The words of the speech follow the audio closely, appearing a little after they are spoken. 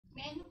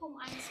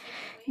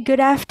Good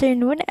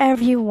afternoon,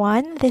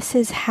 everyone. This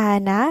is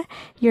Hannah,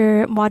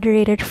 your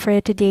moderator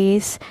for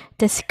today's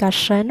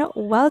discussion.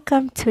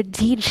 Welcome to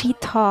DG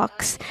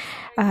Talks.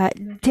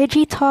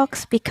 DG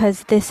Talks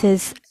because this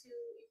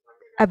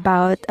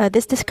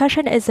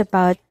discussion is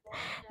about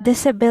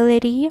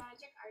disability,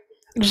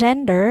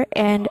 gender,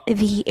 and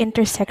the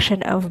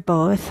intersection of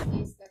both.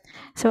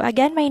 So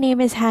again, my name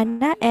is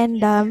Hannah,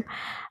 and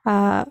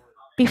uh,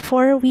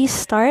 before we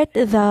start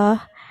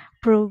the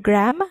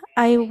program,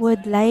 I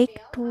would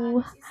like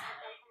to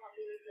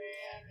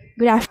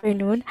Good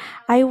afternoon.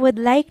 I would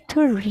like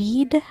to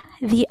read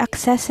the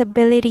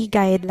accessibility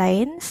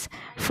guidelines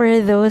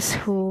for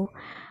those who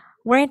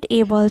weren't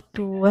able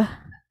to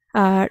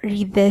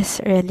read this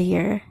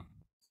earlier.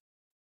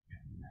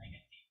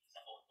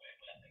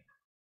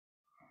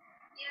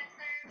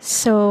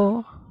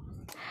 So,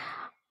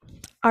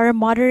 our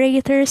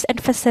moderators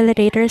and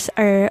facilitators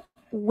are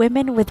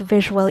women with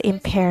visual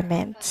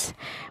impairments.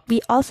 We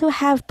also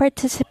have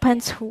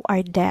participants who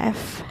are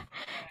deaf.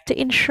 To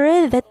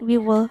ensure that we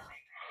will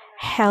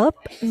help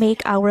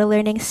make our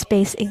learning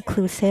space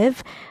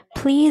inclusive,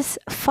 please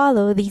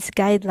follow these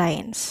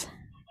guidelines.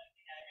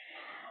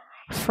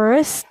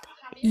 First,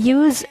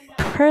 use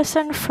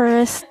person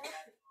first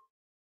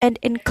and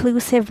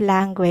inclusive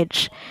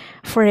language.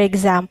 For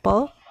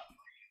example,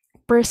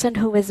 person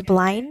who is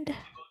blind,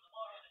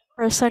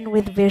 person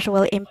with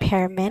visual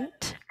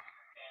impairment,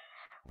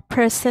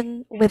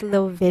 person with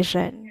low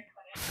vision.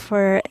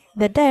 For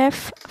the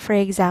deaf, for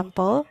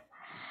example,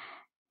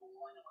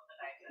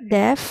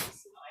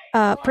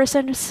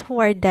 persons who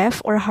are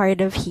deaf or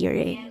hard of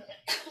hearing.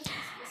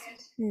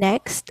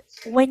 Next,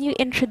 when you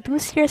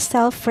introduce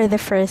yourself for the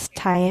first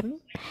time,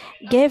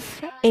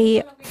 give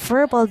a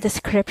verbal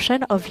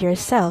description of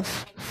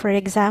yourself. For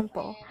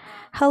example,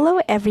 hello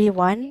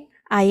everyone,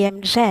 I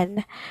am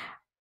Jen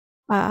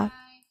uh,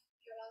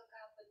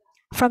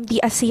 from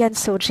the ASEAN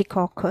SOGIE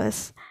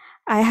Caucus.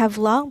 I have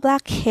long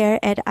black hair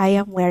and I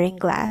am wearing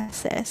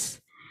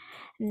glasses.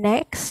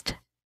 Next,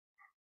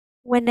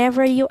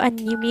 whenever you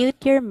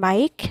unmute your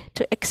mic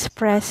to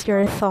express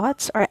your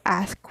thoughts or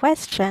ask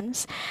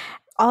questions,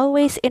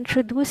 always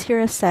introduce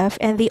yourself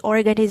and the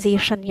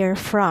organization you're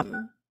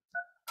from.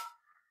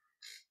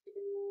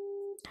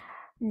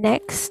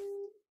 Next,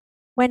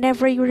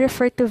 whenever you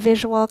refer to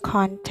visual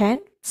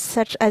content,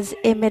 such as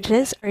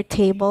images or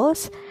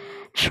tables,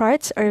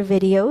 charts or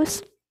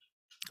videos,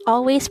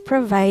 always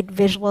provide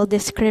visual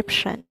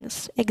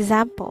descriptions.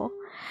 Example,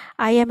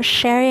 I am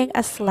sharing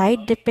a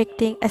slide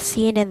depicting a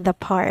scene in the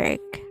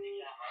park.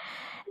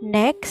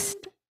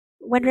 Next,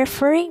 when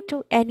referring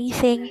to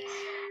anything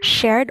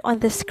shared on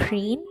the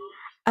screen,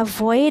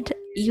 avoid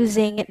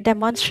using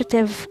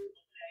demonstrative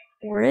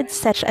words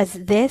such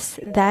as this,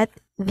 that,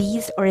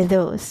 these, or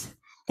those.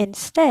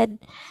 Instead,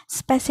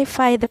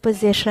 specify the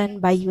position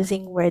by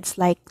using words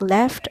like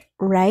left,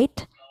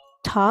 right,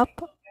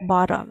 top,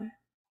 bottom.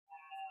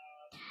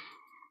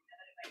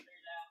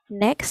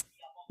 Next,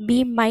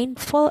 be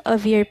mindful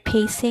of your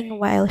pacing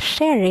while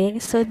sharing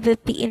so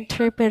that the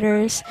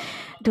interpreters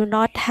do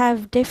not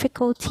have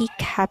difficulty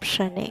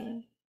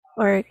captioning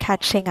or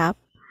catching up.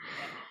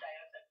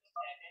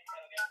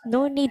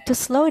 No need to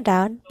slow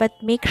down, but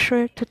make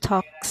sure to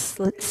talk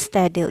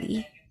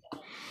steadily.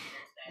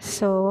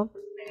 So,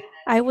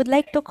 I would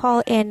like to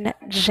call in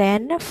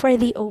Jen for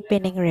the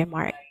opening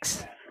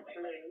remarks.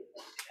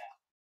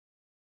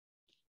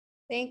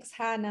 Thanks,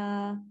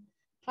 Hannah.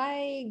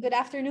 Hi, good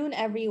afternoon,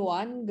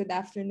 everyone. Good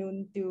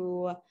afternoon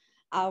to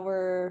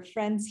our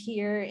friends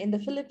here in the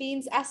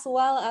Philippines, as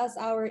well as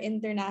our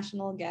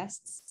international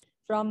guests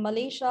from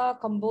Malaysia,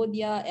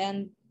 Cambodia,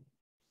 and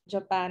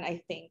Japan,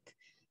 I think.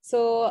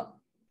 So,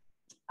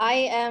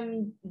 I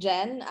am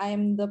Jen.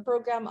 I'm the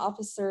program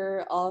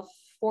officer of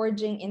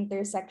Forging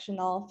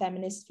Intersectional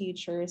Feminist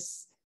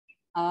Futures,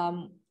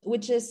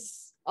 which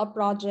is a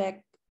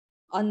project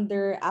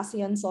under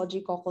ASEAN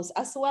SOGIE Caucus,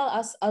 as well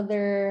as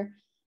other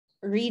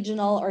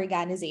regional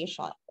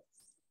organizations.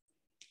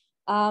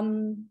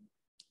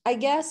 I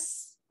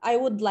guess I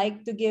would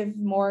like to give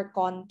more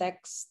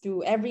context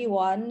to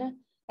everyone,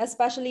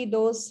 especially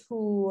those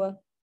who's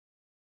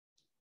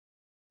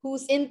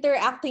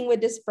interacting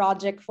with this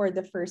project for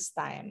the first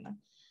time.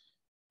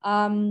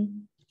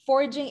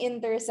 Forging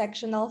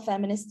Intersectional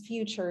Feminist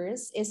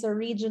Futures is a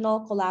regional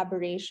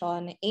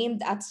collaboration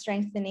aimed at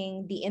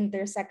strengthening the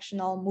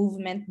intersectional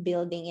movement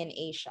building in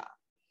Asia.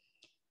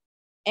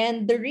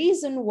 And the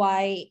reason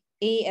why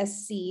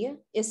ASC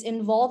is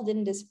involved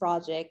in this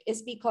project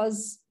is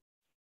because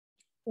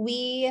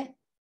we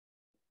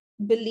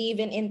believe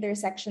in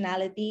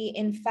intersectionality.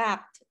 In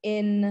fact,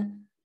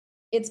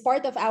 it's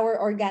part of our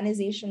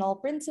organizational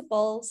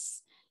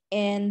principles,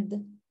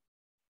 and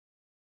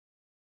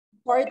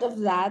part of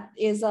that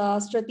is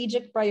a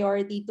strategic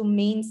priority to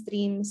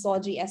mainstream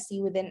SOGIE SC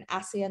within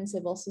ASEAN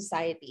civil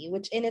society,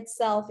 which in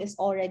itself is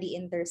already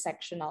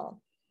intersectional.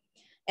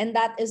 And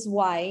that is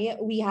why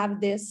we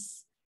have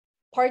this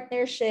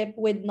partnership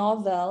with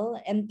Novel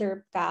and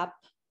TERPCAP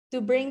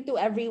to bring to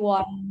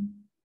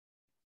everyone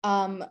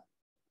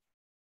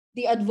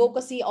the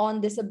advocacy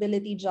on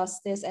disability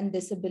justice and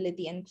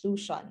disability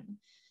inclusion,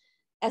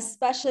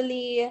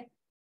 especially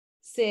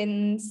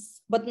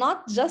since, but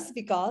not just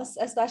because,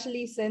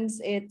 especially since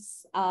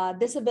it's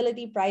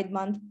Disability Pride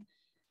Month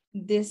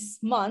this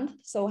month.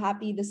 So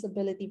happy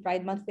Disability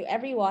Pride Month to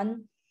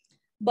everyone.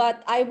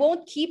 But I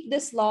won't keep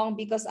this long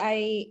because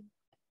I'm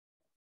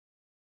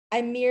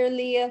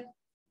merely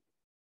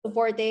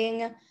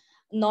supporting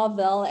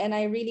Novel, and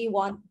I really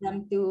want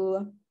them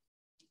to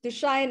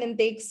shine and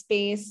take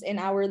space in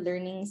our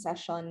learning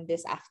session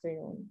this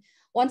afternoon.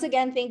 Once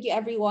again, thank you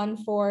everyone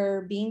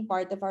for being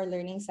part of our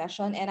learning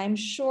session, and I'm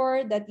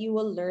sure that you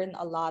will learn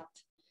a lot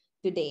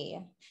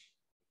today.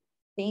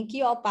 Thank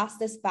you. I'll pass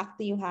this back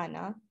to you,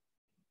 Hannah.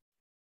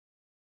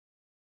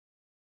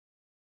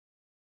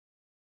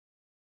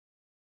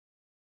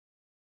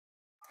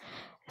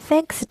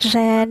 Thanks,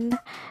 Jen.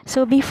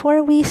 So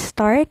before we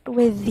start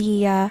with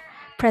the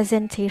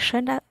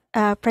presentations,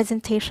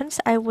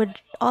 I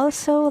would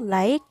also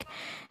like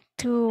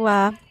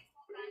to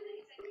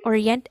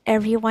orient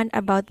everyone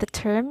about the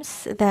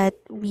terms that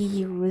we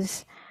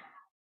use.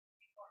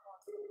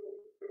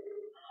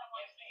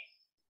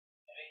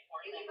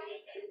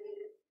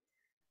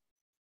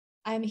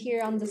 I'm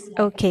here on the slide.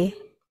 Okay.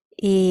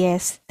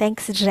 Yes.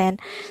 Thanks, Jen.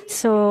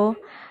 So,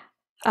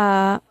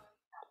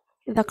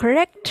 the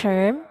correct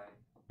term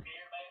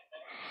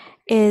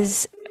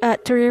is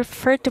to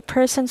refer to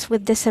persons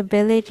with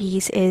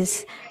disabilities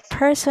is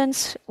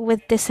persons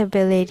with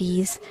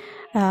disabilities,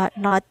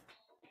 not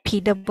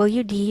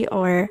PWD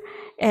or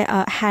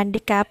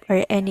handicap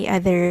or any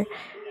other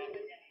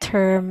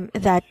term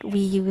that we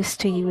used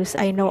to use.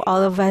 I know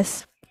all of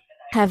us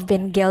have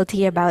been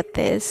guilty about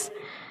this.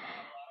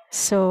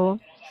 So,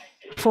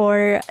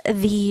 for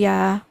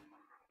the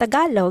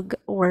Tagalog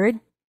word,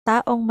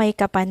 taong may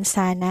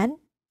kapansanan,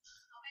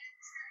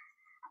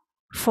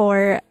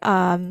 for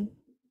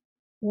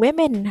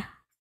women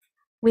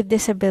with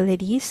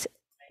disabilities,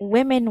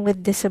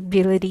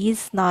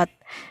 not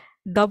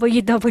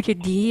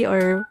WWD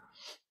or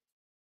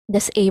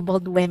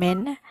disabled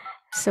women.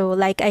 So,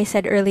 like I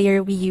said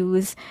earlier, we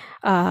use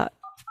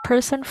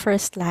person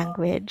first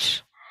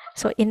language.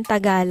 So, in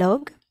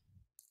Tagalog,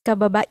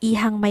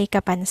 kababaihang may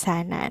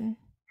kapansanan.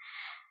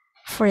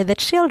 For the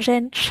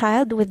children,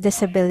 child with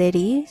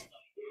disabilities,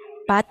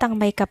 batang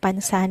may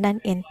kapansanan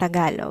in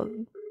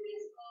Tagalog.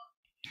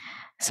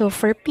 So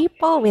for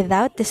people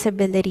without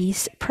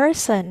disabilities,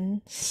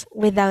 persons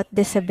without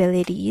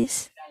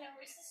disabilities,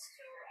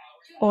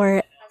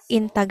 or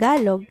in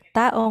Tagalog,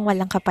 taong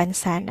walang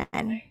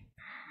kapansanan.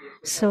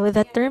 So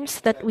the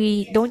terms that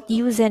we don't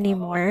use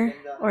anymore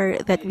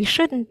or that we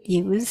shouldn't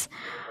use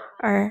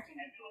are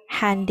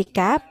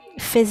handicap,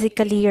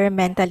 physically or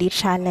mentally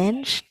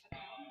challenged,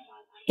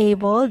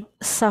 abled,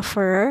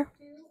 sufferer,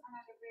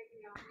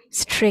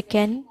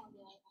 stricken,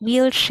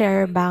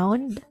 wheelchair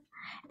bound,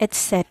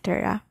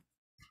 etc.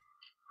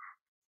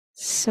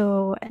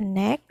 So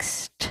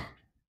next,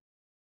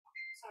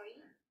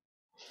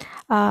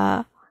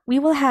 uh, we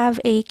will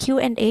have a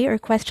Q&A or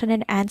question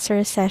and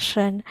answer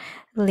session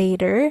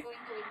later.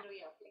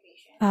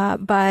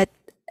 But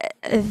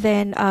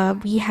then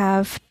we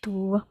have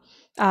to,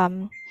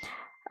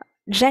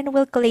 Jen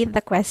will collate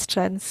the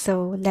questions.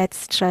 So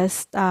let's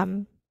just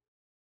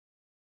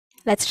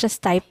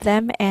type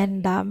them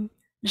and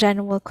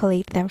Jen will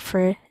collate them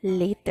for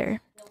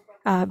later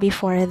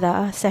before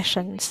the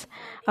sessions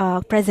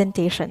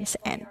presentations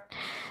end.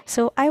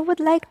 So I would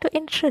like to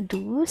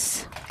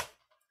introduce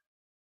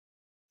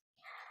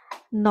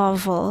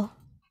Novel,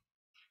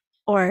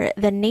 or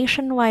the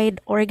Nationwide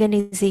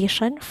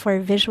Organization for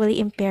Visually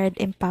Impaired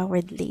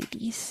Empowered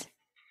Ladies.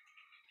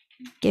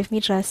 Give me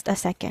just a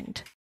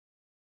second.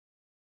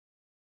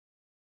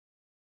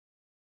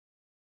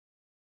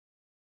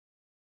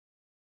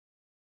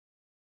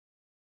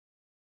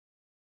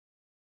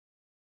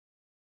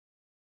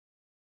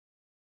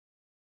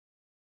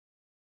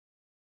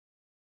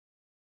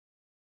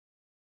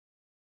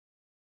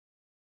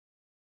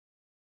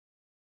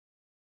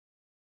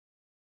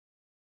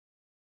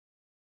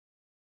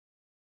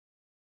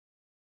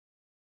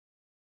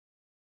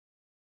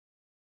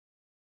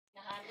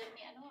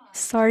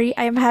 Sorry,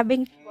 I'm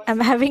having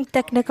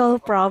technical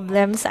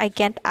problems. I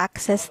can't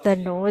access the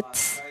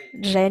notes.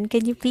 Jen,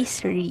 can you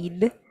please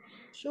read?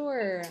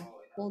 Sure.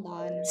 Hold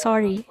on.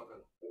 Sorry.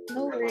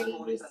 No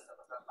worries.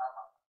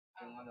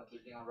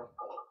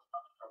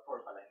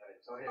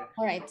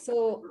 All right.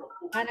 So,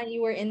 Hannah,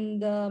 you were in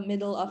the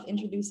middle of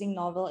introducing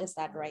Novel. Is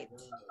that right?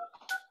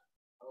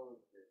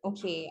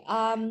 Okay.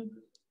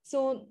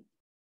 So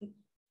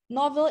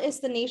Novel is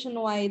the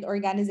nationwide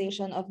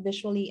organization of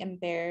visually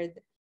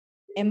impaired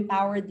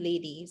empowered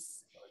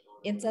ladies.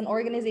 It's an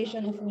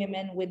organization of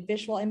women with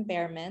visual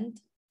impairment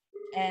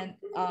and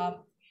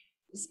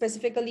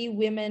specifically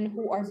women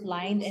who are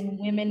blind and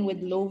women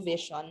with low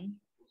vision.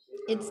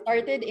 It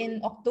started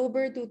in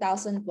October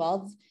 2012,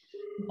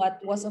 but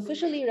was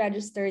officially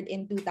registered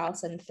in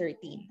 2013.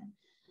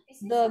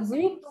 The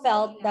group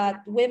felt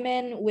that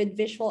women with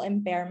visual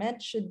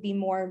impairment should be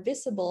more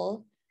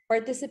visible,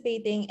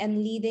 participating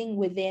and leading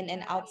within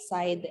and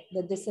outside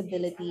the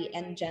disability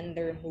and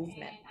gender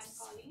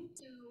movements.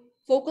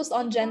 Focused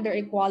on gender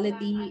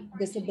equality,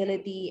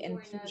 disability,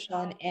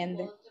 inclusion, and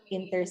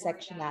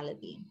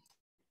intersectionality.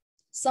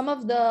 Some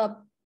of the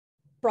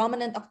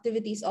prominent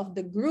activities of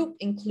the group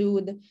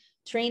include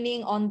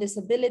training on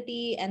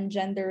disability and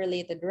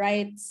gender-related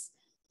rights,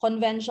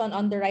 Convention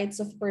on the Rights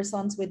of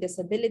Persons with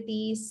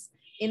Disabilities,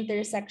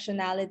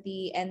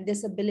 Intersectionality and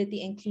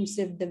Disability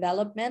Inclusive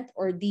Development,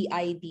 or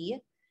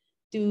DID,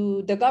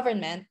 to the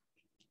government,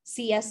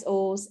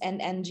 CSOs, and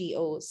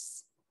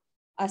NGOs,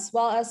 as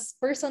well as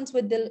persons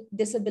with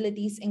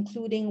disabilities,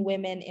 including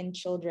women and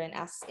children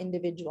as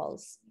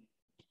individuals.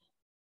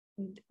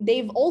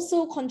 They've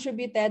also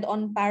contributed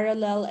on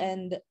parallel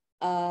and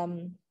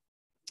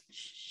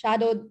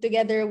shadowed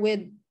together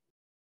with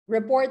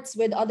reports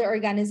with other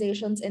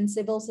organizations and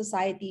civil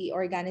society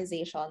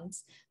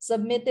organizations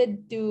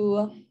submitted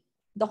to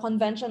the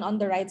Convention on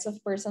the Rights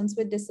of Persons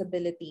with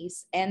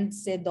Disabilities and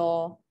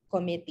CEDAW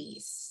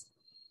committees.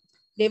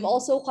 They've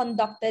also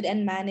conducted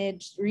and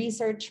managed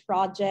research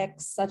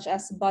projects such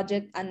as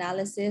budget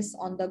analysis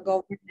on the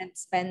government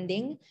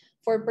spending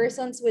for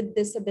persons with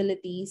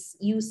disabilities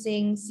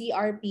using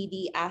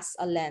CRPD as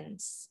a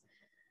lens.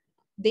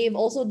 They've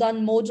also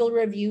done module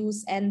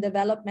reviews and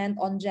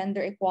development on gender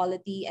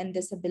equality and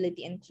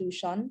disability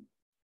inclusion,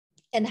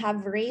 and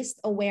have raised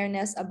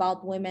awareness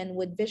about women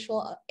with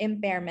visual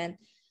impairment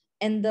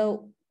and the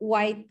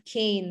white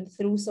cane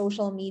through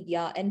social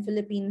media and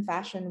Philippine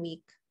Fashion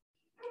Week,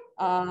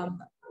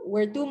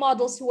 where two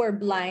models who are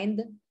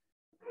blind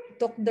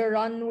took the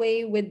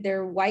runway with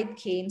their white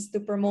canes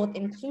to promote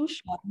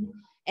inclusion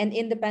and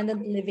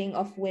independent living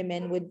of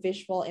women with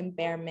visual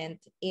impairment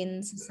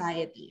in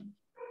society.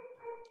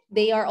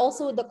 They are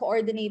also the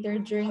coordinator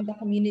during the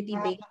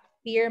community-based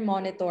peer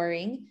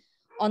monitoring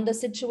on the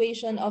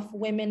situation of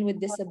women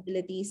with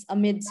disabilities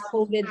amidst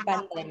COVID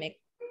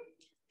pandemic,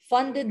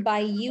 funded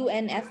by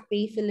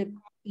UNFPA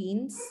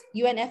Philippines,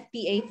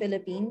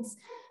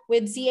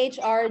 with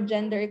CHR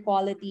Gender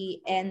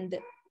Equality and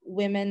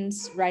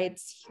Women's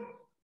Rights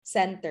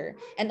Center,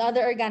 and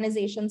other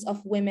organizations of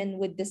women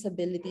with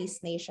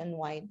disabilities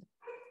nationwide.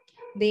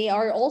 They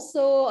are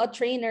also a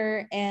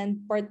trainer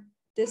and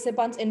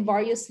participants in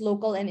various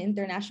local and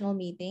international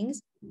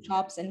meetings,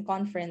 workshops, and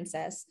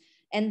conferences.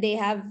 And they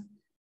have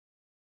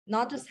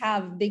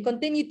they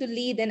continue to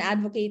lead in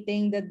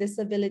advocating the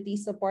Disability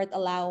Support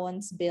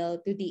Allowance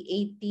Bill to the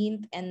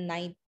 18th and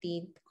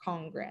 19th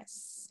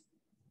Congress.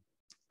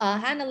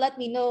 Hannah, let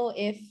me know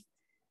if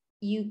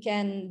you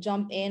can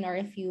jump in or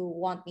if you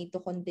want me to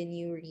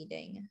continue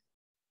reading.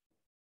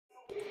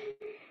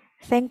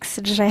 Thanks,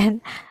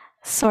 Jen.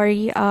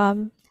 Sorry.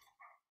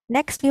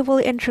 Next, we will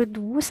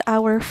introduce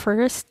our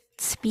first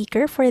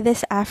speaker for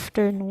this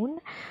afternoon.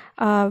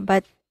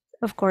 But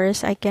of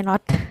course, I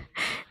cannot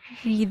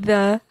read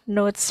the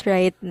notes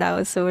right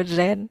now. So,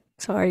 Jen,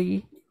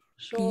 sorry.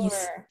 Please.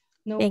 Sure,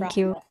 no Thank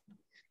you. problem.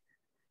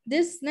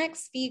 This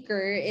next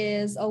speaker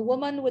is a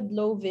woman with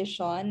low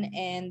vision,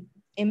 and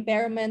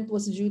impairment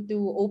was due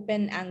to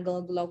open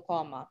angle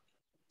glaucoma.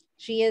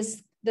 She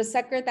is the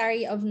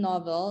secretary of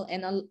Novel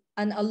and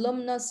an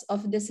alumnus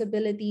of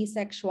Disability,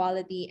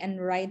 Sexuality, and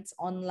Rights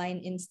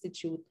Online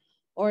Institute,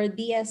 or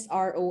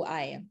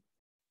DSROI.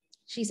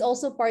 She's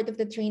also part of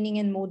the training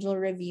and module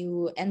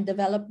review and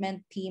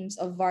development teams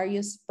of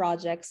various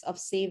projects of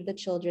Save the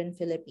Children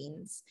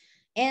Philippines,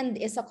 and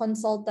is a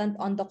consultant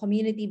on the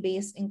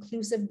community-based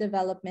inclusive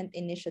development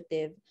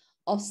initiative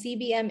of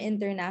CBM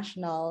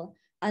International,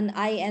 an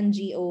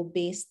INGO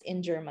based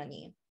in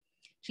Germany.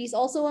 She's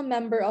also a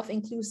member of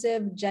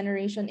Inclusive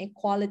Generation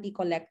Equality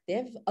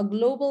Collective, a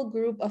global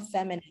group of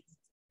feminists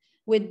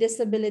with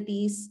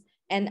disabilities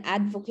and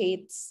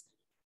advocates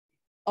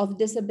of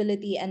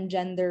disability and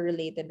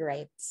gender-related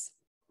rights.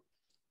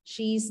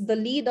 She's the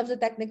lead of the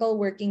technical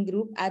working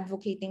group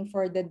advocating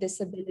for the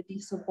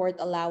Disability Support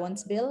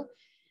Allowance Bill.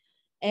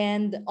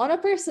 And on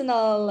a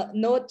personal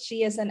note,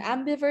 she is an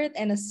ambivert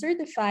and a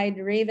certified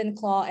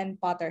Ravenclaw and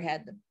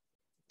Potterhead.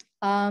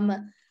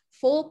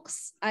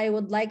 Folks, I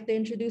would like to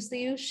introduce to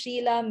you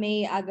Sheila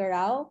May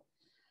Agarao,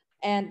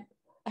 and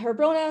her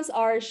pronouns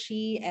are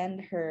she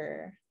and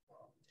her.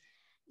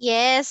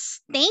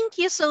 Yes, thank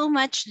you so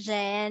much,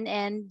 Jen,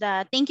 and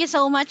thank you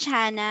so much,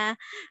 Hannah,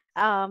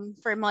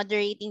 for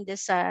moderating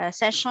this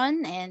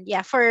session, and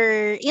yeah,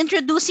 for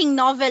introducing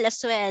Novel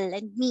as well,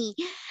 and me.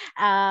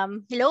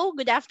 Hello,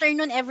 good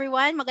afternoon,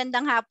 everyone.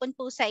 Magandang hapon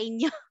po sa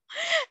inyo.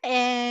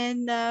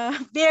 And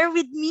bear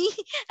with me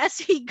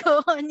as we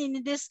go on in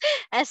this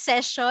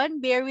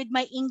session. Bear with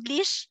my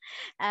English.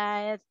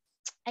 I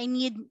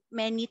need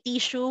many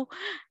tissue.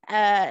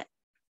 I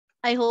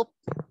hope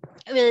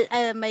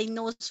my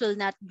nose will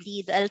not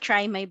bleed. I'll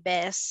try my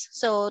best.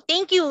 So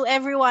thank you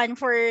everyone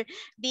for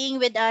being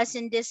with us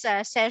in this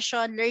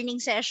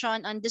learning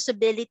session on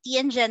disability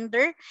and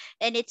gender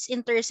and its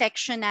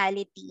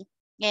intersectionality.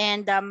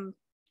 And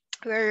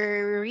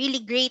we're really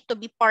great to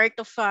be part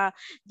of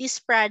this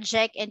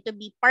project and to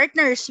be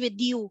partners with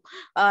you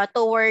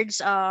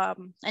towards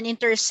an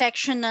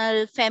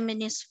intersectional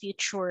feminist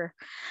future.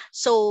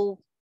 So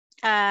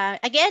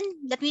again,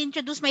 let me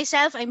introduce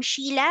myself. I'm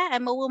Sheila.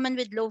 I'm a woman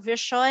with low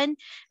vision.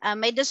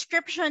 My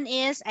description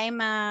is I'm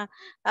a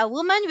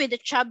woman with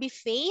a chubby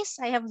face.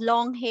 I have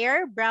long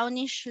hair,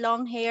 brownish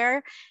long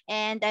hair,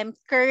 and I'm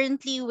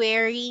currently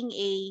wearing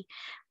a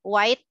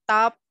white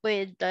top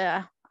with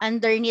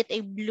underneath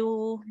a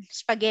blue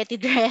spaghetti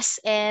dress,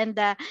 and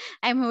I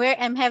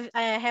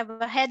have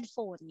a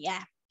headphone.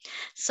 Yeah.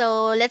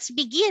 So let's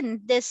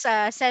begin this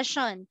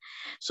session.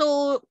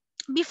 So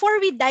before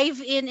we dive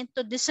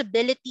into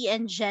disability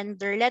and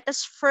gender, let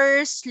us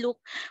first look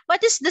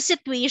what is the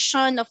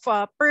situation of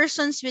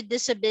persons with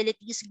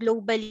disabilities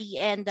globally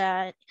and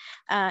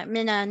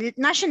in a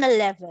national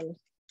level.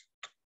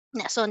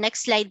 So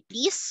next slide,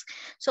 please.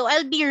 So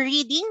I'll be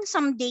reading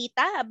some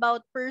data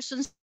about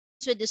persons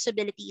with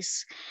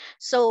disabilities.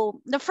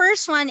 So the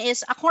first one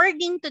is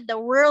according to the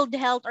World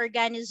Health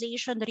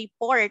Organization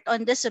report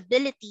on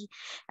disability.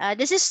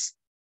 This is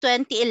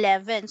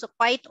 2011, so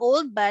quite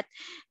old, but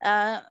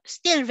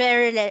still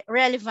very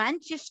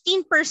relevant.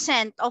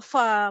 15% of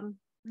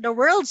the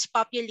world's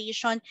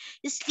population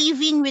is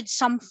living with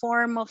some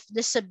form of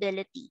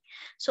disability.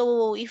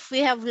 So if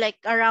we have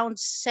like around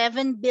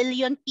 7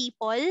 billion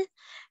people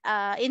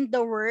in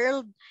the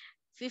world,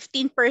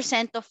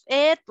 15% of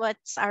it,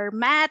 what's our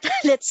math?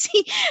 Let's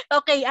see.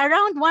 Okay,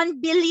 around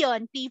 1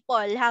 billion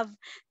people have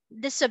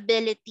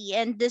disability,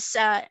 and this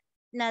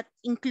not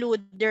include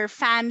their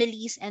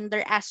families and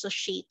their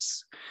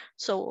associates.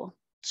 So,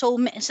 so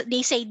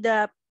they say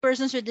the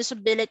persons with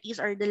disabilities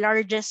are the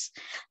largest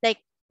like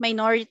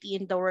minority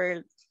in the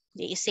world,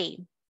 they say.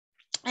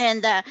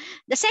 And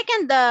the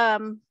second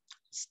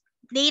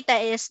data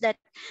is that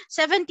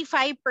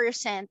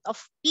 75%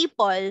 of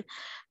people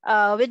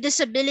with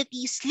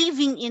disabilities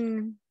living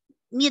in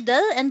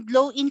middle and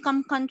low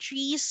income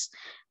countries,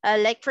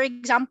 like for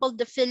example,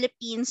 the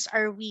Philippines,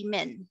 are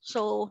women.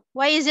 So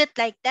why is it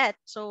like that?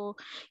 So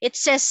it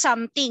says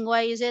something.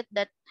 Why is it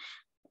that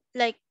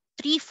like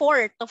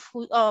three-fourths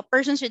of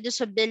persons with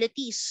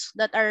disabilities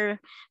that are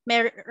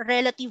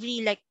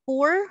relatively like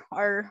poor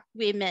are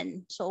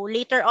women? So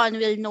later on,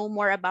 we'll know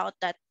more about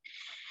that.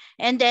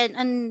 And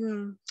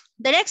then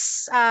the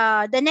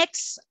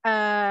next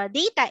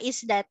data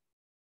is that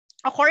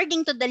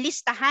according to the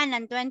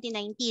Listahanan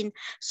 2019,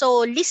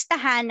 so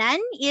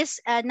Listahanan is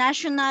a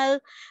national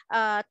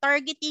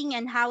targeting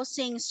and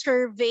housing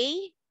survey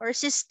or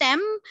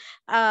system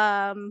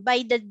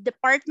by the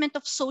Department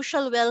of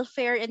Social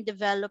Welfare and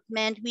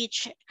Development,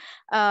 which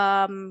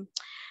um,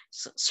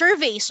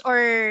 surveys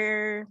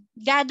or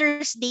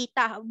gathers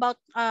data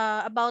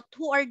about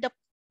who are the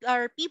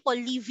are people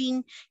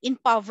living in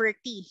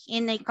poverty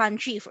in a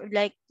country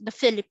like the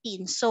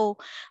Philippines.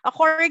 So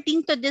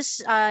according to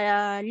this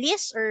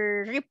list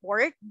or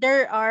report,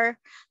 there are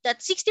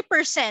that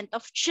 60%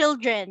 of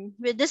children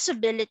with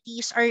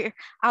disabilities are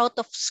out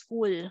of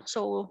school.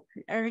 So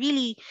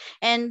really,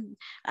 and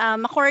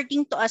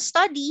according to a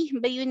study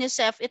by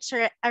UNICEF, it's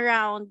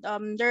around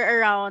there are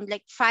around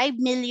like 5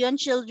 million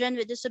children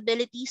with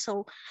disabilities.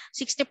 So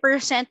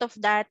 60% of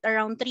that,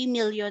 around 3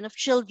 million of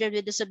children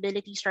with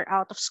disabilities are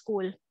out of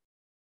school.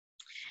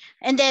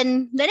 And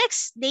then the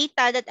next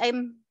data that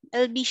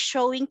I'll be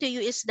showing to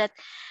you is that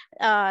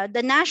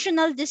the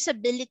National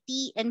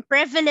Disability and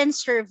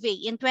Prevalence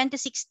Survey in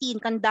 2016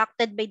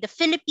 conducted by the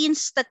Philippine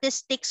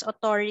Statistics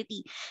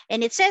Authority.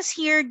 And it says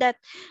here that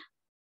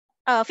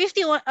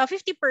 50%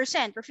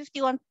 or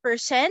 51%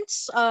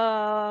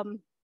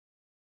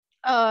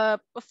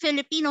 of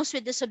Filipinos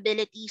with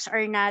disabilities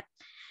are not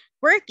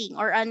working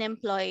or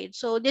unemployed.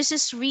 So this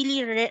is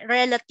really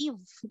relative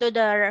to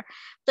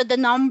the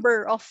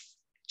number of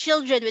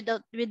children with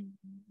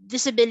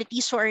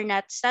disabilities who are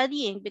not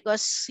studying,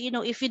 because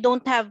if you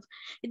don't get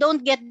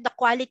the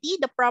quality,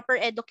 the proper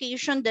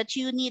education that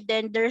you need,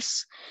 then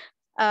there's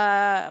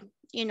uh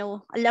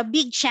a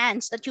big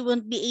chance that you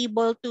won't be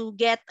able to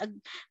get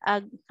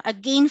a, a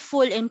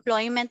gainful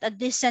employment, a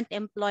decent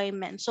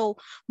employment. So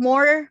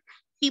more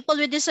people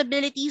with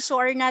disabilities who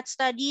are not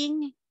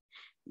studying,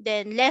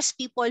 then less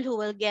people who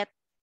will get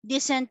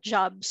decent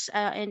jobs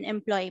and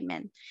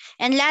employment.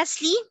 And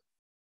lastly,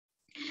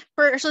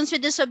 persons with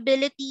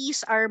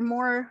disabilities are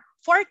more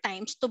 4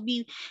 times to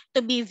be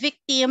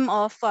victim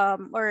of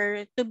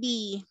or to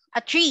be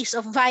at risk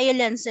of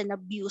violence and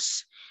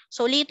abuse.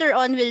 So later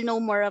on, we'll know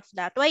more of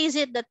that. Why is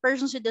it that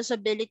persons with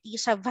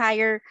disabilities have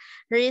higher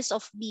risk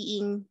of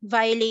being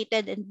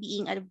violated and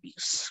being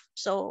abused?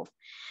 So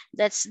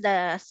that's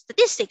the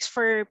statistics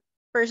for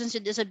persons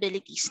with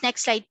disabilities.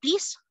 Next slide,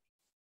 please.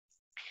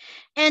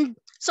 And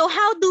so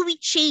how do we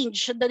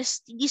change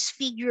these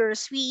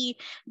figures?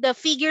 The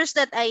figures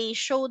that I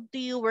showed to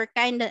you were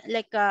kind of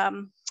like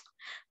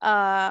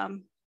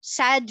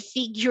sad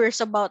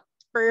figures about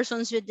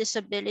persons with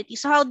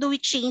disabilities. So how do we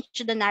change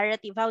the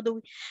narrative? How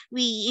do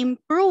we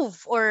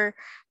improve or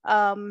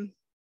um,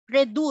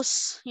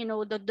 reduce,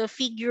 the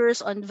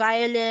figures on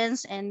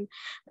violence and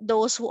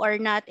those who are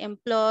not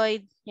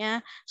employed. Yeah.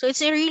 So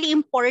it's really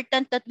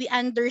important that we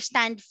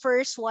understand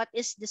first what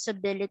is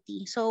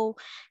disability. So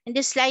in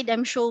this slide,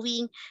 I'm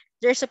showing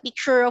there's a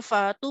picture of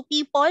two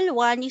people.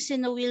 One is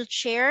in a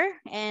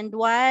wheelchair and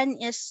one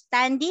is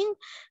standing.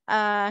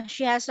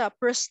 She has a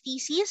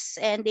prosthesis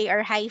and they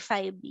are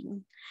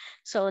high-fiving.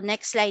 So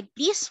next slide,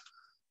 please.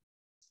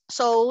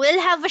 So we'll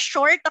have a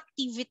short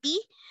activity.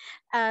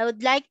 I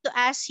would like to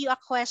ask you a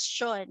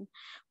question.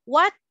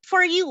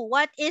 For you,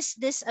 what is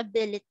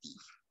disability?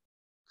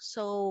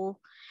 So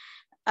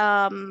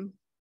Jen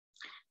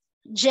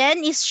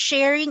is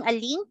sharing a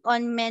link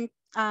on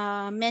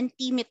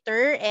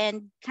Mentimeter,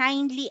 and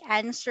kindly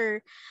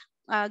answer,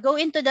 go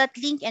into that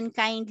link and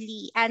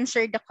kindly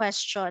answer the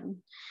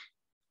question.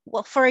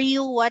 Well, for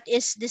you, what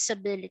is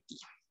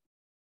disability?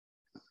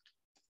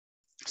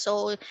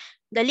 So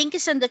the link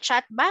is in the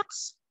chat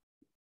box.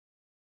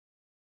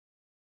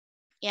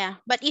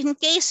 Yeah, but in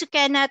case you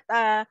cannot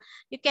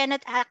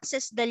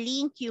access the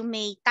link, you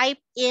may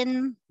type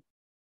in,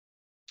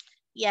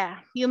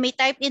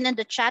 in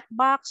the chat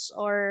box,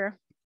 or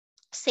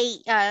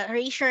say,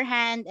 raise your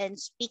hand and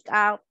speak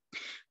out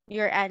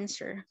your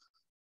answer.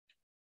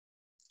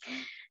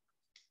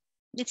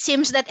 It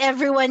seems that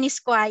everyone is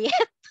quiet.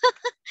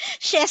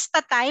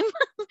 Siesta time.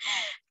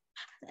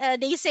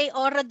 They say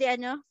hora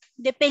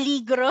de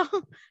peligro.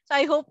 So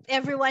I hope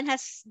everyone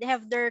they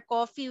have their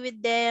coffee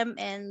with them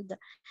and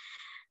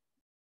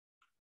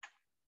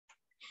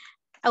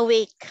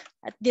awake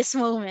at this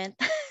moment.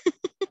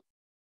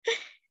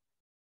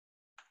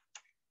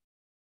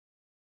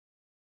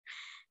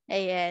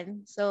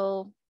 Ayan.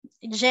 So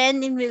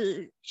Jen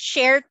will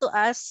share to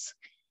us.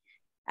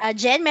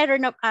 Jen,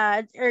 meron na,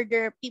 are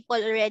there people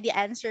already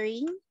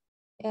answering?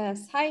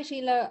 Yes. Hi,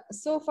 Sheila.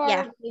 So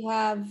Yeah. far, we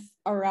have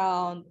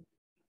around,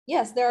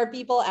 yes, there are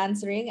people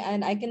answering,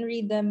 and I can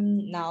read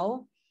them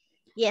now.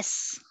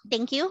 Yes.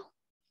 Thank you.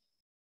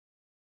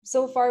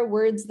 So far,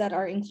 words that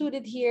are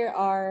included here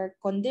are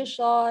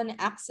condition,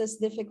 access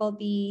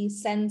difficulty,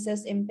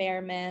 senses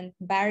impairment,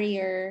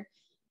 barrier,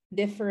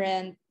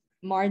 different,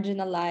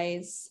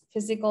 marginalized,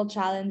 physical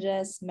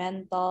challenges,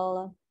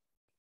 mental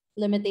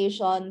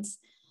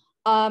limitations.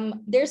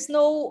 There's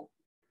no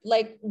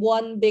like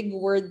one big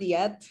word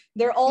yet.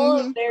 They're all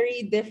Mm-hmm.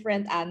 very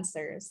different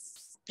answers.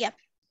 Yep.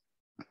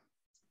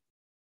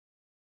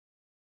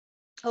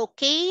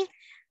 Okay.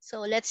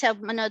 So let's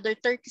have another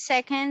 30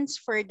 seconds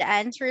for the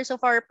answers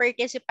of our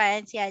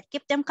participants. Yeah,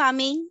 keep them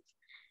coming.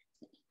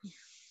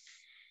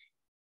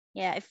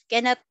 Yeah, if you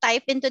cannot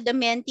type into the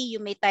Menti, you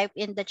may type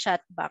in the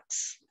chat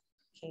box.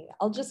 Okay,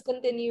 I'll just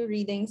continue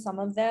reading some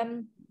of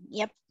them.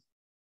 Yep.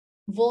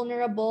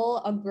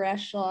 Vulnerable,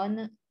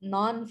 aggression,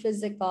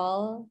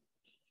 non-physical,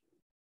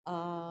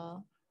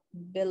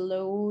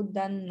 below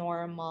than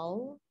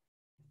normal,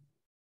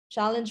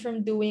 challenge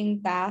from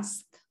doing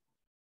task,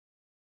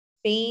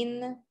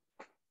 pain,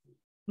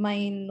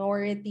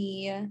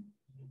 minority.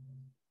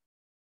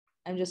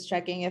 I'm just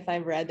checking if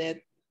I've read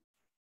it.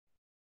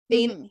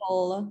 Mm-hmm.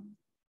 Painful.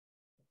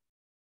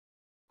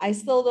 I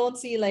still don't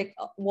see like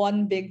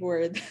one big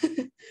word.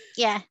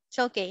 Yeah, it's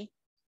okay.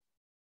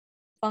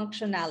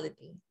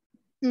 Functionality.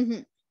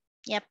 Mm-hmm.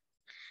 Yep.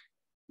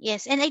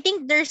 Yes, and I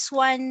think there's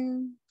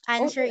one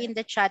answer in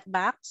the chat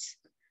box.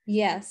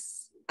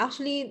 Yes.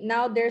 Actually,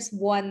 now there's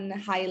one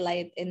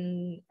highlight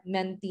in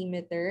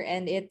Mentimeter,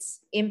 and it's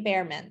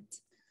impairment.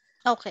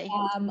 Okay.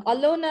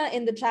 Alona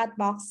in the chat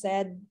box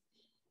said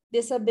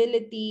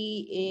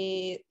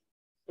disability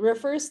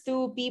refers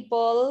to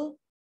people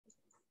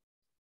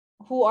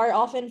who are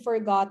often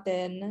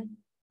forgotten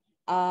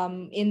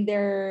in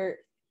their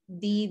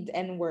deed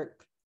and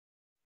work.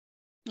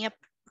 Yep.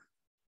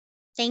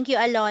 Thank you,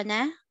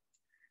 Alona.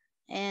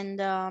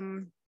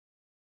 And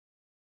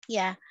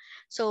yeah,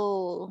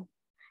 so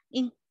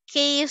in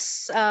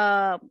case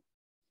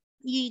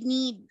you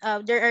need,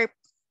 there are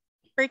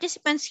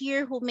participants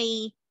here who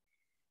may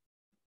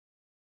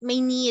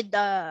need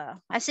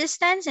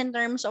assistance in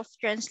terms of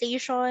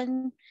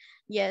translation.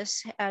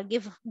 Yes,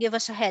 give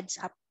us a heads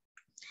up.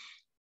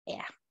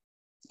 Yeah,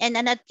 and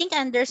I think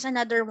there's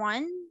another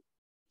one.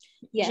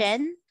 Yes,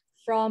 Jen.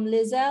 from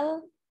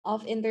Lizelle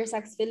of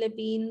Intersex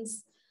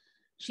Philippines.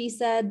 She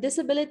said,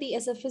 disability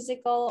is a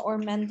physical or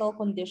mental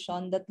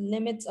condition that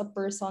limits a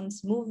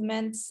person's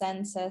movements,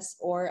 senses,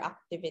 or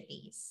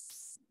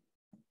activities.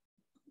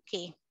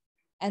 Okay.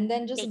 And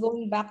then just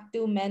going back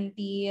to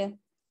Menti,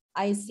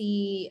 I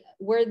see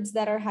words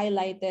that are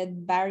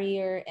highlighted,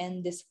 barrier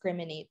and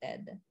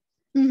discriminated.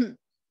 Mm-hmm.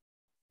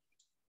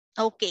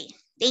 Okay,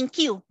 thank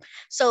you.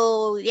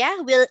 So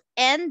yeah, we'll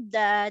end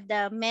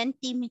the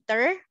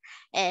Mentimeter,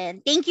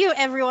 and thank you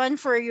everyone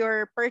for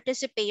your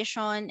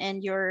participation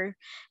and your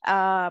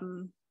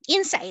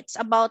insights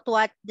about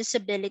what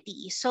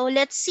disability is. So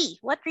let's see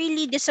what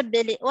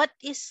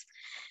is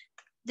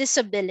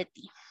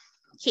disability.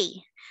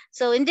 Okay,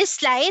 So in this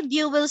slide,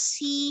 you will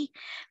see,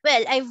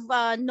 well,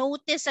 I've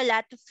noticed a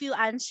lot of you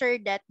answer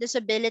that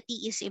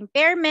disability is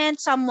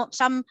impairment.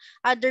 Some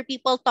other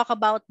people talk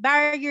about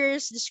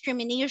barriers,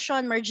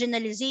 discrimination,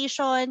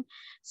 marginalization.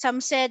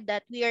 Some said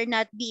that we are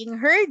not being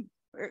heard.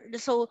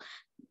 So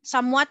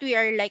somewhat we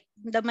are like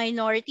the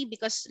minority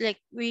because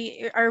like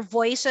our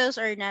voices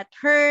are not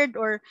heard,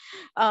 or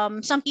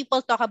some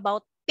people talk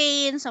about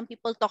pain, some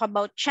people talk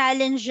about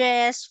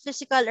challenges,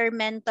 physical or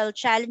mental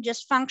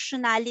challenges,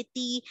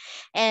 functionality,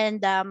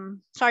 and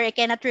sorry, I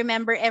cannot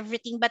remember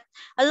everything, but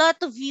a lot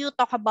of you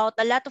talk about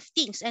a lot of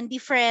things and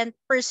different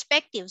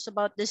perspectives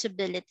about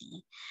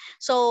disability.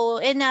 So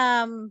in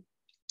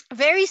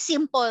very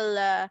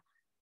simple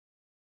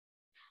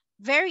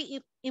very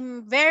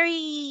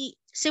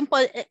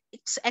simple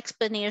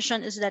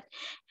explanation is that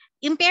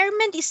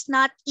impairment is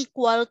not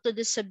equal to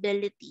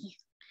disability.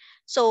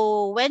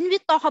 So when we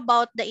talk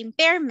about the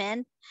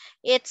impairment,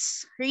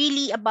 it's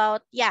really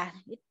about,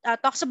 it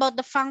talks about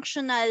the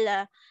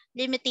functional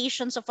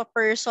limitations of a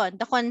person,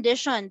 the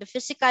condition, the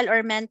physical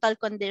or mental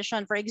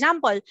condition. For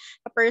example,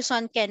 a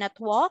person cannot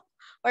walk,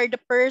 or the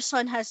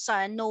person has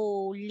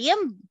no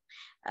limb,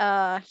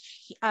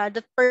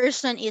 the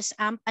person is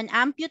an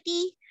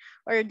amputee,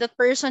 or the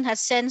person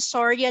has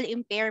sensorial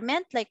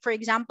impairment. Like for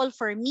example,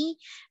 for me,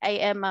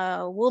 I am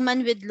a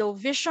woman with low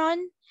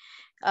vision.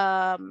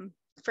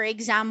 For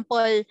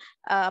example,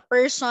 a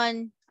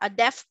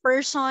deaf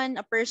person,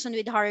 a person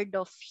with hard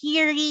of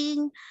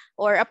hearing,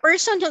 or a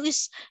person who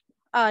is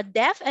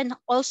deaf and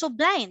also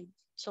blind.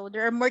 So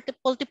there are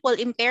multiple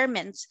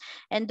impairments.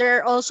 And there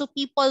are also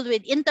people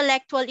with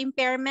intellectual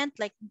impairment,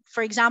 like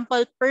for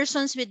example,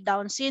 persons with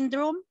Down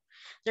syndrome.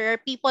 There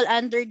are people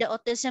under the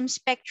autism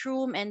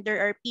spectrum, and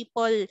there are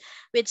people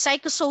with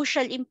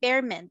psychosocial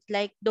impairment,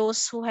 like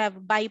those who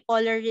have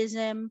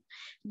bipolarism,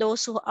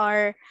 those who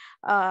are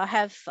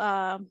have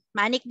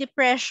manic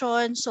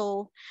depression.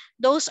 So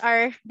those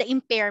are the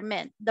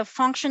impairment, the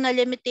functional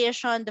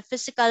limitation, the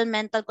physical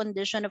mental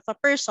condition of a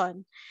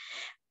person.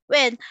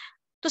 When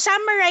to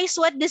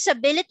summarize what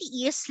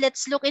disability is,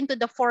 let's look into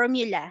the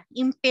formula.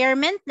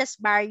 Impairment plus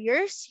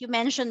barriers. You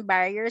mentioned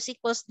barriers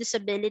equals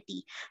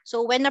disability.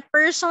 So when a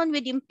person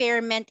with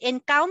impairment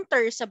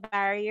encounters a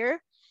barrier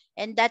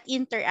and that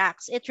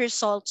interacts, it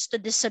results to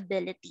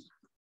disability.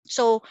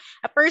 So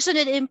a person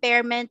with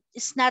impairment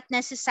is not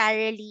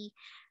necessarily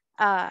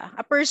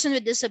a person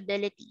with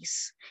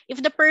disabilities.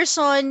 If the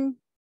person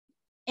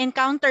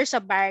encounters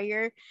a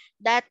barrier,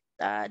 that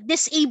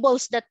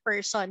disables that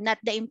person, not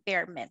the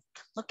impairment.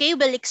 Okay,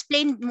 we'll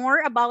explain more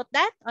about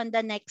that on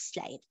the next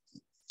slide.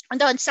 On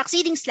the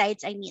succeeding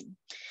slides, I mean.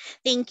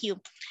 Thank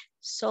you.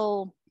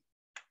 So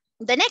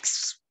the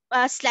next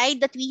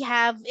slide that we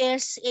have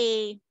is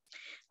the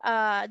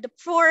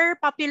 4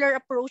 popular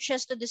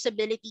approaches to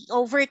disability.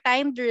 Over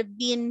time, there have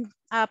been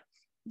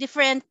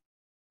different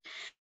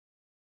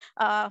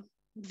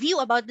view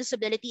about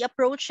disability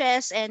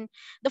approaches, and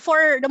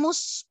the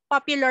most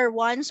popular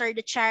ones are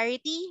the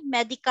charity,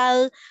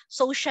 medical,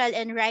 social,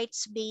 and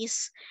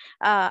rights-based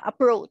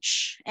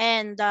approach.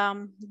 And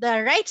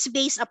the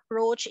rights-based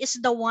approach is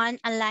the one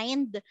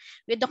aligned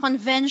with the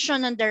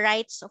Convention on the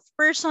Rights of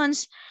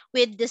Persons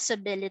with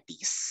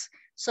Disabilities.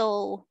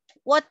 So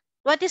what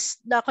is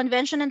the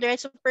Convention on the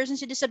Rights of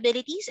Persons with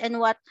Disabilities, and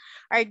what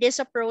are these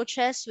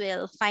approaches?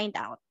 We'll find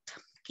out.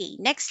 Okay,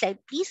 next slide,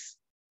 please.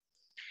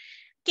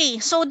 Okay,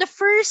 so the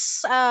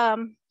first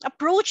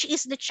approach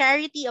is the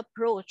charity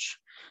approach.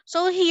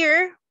 So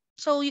here,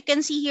 so you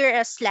can see here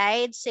a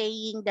slide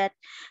saying that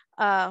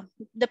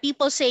the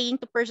people saying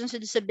to persons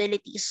with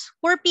disabilities,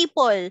 poor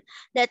people,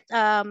 that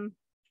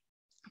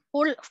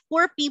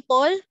poor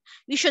people,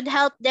 we should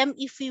help them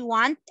if we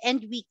want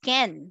and we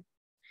can.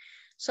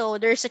 So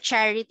there's a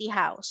charity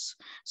house.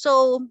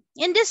 So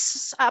in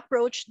this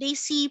approach, they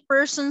see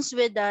persons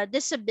with a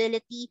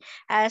disability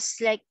as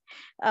like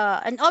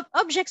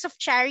objects of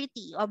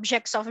charity,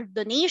 objects of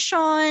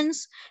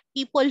donations,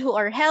 people who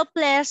are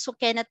helpless, who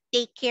cannot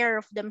take care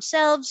of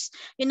themselves,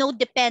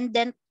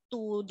 dependent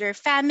to their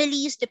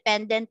families,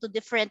 dependent to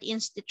different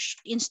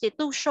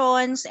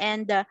institutions,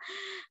 and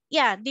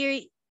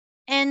they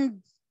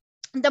and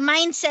the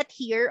mindset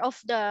here of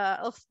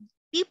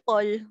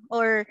people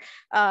or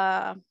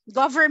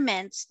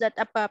governments that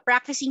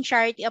practicing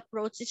charity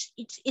approach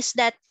is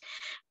that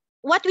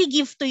what we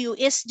give to you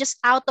is just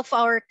out of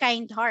our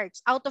kind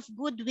hearts, out of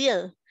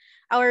goodwill,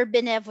 our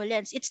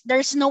benevolence.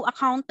 There's no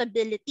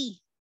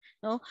accountability.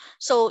 No,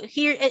 so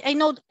here I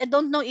know, I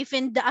don't know if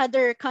in the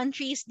other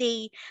countries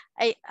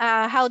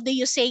how do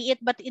you say it,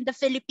 but in the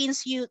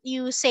Philippines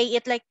you say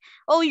it like,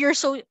 oh,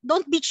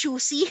 don't be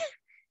choosy.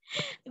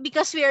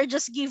 Because we are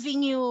just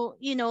giving you,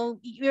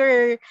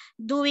 you're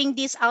doing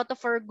this out of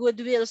our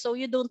goodwill, so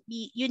don't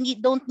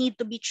need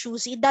to be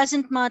choosy. It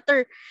doesn't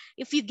matter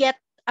if you get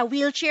a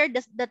wheelchair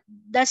that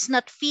does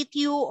not fit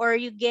you, or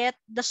you get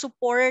the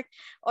support,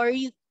 or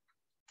you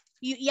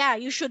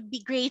should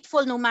be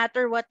grateful no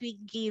matter what we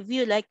give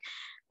you. Like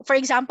for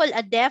example,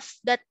 a deaf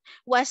that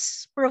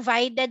was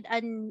provided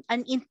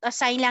a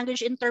sign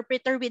language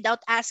interpreter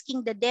without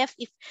asking the deaf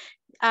if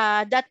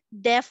that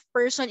deaf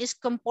person is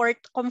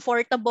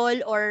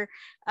comfortable or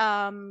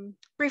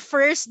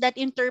prefers that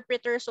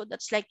interpreter. So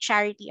that's like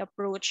charity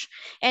approach.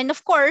 And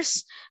of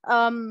course,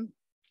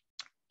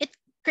 it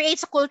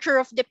creates a culture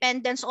of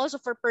dependence also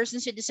for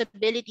persons with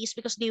disabilities,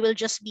 because they will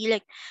just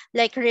be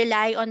like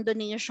rely on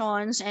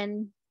donations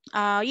and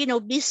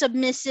be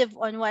submissive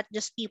on what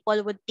just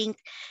people would think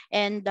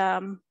and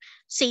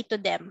say to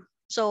them.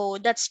 So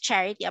that's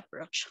charity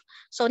approach.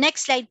 So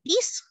next slide,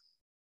 please.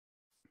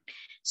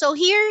 So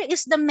here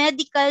is the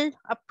medical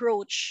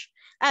approach.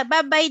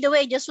 But by the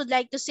way, I just would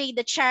like to say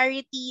the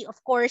charity,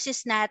 of course,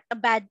 is not a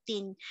bad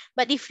thing.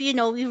 But if we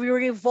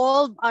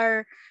revolve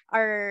our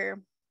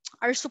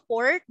our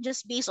support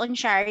just based on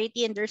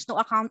charity and there's no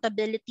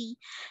accountability,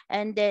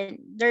 and then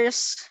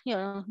there's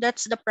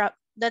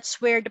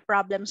that's where the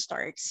problem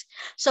starts.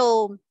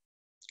 So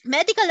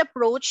medical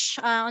approach,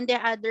 on the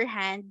other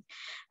hand,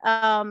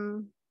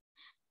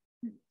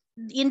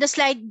 in the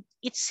slide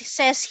it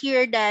says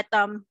here that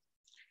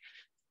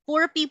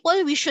poor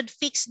people, we should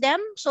fix them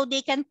so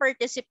they can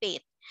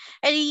participate.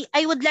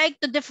 I would like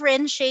to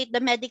differentiate the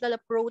medical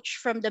approach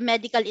from the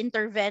medical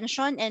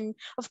intervention and,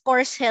 of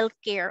course,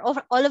 healthcare.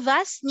 All of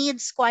us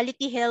needs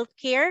quality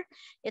healthcare.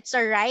 It's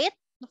a right,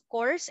 of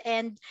course.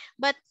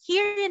 But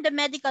here in the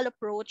medical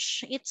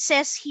approach, it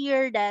says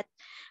here that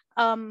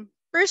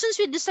persons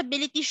with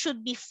disability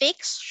should be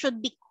fixed,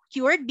 should be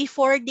cured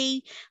before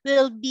they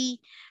will be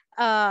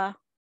uh,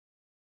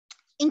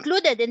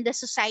 included in the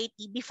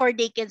society, before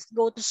they can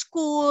go to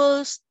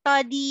school,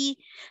 study,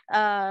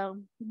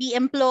 be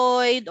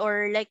employed,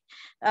 or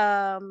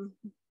um,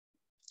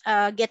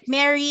 get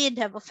married,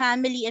 have a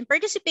family, and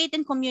participate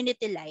in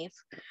community life.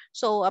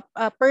 So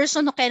a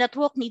person who cannot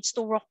walk needs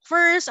to walk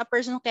first. A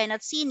person who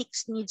cannot see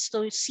needs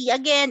to see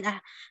again.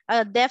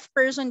 A deaf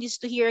person needs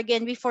to hear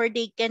again before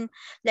they can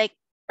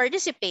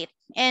participate.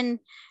 And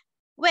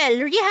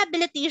well,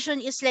 rehabilitation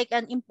is like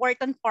an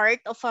important part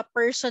of a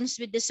person's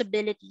with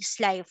disabilities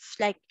life,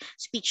 like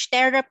speech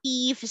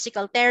therapy,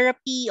 physical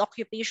therapy,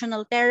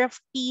 occupational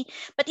therapy.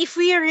 But if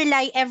we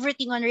rely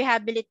everything on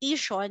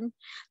rehabilitation,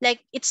 like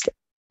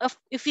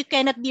if you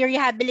cannot be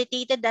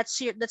rehabilitated, that's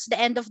the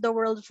end of the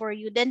world for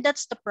you. Then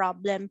that's the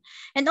problem.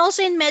 And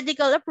also in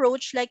medical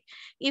approach, like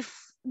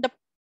if the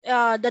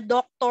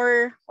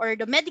doctor or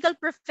the medical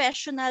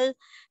professional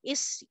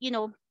is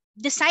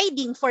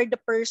deciding for the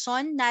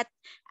person, not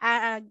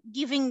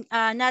giving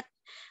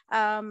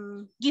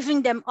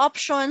them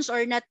options,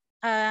 or not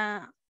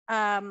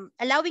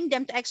allowing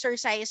them to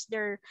exercise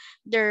their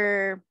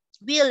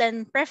will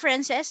and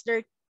preferences,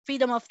 their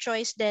freedom of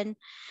choice, then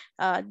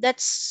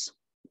that's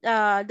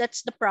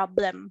the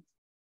problem.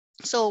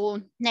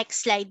 So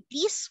next slide,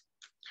 please.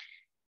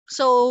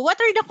 So what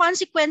are the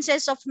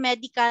consequences of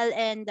medical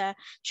and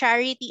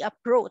charity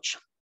approach?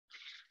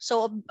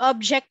 So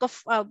object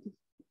of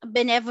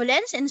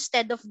benevolence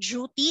instead of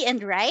duty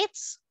and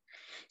rights.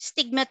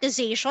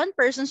 Stigmatization,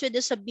 persons with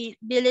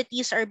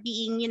disabilities are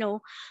being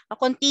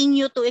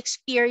continue to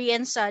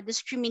experience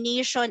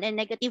discrimination and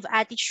negative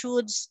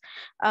attitudes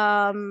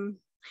from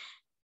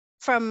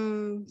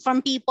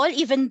people,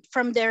 even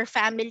from their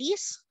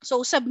families.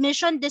 So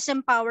submission,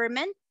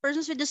 disempowerment,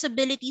 persons with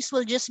disabilities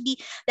will just be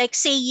like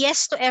say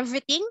yes to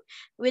everything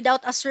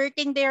without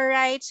asserting their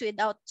rights,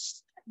 without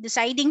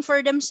deciding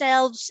for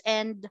themselves.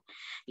 And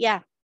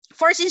yeah,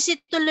 forced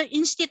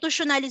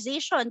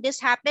institutionalization, this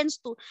happens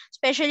to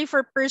especially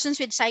for persons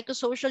with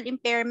psychosocial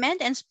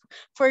impairment, and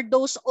for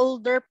those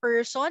older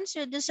persons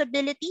with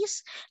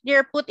disabilities,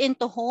 they're put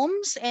into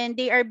homes and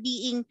they are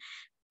being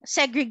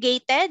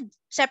separated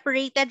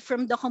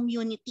from the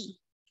community.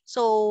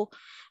 So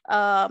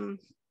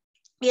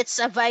it's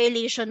a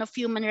violation of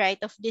human right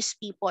of these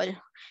people,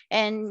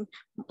 and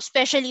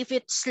especially if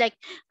it's like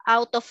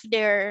out of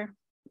their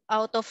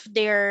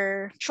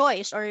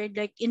choice or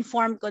like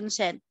informed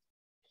consent.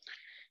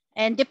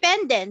 And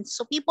dependence,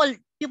 so people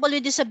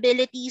with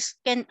disabilities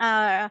can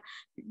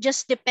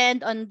just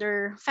depend on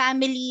their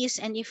families,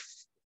 and if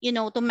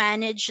to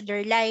manage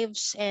their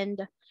lives.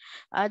 And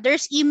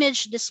there's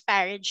image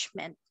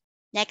disparagement.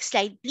 Next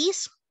slide,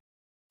 please.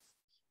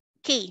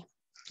 Okay,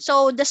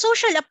 so the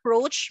social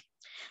approach,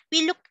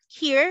 we look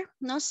here,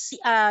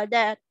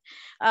 that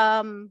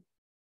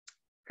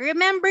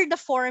remember the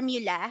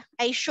formula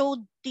I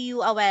showed to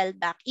you a while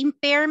back.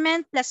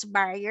 Impairment plus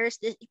barriers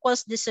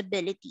equals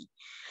disability.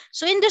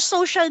 So in the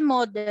social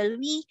model,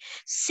 we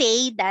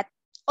say that,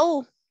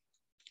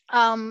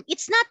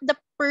 it's not the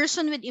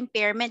person with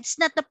impairment. It's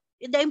not the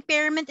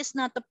impairment is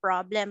not the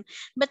problem,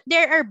 but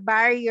there are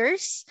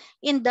barriers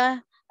in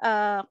the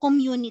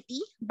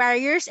community,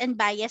 barriers and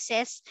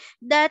biases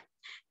that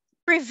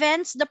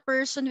prevents the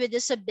person with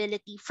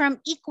disability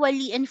from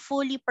equally and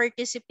fully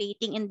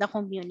participating in the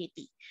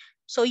community.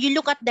 So you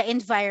look at the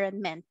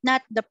environment,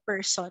 not the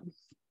person.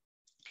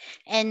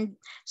 And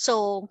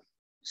so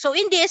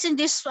in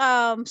this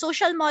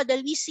social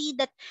model, we see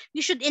that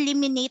we should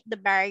eliminate the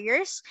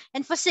barriers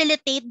and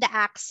facilitate the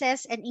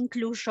access and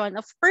inclusion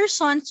of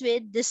persons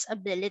with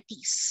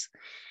disabilities.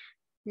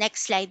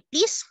 Next slide,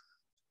 please.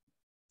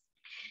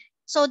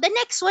 So the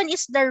next one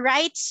is the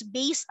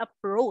rights-based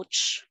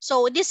approach.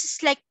 So this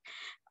is like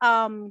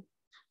um,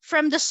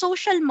 from the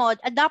social mod,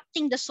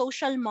 adopting the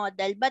social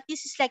model, but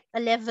this is like a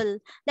level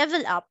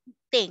up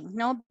thing,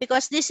 no?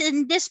 Because this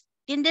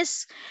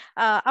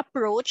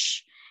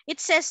approach, it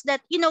says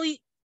that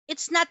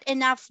it's not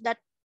enough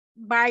that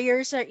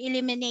barriers are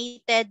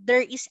eliminated,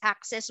 there is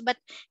access, but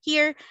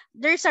here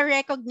there's a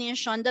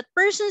recognition that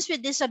persons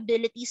with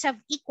disabilities have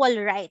equal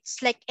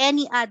rights like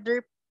any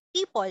other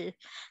people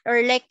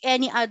or like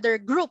any other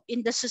group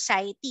in the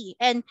society.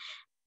 And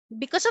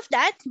because of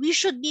that, we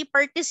should be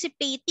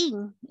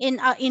participating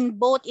in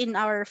both in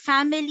our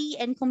family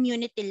and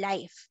community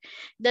life,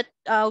 that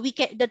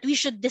we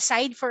should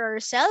decide for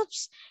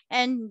ourselves.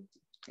 And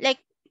like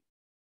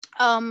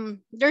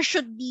there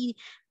should be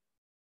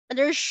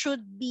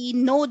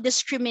no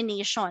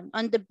discrimination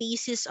on the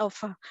basis of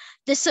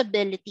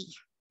disability.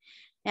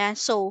 Yeah,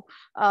 so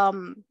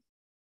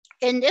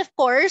and of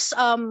course,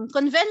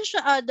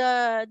 convention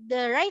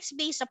the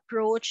rights-based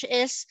approach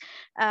is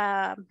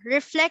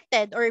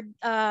reflected or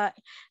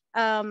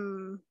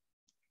um,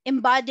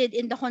 embodied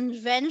in the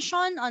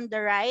Convention on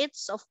the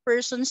Rights of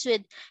Persons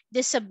with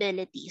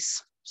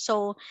Disabilities.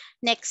 So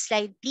next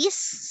slide, please.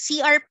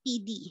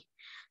 CRPD.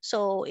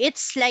 So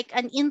it's like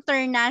an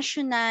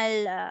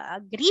international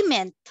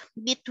agreement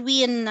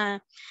between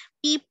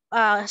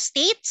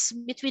states,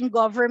 between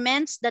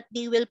governments, that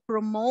they will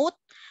promote,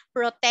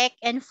 protect,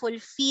 and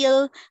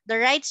fulfill the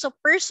rights of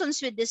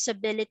persons with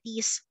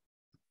disabilities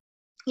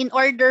in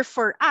order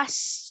for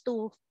us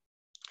to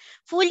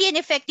fully and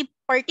effective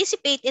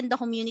participate in the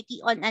community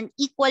on an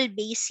equal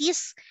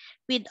basis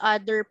with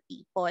other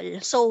people.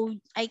 So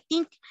I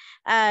think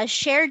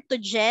shared to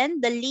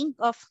Jen the link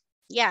of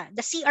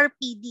the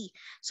CRPD.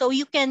 So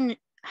you can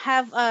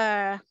have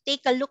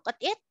take a look at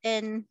it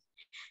and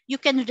you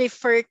can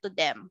refer to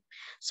them.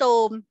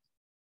 So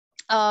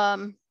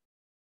um,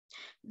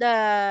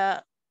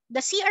 the the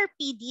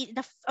CRPD,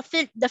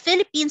 the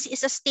Philippines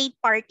is a state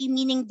party,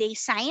 meaning they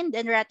signed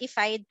and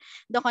ratified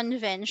the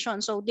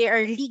convention. So they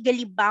are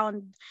legally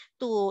bound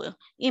to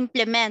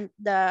implement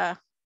the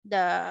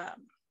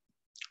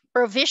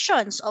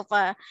provisions of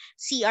a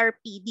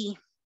CRPD.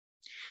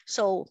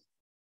 So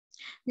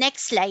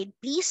next slide,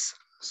 please.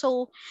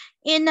 So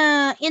in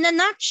a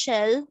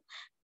nutshell,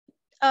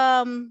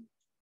 um,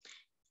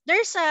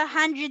 there's a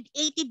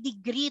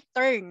 180-degree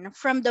turn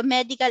from the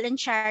medical and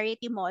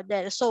charity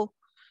model. So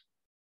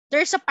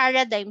there's a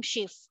paradigm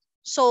shift.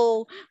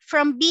 So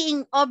from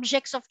being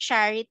objects of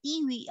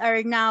charity, we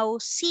are now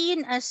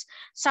seen as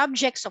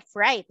subjects of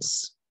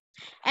rights.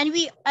 And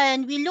we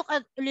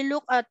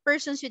look at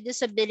persons with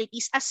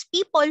disabilities as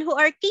people who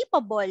are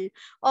capable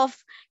of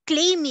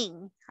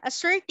claiming,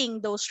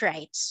 asserting those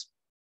rights.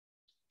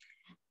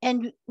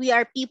 And we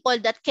are people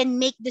that can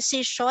make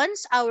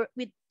decisions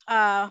with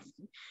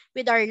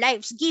our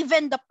lives,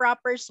 given the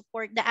proper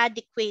support, the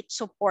adequate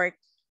support.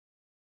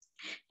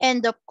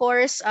 And of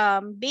course,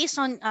 based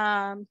on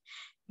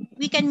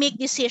we can make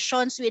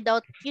decisions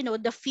without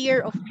the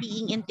fear of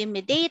being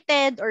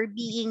intimidated or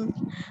being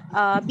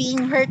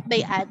hurt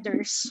by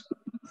others.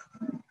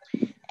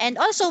 And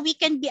also we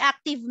can be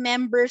active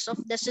members of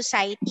the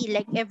society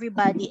like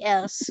everybody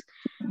else.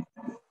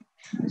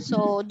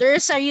 So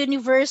there's a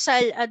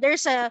universal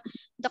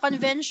the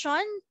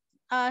convention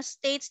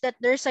states that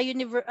there's a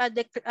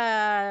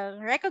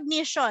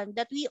recognition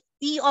that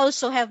we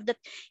also have that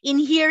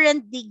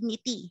inherent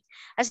dignity,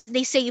 as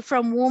they say,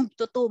 from womb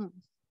to tomb.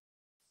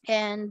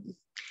 And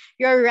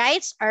your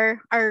rights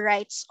are our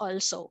rights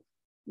also.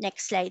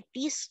 Next slide,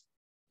 please.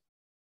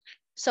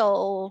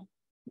 So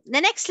the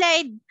next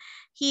slide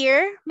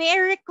here, may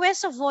I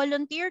request a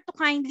volunteer to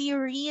kindly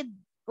read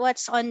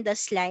what's on the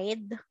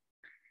slide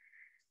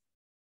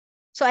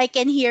so I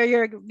can hear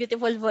your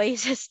beautiful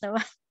voices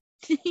naman.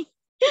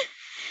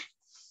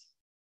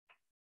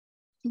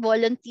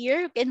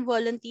 Volunteer, you can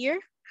volunteer.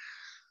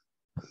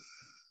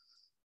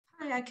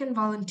 Hi, I can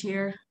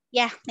volunteer.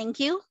 Yeah, thank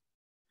you.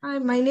 Hi,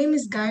 my name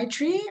is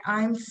Gayatri.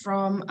 I'm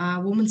from a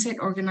women's aid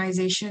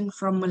organization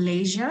from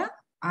Malaysia.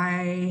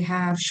 I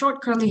have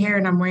short curly hair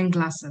and I'm wearing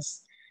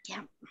glasses.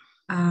 Yeah.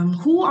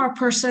 Who are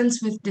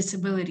persons with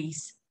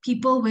disabilities?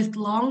 People with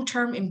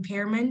long-term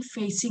impairment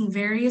facing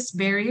various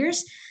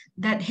barriers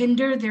that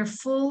hinder their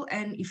full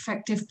and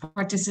effective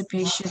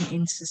participation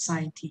in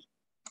society.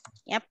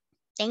 Yep.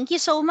 Thank you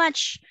so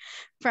much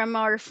from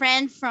our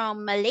friend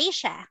from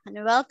Malaysia,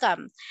 and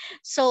welcome.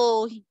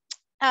 So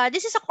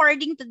this is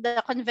according to the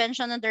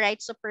Convention on the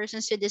Rights of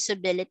Persons with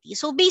Disability.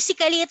 So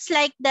basically, it's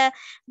like the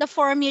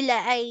formula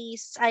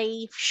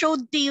I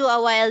showed to you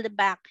a while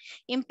back.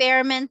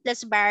 Impairment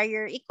plus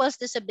barrier equals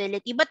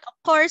disability. But of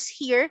course,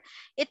 here,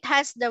 it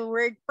has the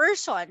word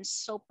persons.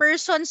 So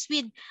persons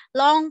with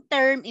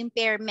long-term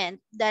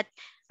impairment that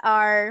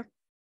are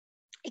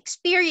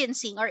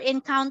experiencing or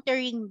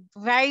encountering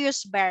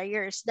various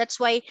barriers. That's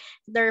why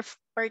their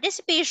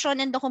participation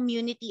in the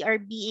community are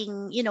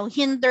being,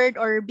 hindered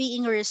or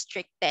being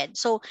restricted.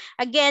 So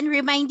again,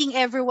 reminding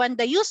everyone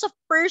the use of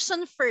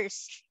person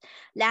first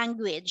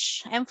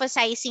language,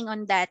 emphasizing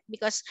on that,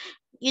 because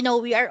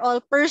we are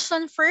all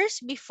person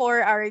first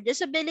before our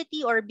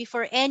disability or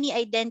before any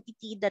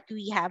identity that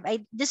we have.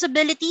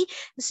 Disability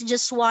is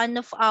just one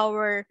of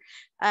our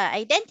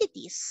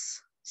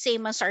identities,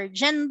 same as our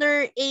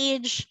gender,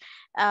 age,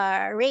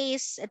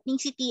 race,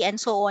 ethnicity, and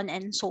so on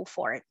and so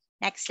forth.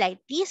 Next slide,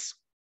 please.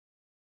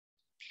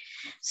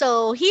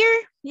 So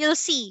here you'll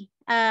see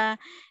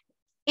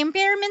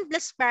impairment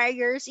plus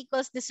barriers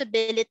equals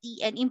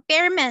disability, and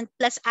impairment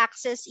plus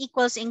access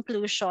equals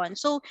inclusion.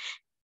 So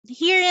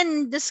here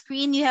in the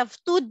screen, you have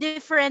two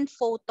different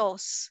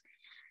photos.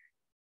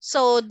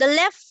 So the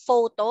left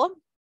photo,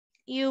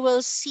 you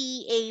will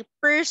see a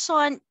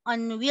person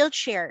on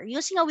wheelchair,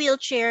 using a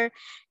wheelchair,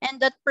 and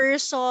that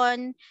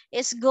person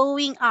is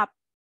going up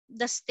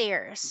the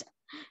stairs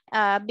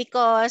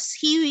because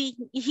he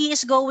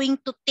is going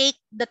to take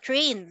the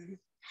train.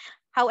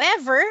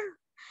 However,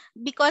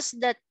 because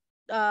the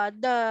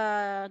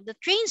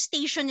train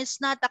station is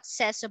not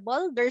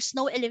accessible, there's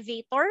no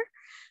elevator.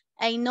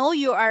 I know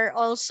you are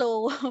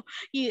also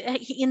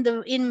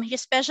in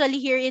especially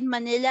here in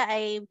Manila.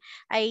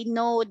 I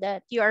know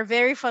that you are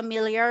very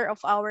familiar of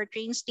our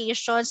train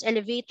stations.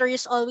 Elevator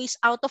is always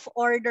out of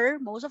order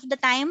most of the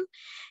time,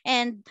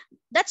 and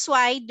that's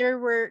why there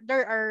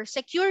are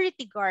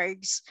security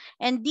guards,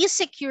 and these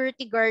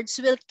security guards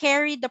will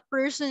carry the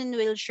person in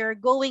wheelchair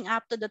going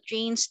up to the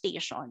train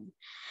station.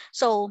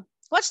 So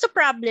what's the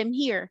problem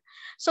here?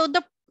 So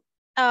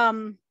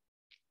um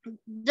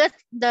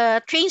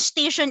the train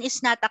station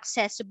is not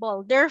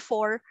accessible.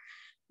 Therefore,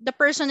 the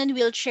person in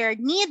wheelchair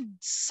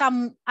needs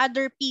some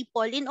other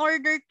people in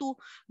order to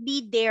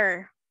be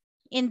there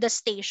in the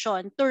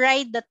station to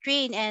ride the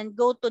train and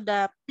go to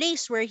the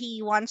place where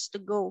he wants to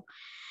go.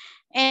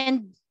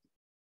 And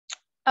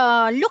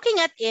looking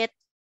at it,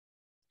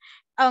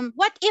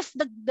 what if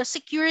the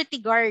security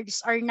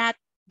guards are not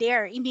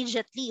there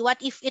immediately?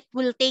 What if it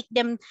will take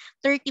them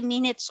 30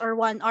 minutes or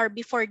 1 hour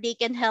before they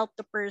can help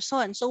the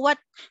person? So what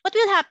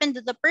will happen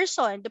to the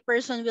person? The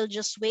person will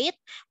just wait.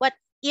 What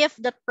if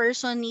that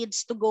person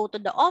needs to go to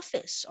the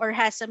office or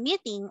has a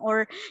meeting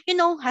or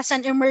has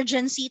an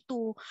emergency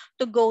to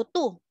go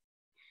to?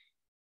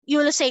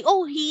 You will say,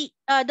 oh,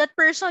 that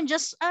person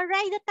just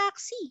ride a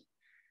taxi.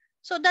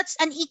 So that's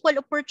an equal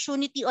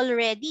opportunity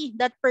already.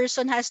 That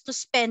person has to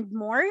spend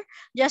more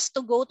just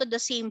to go to the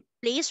same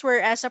place,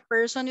 whereas a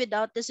person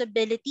without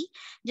disability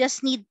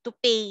just need to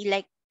pay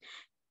like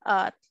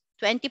uh,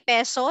 20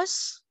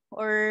 pesos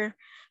or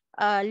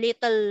a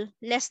little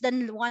less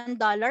than $1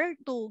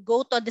 to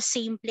go to the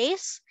same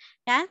place.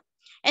 Yeah.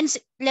 And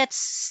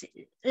let's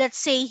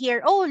say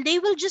here, oh, they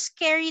will just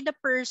carry the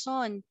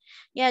person.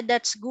 Yeah,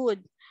 that's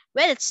good.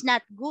 Well, it's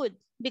not good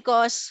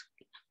because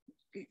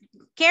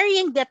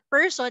carrying that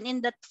person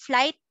in that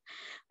flight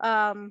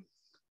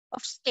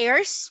of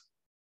stairs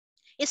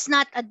is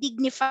not a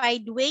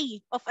dignified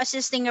way of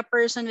assisting a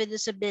person with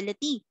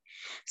disability.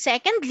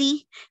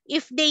 Secondly,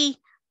 if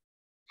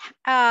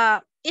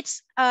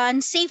it's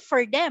unsafe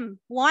for them.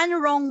 One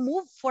wrong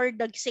move for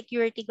the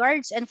security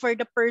guards and for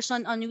the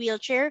person on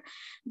wheelchair,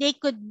 they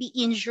could be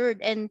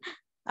injured, and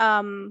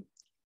um,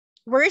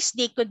 worse,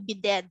 they could be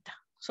dead.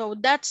 So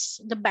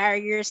that's the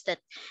barriers that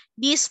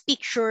this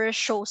picture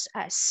shows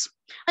us.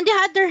 On the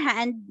other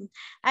hand,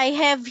 I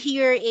have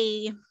here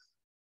a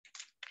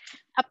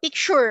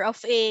picture of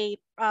a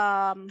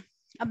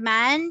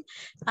man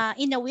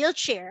in a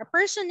wheelchair, a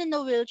person in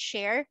a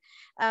wheelchair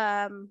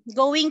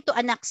going to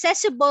an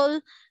accessible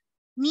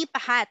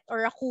nipahat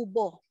or a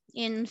kubo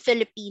in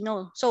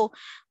Filipino. So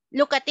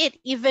look at it,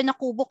 even a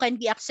kubo can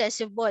be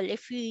accessible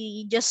if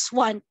we just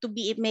want to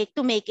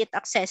make it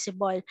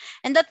accessible.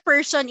 And that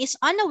person is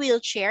on a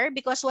wheelchair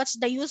because what's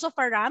the use of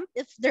a ramp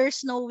if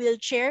there's no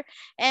wheelchair?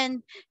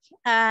 And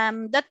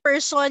that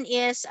person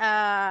is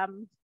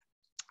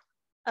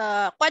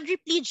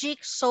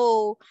quadriplegic,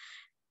 so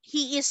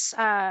he is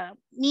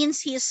means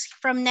he's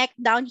from neck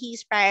down, he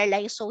is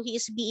paralyzed, so he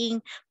is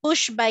being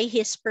pushed by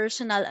his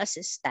personal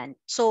assistant.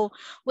 So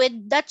with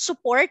that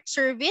support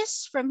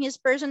service from his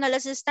personal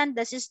assistant,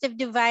 the assistive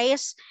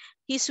device,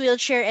 his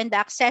wheelchair, and the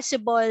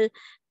accessible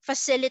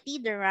facility,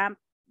 the ramp,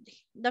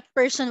 the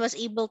person was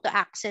able to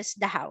access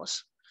the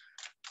house.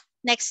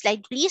 Next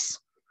slide, please.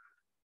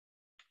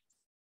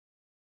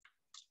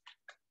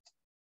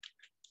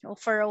 So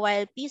for a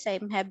while, please,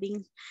 I'm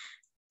having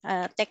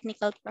a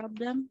technical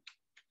problem.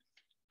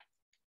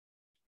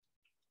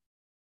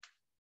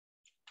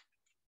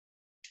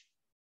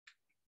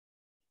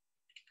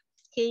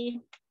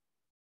 Okay.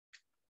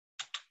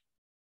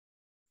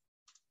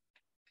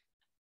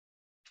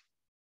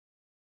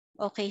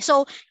 Okay,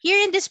 so here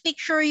in this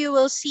picture, you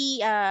will see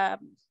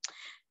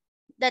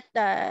that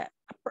a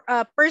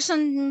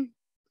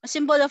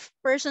symbol of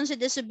persons with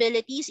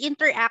disabilities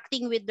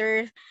interacting with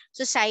their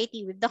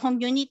society, with the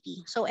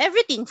community. So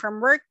everything from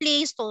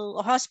workplace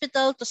to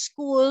hospital to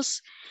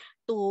schools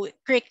to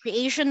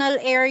recreational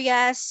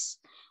areas,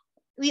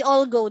 we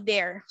all go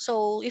there.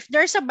 So if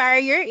there's a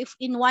barrier, if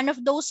in one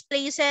of those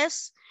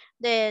places,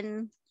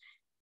 then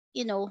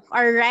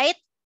our right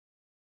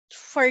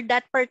for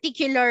that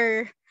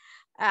particular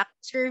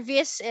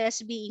service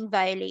is being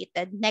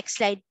violated. Next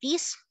slide,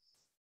 please.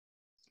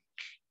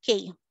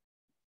 Okay,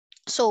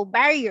 so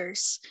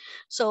barriers.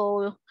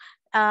 So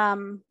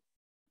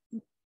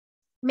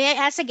may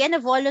I ask again a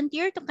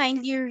volunteer to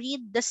kindly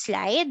read the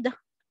slide?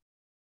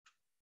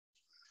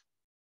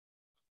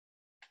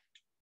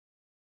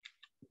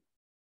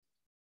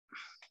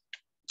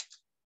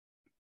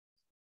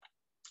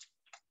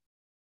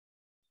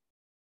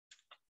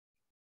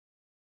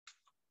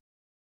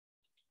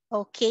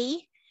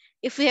 Okay.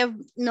 If we have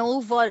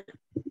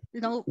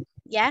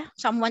yeah,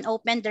 someone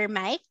opened their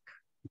mic.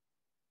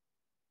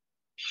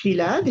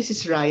 Sheila, this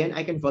is Ryan.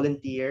 I can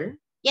volunteer.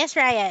 Yes,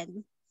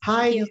 Ryan. Thank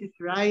Hi, you. this is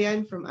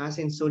Ryan from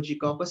ASEAN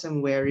SOGIE Caucus.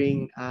 I'm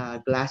wearing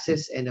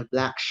glasses and a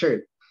black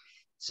shirt.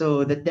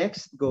 So the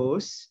text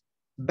goes,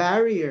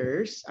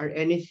 barriers are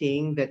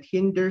anything that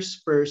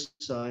hinders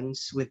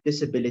persons with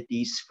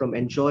disabilities from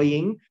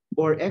enjoying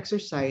or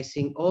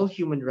exercising all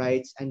human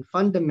rights and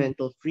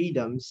fundamental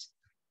freedoms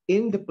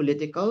in the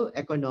political,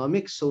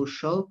 economic,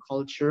 social,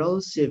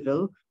 cultural,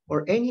 civil,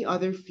 or any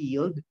other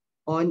field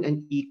on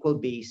an equal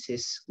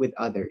basis with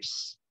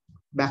others.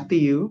 Back to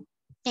you.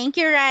 Thank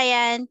you,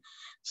 Ryan.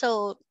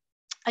 So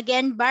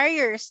again,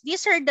 barriers.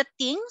 These are the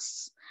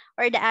things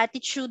or the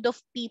attitude of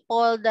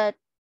people that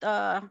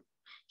uh,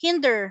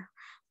 hinder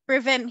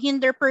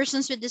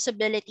persons with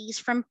disabilities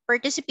from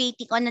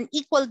participating on an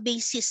equal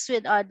basis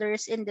with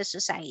others in the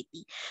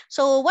society.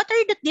 So what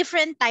are the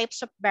different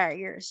types of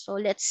barriers? So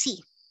let's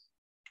see.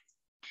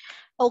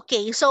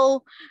 Okay,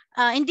 so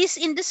in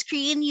the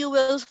screen, you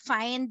will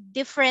find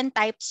different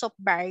types of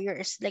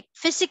barriers like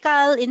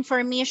physical,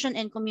 information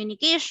and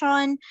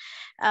communication,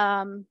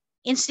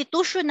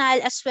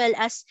 institutional, as well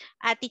as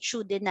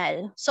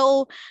attitudinal.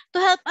 So to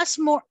help us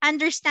more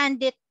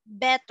understand it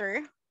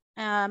better,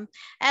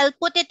 I'll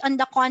put it on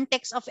the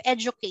context of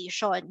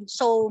education.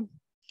 So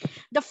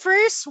the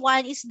first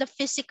one is the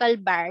physical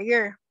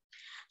barrier.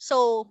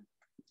 So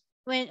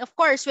when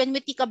we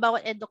think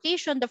about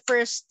education, the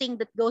first thing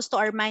that goes to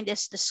our mind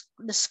is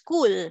the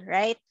school,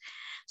 right?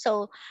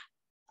 So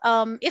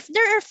if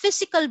there are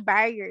physical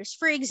barriers,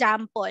 for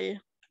example,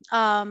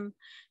 um,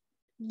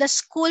 the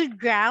school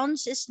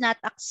grounds is not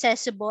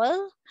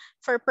accessible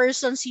for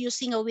persons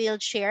using a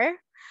wheelchair.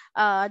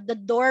 The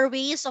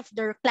doorways of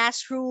their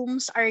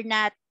classrooms are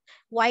not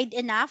wide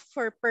enough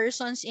for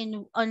persons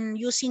in on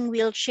using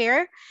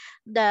wheelchair.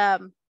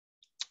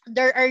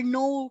 There are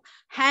no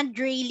hand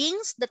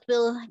railings that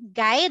will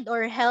guide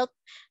or help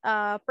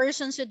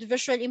persons with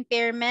visual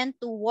impairment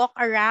to walk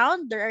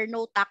around. There are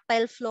no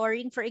tactile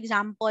flooring, for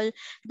example.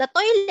 The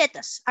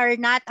toilets are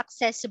not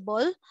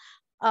accessible,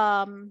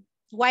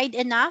 wide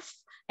enough,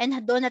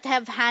 and do not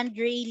have hand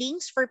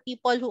railings for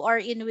people who are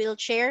in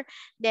wheelchair.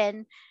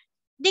 Then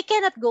they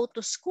cannot go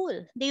to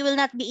school. They will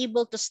not be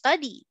able to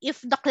study. If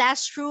the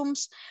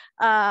classrooms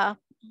uh,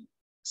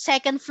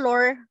 second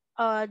floor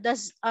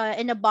does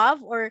and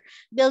above, or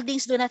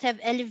buildings do not have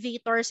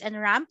elevators and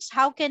ramps,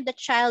 how can the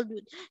child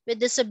with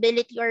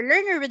disability or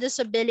learner with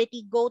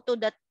disability go to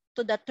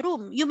that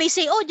room? You may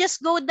say, oh,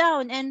 just go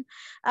down, and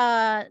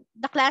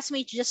the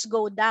classmates just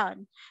go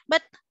down.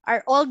 But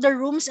are all the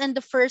rooms in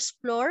the first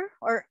floor,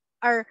 or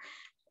are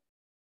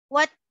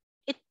what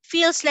it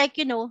feels like,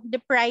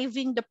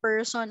 depriving the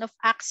person of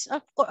acts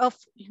of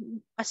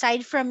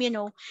aside from,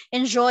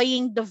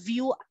 enjoying the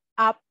view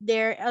up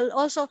there,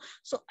 also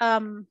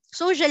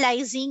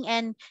socializing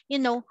and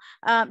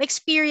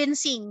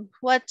experiencing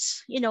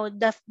what's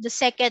the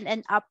second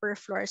and upper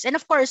floors. And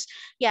of course,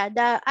 yeah,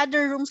 the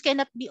other rooms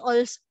cannot be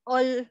all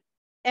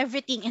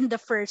everything in the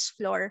first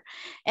floor.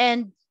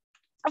 And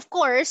of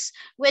course,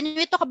 when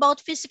we talk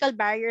about physical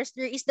barriers,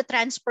 there is the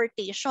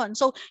transportation.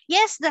 So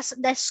yes,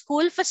 the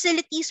school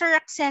facilities are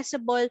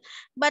accessible,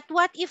 but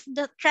what if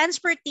the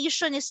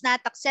transportation is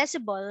not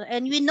accessible?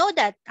 And we know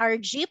that our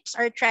jeeps,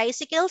 our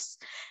tricycles,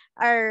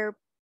 our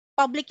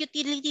public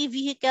utility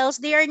vehicles,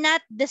 they are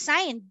not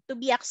designed to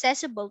be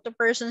accessible to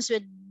persons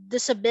with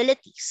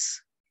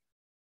disabilities,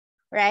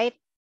 right?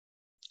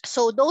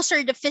 So those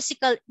are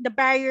the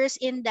barriers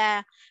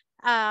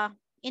uh,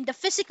 in the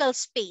physical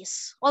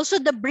space. Also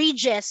the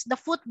bridges, the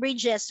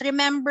footbridges.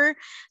 Remember,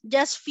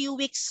 just few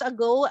weeks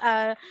ago,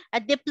 a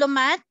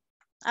diplomat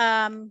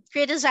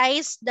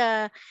criticized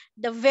the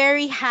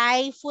very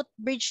high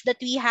footbridge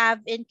that we have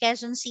in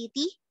Quezon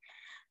City.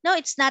 No,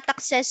 it's not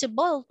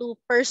accessible to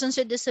persons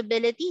with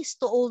disabilities,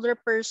 to older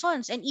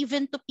persons, and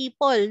even to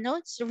people. No,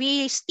 it's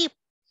really steep.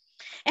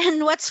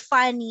 And what's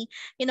funny,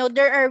 we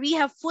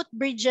have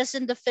footbridges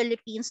in the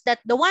Philippines that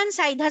the one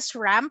side has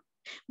ramp,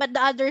 but the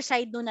other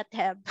side do not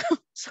have.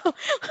 so,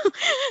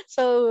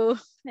 so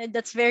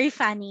that's very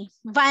funny.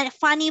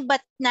 Funny, but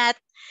not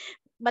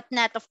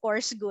of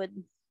course good.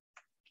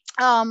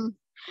 Um,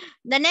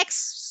 the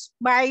next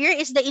barrier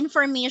is the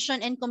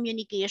information and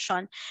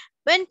communication.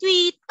 When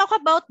we talk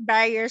about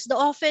barriers,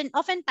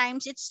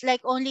 oftentimes it's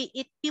like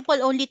people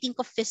only think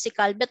of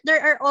physical, but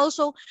there are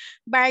also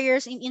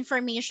barriers in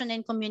information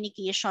and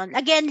communication.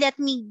 Again, let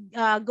me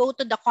go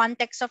to the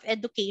context of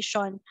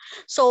education.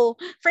 So,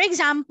 for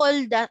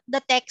example,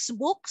 the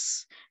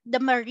textbooks, the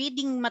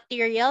reading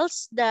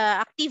materials, the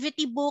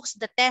activity books,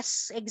 the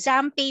tests,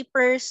 exam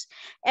papers,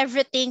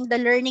 everything, the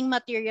learning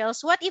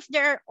materials. What if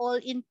they're all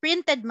in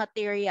printed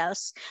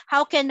materials?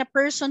 How can a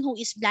person who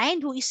is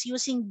blind, who is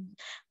using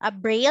a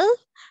braille,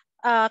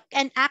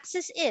 can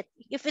access it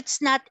if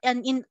it's not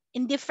in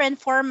different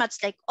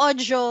formats like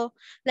audio,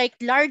 like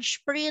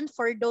large print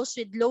for those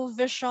with low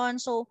vision?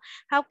 So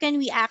how can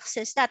we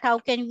access that? How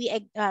can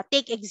we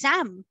take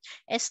exam,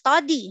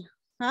 study?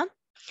 Huh?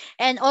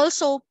 And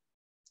also,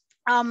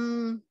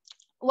 um,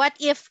 what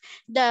if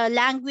the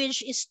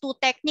language is too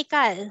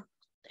technical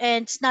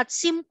and it's not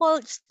simple,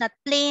 it's not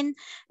plain,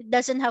 it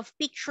doesn't have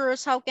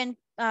pictures? How can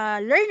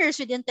learners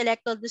with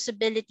intellectual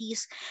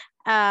disabilities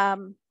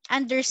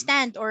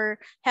understand or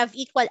have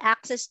equal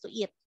access to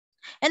it?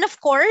 And of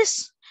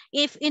course,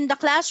 if in the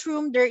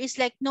classroom there is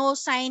like no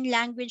sign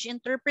language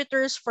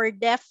interpreters for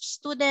deaf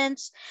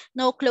students,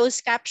 no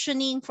closed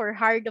captioning for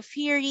hard of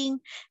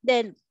hearing,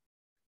 then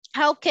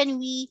how can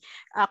we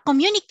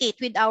communicate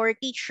with our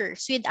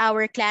teachers, with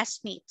our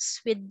classmates,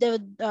 with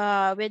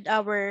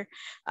our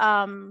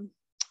um,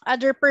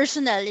 other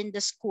personnel in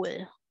the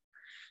school?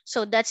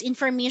 So that's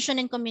information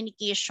and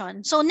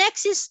communication. So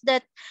next is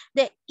that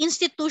the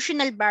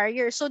institutional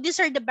barriers. So these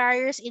are the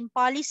barriers in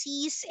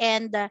policies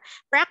and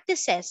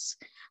practices.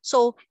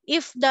 So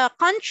if the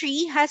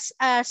country has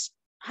a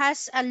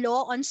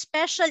law on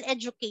special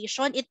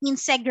education, it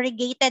means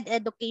segregated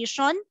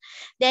education,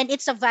 then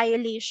it's a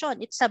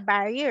violation, it's a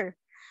barrier.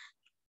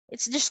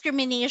 It's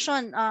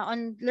discrimination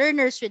on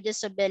learners with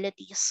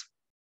disabilities.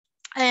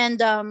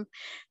 And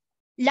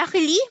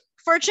luckily,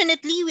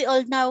 fortunately, we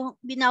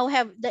now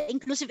have the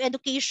inclusive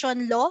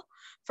education law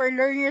for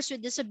learners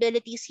with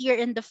disabilities here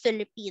in the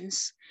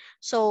Philippines.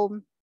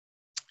 So,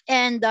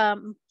 and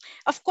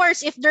of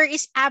course, if there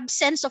is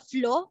absence of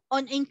law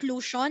on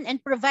inclusion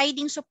and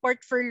providing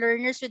support for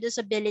learners with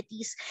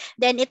disabilities,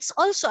 then it's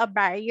also a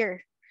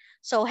barrier.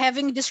 So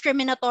having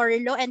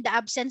discriminatory law and the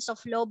absence of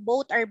law,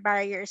 both are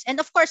barriers. And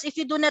of course, if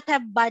you do not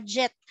have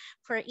budget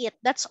for it,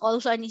 that's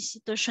also an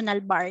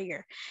institutional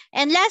barrier.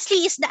 And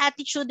lastly is the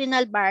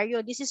attitudinal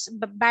barrier. This is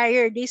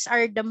barrier. These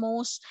are the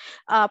most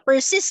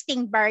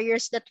persisting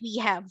barriers that we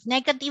have.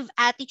 Negative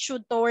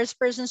attitude towards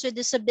persons with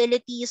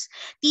disabilities,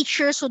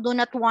 teachers who do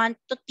not want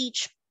to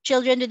teach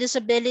children with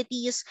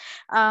disabilities,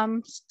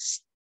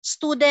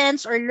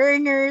 students or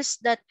learners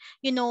that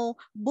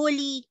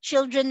bully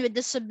children with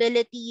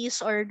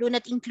disabilities or do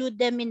not include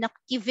them in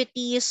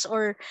activities,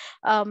 or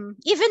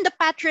even the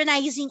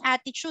patronizing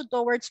attitude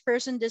towards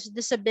persons with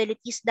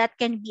disabilities, that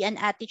can be an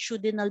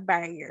attitudinal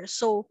barrier.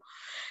 So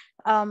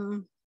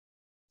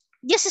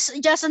this is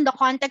just in the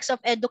context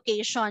of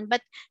education,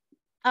 but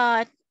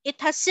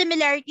it has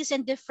similarities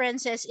and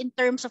differences in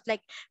terms of,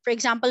 like, for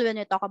example, when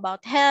we talk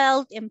about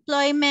health,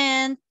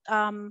 employment,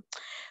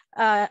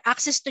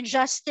 access to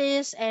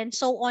justice, and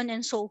so on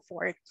and so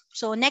forth.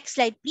 So next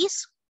slide,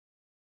 please.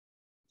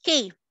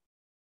 Okay,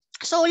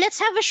 so let's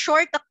have a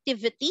short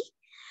activity.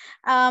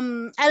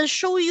 I'll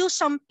show you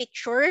some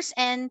pictures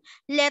and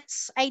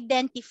let's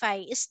identify,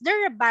 is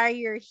there a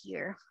barrier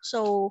here?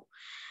 So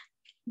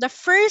the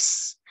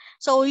first,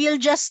 so you'll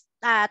just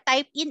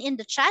type in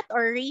the chat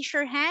or raise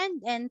your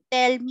hand and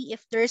tell me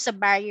if there's a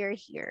barrier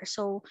here.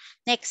 So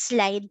next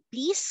slide,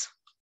 please.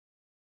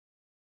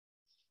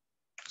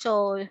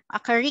 So a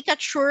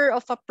caricature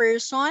of a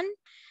person,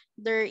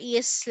 there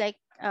is like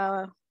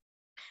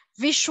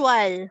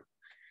visual.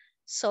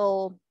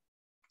 So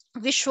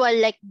visual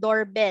like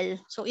doorbell.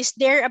 So is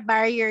there a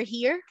barrier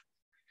here?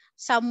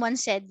 Someone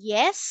said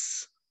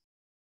yes.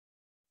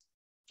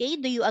 Okay,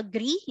 do you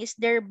agree? Is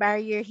there a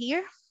barrier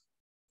here?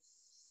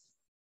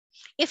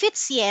 If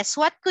it's yes,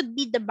 what could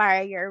be the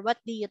barrier? What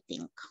do you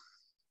think?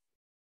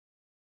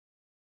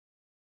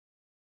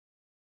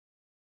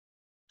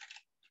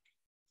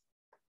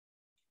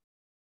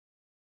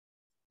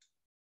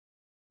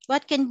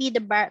 What can be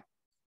the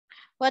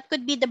what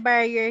could be the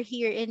barrier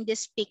here in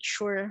this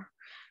picture?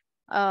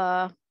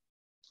 There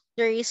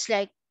is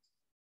like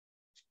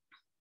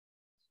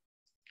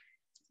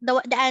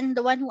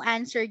the one who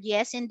answered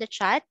yes in the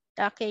chat.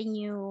 Can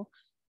you?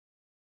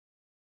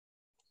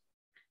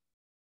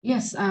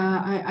 Yes,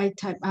 I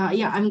type.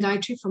 Yeah, I'm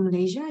Gayatri from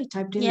Malaysia. I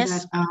typed in Yes.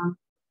 that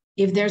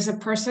if there's a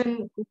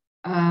person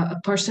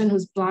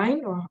who's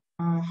blind or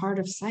hard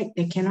of sight,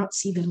 they cannot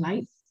see the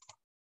light.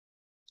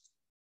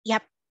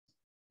 Yep.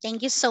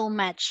 Thank you so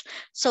much.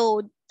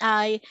 So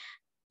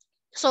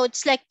so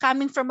it's like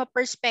coming from a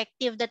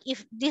perspective that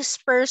if this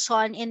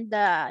person in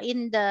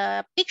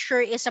the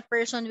picture is a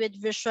person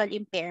with visual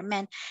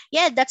impairment,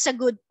 yeah, that's a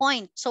good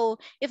point. So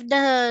if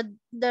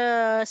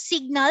the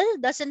signal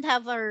doesn't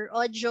have our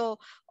audio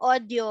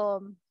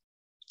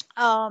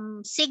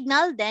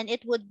signal, then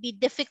it would be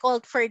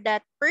difficult for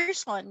that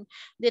person.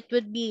 That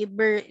would be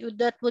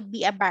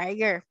a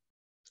barrier.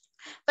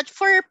 But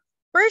for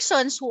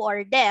persons who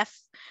are deaf,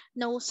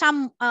 no,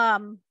 somewhat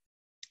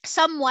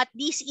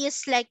this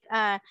is like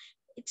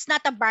it's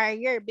not a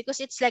barrier because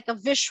it's like a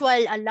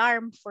visual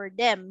alarm for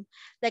them,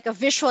 like a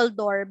visual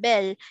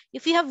doorbell.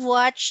 If you have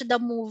watched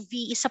the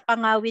movie Isa Pa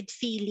Nga with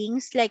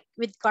Feelings, like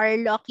with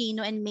Carlo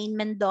Aquino and Maine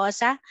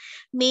Mendoza,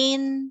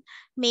 Maine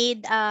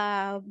made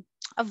a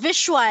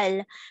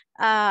visual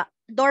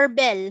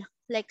doorbell,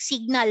 like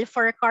signal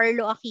for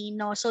Carlo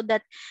Aquino, so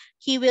that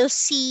he will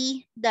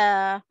see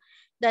that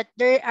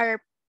there are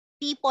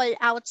people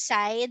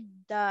outside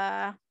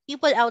the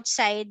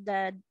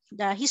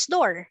his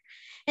door.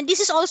 And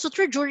this is also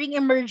true during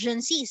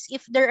emergencies.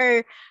 If there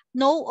are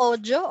no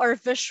audio or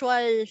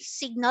visual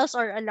signals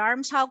or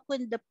alarms, how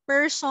could the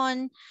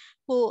person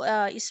who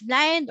is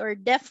blind or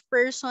deaf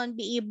person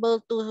be able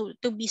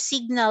to be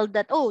signaled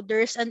that, oh,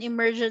 there's an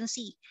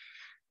emergency,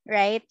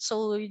 right?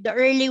 So the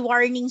early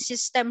warning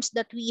systems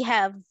that we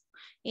have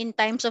in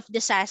times of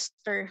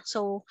disaster,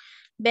 so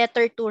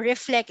better to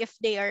reflect if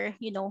they are,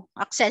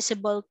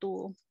 accessible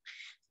to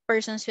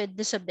persons with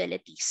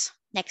disabilities.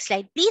 Next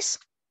slide, please.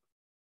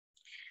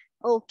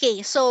 Okay,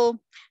 so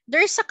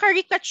there's a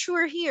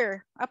caricature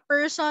here. A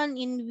person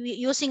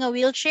using a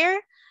wheelchair.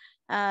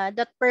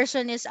 That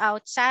person is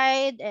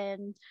outside,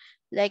 and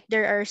like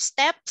there are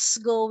steps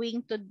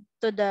going to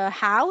the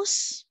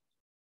house.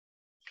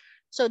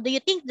 So do you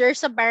think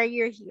there's a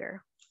barrier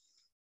here?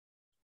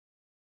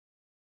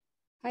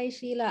 Hi,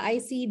 Sheila.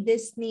 I see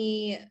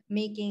Disney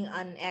making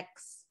an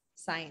X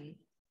sign.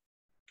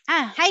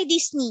 Hi,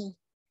 Disney.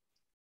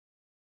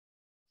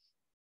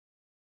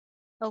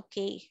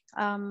 Okay.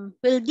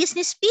 Will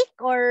Disney speak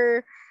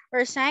or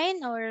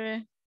sign,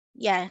 or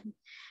yeah?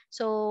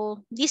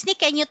 So Disney,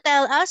 can you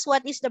tell us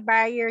what is the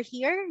barrier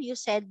here? You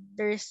said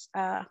there's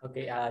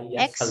Okay,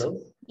 yes, X. hello.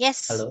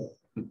 Yes. Hello.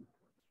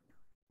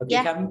 Okay,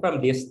 Yeah. coming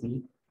from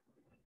Disney.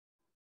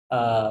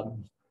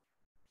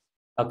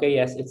 Okay,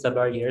 yes, it's a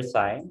barrier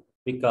sign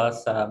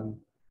because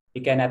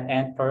you cannot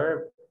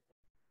enter.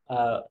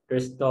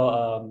 There's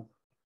no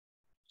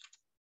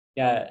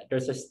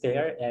there's a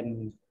stair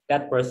and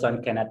that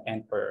person cannot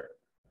enter.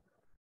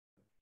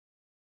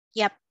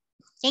 Yep.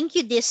 Thank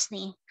you,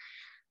 Disney.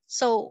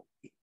 So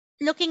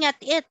looking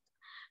at it,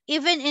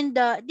 even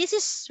this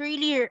is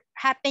really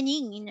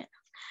happening in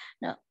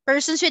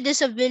persons with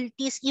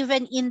disabilities,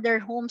 even in their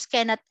homes,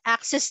 cannot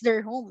access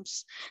their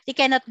homes. They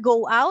cannot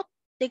go out.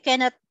 They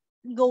cannot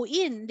go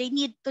in. They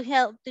need to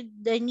help.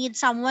 They need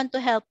someone to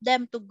help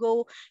them to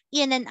go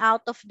in and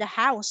out of the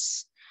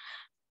house,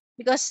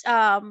 because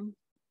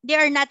they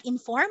are not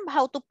informed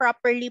how to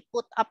properly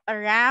put up a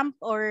ramp,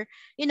 or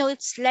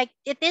it's like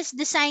it is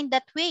designed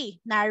that way,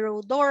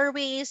 narrow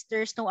doorways,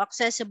 there's no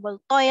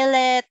accessible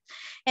toilet.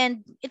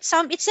 And it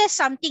says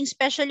something,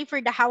 especially for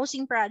the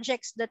housing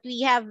projects that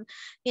we have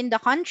in the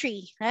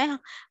country.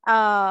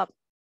 uh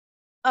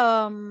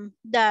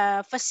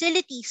the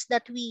facilities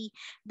that we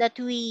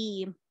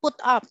put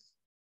up,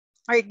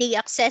 are they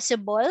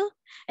accessible?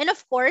 And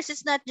of course,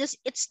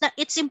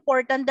 it's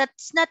important that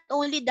it's not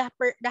only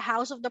the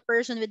house of the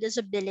person with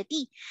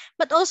disability,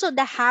 but also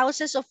the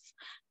houses of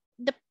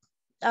the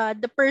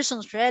the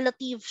person's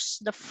relatives,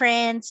 the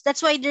friends.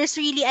 That's why there's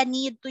really a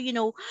need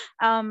to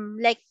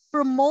like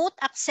promote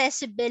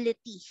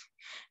accessibility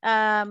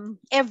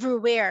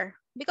everywhere.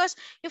 Because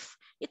if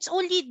it's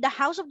only the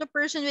house of the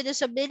person with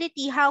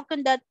disability, how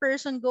can that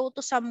person go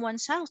to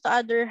someone's house, to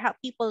other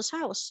people's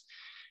house,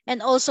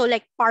 and also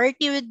like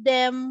party with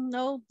them,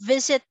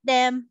 visit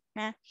them?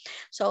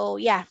 So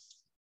yeah,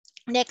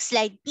 next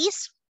slide,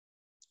 please.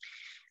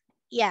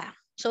 Yeah.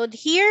 So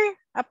here,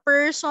 a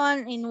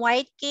person in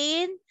white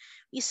cane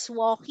is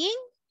walking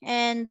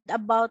and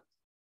about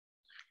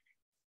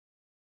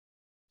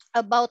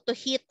to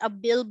hit a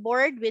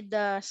billboard with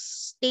the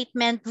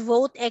statement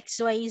 "Vote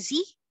XYZ."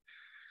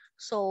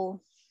 So,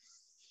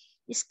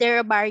 is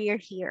there a barrier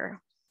here?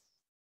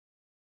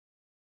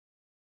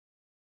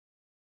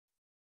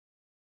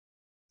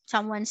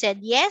 Someone said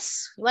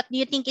yes. What do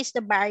you think is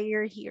the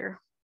barrier here?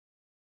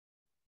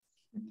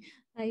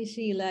 Hi,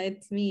 Sheila.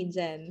 It's me,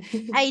 Jen.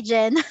 Hi,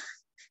 Jen.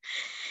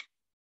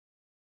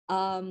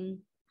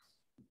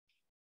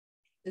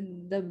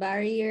 The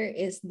barrier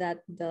is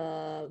that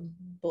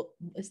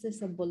is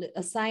this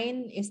a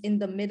sign is in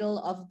the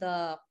middle of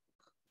the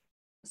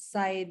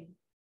sidewalk.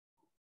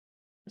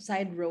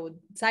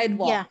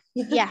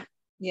 Yeah.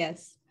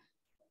 Yes.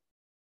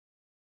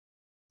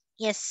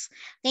 Yes.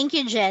 Thank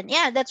you, Jen.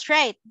 Yeah, that's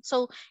right.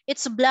 So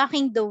it's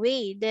blocking the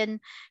way. Then,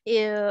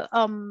 if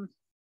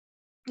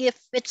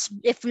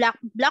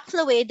blocks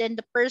the way, then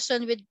the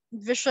person with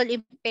visual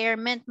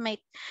impairment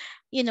might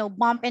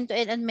bump into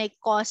it and may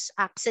cause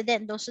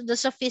accident.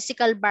 Those a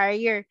physical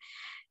barrier.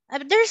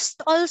 There's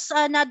also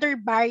another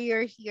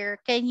barrier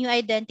here. Can you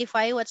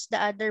identify what's the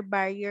other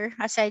barrier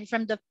aside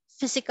from the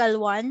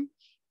physical one?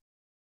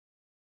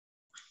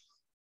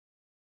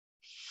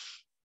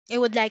 I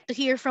would like to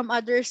hear from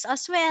others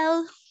as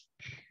well.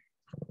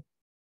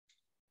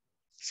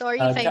 Sorry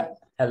if I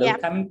Hello, yeah.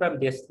 coming from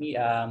Disney.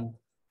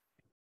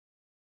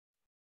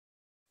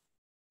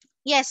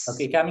 Yes.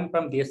 Okay, coming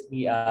from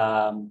Disney.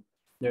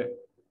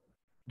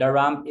 The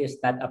ramp is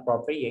not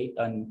appropriate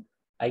on.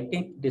 I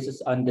think this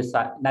is on the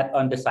side, not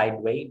on the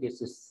sideway.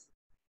 This is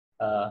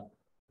uh,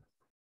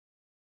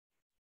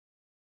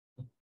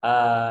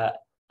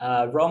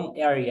 wrong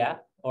area,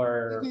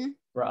 or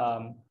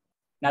Mm-hmm.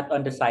 not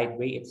on the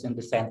sideway. It's in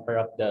the center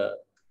of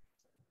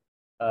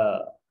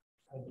uh,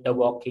 the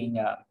walking.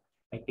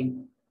 I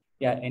think,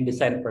 yeah, in the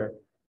center.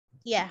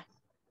 Yeah.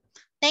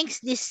 Thanks,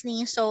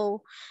 Disney.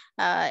 So,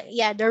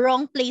 yeah, the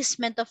wrong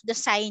placement of the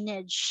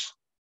signage.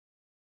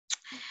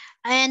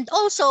 And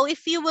also,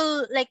 if you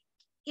will like,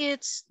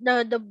 it's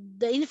the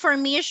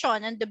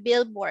information on the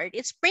billboard,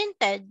 it's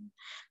printed.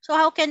 So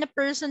how can a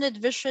person with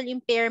visual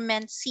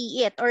impairment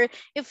see it? Or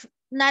if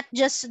not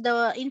just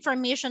the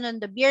information on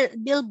the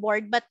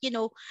billboard, but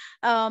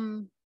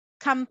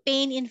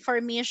campaign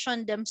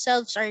information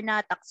themselves are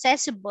not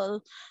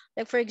accessible.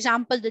 Like for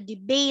example, the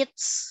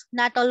debates,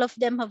 not all of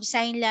them have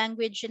sign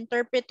language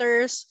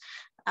interpreters.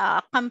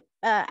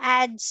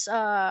 Ads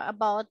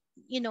about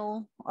you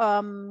know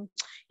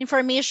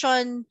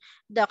information,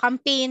 the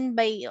campaign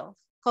by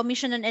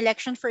Commission on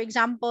Election, for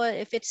example,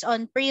 if it's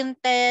on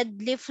printed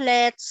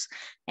leaflets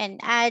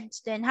and ads,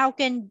 then how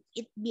can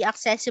it be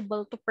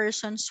accessible to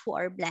persons who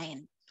are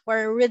blind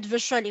or with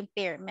visual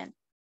impairment?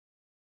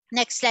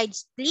 Next slide,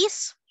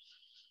 please.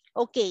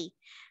 Okay.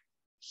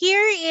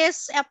 Here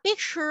is a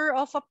picture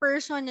of a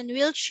person in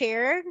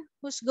wheelchair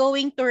who's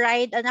going to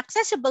ride an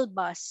accessible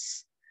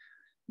bus.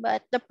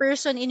 But the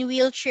person in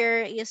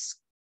wheelchair is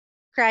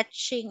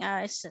scratching,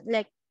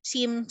 like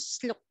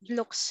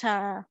looks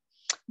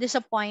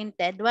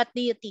disappointed. What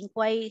do you think?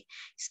 Why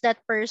is that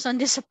person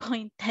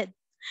disappointed?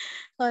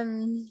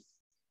 Um,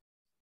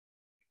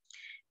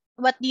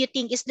 what do you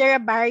think? Is there a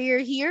barrier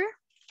here?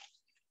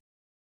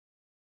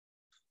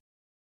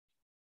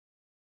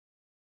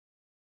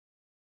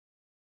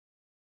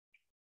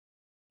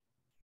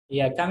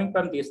 Yeah, coming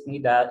from Disney,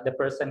 that the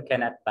person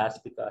cannot pass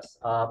because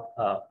of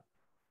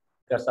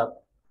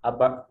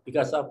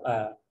because of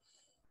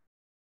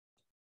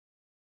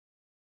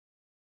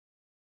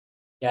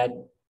yeah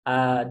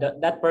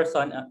that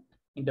person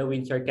in the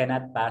wheelchair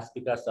cannot pass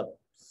because of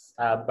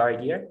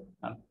barrier.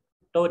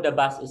 So the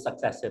bus is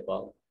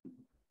accessible.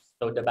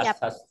 So the bus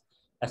Yep.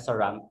 has a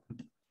ramp.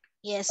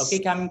 Okay, Yes.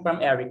 coming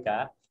from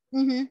Erica.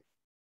 Mm-hmm.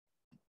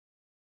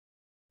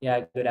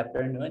 Yeah, good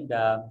afternoon.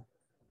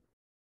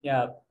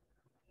 Yeah,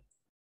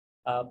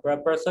 for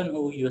a person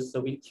who uses a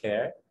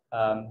wheelchair,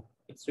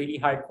 it's really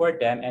hard for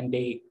them, and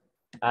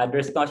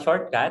there's no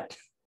shortcut.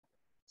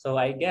 So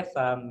I guess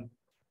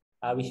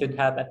we should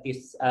have at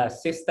least a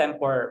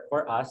system for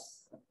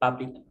us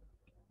public,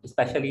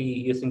 especially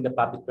using the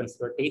public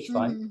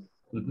transportation.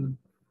 Mm-hmm. Mhm.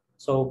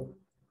 So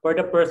for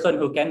the person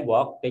who can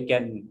walk, they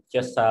can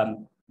just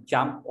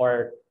jump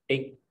or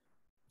take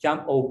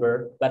jump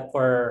over. But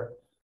for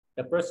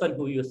the person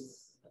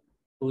who's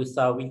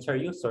a wheelchair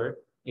user,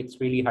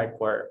 it's really hard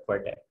for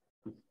them.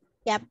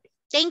 Yep.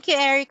 Thank you,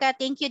 Erica.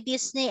 Thank you,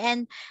 Disney.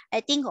 And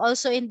I think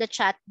also in the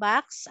chat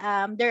box,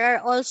 there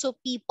are also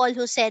people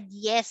who said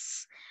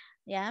yes.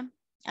 Yeah.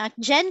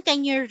 Jen,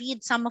 can you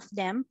read some of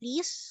them,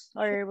 please?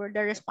 Or were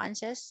the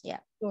responses?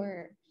 Yeah.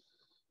 Sure.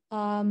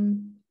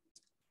 Um,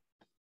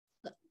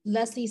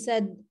 Leslie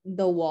said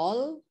the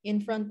wall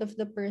in front of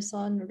the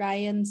person.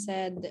 Ryan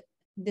said,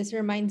 this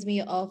reminds me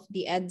of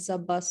the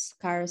EDSA bus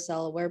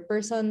carousel where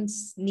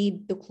persons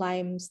need to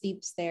climb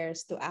steep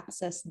stairs to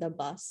access the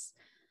bus.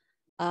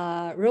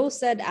 Rose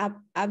said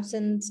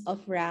absence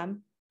of ramp.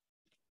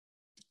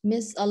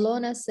 Miss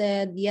Alona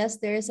said, yes,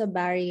 there is a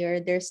barrier.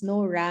 There's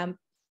no ramp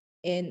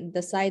in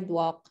the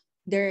sidewalk.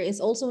 There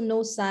is also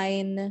no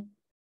sign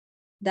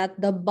that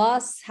the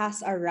bus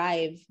has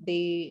arrived.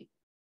 They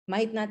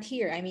might not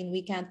hear. I mean,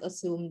 we can't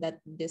assume that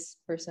this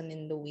person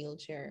in the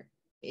wheelchair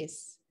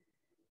is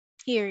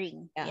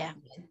Hearing. Yeah.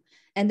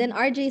 And then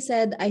RJ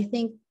said, I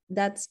think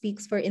that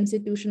speaks for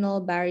institutional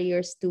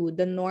barriers too.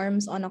 The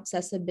norms on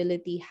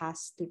accessibility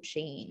has to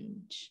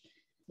change.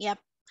 Yep.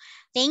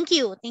 Thank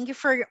you. Thank you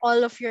for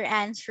all of your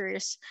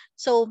answers.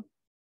 So,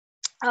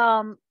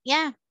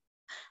 yeah.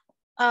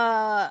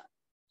 Uh,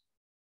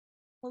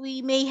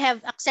 we may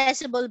have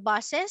accessible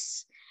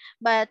buses,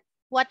 but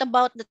what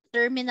about the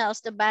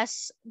terminals, the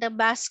bus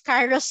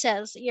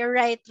carousels? You're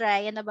right,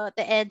 Ryan, about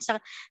the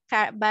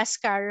bus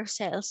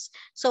carousels.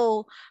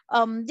 So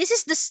this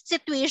is the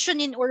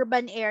situation in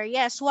urban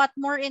areas. What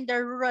more in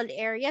the rural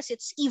areas?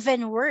 It's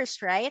even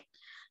worse, right?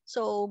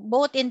 So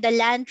both in the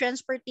land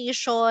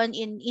transportation,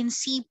 in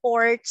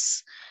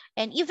seaports,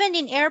 and even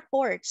in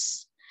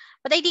airports.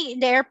 But I think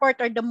the airport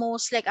are the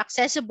most like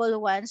accessible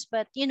ones.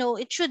 But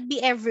it should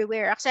be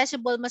everywhere.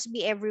 Accessible must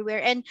be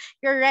everywhere. And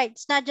you're right.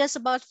 It's not just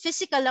about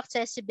physical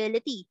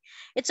accessibility.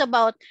 It's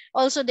about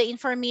also the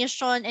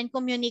information and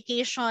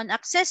communication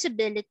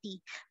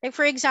accessibility. Like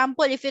for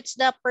example, if it's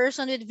the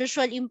person with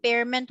visual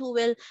impairment who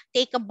will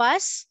take a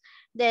bus,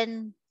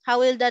 then how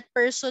will that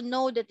person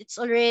know that it's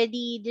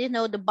already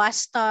the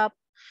bus stop?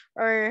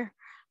 Or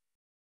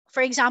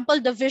for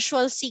example, the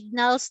visual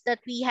signals that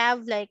we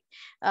have, like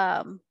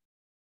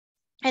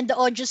and the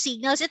audio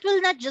signals, it will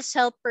not just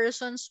help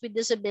persons with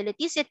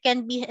disabilities. It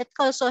can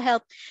also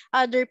help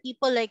other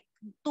people, like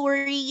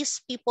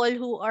tourists, people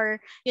who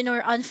are,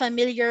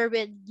 unfamiliar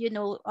with,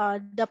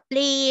 the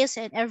place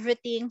and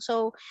everything.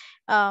 So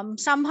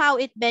somehow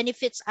it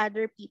benefits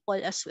other people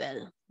as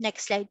well.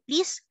 Next slide,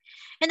 please.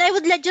 And I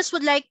would like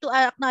to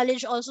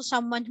acknowledge also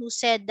someone who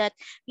said that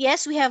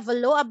yes, we have a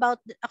law about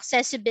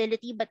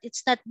accessibility, but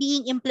it's not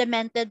being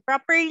implemented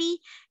properly.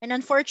 And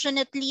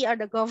unfortunately,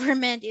 the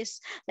government is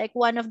like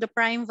one of the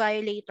prime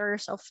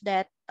violators of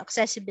that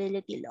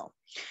accessibility law.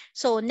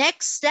 So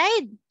next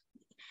slide.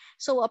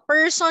 So a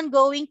person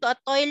going to a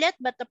toilet,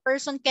 but the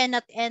person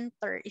cannot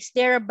enter. Is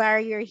there a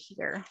barrier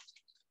here?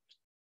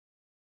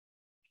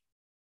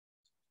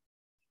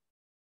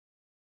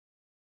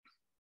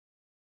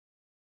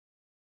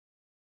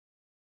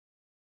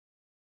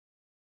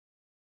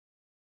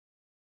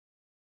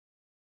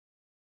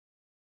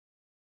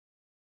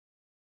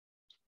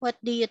 What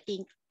do you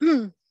think?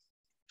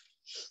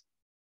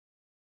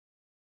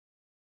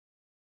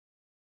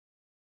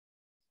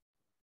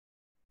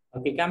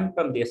 Okay, coming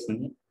from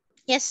Disney.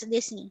 Yes,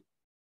 Disney.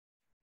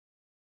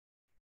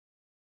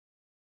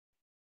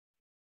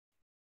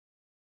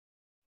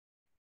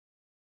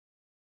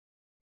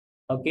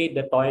 Okay,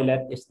 the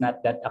toilet is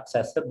not that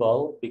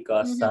accessible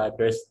because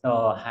there's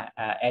no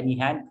any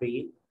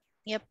handrail,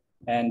 Yep.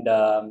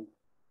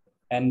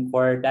 and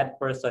for that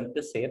person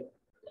to sit,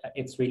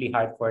 it's really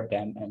hard for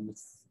them, and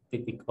it's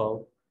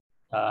difficult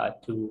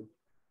to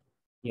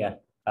the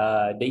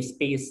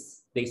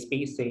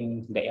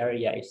spacing the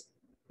area is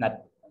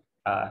not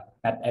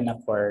enough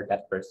for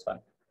that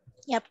person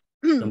Yep.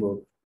 to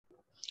move.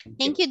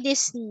 Thank you,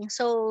 Disney.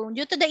 So,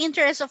 due to the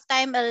interest of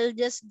time, I'll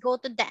just go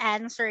to the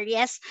answer.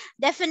 Yes,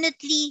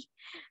 definitely.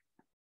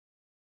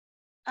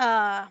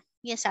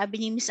 Yes, sabi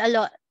ni Miss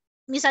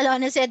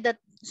Alona said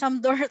that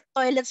some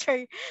toilets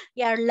are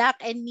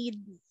locked and need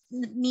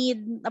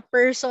a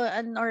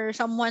person or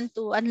someone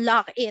to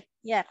unlock it.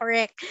 Yeah,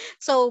 correct.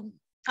 So,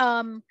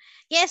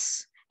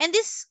 yes, and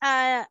this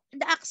the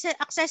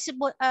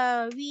accessible,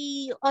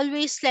 we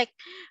always like,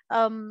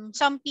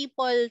 some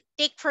people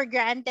take for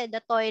granted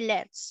the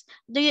toilets.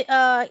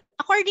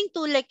 According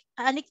to like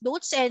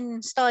anecdotes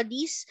and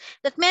studies,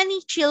 that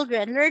many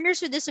children, learners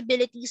with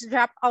disabilities,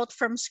 drop out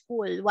from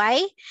school.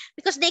 Why?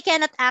 Because they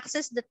cannot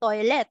access the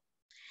toilet.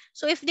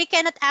 So if they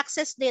cannot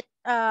access the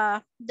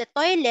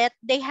toilet,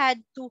 they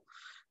had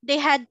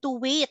to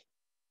wait.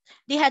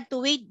 They had to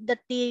wait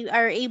that they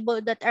are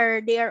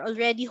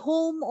already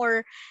home,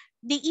 or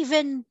they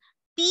even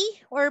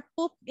pee or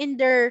poop in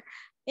the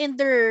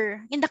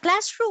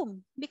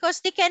classroom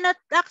because they cannot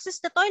access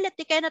the toilet.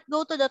 They cannot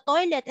go to the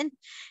toilet.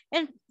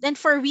 And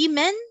for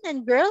women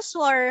and girls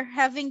who are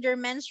having their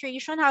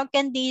menstruation, how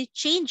can they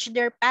change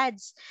their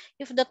pads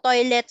if the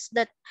toilets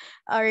that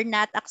are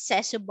not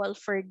accessible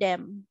for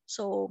them?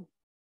 So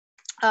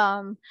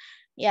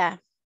yeah,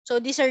 so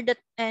these are the,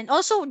 and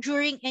also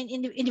during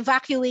in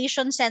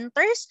evacuation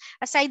centers,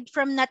 aside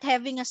from not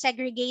having a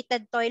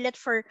segregated toilet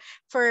for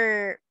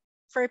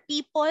for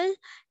people,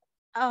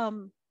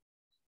 um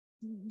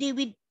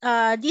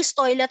these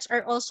toilets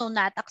are also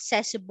not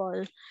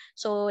accessible.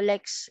 So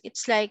like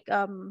it's like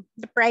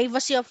the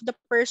privacy of the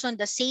person,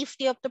 the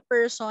safety of the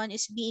person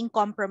is being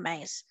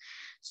compromised.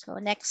 So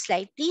next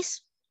slide,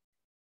 please.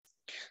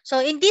 So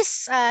in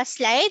this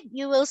slide,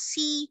 you will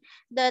see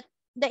that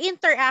the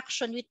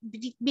interaction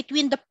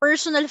between the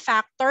personal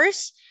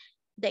factors,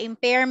 the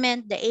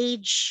impairment, the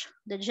age,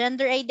 the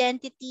gender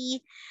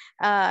identity,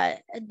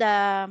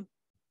 the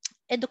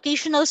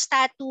educational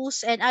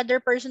status, and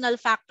other personal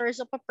factors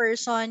of a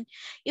person,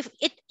 if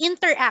it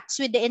interacts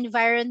with the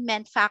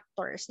environment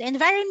factors. The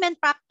environment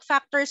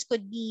factors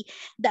could be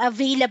the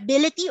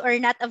availability or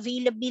not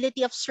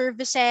availability of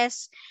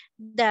services,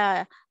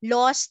 the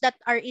laws that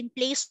are in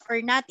place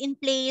or not in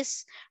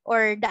place,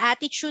 or the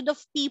attitude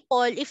of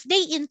people. If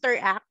they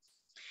interact,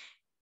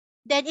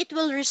 then it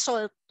will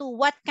result to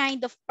what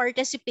kind of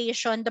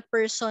participation the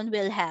person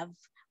will have.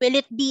 Will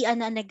it be a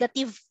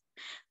negative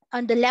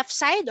on the left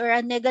side, or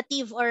a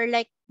negative, or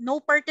like no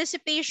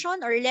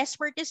participation or less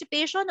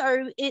participation,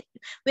 or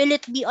will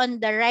it be on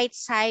the right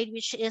side,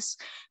 which is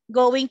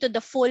going to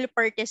the full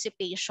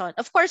participation?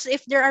 Of course,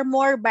 if there are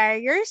more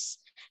barriers,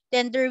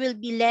 then there will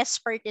be less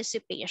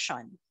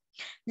participation.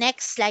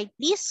 Next slide,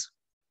 please.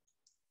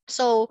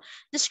 So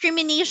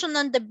discrimination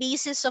on the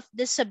basis of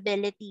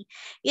disability,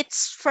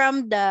 it's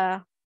from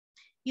the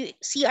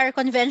UCR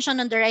Convention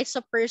on the Rights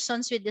of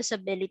Persons with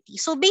Disability.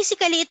 So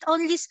basically,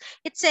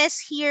 it says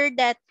here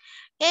that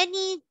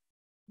any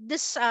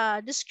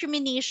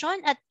discrimination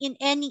in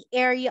any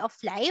area of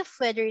life,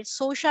 whether it's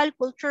social,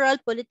 cultural,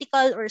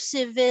 political, or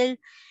civil,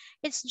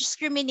 it's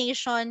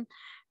discrimination.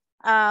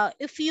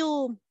 If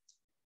you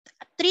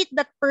treat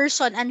that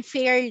person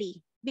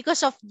unfairly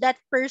because of that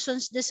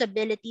person's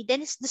disability,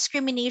 then it's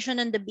discrimination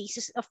on the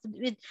basis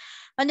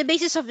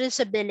of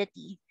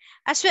disability,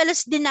 as well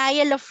as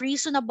denial of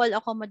reasonable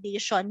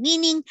accommodation,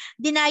 meaning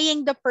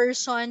denying the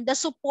person the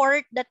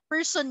support that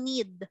person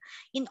need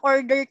in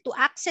order to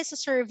access a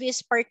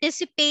service,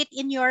 participate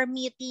in your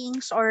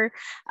meetings, or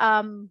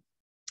um,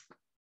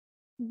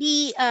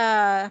 be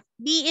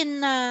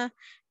in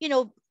you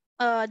know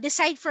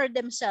decide for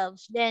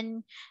themselves,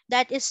 then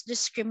that is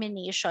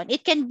discrimination.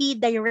 It can be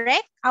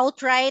direct,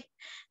 outright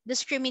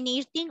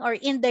discriminating, or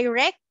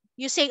indirect.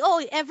 You say, oh,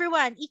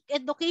 everyone,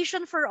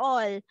 education for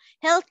all,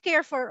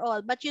 healthcare for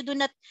all, but you do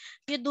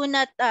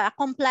not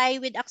comply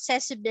with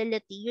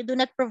accessibility. You do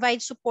not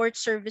provide support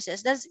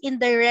services. That's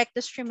indirect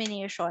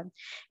discrimination.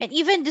 And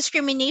even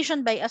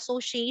discrimination by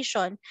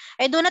association.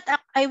 I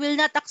will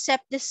not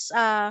accept this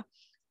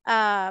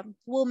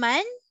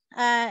woman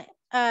uh,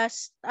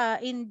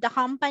 in the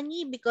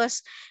company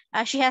because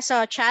she has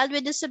a child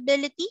with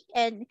disability,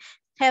 and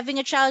having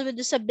a child with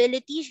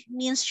disability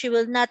means she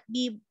will not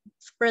be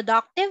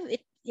productive.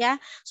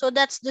 Yeah, so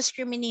that's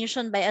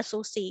discrimination by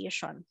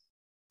association.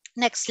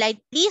 Next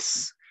slide,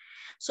 please.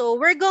 So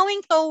we're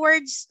going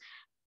towards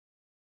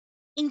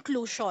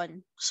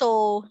inclusion.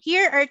 So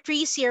here are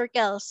 3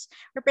 circles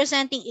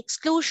representing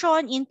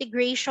exclusion,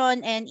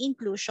 integration, and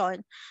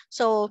inclusion.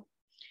 So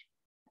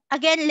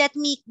again, let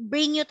me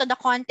bring you to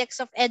the context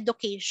of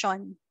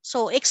education.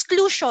 So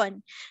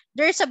exclusion,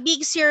 there's a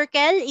big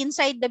circle.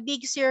 Inside the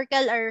big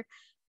circle are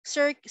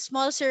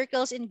small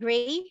circles in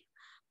gray,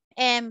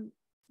 and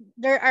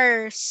there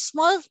are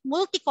small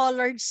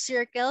multicolored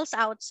circles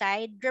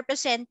outside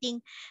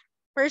representing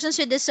persons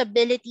with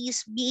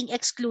disabilities being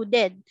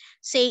excluded.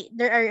 Say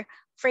there are,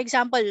 for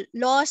example,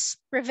 laws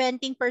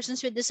preventing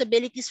persons with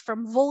disabilities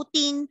from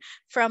voting,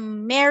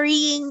 from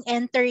marrying,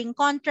 entering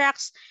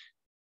contracts,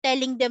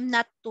 telling them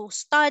not to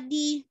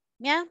study.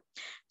 Yeah.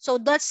 So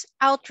that's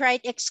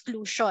outright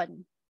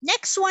exclusion.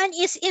 Next one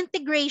is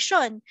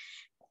integration.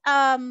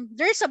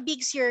 There's a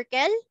big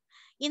circle.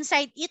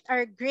 Inside it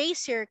are gray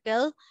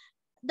circle.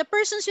 The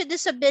persons with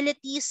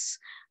disabilities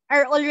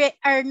are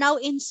now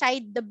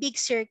inside the big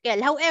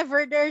circle.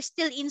 However, they're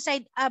still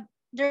inside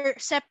their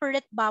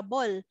separate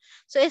bubble.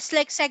 So it's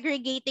like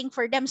segregating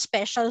for them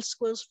special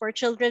schools for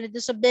children with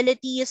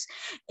disabilities,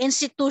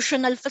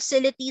 institutional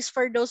facilities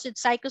for those with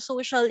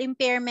psychosocial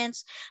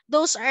impairments.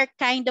 Those are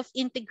kind of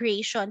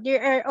integration. They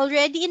are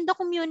already in the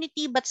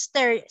community, but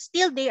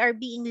still they are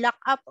being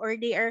locked up or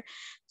they are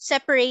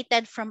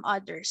separated from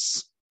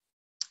others.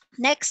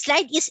 Next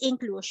slide is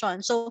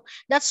inclusion. So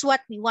that's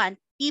what we want.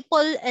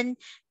 People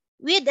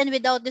with and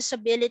without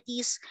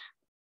disabilities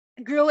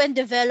grow and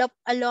develop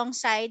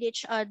alongside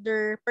each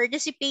other,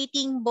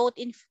 participating both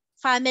in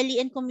family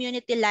and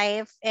community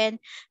life, and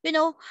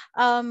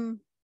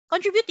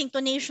contributing to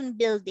nation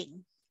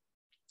building.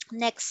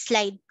 Next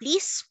slide,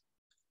 please.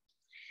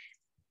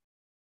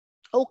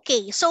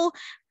 Okay, so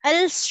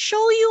I'll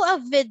show you a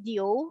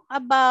video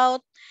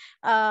about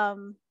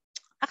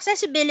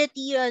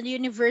accessibility and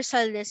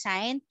universal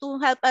design to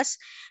help us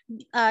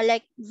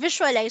like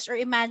visualize or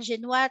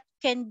imagine what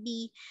can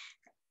be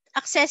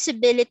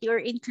accessibility or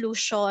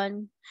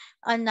inclusion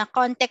on the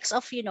context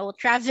of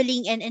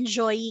traveling and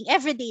enjoying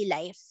everyday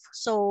life.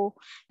 So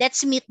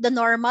let's meet the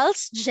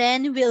normals.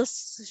 Jen will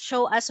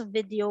show us a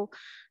video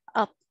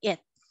of it.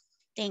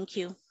 Thank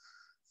you.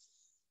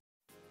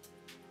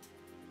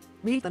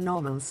 Meet the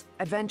normals,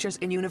 adventures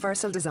in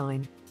universal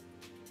design.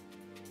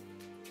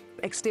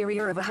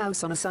 Exterior of a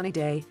house on a sunny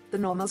day, the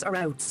normals are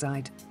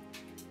outside.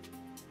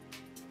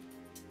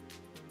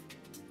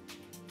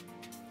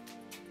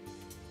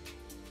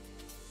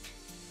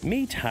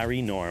 Meet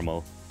Harry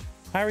Normal.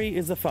 Harry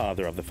is the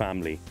father of the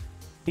family.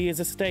 He is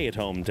a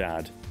stay-at-home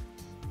dad.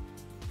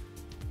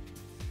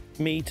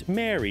 Meet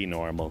Mary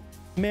Normal.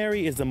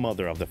 Mary is the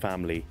mother of the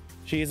family.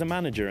 She is a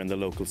manager in the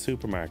local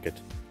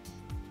supermarket.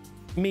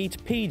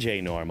 Meet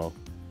PJ Normal.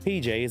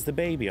 PJ is the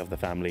baby of the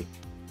family.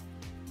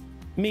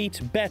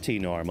 Meet Betty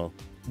Normal.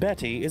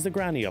 Betty is the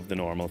granny of the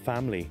Normal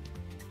family.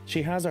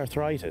 She has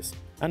arthritis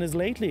and has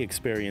lately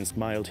experienced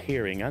mild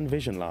hearing and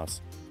vision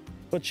loss,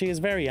 but she is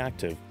very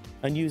active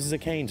and uses a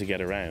cane to get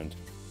around.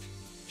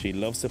 She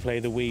loves to play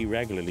the Wii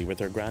regularly with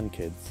her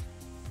grandkids.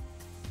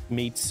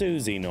 Meet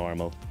Susie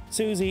Normal.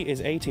 Susie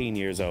is 18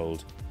 years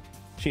old.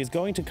 She is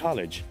going to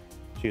college.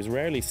 She is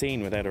rarely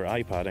seen without her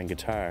iPod and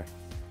guitar.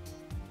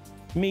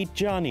 Meet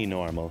Johnny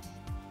Normal.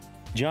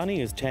 Johnny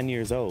is 10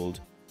 years old,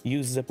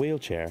 uses a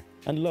wheelchair,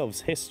 and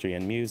loves history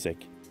and music.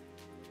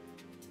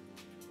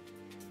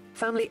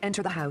 Family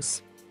enter the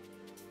house.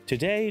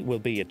 Today will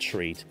be a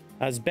treat,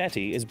 as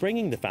Betty is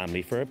bringing the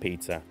family for a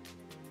pizza.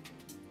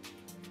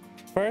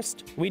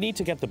 First, we need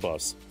to get the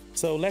bus,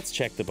 so let's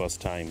check the bus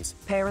times.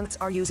 Parents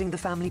are using the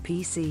family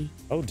PC.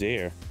 Oh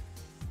dear.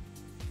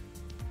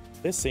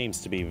 This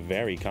seems to be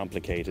very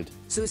complicated.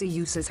 Susie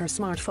uses her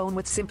smartphone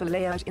with simple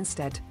layout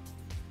instead.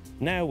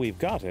 Now we've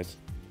got it,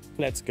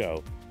 let's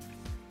go.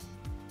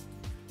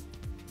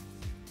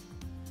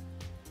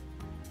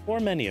 For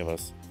many of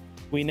us,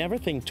 we never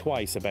think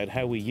twice about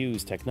how we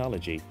use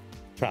technology,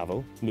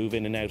 travel, move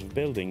in and out of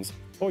buildings,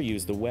 or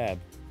use the web.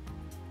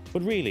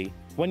 But really,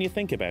 when you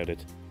think about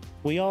it,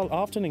 we all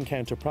often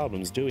encounter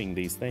problems doing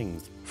these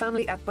things.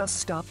 Family at bus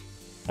stop.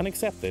 And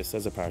accept this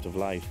as a part of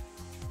life.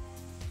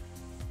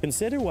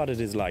 Consider what it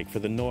is like for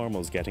the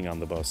normals getting on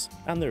the bus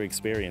and their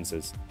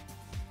experiences.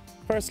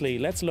 Firstly,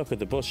 let's look at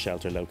the bus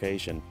shelter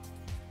location.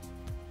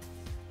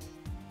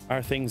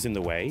 Are things in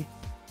the way?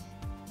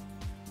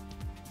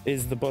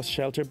 Is the bus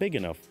shelter big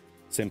enough?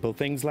 Simple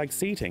things like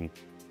seating.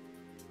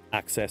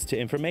 Access to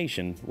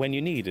information when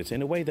you need it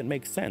in a way that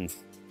makes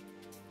sense.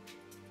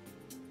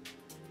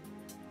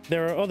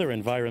 There are other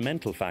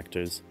environmental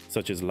factors,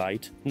 such as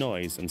light,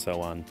 noise, and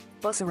so on.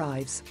 Bus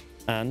arrives.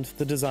 And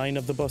the design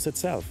of the bus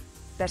itself.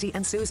 Betty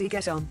and Susie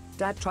get on.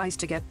 Dad tries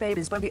to get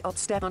baby's buggy up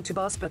step onto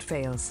bus but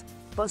fails.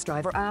 Bus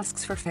driver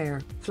asks for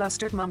fare.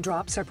 Flustered mum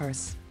drops her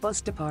purse.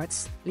 Bus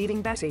departs,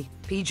 leaving Betty,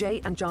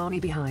 PJ and Johnny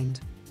behind.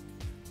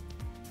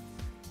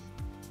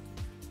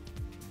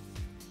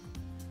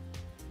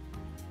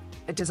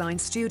 A design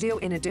studio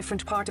in a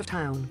different part of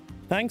town.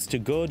 Thanks to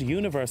good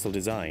universal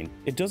design,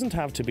 it doesn't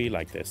have to be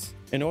like this.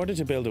 In order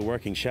to build a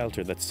working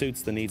shelter that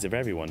suits the needs of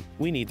everyone,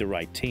 we need the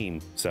right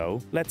team.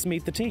 So, let's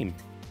meet the team.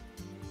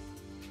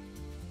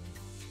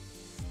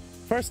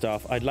 First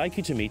off, I'd like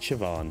you to meet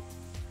Siobhan.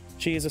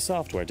 She is a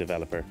software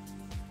developer.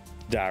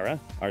 Dara,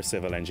 our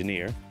civil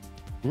engineer.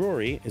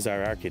 Rory is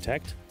our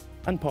architect.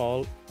 And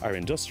Paul, our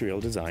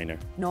industrial designer.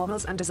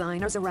 Normals and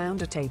designers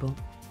around a table.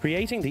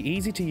 Creating the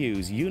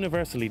easy-to-use,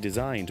 universally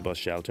designed bus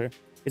shelter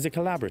is a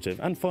collaborative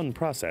and fun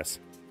process.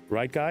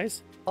 Right,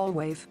 guys? All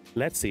wave.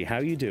 Let's see how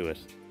you do it.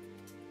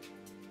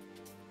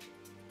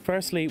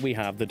 Firstly, we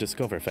have the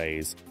discover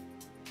phase,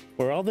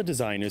 where all the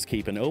designers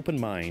keep an open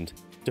mind,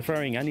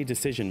 deferring any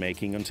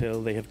decision-making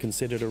until they have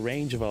considered a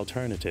range of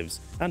alternatives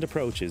and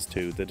approaches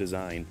to the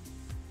design.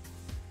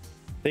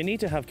 They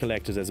need to have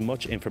collected as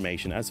much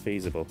information as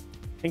feasible,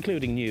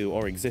 including new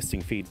or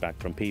existing feedback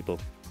from people.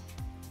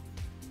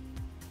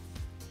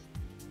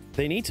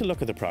 They need to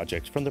look at the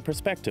project from the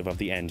perspective of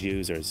the end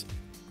users.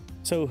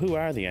 So who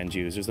are the end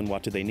users and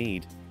what do they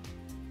need?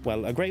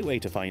 Well, a great way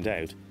to find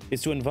out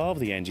is to involve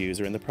the end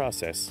user in the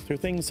process through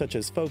things such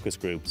as focus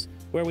groups,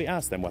 where we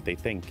ask them what they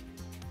think.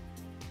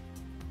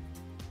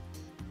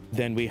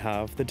 Then we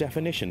have the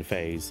definition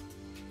phase,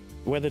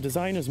 where the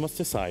designers must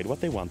decide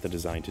what they want the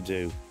design to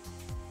do.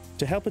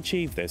 To help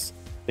achieve this,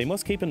 they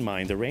must keep in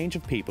mind the range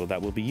of people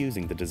that will be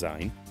using the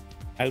design,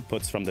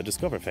 outputs from the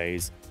discover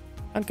phase,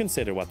 and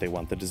consider what they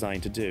want the design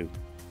to do.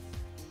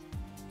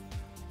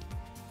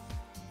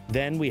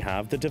 Then we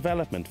have the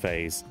development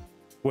phase,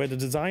 where the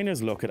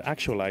designers look at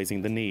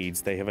actualizing the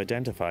needs they have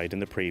identified in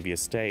the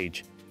previous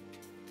stage.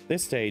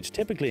 This stage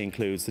typically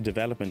includes the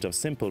development of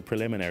simple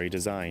preliminary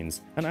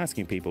designs and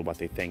asking people what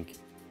they think.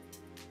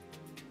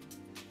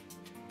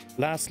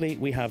 Lastly,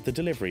 we have the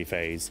delivery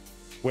phase,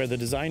 where the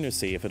designers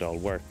see if it all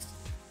works.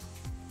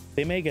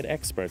 They may get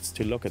experts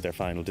to look at their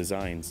final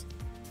designs.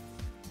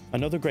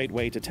 Another great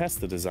way to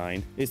test the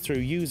design is through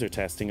user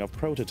testing of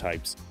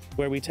prototypes,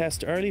 where we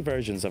test early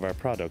versions of our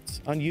products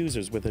on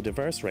users with a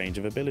diverse range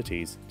of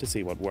abilities to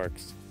see what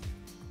works.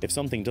 If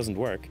something doesn't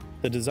work,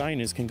 the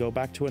designers can go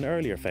back to an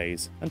earlier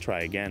phase and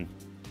try again.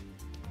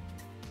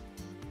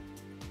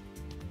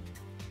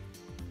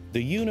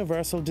 The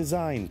universal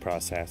design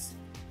process,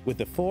 with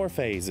the 4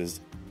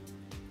 phases: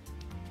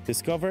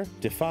 discover,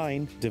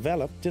 define,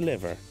 develop,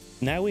 deliver.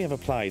 Now we have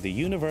applied the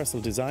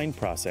universal design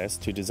process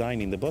to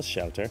designing the bus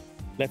shelter.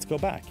 Let's go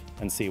back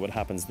and see what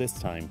happens this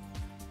time.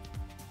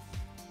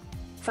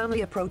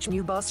 Family approach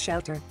new bus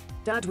shelter.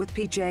 Dad with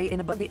PJ in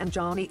a buggy and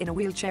Johnny in a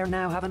wheelchair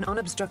now have an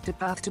unobstructed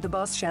path to the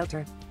bus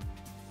shelter.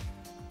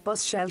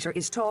 Bus shelter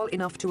is tall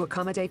enough to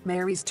accommodate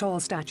Mary's tall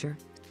stature.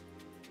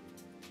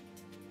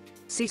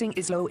 Seating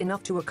is low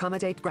enough to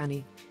accommodate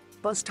Granny.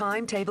 Bus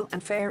timetable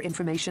and fare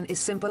information is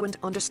simple and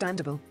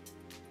understandable.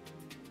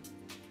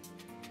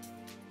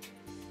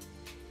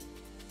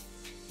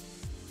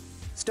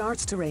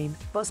 Starts to rain.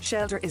 Bus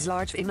shelter is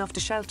large enough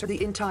to shelter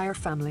the entire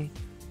family.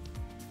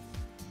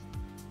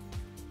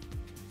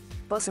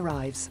 Bus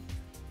arrives.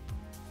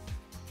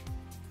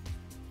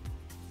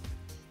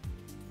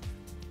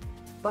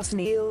 Bus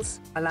kneels,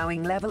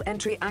 allowing level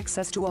entry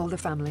access to all the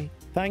family.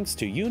 Thanks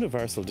to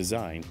universal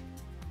design,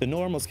 the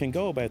normals can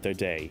go about their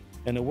day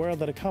in a world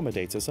that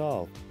accommodates us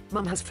all.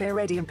 Mum has fare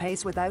ready and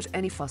pays without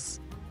any fuss.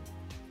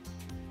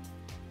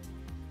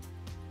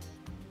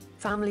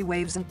 Family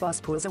waves and bus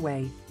pulls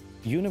away.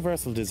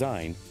 Universal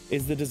design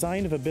is the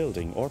design of a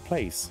building or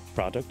place,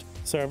 product,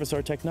 service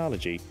or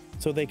technology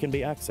so they can be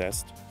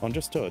accessed,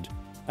 understood,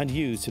 and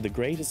used to the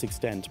greatest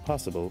extent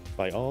possible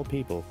by all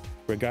people,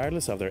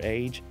 regardless of their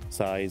age,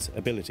 size,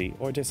 ability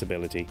or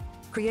disability.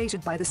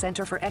 Created by the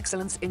Centre for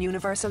Excellence in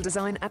Universal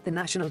Design at the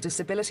National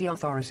Disability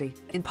Authority,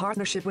 in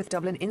partnership with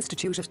Dublin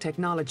Institute of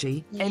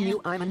Technology, NU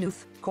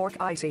Imanuth, Cork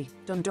IT,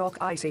 Dundalk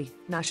IT,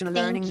 National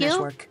Learning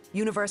Network,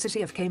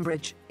 University of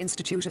Cambridge,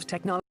 Institute of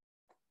Technology.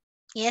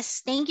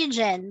 Yes, thank you,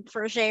 Jen,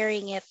 for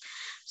sharing it.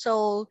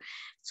 So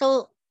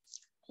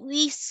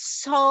we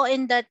saw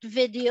in that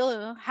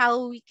video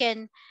how we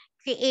can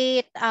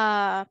create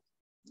an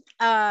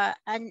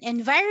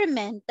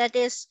environment that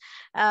is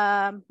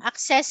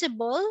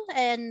accessible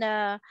and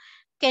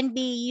can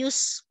be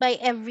used by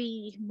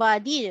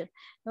everybody,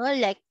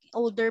 like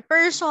older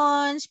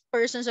persons,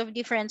 persons of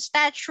different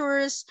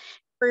statures,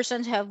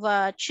 persons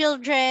have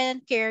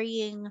children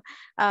carrying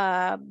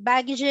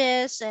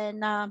baggages,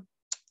 and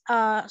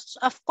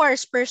of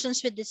course,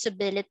 persons with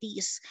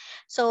disabilities.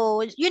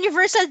 So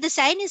universal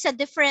design is a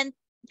different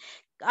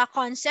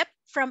concept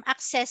from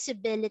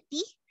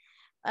accessibility.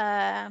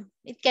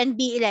 It can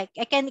be like,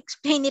 I can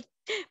explain it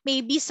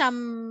maybe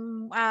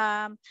some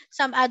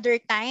other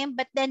time,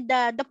 but then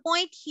the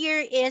point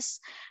here is,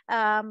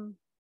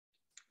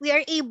 we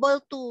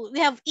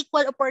have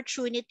equal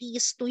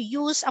opportunities to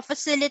use a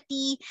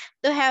facility,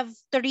 to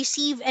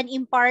receive and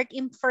impart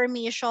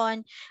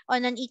information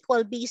on an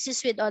equal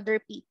basis with other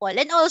people.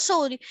 And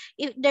also,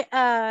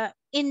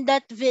 in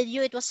that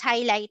video, it was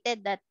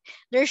highlighted that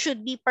there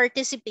should be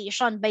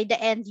participation by the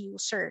end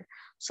user.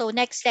 So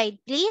next slide,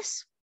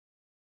 please.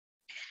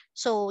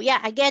 So yeah,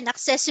 again,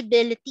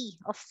 accessibility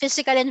of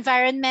physical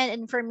environment,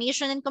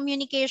 information and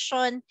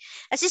communication,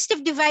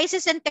 assistive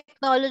devices and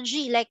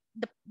technology like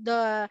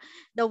the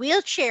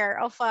wheelchair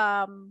of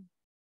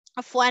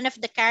one of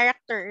the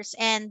characters,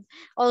 and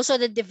also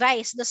the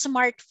device, the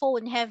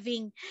smartphone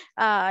having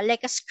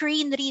like a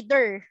screen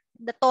reader,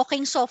 the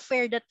talking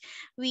software that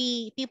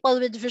we people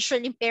with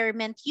visual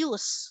impairment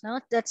use. No,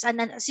 that's an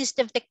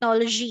assistive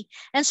technology,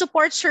 and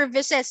support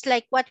services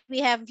like what we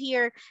have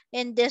here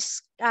in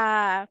this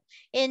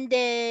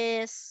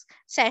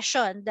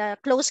session, the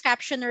closed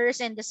captioners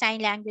and the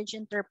sign language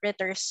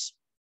interpreters.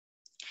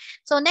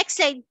 So next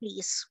slide,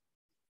 please.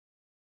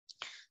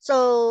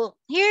 So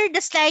here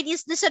the slide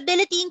is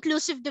disability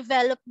inclusive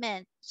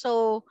development.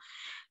 So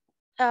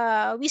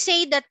we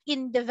say that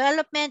in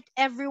development,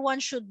 everyone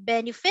should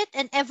benefit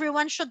and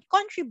everyone should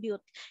contribute,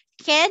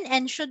 can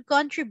and should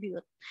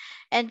contribute,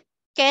 and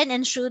can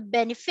and should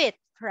benefit,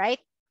 right?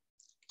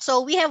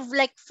 So we have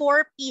like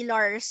 4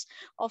 pillars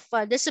of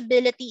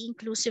disability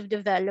inclusive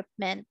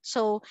development.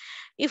 So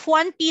if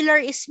one pillar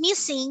is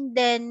missing,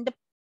 then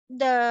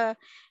the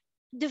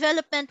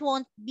development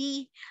won't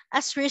be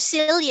as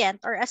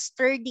resilient or as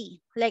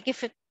sturdy, like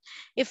if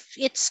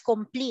it's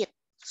complete.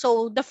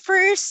 So the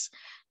first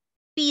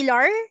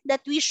pillar that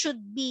we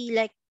should be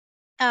like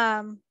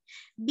that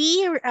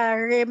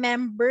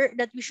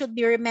we should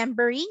be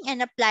remembering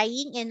and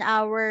applying in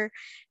our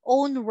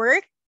own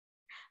work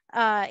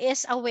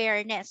is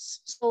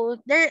awareness.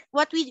 So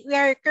what we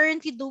are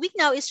currently doing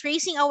now is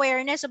raising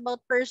awareness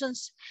about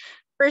persons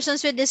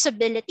with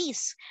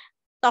disabilities,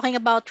 talking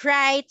about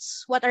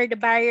rights, what are the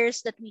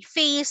barriers that we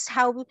face,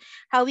 how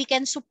we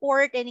can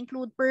support and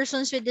include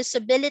persons with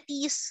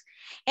disabilities.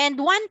 And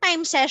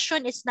one-time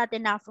session is not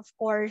enough, of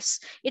course.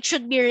 It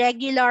should be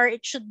regular,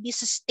 it should be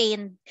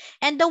sustained.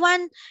 And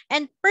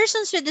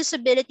persons with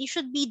disability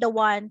should be the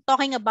one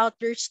talking about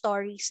their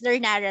stories, their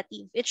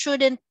narrative. It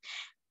shouldn't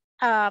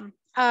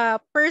a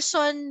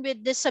person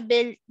with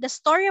disability, the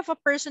story of a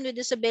person with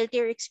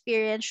disability or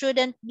experience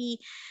shouldn't be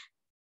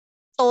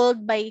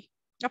told by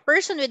a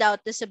person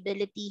without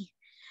disability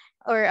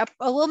or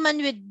a woman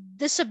with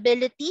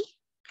disability.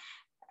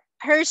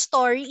 Her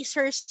story is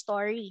her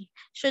story.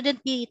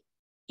 Shouldn't be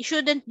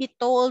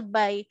told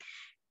by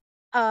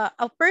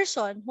a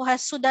person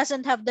who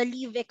doesn't have the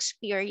lived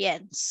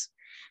experience.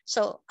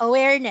 So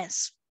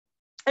awareness.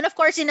 And of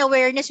course, in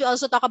awareness, we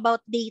also talk about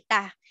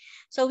data.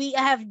 So we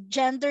have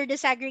gender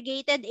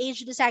disaggregated,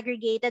 age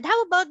disaggregated.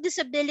 How about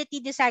disability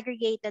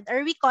disaggregated?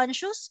 Are we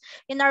conscious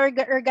in our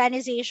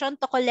organization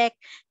to collect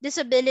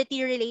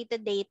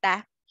disability-related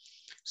data?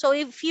 So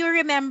if you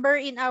remember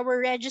in our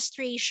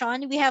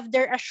registration, we have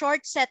there a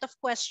short set of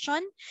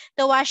questions,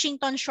 the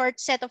Washington short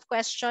set of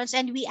questions,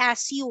 and we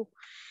ask you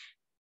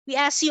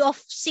of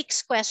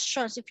 6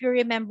 questions, if you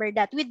remember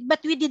that.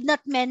 But we did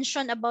not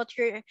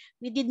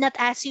we did not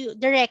ask you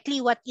directly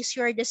what is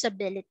your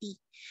disability.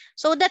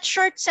 So that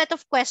short set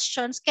of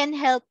questions can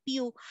help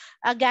you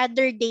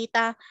gather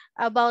data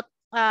about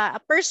a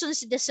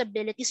person's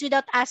disabilities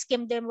without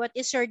asking them what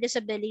is your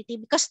disability,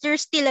 because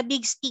there's still a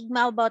big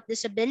stigma about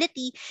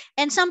disability,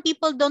 and some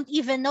people don't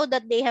even know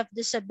that they have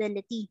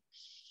disability.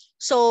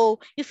 So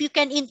if you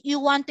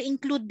want to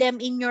include them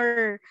in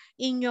your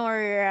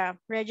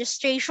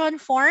registration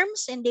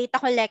forms and data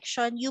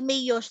collection, you may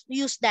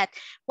use that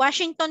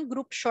Washington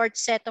Group short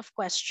set of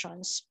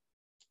questions.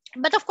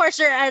 But of course,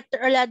 there are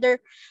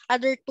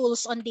other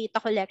tools on data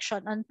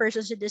collection on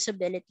persons with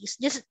disabilities.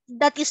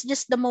 That is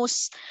just the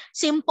most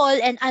simple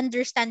and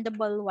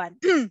understandable one.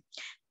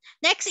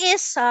 Next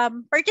is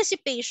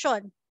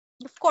participation.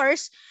 Of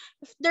course,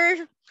 if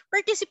their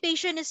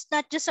participation is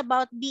not just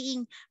about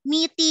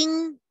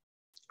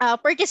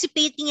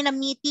participating in a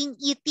meeting,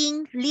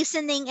 eating,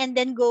 listening, and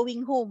then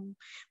going home.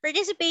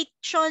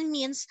 Participation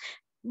means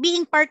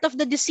being part of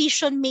the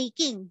decision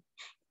making,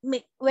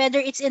 whether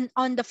it's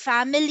on the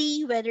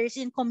family, whether it's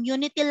in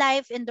community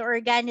life, in the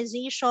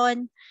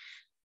organization.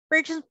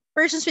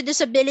 Persons with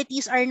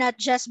disabilities are not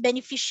just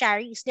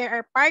beneficiaries, they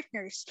are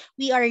partners.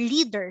 We are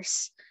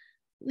leaders.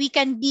 We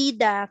can be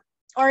the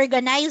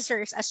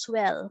organizers as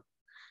well.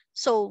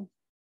 So,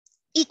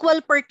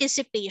 equal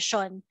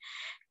participation.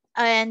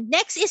 And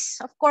next is,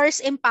 of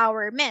course,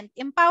 empowerment.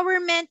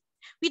 Empowerment,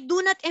 we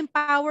do not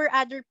empower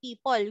other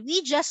people.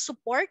 We just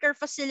support or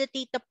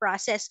facilitate the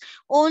process.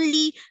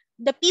 Only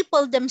the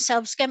people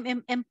themselves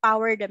can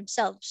empower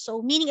themselves.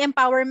 So meaning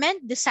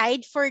empowerment,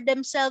 decide for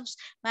themselves,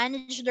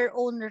 manage their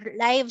own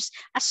lives,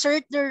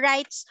 assert their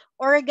rights,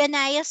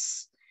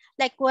 organize.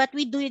 like what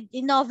we do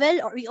in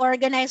novel, or we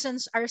organize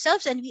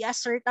ourselves and we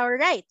assert our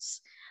rights.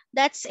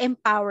 That's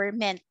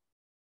empowerment.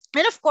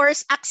 And of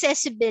course,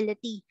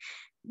 accessibility.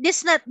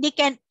 This not they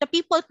can the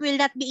people will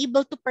not be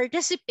able to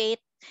participate,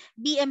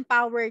 be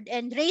empowered,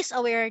 and raise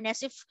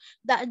awareness if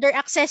their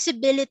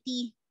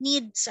accessibility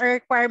needs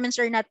or requirements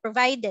are not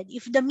provided.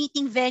 If the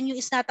meeting venue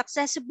is not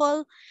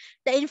accessible,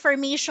 the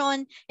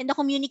information and the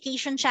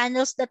communication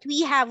channels that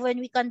we have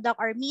when we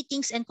conduct our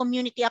meetings and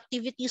community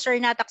activities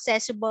are not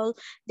accessible,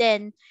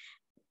 then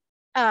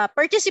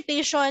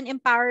participation,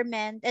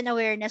 empowerment, and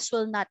awareness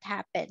will not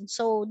happen.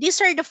 So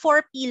these are the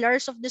four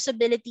pillars of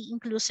disability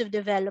inclusive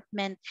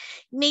development.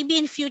 Maybe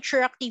in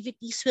future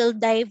activities, we'll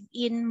dive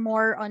in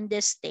more on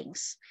these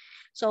things.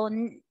 So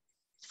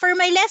for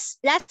my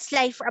last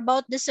slide for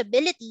about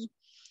disability,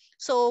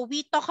 so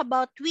we talk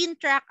about twin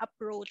track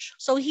approach.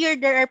 So here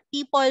there are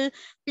people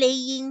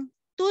playing,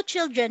 two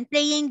children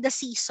playing the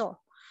seesaw.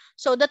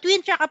 So the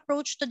twin track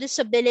approach to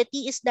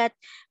disability is that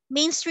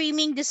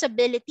mainstreaming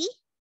disability,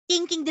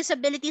 thinking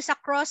disability is a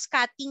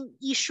cross-cutting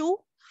issue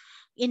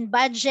in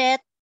budget,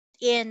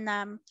 in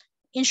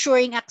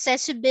ensuring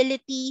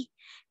accessibility,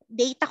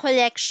 data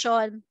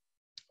collection.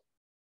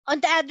 On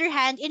the other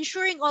hand,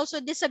 ensuring also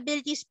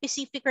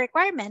disability-specific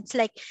requirements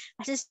like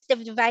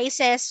assistive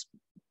devices,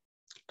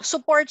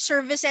 support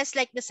services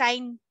like the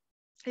sign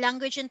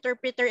language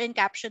interpreter and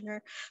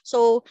captioner.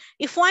 So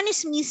if one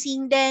is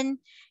missing, then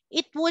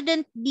it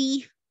wouldn't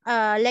be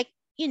like,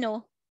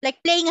 like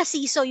playing a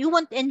seesaw. You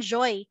won't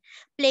enjoy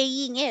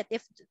playing it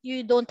if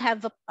you don't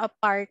have a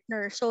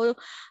partner. So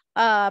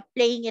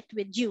playing it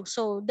with you.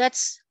 So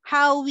that's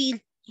how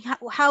we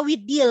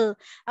deal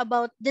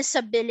about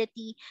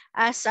disability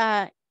as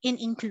in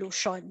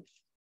inclusion.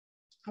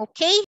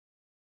 Okay.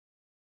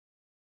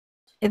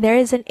 There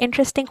is an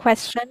interesting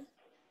question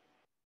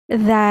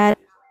that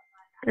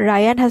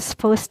Ryan has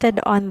posted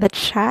on the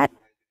chat.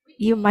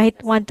 You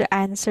might want to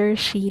answer,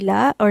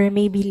 Sheila, or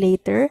maybe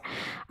later.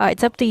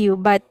 It's up to you.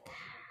 But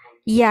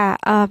yeah,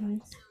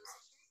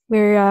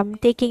 we're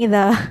taking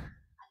the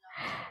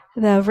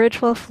the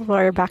virtual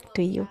floor back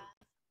to you.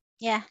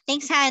 Yeah.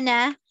 Thanks,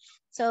 Hannah.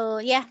 So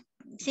yeah,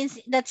 since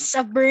that's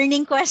a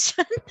burning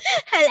question,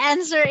 I'll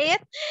answer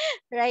it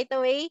right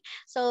away.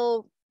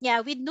 So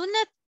yeah, we do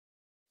not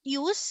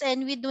use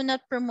and we do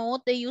not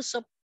promote the use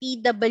of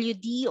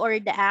PWD or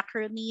the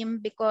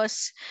acronym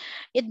because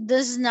it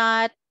does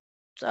not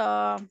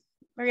uh,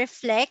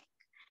 reflect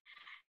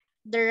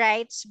the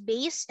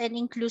rights-based and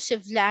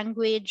inclusive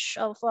language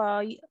of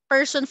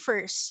person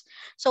first.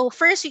 So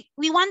first,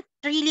 we want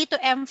really to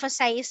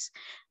emphasize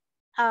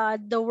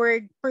the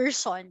word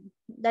person,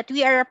 that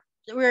we're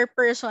a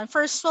person.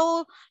 For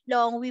so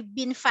long we've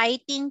been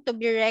fighting to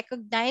be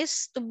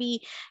recognized, to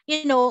be,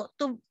 to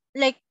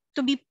like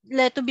to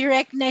be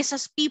recognized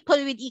as people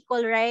with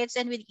equal rights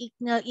and with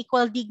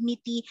equal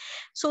dignity,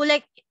 so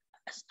like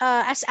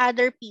as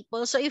other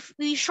people. So if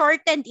we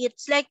shorten it,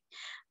 it's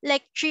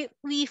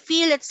we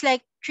feel it's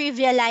like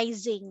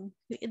trivializing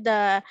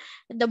the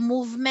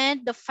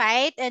movement, the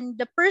fight, and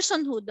the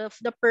personhood of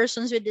the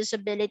persons with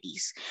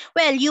disabilities.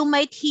 Well, you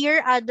might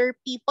hear other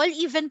people,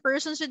 even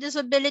persons with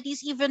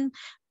disabilities, even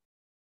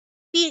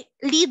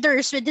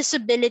leaders with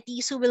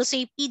disabilities, who will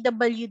say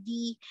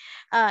PWD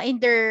in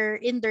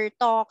their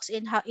talks,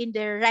 in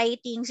their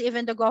writings,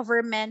 even the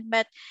government,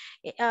 but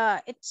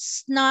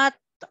it's not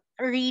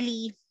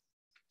really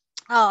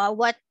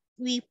what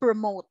we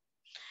promote.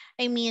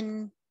 I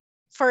mean,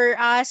 for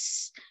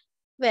us,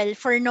 well,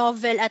 for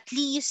Novel at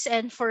least,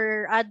 and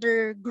for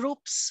other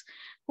groups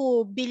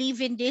who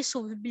believe in this,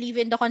 who believe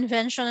in the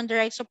Convention on the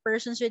Rights of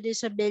Persons with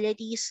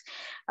Disabilities,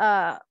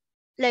 uh,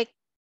 like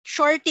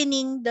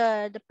shortening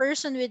the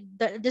person with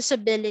the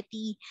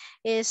disability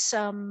is,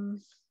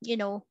 you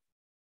know,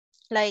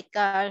 like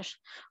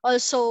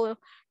also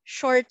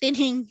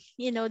shortening,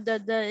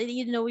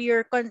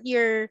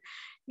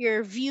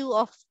 your view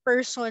of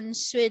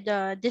persons with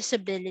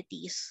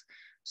disabilities.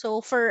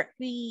 So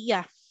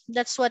yeah,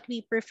 that's what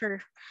we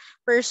prefer,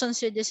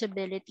 persons with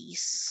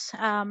disabilities.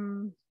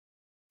 And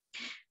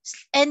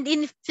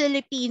in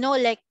Filipino,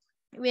 like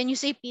when you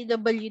say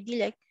PWD,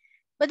 like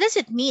what does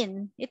it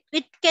mean? It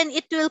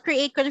will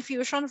create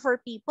confusion for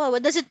people.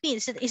 What does it mean?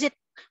 Is it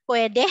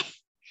pwede?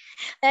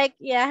 Like,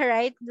 yeah,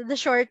 right, the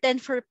shorten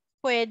for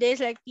pwede is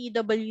like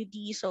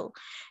PWD. So,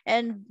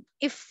 and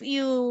if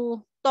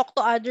you talk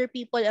to other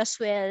people as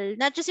well,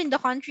 not just in the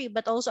country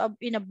but also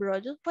in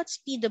abroad, what's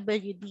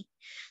PWD?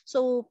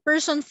 So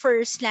person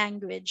first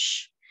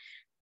language,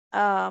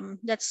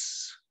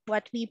 that's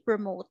what we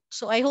promote.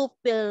 So I hope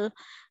we'll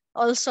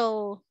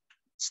also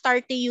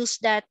start to use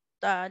that,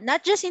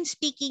 not just in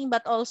speaking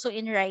but also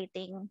in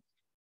writing.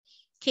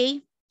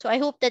 Okay, so I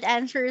hope that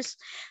answers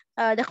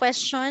the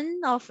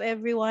question of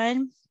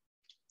everyone,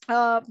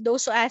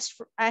 those who asked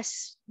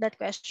that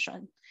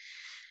question.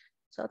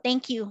 So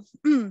thank you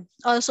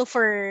also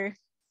for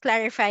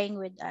clarifying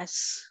with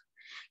us.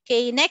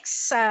 Okay,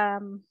 next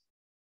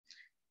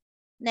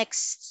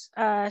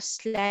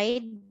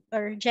slide,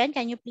 or Jen,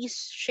 can you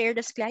please share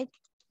the slide?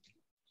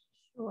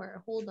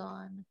 Sure, hold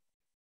on.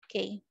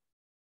 Okay.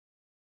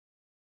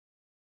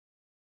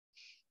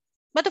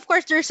 But of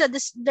course,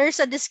 there's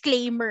a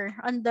disclaimer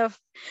on the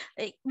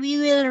we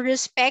will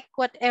respect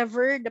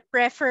whatever the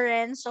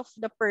preference of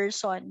the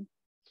person.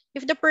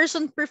 If the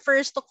person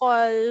prefers to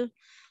call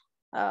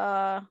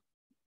uh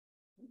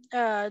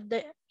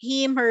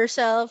him,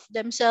 herself,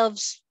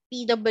 themselves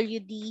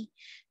PWD,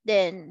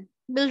 then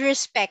we'll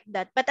respect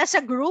that. But as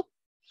a group,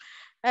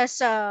 as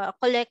a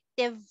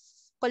collective,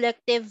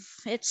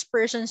 it's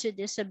persons with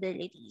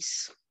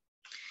disabilities.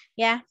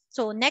 Yeah.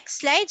 So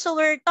next slide. So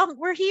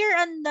we're here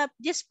on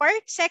this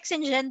part, sex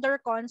and gender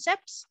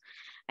concepts.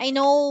 I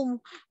know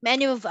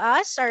many of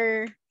us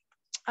are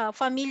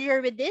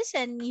familiar with this,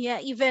 and yeah,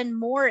 even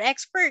more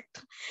expert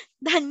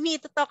than me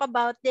to talk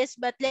about this.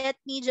 But let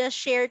me just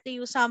share to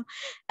you some,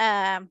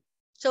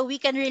 so we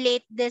can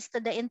relate this to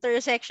the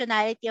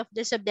intersectionality of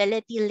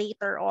disability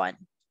later on.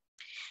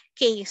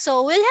 Okay,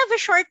 so we'll have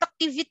a short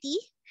activity.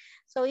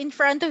 So in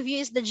front of you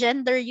is the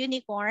gender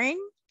unicorn,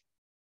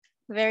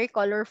 very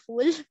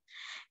colorful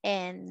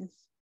and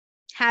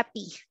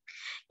happy.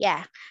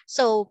 Yeah.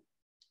 So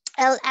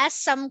I'll ask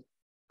some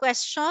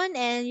question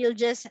and you'll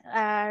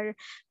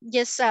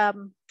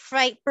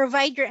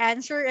provide your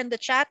answer in the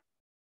chat,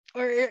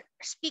 or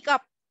speak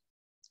up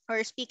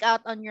or speak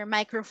out on your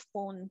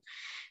microphone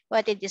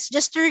what it is.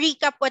 Just to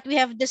recap what we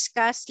have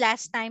discussed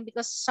last time,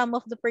 because some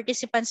of the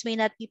participants may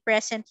not be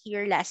present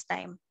here last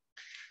time.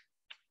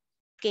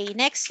 Okay,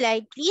 next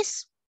slide,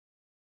 please.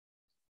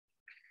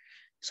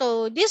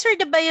 So these are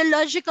the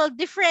biological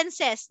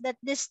differences that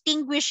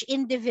distinguish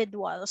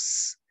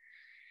individuals.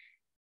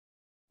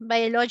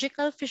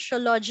 Biological,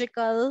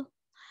 physiological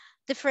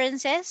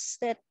differences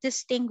that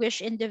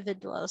distinguish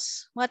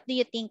individuals. What do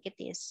you think it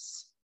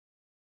is?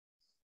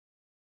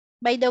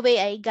 By the way,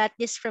 I got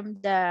this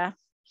from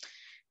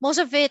most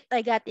of it,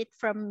 I got it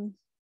from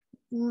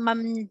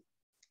Ma'am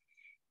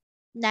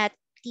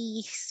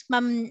Natsy's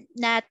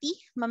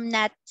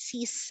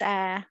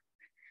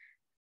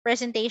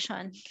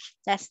presentation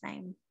last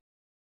time.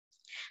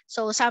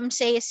 So some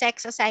say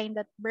sex assigned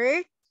at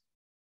birth.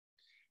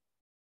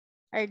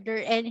 Are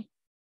there any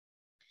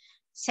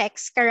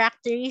sex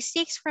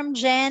characteristics from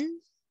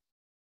Jen?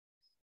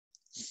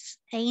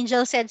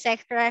 Angel said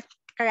sex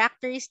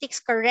characteristics,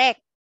 correct.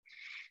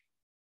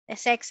 The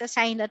sex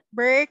assigned at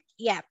birth,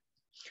 yeah.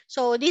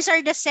 So these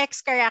are the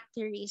sex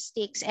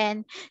characteristics,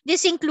 and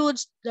this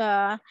includes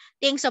the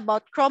things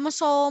about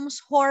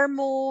chromosomes,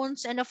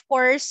 hormones, and of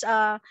course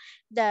the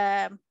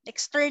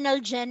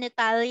external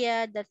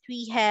genitalia that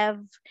we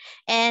have.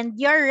 And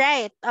you're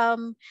right,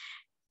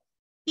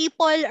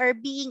 people are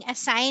being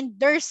assigned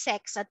their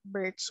sex at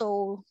birth.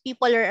 So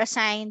people are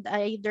assigned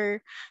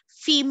either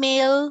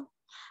female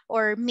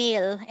or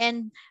male,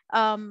 and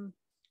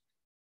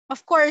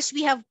of course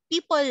we have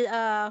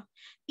people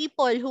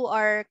who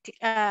are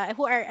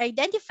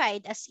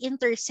identified as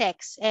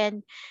intersex,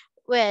 and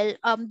well,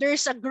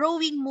 there's a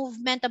growing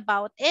movement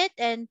about it,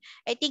 and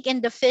I think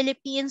in the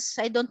Philippines,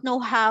 I don't know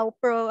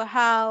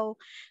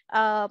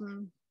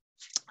um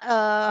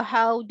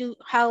how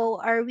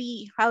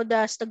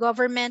does the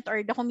government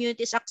or the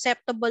community is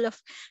acceptable of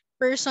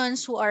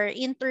persons who are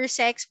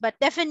intersex, but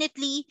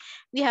definitely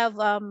we have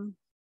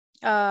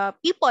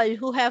people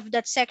who have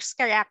that sex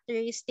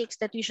characteristics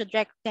that we should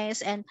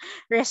recognize and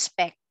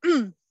respect.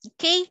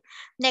 Okay,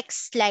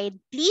 next slide,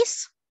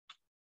 please.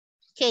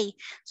 Okay,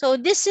 so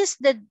this is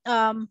the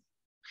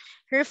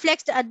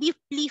reflects a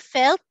deeply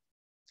felt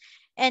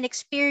and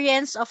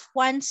experience of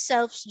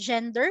oneself's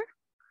gender,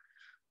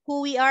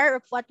 who we are,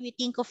 of what we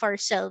think of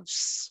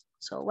ourselves.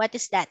 So what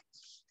is that?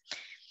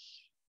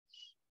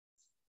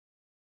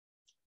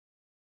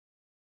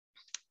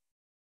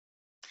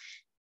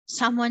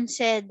 Someone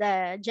said,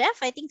 Jeff,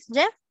 I think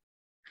Jeff,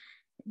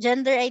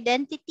 gender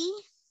identity.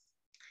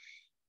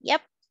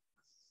 Yep.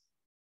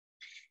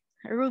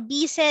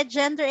 Ruby said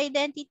gender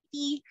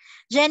identity.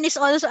 Jen is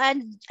also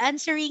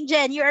answering.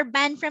 Jen, you are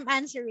banned from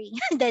answering.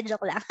 Then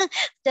joke lang.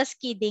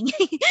 Just kidding.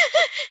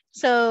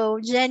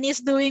 So Jen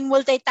is doing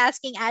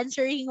multitasking,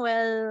 answering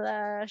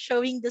while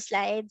showing the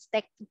slides,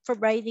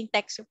 providing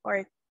tech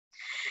support.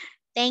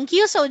 Thank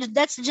you. So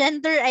that's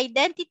gender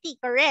identity,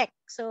 correct?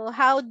 So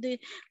how do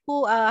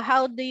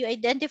you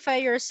identify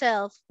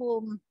yourself?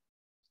 Of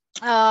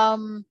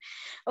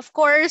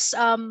course,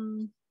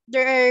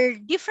 there are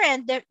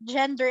different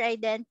gender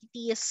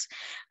identities.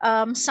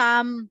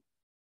 Some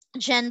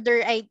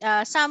gender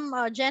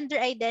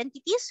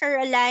identities are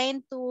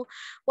aligned to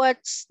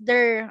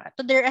their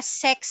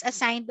sex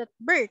assigned at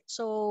birth.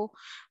 So,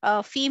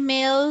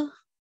 female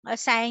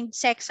assigned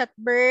sex at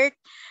birth,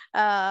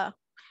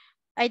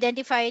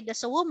 identified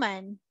as a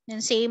woman,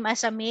 and same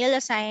as a male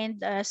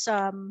assigned as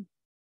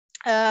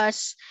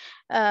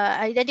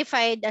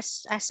identified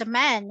as a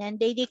man, and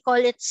they call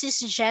it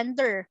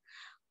cisgender.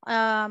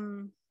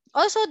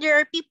 Also, there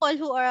are people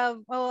who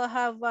have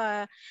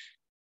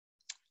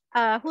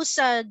whose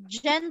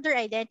gender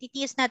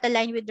identity is not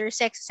aligned with their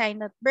sex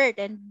assigned at birth,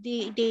 and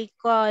they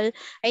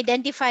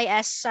identify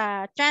as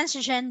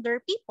transgender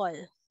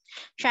people.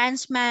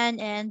 trans man,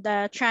 and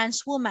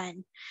trans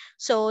woman.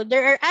 So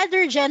there are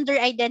other gender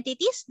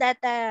identities that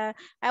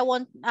I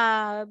won't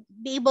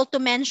be able to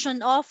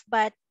mention of,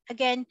 but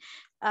again,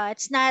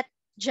 it's not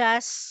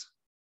just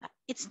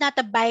it's not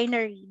a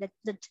binary that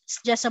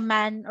it's just a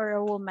man or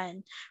a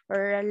woman,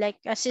 or like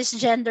a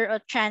cisgender or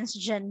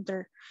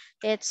transgender.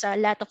 It's a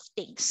lot of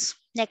things.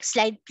 Next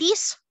slide,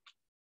 please.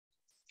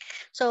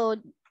 So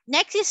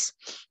next is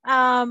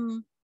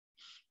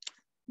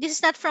this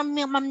is not from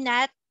Ma'am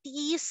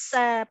Nati's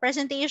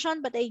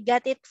presentation, but I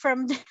got it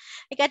from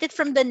I got it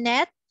from the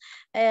net.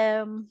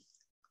 Um,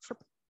 for,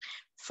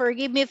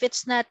 Forgive me if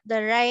it's not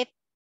the right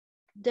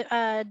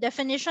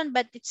definition,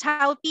 but it's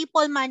how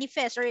people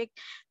manifest or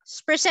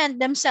present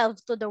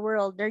themselves to the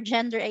world, their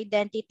gender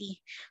identity.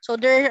 So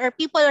there are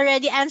people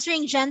already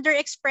answering gender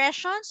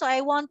expression, so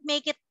I won't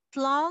make it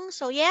long.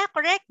 So yeah,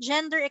 correct,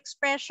 gender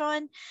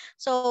expression.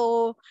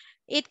 So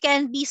it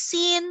can be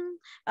seen,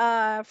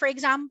 for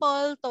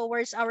example,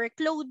 towards our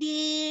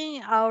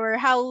clothing, our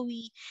how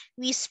we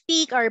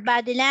speak, our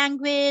body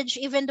language,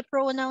 even the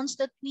pronouns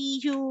that we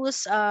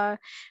use,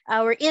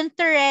 our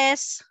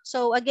interests.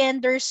 So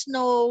again, there's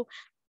no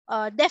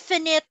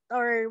definite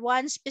or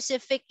one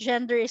specific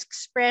gender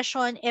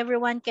expression.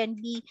 Everyone can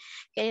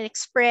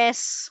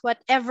express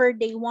whatever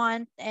they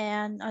want,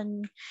 and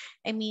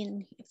I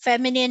mean,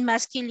 feminine,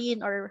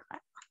 masculine, or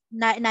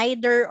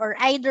neither or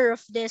either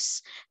of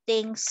these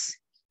things.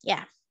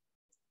 Yeah.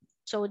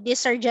 So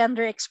these are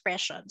gender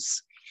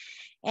expressions.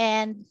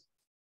 And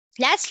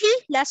lastly,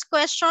 last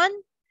question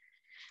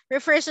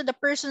refers to the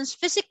person's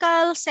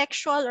physical,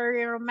 sexual, or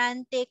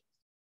romantic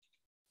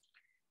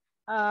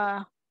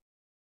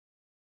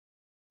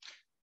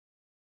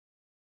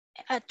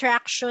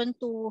attraction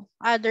to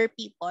other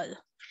people.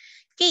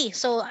 Okay,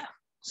 so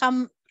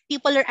some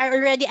people are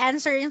already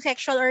answering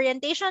sexual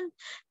orientation.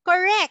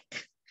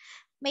 Correct.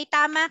 May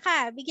tama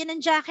ka. Bigyan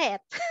ng jacket.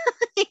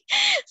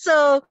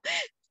 So,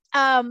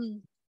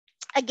 um,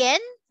 again,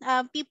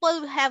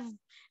 people have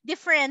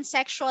different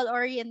sexual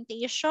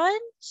orientation.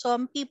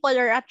 Some people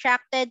are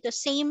attracted to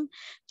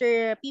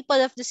people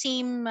of the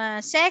same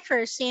sex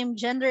or same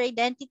gender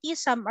identity.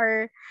 Some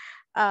are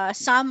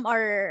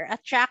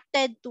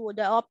attracted to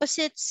the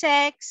opposite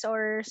sex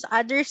or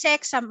other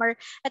sex. Some are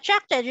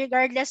attracted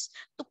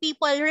to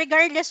people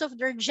regardless of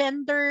their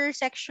gender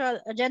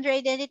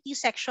identity,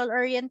 sexual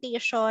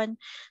orientation.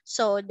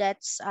 So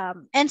that's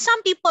and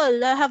some people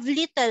have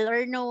little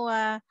or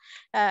no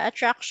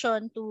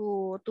attraction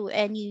to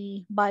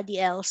anybody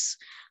else.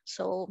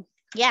 So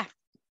yeah,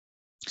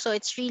 so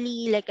it's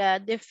really like a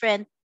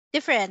different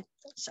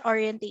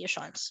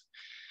orientations.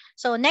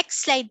 So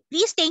next slide,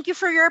 please. Thank you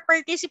for your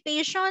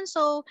participation.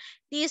 So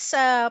this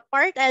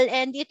part, I'll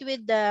end it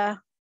with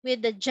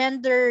the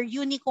gender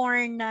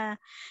unicorn. Uh,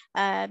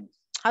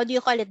 how do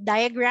you call it?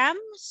 Diagram.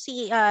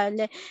 See,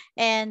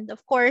 and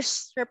of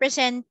course,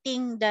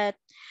 representing that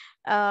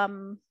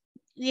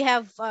we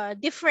have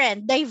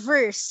different,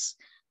 diverse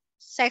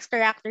sex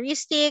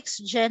characteristics,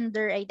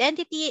 gender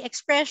identity,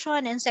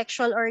 expression, and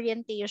sexual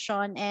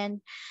orientation, and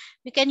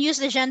we can use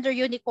the gender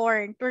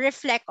unicorn to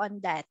reflect on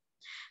that.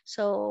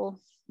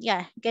 So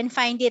yeah, you can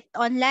find it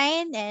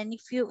online, and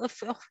if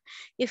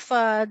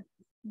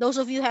those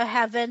of you who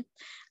haven't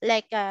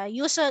like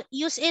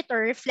use it or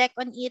reflect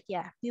on it,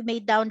 yeah, you may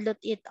download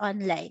it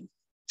online.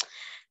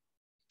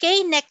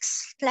 Okay,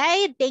 next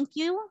slide. Thank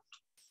you.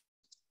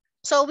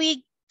 So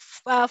we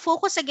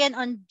focus again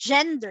on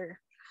gender.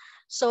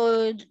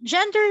 So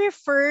gender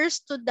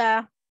refers to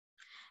the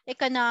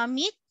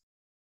economic,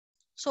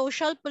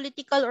 social,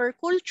 political, or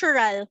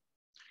cultural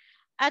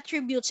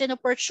attributes and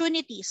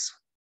opportunities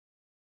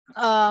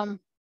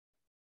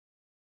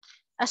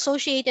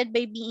associated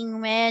by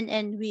being men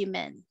and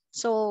women.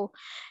 So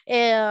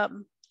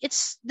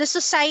it's the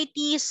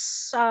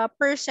society's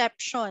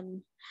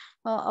perception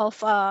of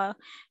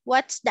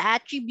what's the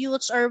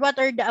attributes or what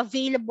are the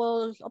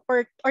available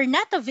or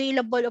not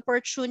available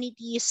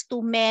opportunities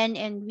to men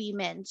and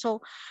women.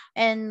 So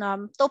and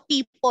to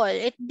people,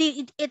 it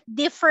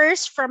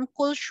differs from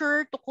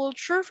culture to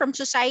culture, from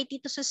society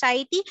to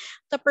society.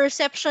 The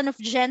perception of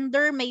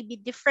gender may be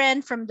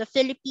different from the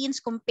Philippines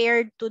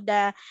compared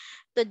to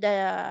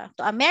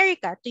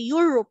America, to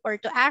Europe, or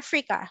to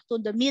Africa, to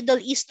the Middle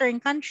Eastern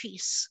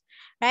countries,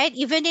 right?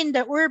 Even in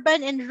the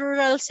urban and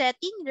rural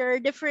setting, there are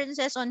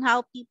differences on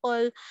how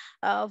people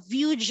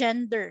view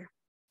gender.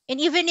 And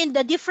even in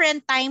the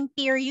different time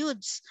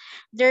periods,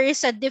 there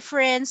is a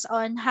difference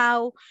on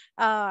how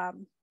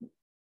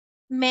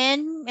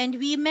men and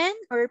women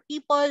or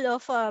people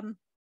of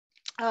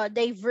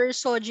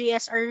diverse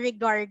SOGIEs are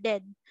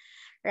regarded,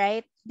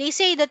 right? They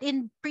say that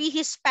in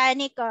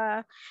pre-Hispanic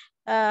uh,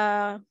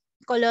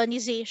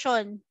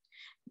 colonization,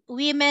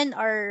 women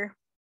are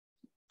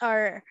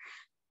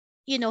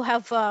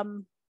have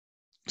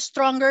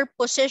stronger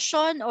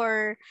position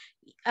or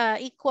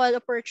equal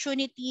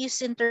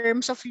opportunities in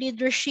terms of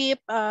leadership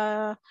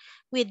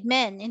with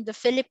men in the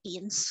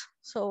Philippines.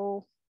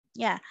 So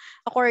yeah,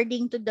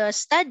 according to the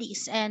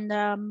studies and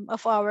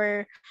of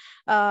our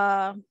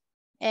uh,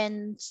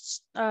 and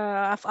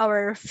of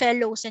our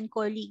fellows and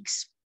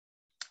colleagues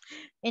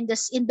in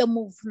the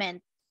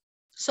movement.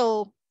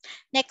 So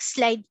next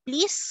slide,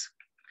 please.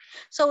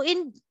 So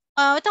in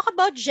talk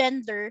about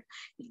gender,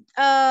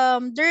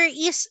 there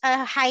is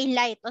a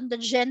highlight on the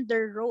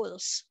gender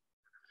roles.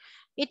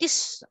 It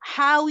is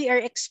how we are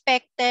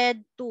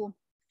expected to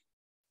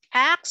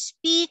act,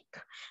 speak,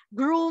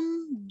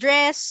 groom,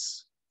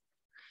 dress,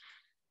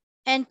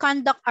 and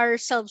conduct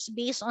ourselves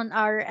based on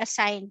our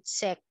assigned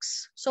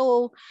sex.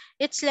 So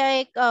it's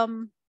like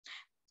the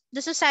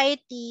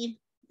society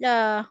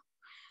uh,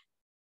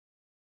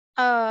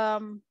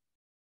 um,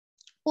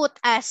 put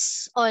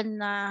us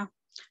on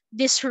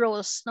these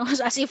roles, no?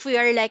 As if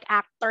we are like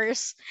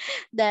actors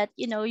that,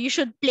 you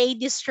should play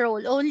this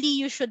role.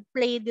 Only you should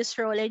play this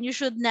role, and you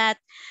should not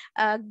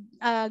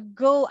uh,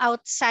 go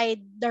outside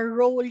the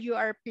role you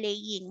are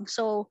playing.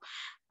 So,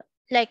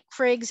 like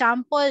for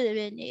example,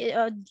 when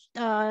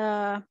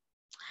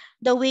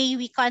the way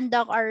we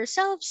conduct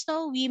ourselves,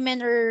 no,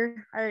 women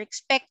are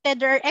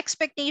expected, there are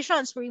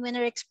expectations. Women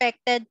are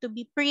expected to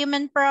be prim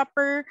and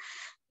proper.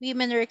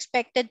 Women are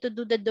expected to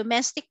do the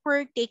domestic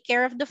work, take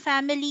care of the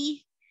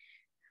family,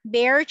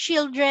 bear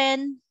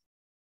children,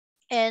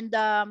 and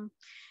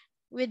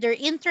with their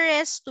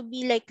interests to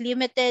be like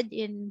limited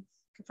in,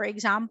 for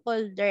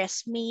example,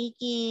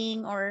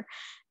 dressmaking or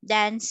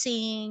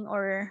dancing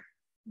or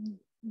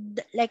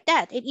like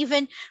that. And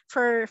even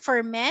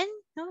for men,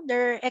 no,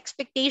 there are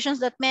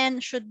expectations that men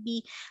should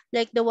be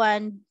like the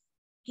one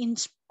in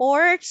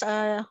sports.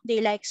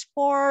 They like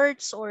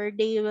sports, or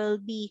they will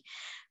be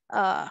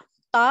uh,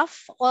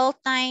 tough all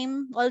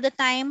the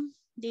time.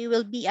 They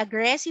will be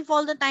aggressive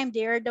all the time.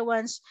 They are the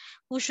ones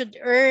who should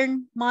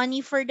earn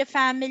money for the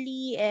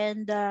family,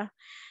 and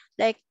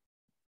like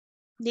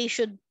they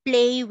should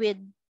play with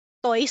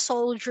toy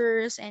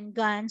soldiers and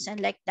guns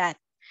and like that.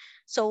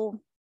 So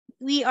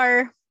we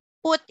are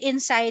put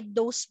inside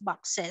those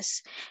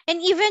boxes. And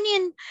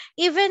even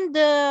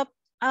the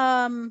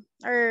our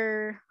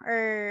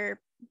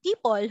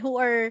people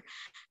who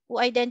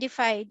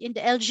identified in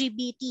the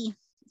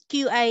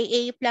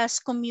LGBTQIA plus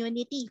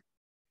community,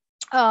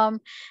 I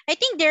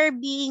think they're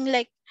being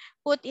like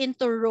put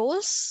into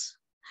roles.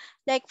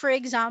 Like for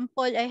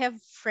example, I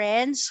have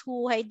friends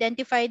who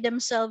identify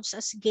themselves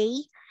as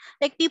gay.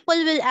 Like people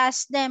will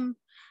ask them,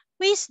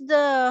 who is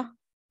the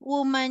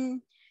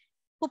woman,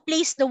 who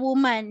plays the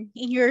woman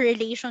in your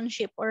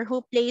relationship, or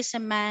who plays a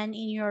man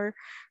in your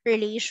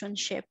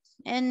relationship?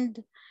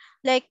 And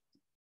like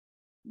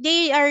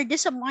they are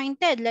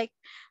disappointed. Like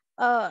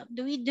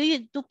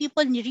do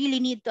people really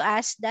need to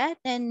ask that?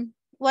 And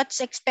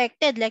what's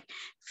expected? Like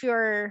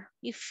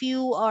if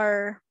you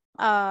are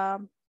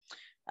a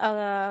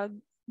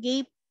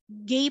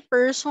gay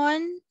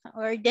person,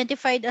 or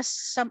identified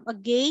as a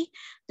gay,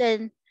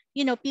 then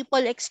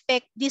people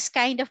expect this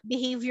kind of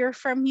behavior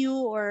from you.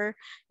 Or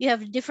you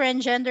have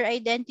different gender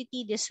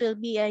identity, this will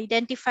be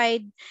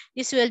identified,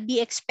 this will be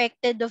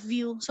expected of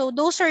you. So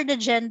those are the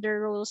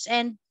gender roles.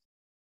 And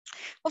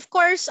of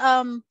course,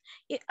 for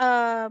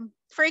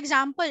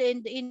example,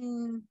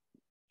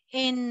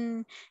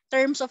 in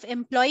terms of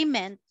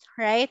employment,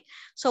 right?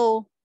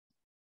 So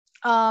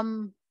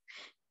um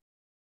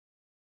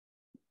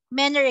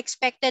men are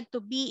expected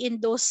to be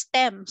in those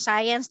STEM,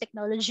 science,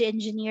 technology,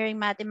 engineering,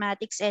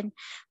 mathematics, and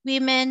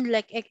women,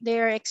 like they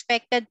are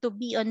expected to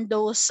be on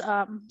those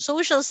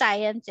social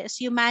sciences,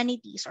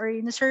 humanities, or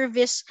in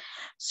service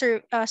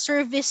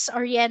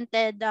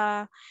oriented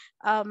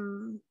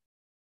um,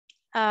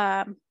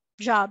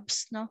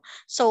 jobs, no?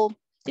 So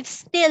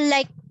it's still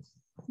like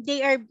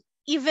they are,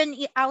 even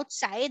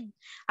outside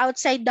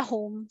the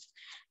home,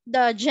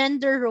 the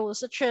gender roles,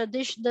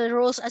 the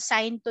roles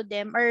assigned to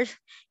them are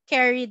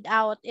carried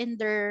out in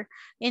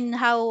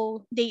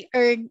how they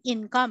earn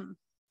income.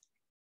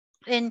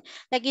 And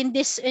like in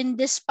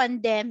this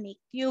pandemic,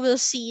 you will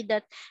see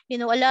that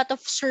a lot of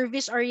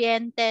service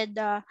oriented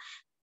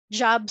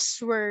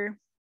jobs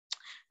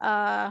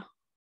uh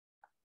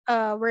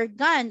were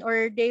gone,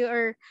 or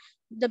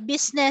the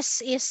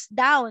business is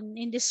down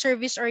in the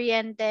service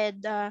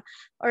oriented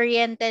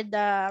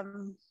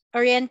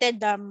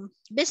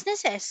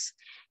businesses.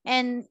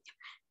 And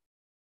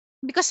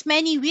because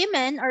many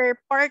women are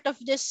part of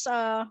this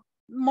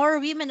more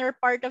women are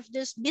part of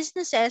these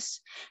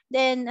businesses,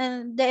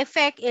 then the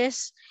effect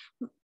is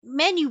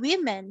many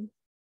women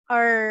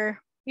are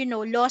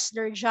lost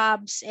their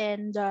jobs,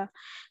 and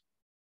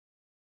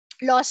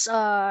lost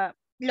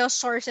lost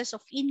sources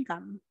of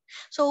income.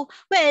 So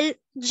well,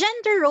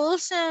 gender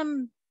roles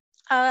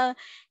uh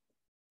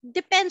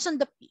depends on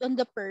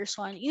the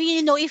person.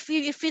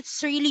 If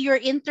it's really your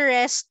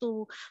interest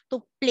to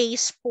play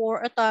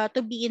sport,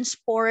 to be in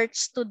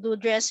sports, to do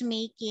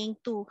dressmaking,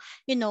 to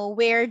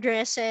wear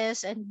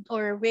dresses, and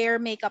or wear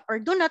makeup, or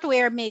do not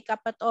wear makeup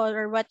at all,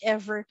 or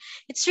whatever,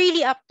 it's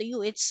really up to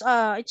you. It's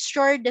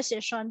your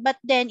decision. But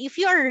then if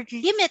you are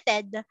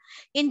limited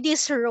in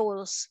these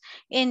roles,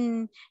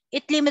 in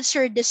it limits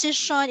your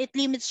decision, it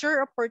limits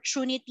your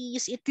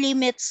opportunities, it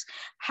limits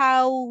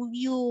how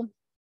you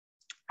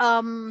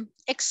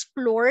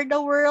explore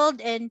the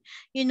world and,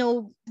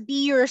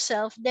 be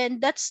yourself, then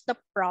that's the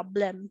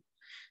problem.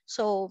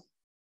 So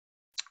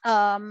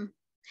um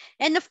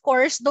and of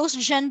course, those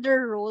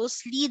gender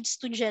roles leads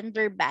to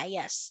gender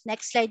bias.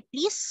 Next slide,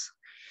 please.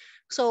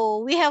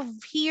 So we have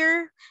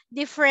here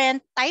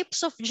different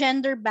types of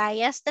gender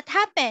bias that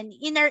happen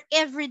in our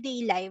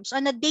everyday lives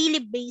on a daily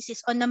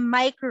basis, on a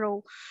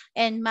micro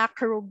and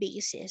macro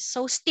basis.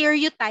 So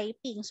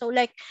stereotyping. So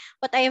like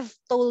what I've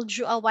told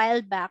you a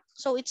while back.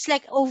 So it's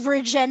like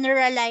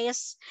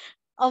overgeneralize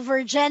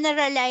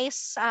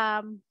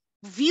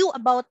view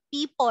about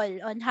people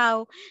on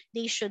how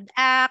they should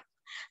act,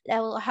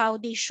 how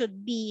they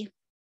should be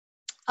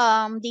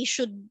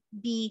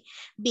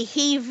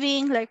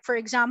behaving. Like for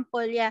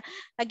example, yeah,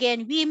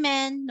 again,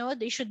 women, no,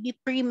 they should be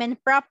prim and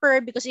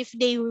proper, because if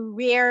they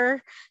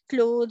wear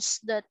clothes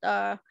that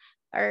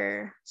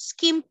are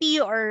skimpy,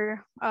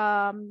 or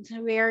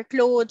wear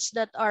clothes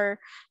that are,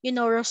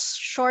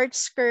 short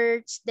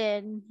skirts,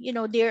 then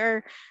they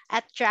are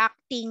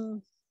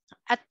attracting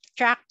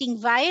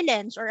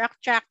violence or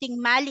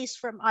attracting malice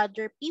from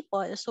other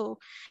people. So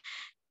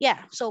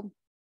yeah, so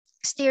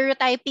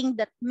stereotyping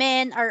that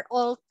men are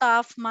all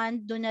tough,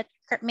 men do not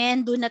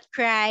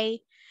cry,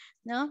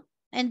 no,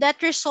 and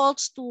that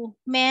results to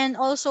men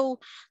also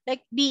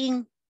like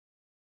being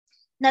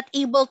not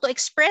able to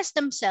express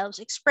themselves,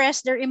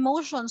 express their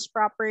emotions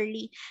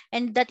properly,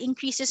 and that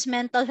increases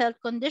mental health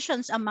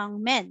conditions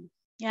among men.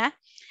 Yeah,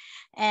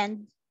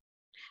 and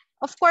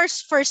of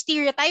course, for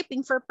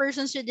stereotyping for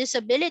persons with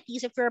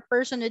disabilities, if you're a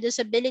person with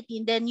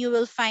disability, then you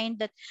will find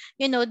that,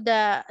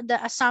 the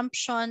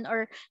assumption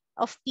or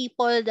of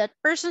people that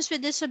persons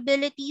with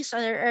disabilities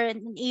are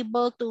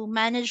unable to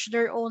manage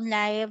their own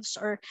lives,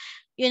 or,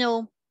 you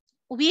know,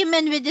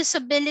 women with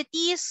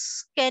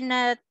disabilities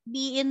cannot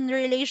be in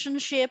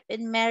relationship,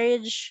 in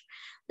marriage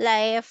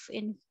life,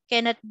 in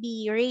cannot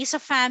be raise a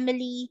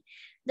family.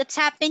 That's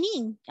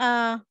happening.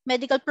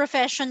 Medical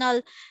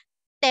professional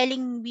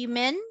telling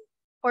women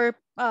or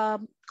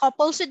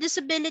couples with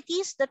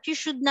disabilities that you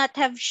should not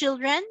have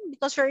children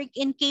because you're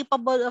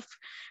incapable of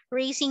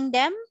raising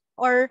them.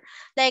 Or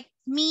like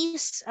me,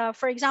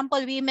 for example,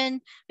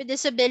 women with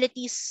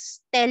disabilities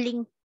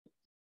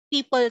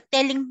people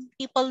telling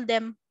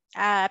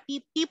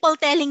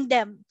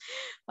them,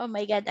 oh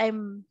my god,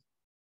 I'm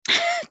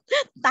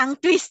tongue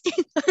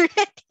twisting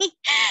already.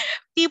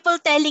 People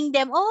telling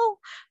them, oh,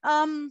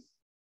 um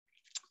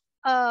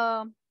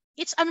uh,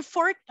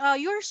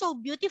 you're so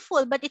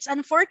beautiful, but it's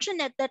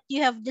unfortunate that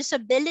you have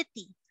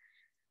disability.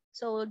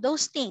 So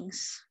those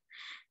things,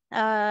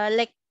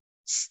 like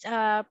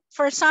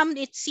for some,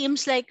 it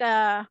seems like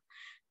an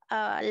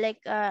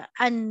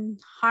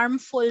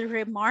harmful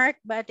remark,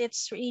 but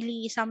it's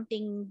really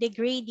something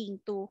degrading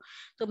to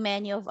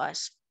many of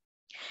us.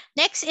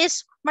 Next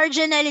is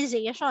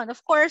marginalization.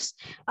 Of course,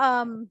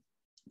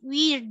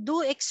 we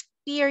do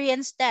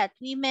experience that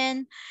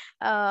women,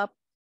 uh,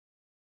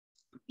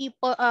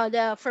 people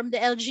the from the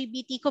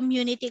LGBT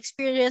community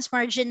experience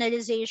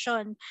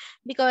marginalization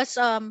because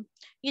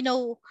you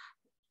know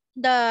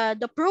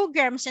the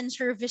programs and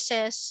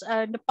services,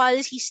 the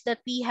policies that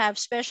we have,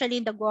 especially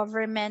in the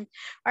government,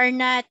 are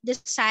not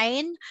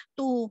designed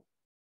to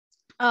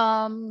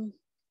um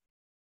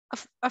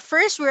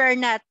first, we are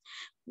not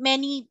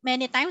many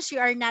times we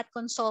are not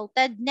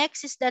consulted.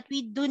 Next is that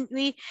we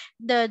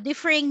the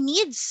differing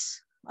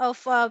needs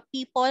of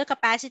people,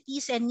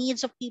 capacities and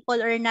needs of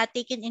people are not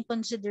taken in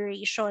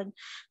consideration.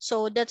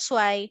 So that's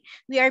why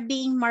we are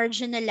being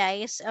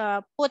marginalized,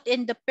 put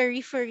in the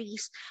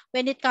peripheries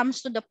when it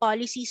comes to the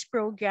policies,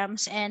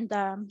 programs, and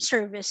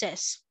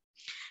services.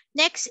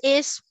 Next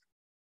is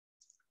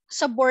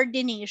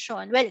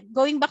subordination. Well,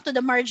 going back to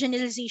the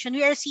marginalization,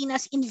 we are seen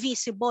as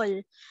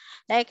invisible.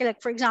 Like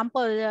for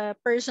example,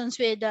 persons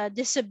with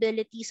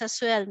disabilities as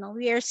well, no,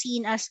 we are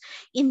seen as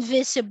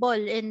invisible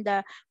in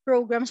the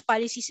programs,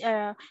 policies.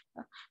 They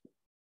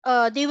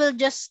will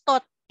just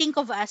think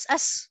of us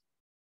as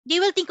they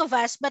will think of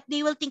us, but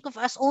they will think of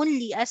us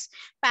only as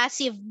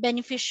passive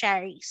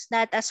beneficiaries,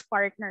 not as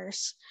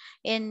partners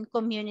in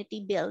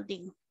community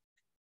building.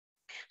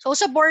 So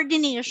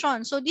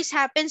subordination. So this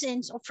happens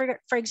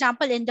for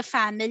example, in the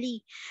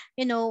family,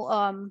 you know,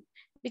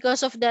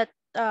 because of that,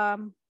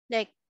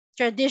 like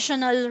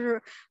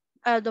traditional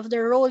of the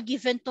role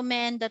given to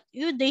men, that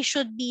they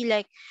should be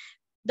like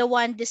the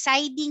one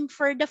deciding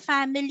for the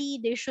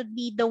family. They should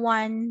be the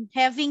one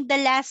having the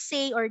last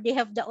say, or they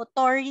have the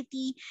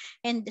authority.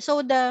 And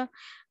so the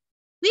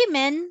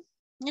women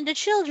and the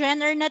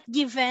children are not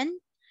given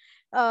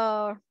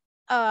uh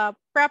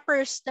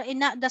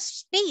the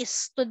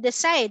space to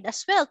decide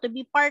as well, to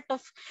be part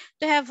of,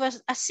 to have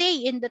a say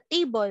in the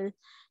table,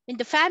 in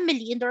the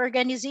family, in the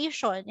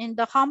organization, in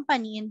the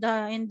company,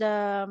 uh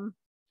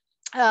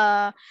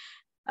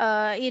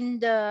in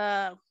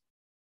the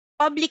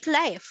public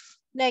life.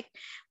 Like,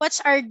 what's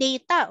our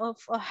data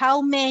of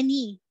how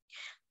many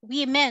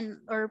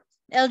women or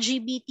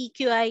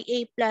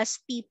LGBTQIA plus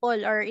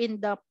people are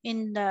in the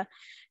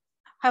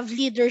have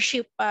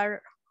leadership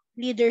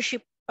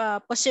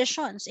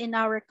positions in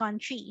our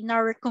country, in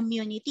our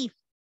community.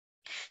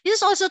 This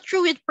is also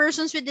true with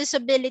persons with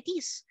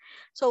disabilities.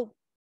 So,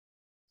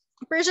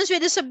 persons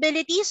with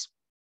disabilities,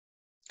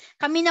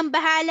 kami nang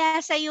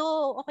bahala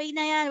sa'yo. Okay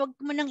na yan. Huwag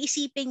mo nang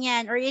isipin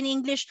yan. Or in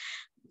English,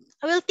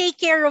 I will take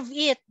care of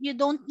it. You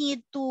don't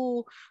need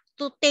to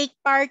take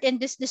part in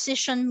this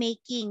decision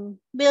making.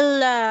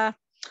 We'll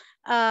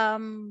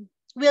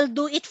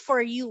do it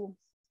for you.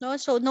 No,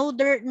 so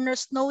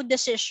there's no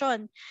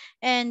decision,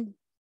 and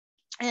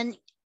and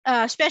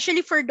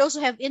especially for those who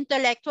have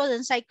intellectual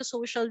and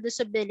psychosocial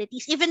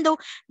disabilities, even though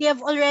they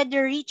have already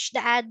reached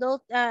the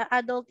adult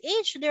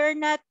age, they're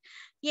not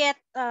yet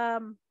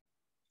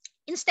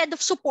instead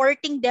of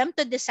supporting them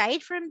to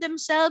decide from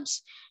themselves,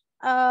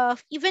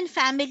 even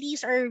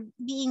families are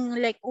being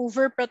like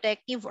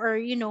overprotective, or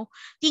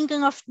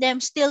thinking of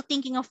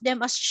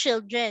them as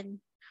children,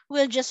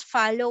 will just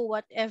follow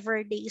whatever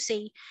they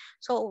say.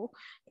 So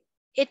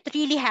it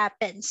really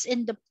happens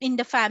in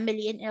the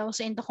family and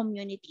also in the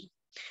community.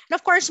 And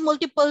of course,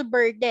 multiple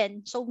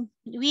burden. So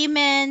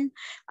women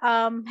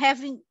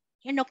having,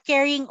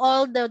 carrying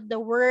all the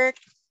work,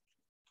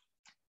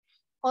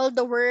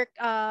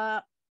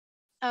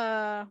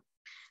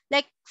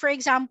 like for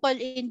example,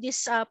 in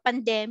this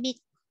pandemic,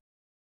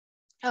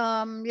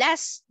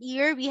 last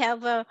year we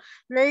have a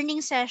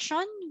learning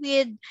session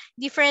with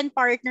different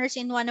partners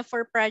in one of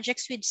our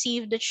projects with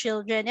Save the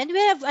Children, and we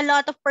have a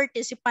lot of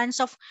participants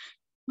of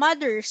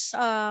mothers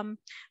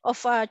of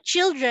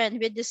children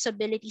with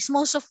disabilities.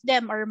 Most of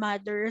them are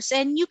mothers,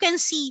 and you can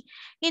see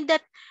in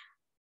that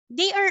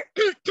they are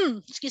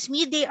excuse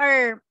me, they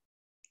are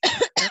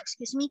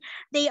excuse me,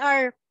 they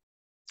are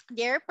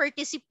they're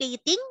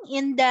participating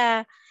in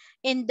the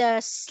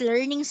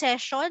learning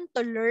session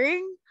to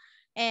learn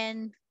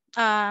and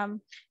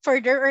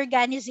for their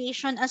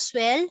organization as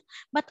well,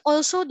 but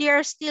also they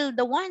are still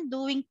the one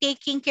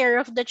taking care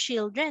of the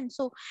children.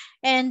 So,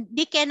 and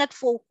they cannot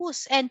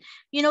focus. And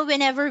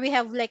whenever we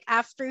have like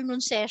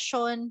afternoon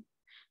session,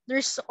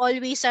 there's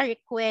always a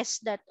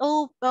request that,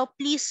 oh well,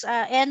 please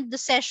end the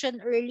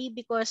session early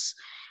because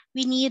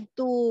we need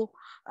to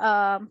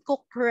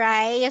cook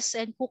rice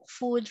and cook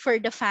food for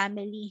the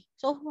family.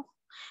 So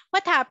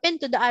what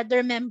happened to the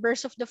other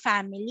members of the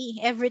family?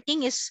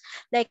 Everything is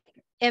like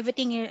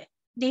everything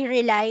they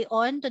rely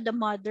on to the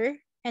mother,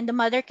 and the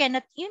mother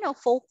cannot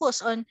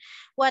focus on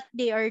what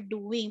they are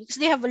doing because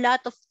they have a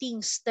lot of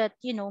things that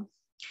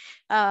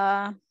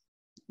uh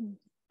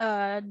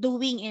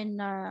doing in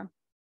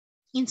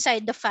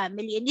inside the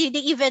family, and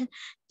they even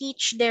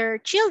teach their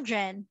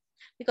children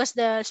because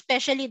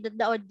especially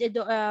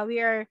we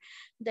are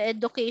the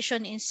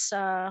education is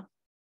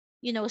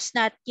is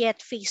not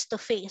yet face to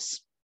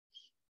face.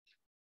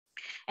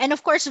 And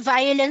of course,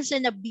 violence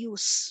and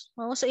abuse.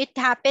 So it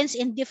happens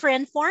in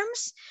different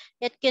forms.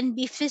 It can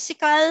be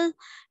physical,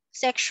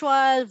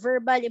 sexual,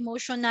 verbal,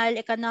 emotional,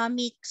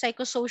 economic,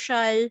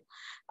 psychosocial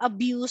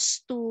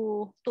abuse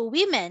to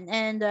women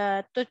and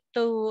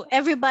to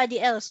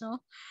everybody else. No,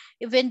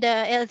 even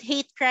the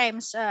hate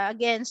crimes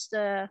against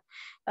the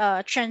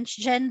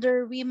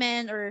transgender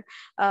women or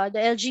the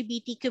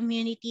LGBT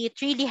community.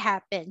 It really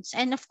happens.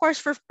 And of course,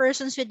 for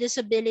persons with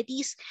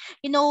disabilities,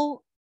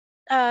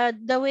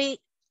 the way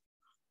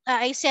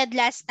I said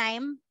last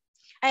time,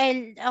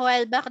 a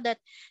while back,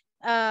 that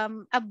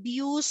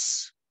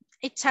abuse,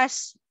 it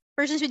has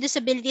persons with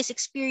disabilities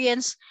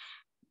experience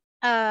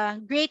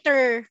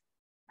greater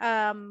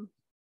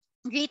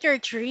greater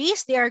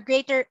risk. They are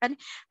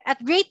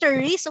at greater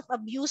risk of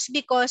abuse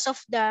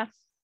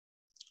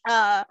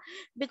uh,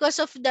 because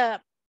of the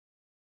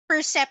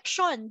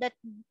perception that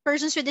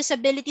persons with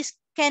disabilities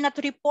cannot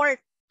report.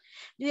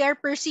 We are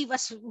perceived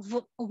as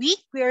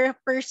weak. We are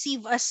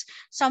perceived as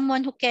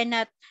someone who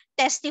cannot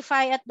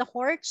testify at the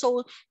court.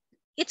 So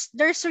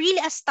there's really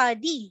a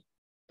study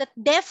that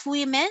deaf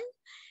women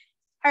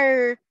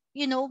are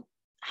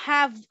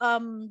have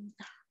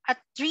at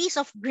risk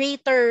of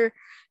greater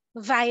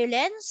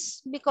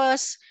violence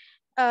because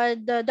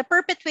the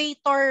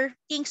perpetrator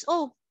thinks,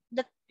 oh,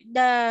 that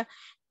there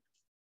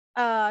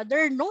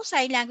are no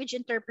sign language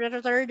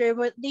interpreter.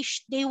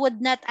 They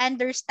would not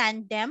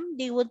understand them.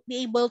 They would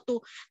be able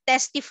to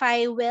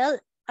testify well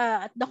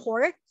at the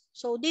court.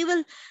 So they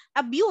will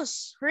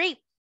abuse, rape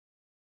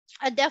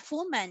a deaf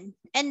woman,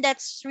 and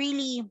that's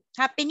really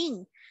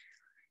happening.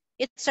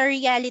 It's a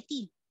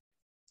reality.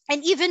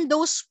 And even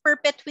those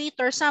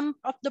perpetrators, some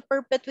of the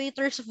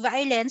perpetrators of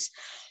violence,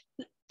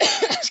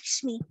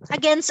 excuse me,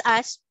 against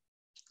us,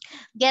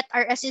 get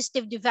our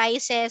assistive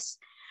devices,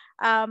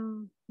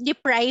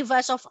 deprive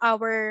us of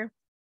our,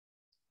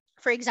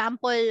 for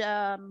example,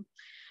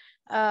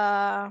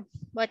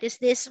 what is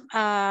this?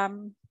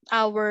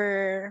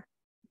 Our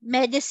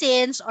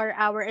medicines or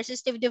our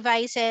assistive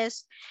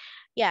devices.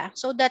 Yeah,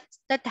 so that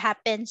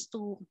happens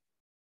to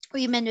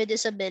women with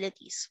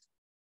disabilities.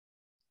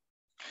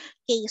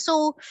 Okay,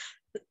 so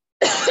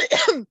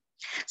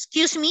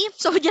excuse me.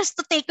 So just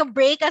to take a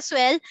break as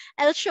well,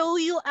 I'll show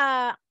you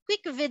a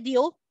quick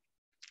video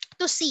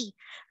to see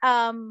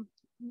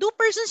do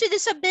persons with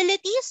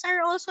disabilities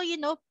are also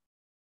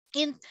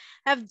in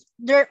have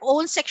their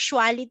own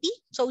sexuality.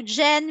 So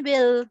Jen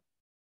will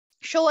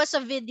show us a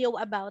video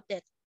about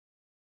it.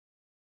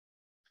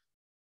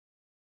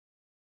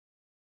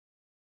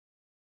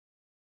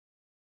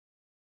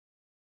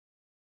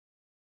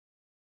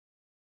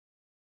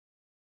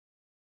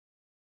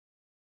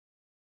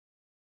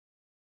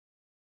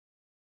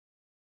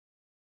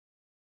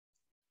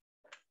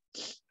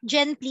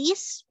 Jen,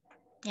 please.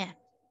 Yeah.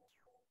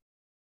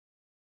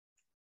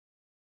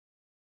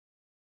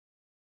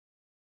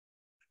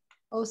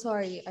 Oh,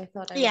 sorry. I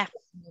thought I was Yeah.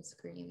 on the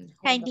screen.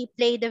 Hold Kindly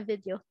play the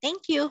video.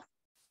 Thank you.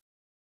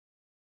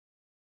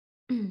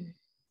 on.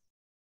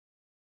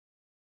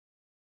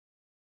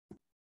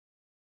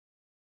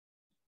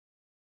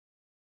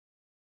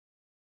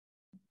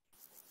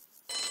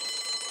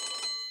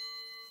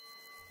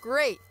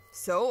 Great.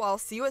 So I'll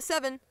see you at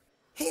 7.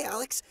 Hey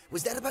Alex,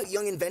 was that about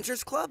Young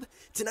Inventors Club?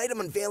 Tonight I'm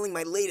unveiling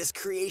my latest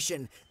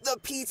creation, the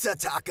pizza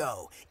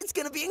taco. It's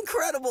gonna be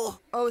incredible.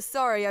 Oh,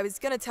 sorry, I was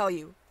gonna tell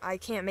you. I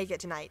can't make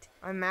it tonight.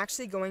 I'm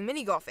actually going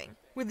mini golfing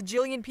with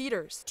Jillian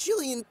Peters.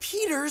 Jillian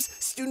Peters,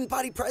 student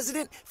body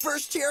president,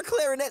 first chair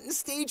clarinet and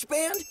stage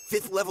band,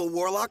 5th level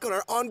warlock on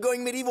our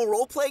ongoing medieval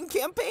role-playing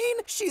campaign.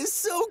 She is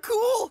so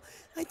cool.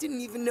 I didn't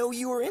even know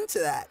you were into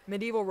that.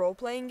 Medieval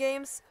role-playing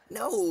games?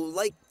 No,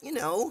 like,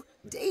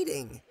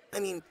 dating. I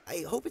mean,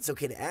 I hope it's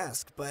okay to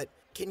ask, but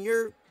can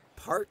your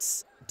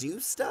parts do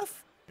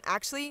stuff?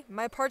 Actually,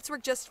 my parts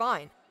work just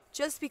fine.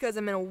 Just because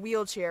I'm in a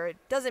wheelchair, it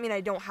doesn't mean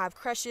I don't have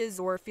crushes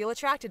or feel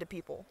attracted to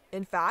people.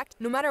 In fact,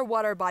 no matter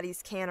what our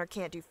bodies can or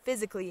can't do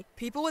physically,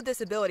 people with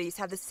disabilities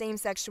have the same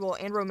sexual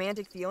and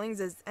romantic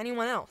feelings as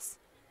anyone else.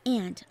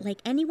 And,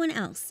 like anyone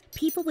else,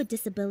 people with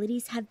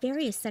disabilities have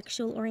various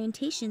sexual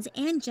orientations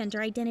and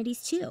gender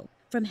identities too.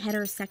 From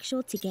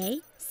heterosexual to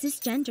gay,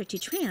 cisgender to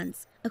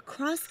trans,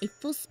 across a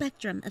full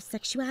spectrum of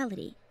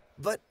sexuality.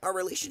 But are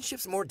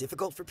relationships more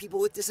difficult for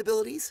people with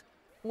disabilities?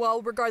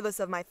 Well, regardless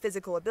of my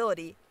physical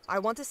ability, I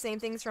want the same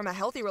things from a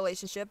healthy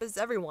relationship as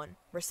everyone.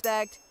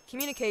 Respect,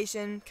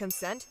 communication,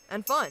 consent,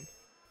 and fun.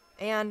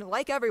 And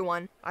like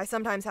everyone, I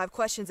sometimes have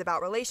questions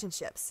about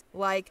relationships,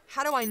 like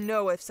how do I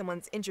know if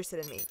someone's interested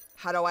in me?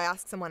 How do I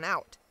ask someone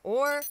out?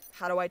 Or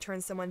how do I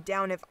turn someone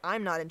down if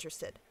I'm not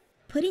interested?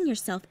 Putting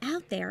yourself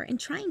out there and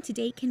trying to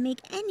date can make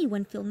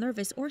anyone feel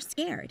nervous or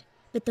scared.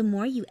 But the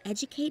more you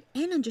educate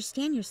and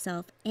understand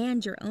yourself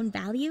and your own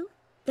value,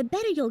 the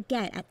better you'll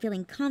get at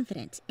feeling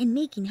confident and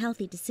making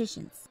healthy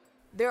decisions.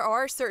 There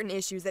are certain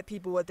issues that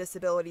people with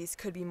disabilities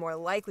could be more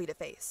likely to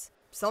face.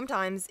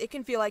 Sometimes it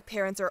can feel like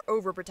parents are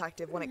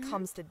overprotective when it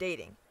comes to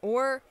dating.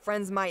 Or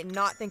friends might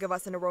not think of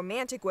us in a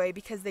romantic way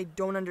because they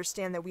don't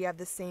understand that we have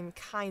the same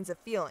kinds of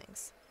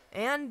feelings.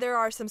 And there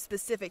are some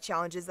specific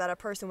challenges that a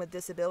person with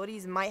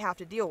disabilities might have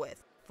to deal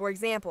with. For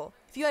example,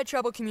 if you had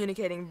trouble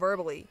communicating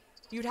verbally,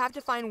 you'd have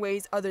to find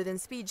ways other than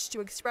speech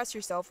to express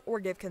yourself or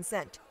give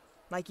consent,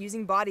 like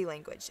using body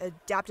language,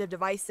 adaptive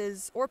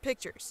devices, or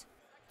pictures.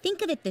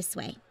 Think of it this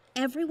way.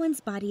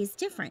 Everyone's body is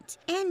different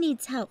and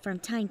needs help from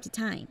time to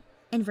time.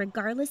 And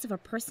regardless of a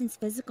person's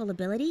physical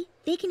ability,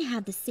 they can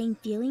have the same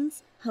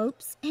feelings,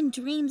 hopes, and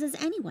dreams as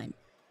anyone.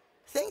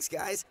 Thanks,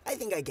 guys. I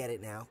think I get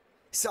it now.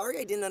 Sorry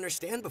I didn't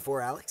understand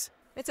before, Alex.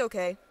 It's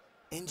okay.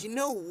 And you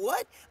know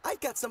what? I've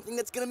got something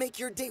that's gonna make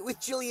your date with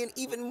Jillian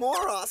even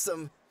more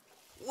awesome.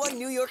 1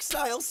 New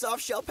York-style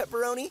soft-shell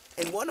pepperoni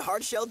and 1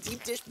 hard-shell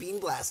deep-dish bean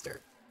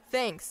blaster.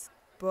 Thanks,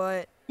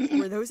 but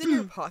were those in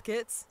your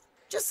pockets?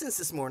 Just since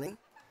this morning.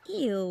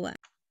 Ew.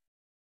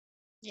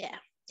 Yeah.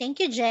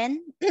 Thank you,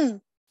 Jen.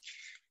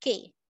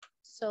 Okay.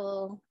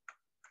 So,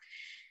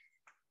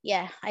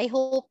 yeah, I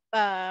hope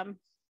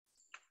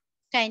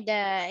kind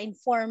of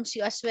informs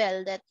you as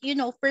well that,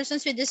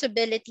 persons with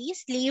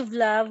disabilities live,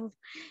 love,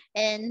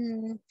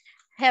 and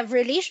have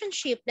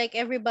relationship like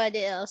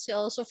everybody else. You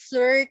also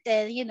flirt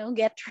and,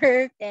 get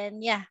hurt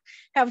and, yeah,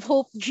 have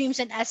hope, dreams,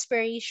 and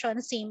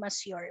aspirations, same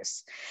as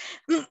yours.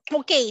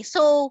 Okay,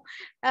 so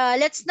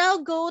let's now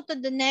go to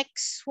the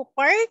next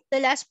part, the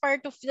last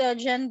part of the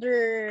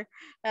gender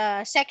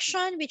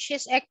section, which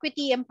is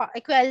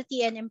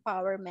equality, and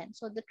empowerment.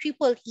 So the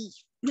triple E.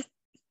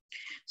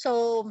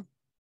 So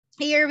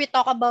here we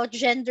talk about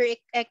gender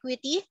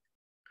equity.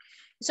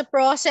 It's a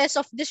process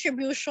of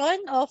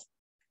distribution of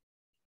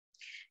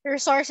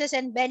resources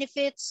and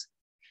benefits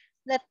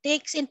that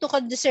takes into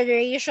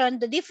consideration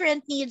the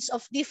different needs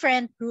of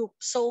different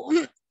groups. So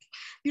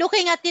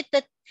looking at it,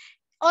 that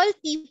all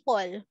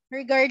people,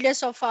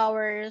 regardless of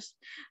our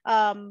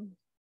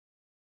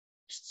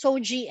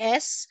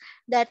SOGIEs,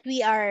 that we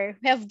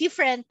have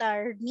different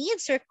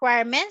needs,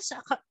 requirements,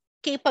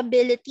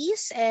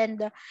 capabilities,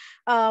 and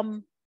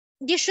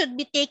this should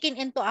be taken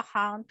into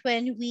account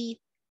when we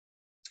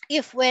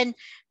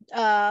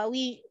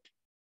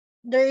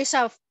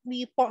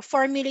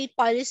formulate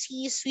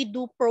policies, we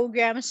do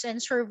programs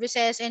and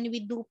services, and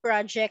we do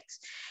projects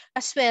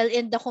as well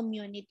in the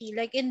community.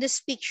 Like in this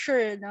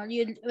picture,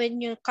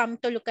 when you come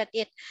to look at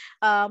it,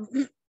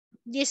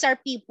 these are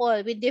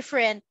people with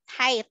different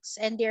heights,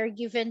 and they're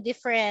given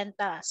different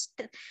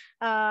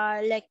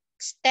like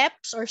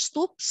steps or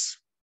stoops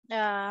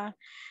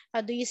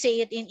how do you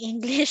say it in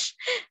English?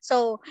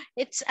 So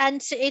it's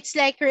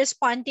like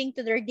responding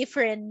to their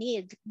differing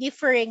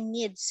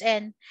needs,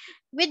 and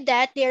with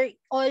that they're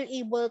all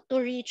able to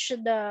reach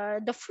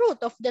the fruit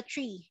of the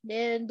tree.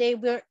 Then they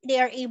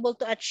are able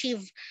to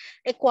achieve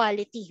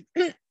equality.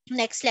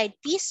 Next slide,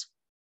 please.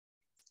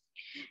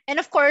 And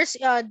of course,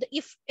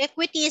 if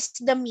equity is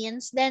the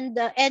means, then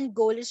the end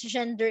goal is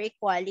gender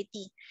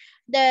equality.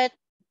 That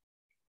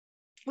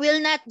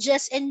will not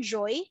just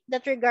enjoy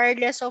that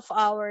regardless of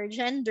our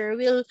gender,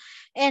 will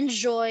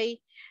enjoy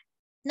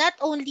not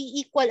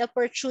only equal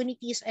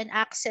opportunities and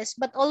access,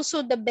 but also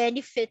the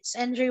benefits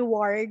and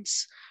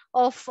rewards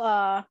of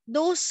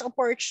those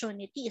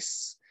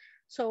opportunities.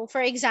 So, for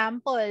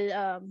example,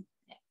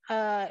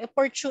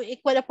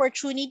 equal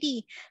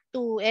opportunity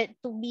to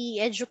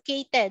be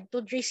educated,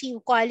 to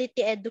receive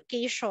quality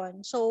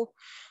education. So,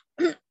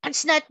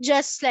 it's not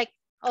just like,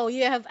 oh,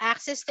 you have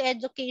access to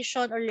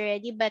education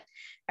already, but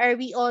are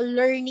we all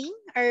learning?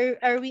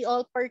 Are we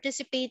all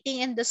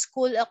participating in the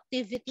school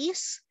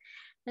activities?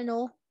 You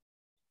know,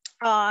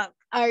 are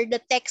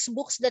the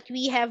textbooks that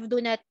we have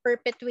do not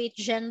perpetuate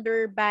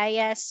gender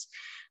bias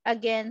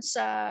against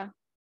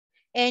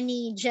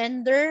any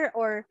gender,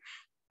 or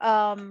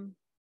um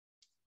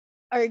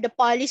are the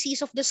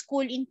policies of the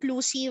school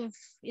inclusive?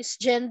 Is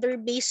gender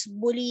based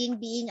bullying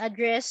being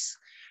addressed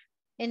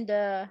in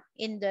the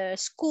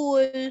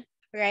school,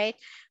 right?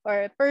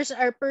 Or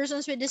are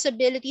persons with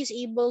disabilities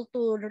able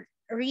to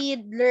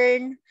read,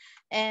 learn,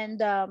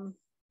 and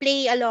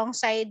play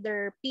alongside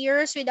their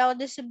peers without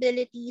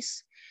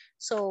disabilities?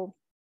 So,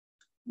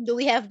 do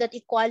we have that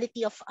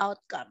equality of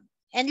outcome?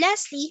 And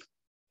lastly,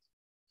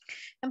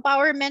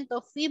 empowerment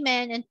of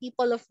women and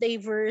people of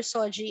diverse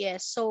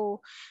SOGIES.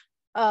 So,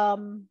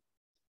 um,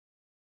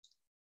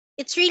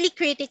 it's really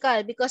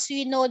critical because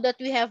we know that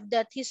we have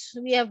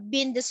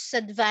been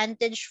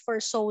disadvantaged for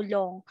so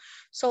long.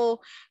 So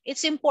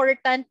it's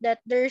important that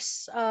there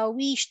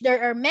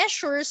are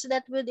measures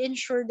that would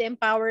ensure the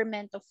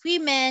empowerment of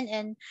women.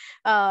 And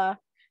uh,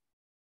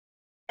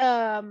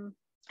 um,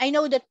 I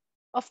know that,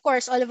 of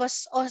course, all of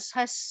us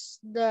has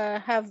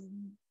the have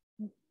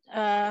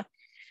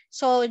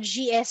so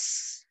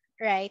GS,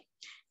 right?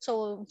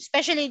 So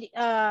especially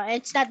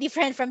it's not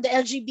different from the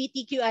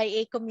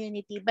LGBTQIA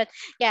community, but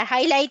yeah,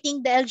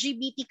 highlighting the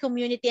LGBT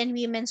community and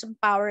women's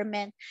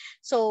empowerment.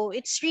 So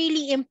it's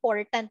really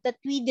important that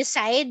we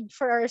decide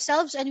for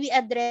ourselves and we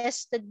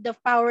address the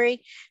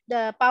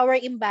power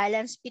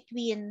imbalance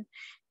between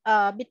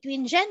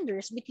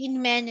genders,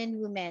 between men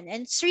and women.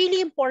 And it's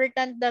really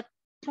important that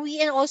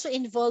we also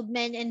involve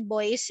men and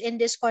boys in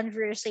this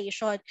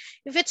conversation.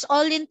 If it's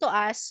all into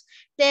us,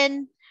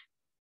 then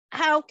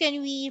how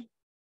can we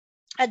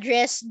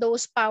address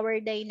those power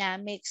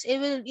dynamics?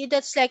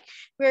 That's like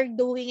we're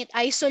doing it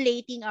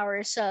isolating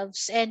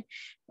ourselves. And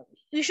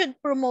we should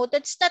promote,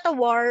 it's not a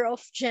war of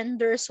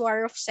genders,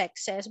 war of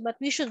sexes, but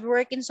we should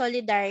work in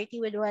solidarity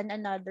with one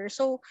another.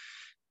 So,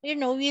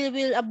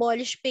 we'll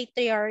abolish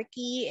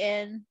patriarchy,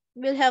 and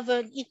we'll have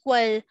an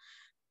equal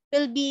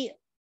will be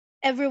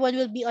everyone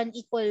will be on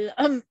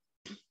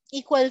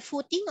equal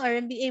footing,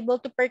 or be able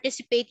to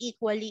participate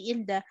equally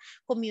in the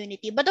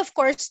community. But of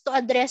course, to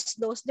address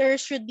those, there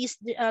should be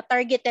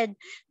targeted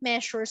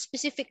measures,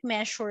 specific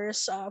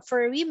measures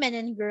for women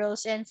and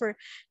girls, and for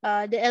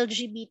the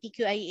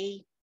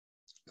LGBTQIA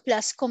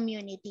plus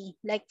community.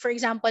 Like, for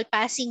example,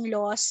 passing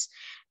laws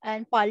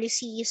and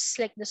policies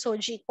like the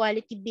SOGIE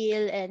Equality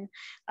Bill and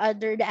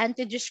the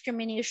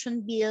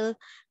anti-discrimination bill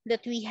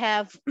that we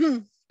have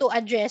to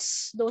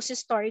address those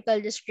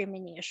historical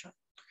discrimination.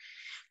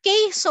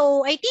 Okay,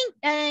 so I think,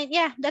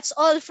 yeah, that's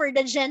all for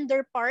the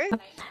gender part.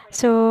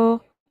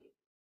 So,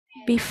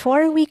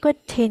 before we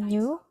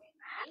continue,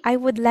 I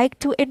would like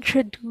to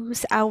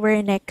introduce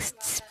our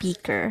next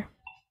speaker.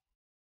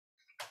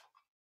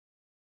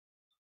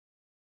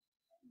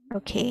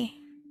 Okay.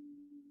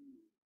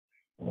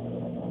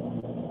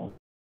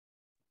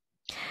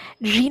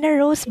 Gina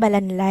Rose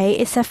Balanlay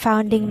is a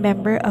founding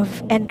member of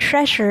and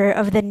treasurer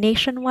of the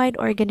nationwide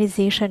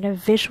organization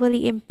of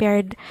Visually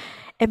Impaired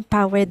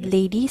Empowered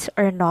Ladies,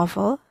 or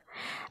NOVEL,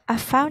 a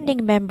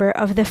founding member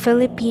of the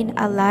Philippine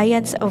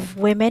Alliance of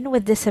Women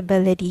with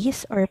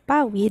Disabilities, or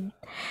PAWID,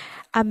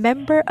 a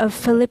member of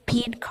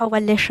Philippine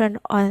Coalition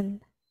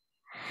on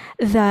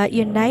the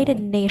United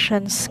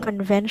Nations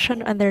Convention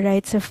on the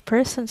Rights of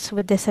Persons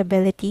with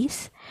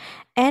Disabilities,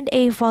 and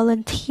a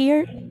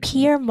volunteer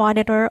peer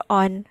monitor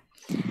on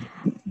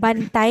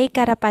Bantay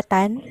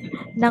Karapatan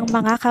ng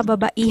mga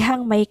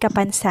kababaihang may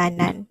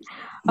kapansanan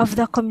of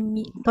the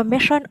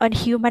Commission on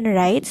Human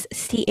Rights,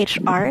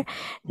 CHR,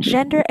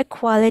 Gender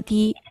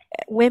Equality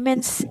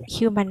Women's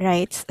Human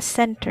Rights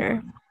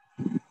Center.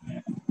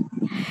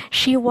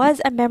 She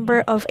was a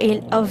member of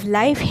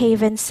Life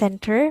Haven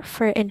Center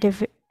for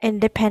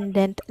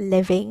Independent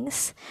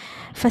Living's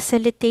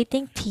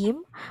facilitating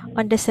team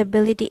on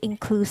Disability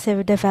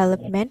Inclusive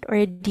Development,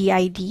 or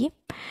DID,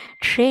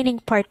 training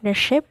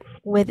partnership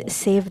with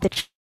Save the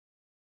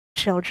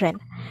Children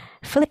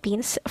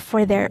Philippines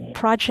for their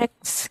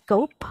project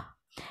scope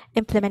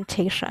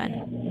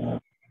implementation.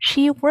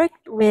 She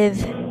worked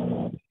with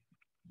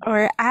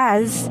or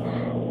as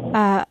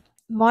a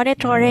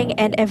monitoring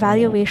and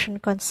evaluation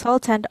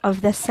consultant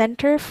of the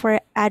Center for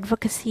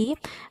Advocacy,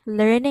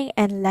 Learning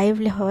and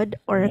Livelihood,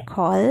 or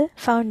CALL,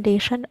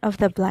 Foundation of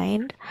the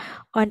Blind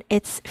on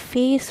its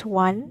Phase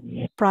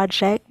 1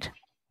 project,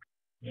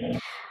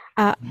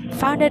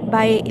 founded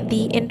by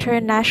the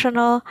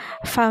International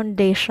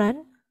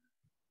Foundation.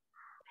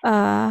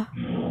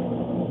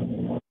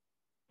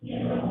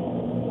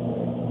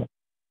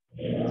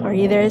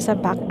 Sorry, there is a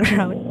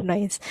background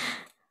noise.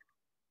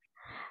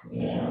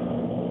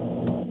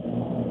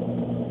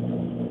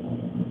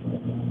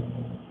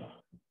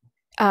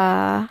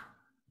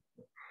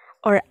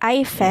 Or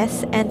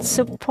IFES, and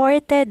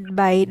supported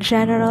by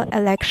General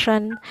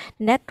Election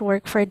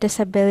Network for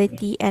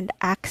Disability and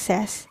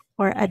Access,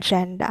 or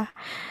Agenda,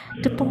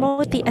 to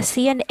promote the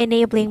ASEAN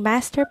Enabling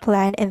Master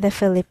Plan in the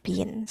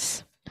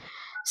Philippines.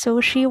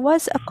 So she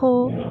was a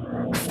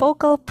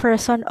focal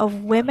person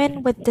of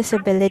women with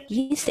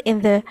disabilities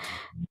in the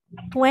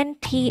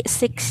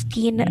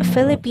 2016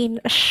 Philippine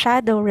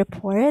Shadow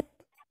Report,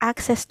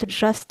 Access to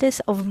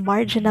Justice of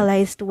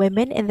Marginalized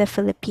Women in the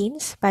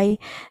Philippines by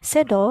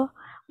CEDAW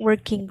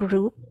Working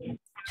Group,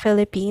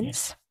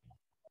 Philippines.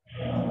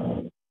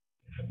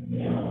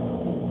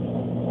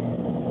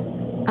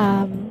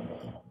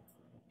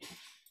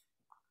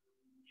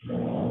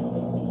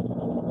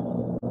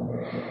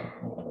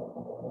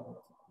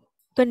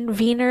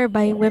 Convener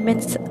by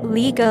Women's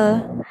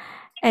Legal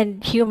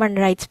and Human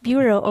Rights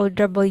Bureau, or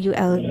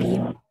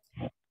WLB.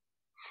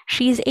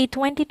 She's a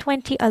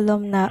 2020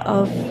 alumna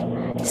of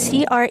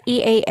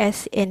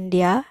CREAS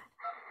India,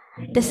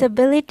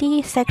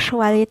 Disability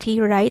Sexuality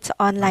Rights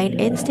Online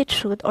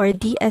Institute, or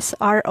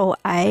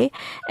DSROI,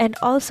 and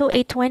also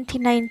a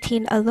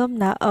 2019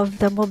 alumna of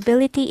the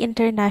Mobility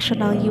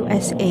International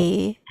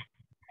USA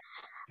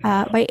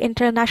by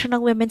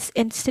International Women's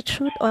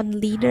Institute on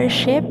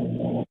Leadership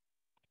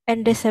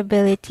and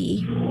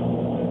Disability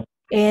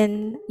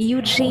in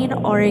Eugene,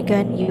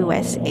 Oregon,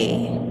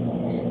 USA.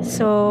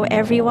 So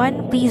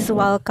everyone, please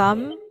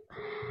welcome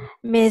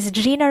Ms.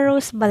 Gina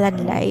Rose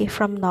Balanlay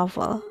from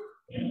Novel.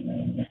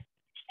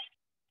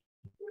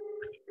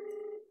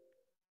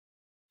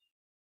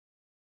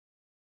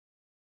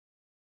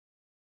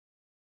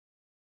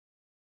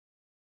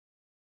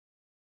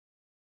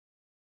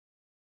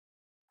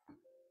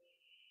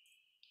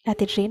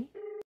 Ate Jean?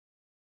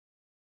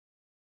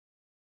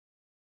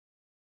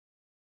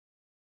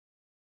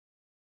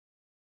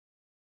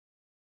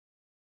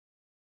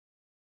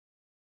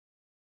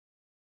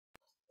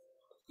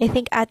 I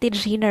think Ate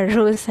Gina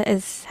Rose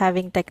is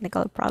having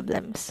technical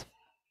problems.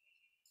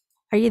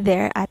 Are you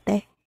there,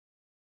 Ate?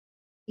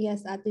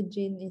 Yes, Ate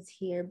Jin is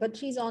here, but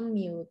she's on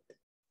mute.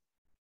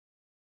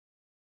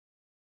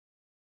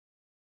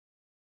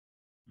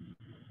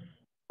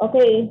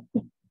 Okay.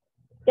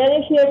 Can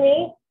you hear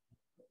me?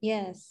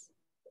 Yes.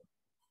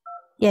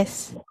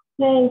 Yes.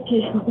 Thank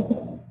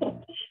you.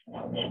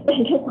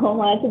 Thank you so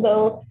much.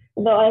 Though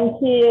I'm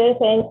here,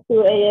 thanks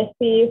to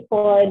ASP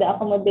for the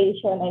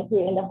accommodation. I'm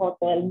here in the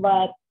hotel,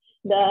 but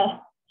the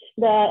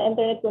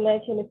internet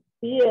connection is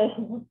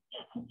still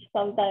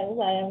sometimes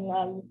I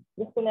am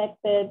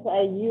disconnected.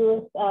 I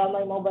use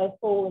my mobile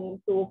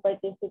phone to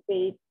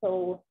participate.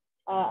 So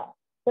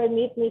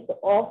permit me to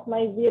off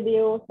my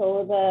video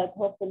so that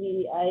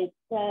hopefully I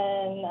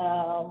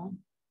can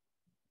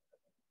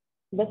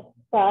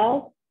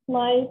discuss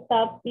my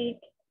topic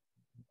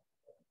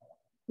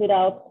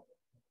without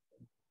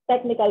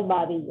technical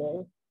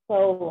barriers.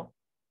 So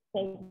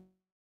thank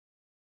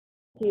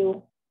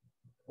you.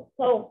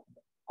 So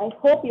I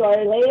hope you are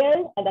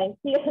there, and I'm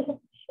here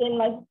in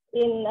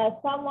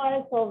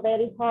summer. So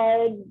very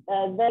hard,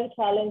 very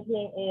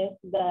challenging is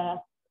the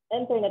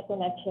internet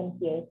connection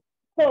here.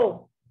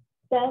 So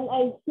can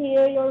I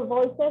hear your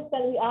voices?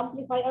 Can we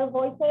amplify our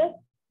voices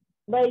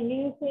by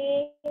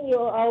using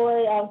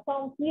our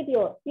sound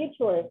feature,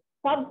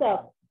 thumbs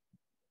up?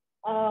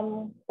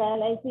 Can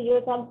I see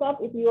your thumbs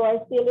up if you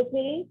are still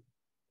okay?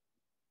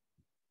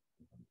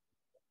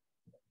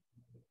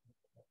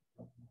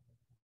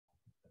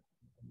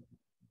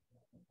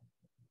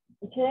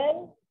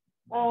 Jen,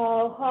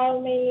 how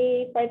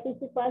many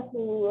participants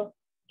who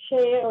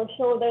share or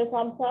show their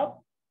thumbs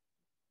up?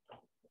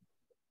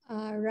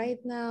 Right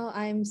now,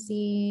 I'm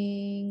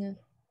seeing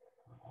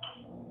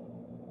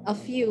a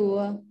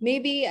few.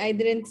 Maybe I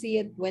didn't see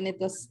it when it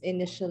was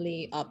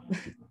initially up,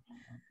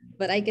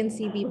 but I can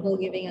see people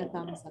giving a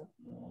thumbs up.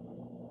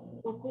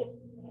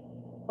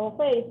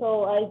 Okay,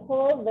 so I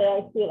hope they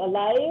are still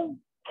alive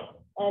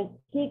and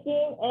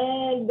kicking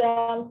and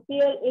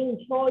still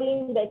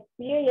enjoying the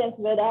experience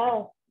with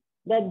us,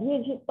 the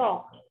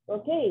digital.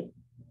 Okay,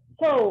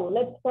 so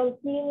let's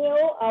continue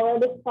our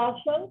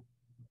discussion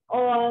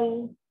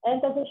on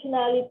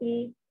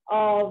intersectionality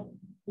of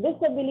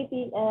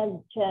disability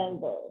and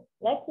gender.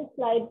 Next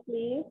slide,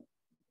 please.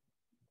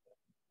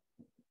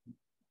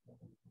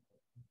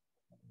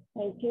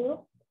 Thank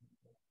you.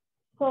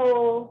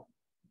 So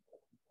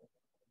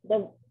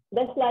the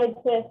slide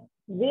says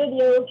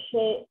video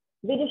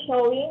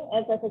showing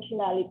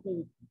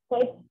intersectionality. So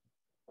it's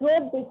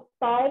good to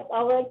start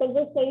our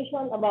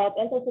conversation about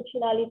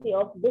intersectionality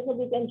of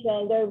disability and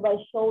gender by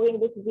showing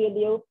this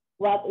video,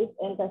 what is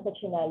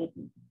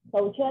intersectionality.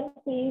 So Jen,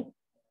 please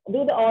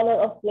do the honor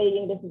of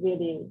playing this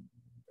video.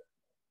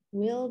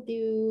 Will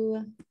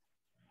do.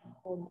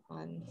 Hold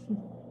on.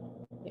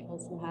 They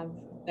also have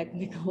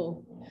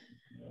technical.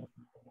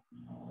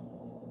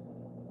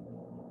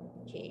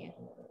 Okay.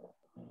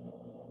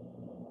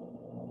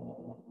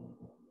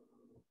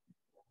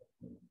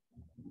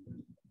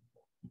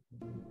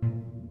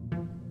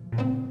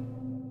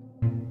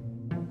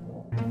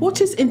 What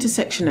is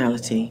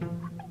intersectionality?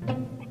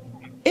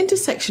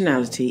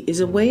 Intersectionality is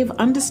a way of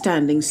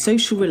understanding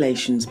social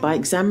relations by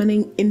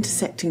examining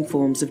intersecting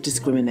forms of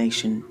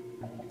discrimination.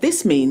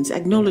 This means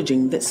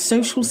acknowledging that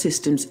social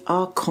systems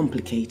are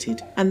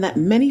complicated and that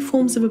many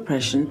forms of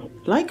oppression,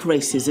 like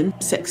racism,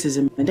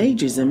 sexism, and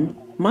ageism,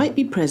 might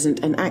be present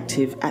and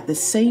active at the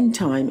same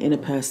time in a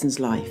person's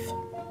life.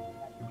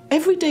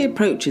 Everyday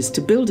approaches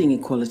to building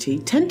equality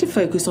tend to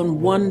focus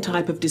on one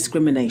type of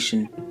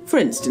discrimination, for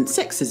instance,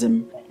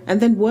 sexism, and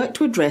then work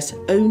to address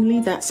only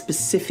that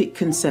specific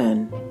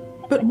concern.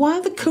 But while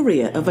the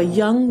career of a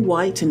young,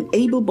 white and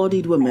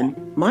able-bodied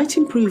woman might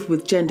improve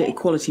with gender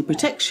equality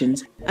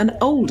protections, an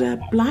older,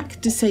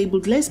 black,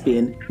 disabled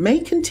lesbian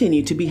may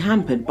continue to be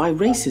hampered by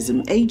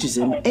racism,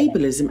 ageism,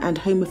 ableism and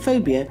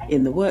homophobia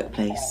in the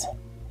workplace.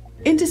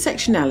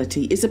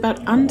 Intersectionality is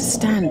about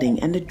understanding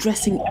and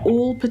addressing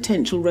all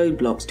potential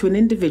roadblocks to an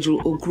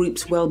individual or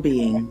group's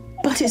well-being.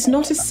 But it's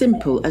not as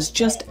simple as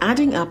just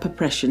adding up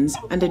oppressions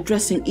and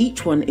addressing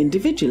each one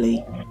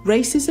individually.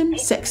 Racism,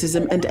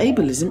 sexism and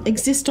ableism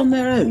exist on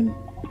their own,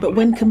 but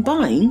when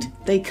combined,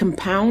 they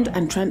compound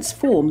and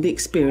transform the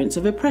experience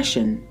of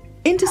oppression.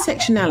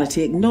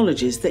 Intersectionality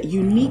acknowledges that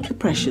unique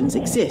oppressions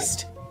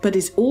exist, but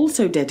is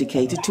also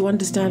dedicated to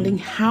understanding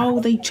how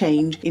they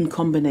change in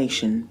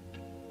combination.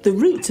 The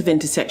roots of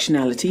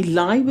intersectionality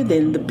lie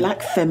within the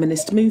Black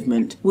feminist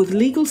movement, with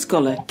legal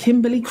scholar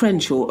Kimberly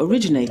Crenshaw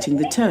originating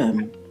the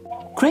term.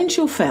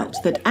 Crenshaw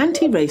felt that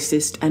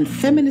anti-racist and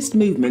feminist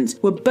movements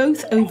were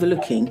both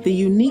overlooking the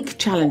unique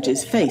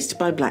challenges faced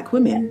by Black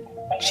women.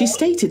 She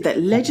stated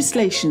that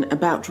legislation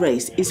about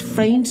race is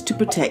framed to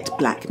protect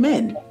Black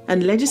men,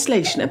 and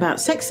legislation about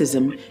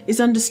sexism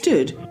is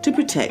understood to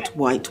protect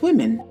white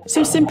women.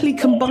 So simply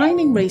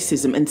combining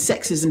racism and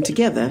sexism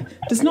together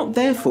does not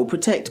therefore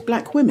protect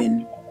Black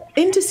women.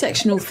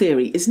 Intersectional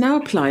theory is now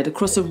applied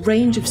across a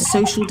range of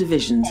social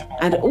divisions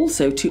and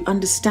also to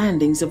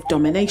understandings of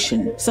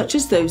domination, such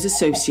as those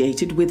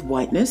associated with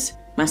whiteness,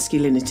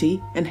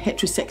 masculinity, and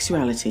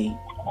heterosexuality.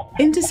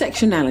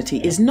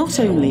 Intersectionality is not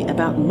only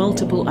about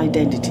multiple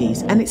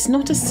identities, and it's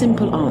not a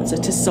simple answer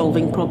to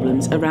solving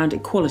problems around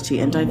equality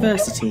and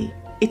diversity.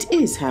 It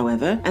is,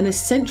 however, an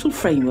essential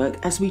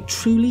framework as we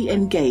truly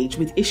engage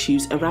with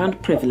issues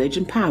around privilege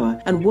and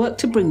power and work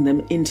to bring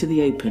them into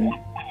the open.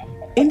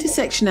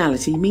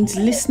 Intersectionality means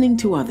listening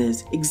to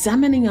others,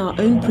 examining our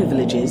own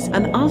privileges,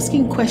 and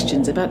asking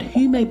questions about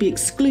who may be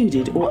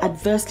excluded or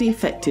adversely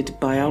affected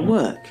by our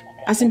work.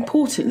 As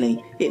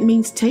importantly, it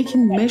means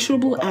taking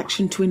measurable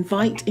action to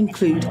invite,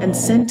 include, and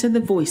centre the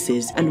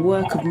voices and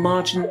work of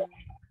marginal.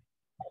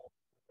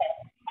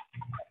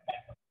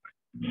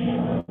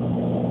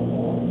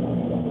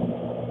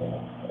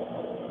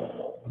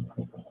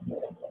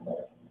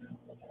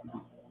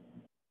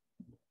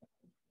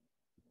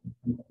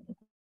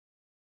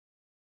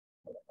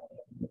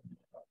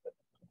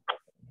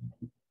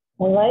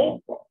 All right.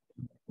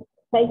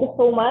 Thank you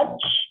so much.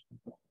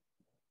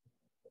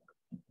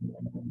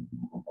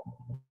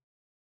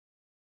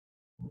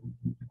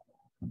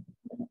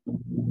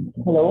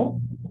 Hello.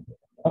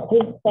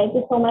 Okay, thank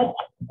you so much.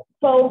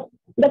 So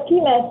the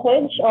key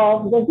message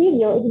of the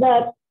video is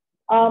that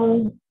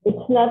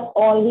it's not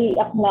only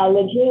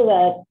acknowledging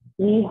that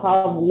we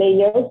have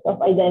layers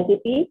of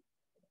identity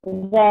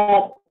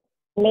that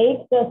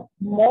makes us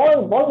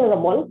more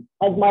vulnerable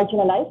and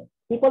marginalized.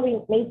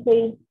 People may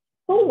say,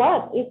 so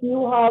what if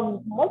you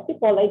have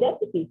multiple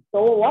identities?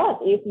 So what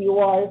if you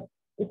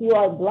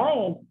are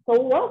blind?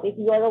 So what if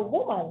you are a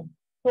woman?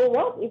 So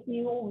what if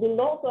you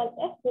belong to an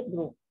ethnic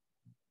group?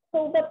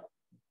 So that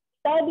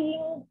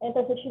studying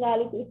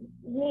intersectionality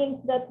means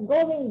that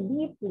going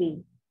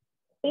deeply,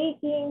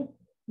 taking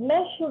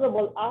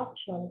measurable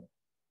actions,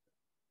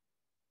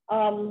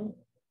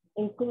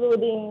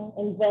 including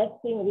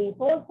investing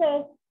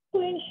resources to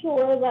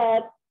ensure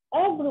that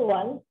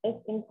everyone is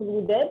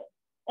included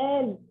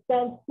and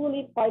can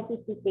fully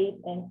participate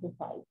in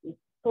society,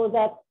 so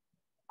that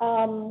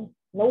no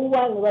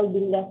one will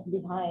be left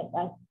behind,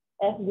 as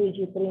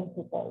SDG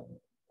principles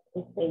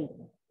say.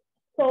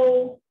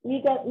 So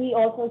we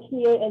also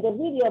hear in the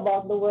video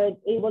about the word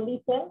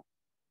ableism.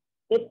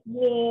 It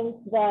means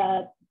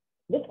that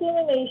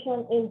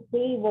discrimination in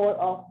favor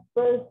of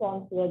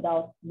persons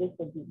without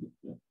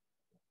disability.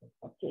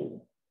 Okay,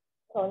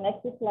 so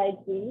next slide,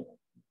 please.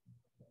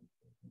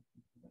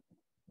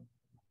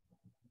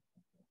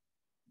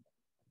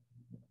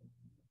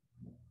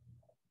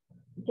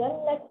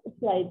 Jen, next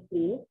slide,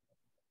 please.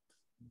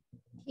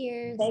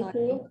 Here, Thank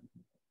sorry. you.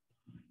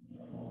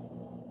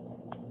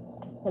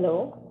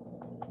 Hello?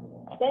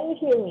 Can you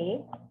hear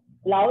me?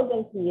 Loud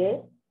and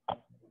clear?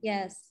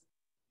 Yes.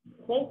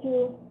 Thank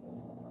you.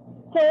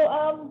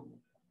 So,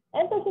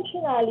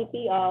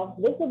 intersectionality of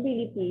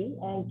disability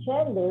and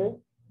gender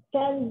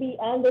can be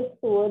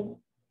understood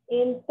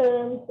in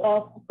terms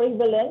of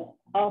prevalence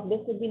of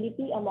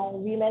disability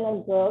among women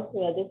and girls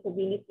with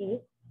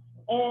disabilities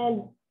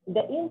and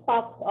the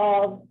impact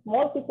of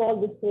multiple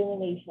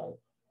discrimination.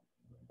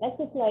 Next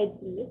slide,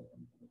 please.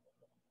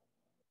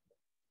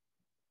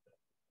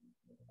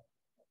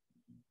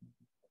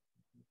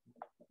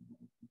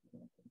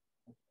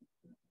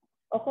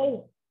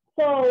 Okay,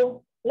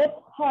 so let's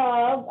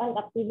have an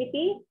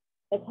activity.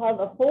 Let's have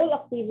a full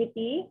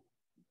activity.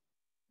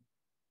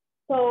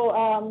 So,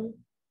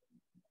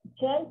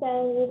 Jen,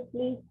 can you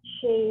please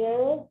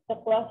share the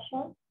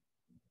question?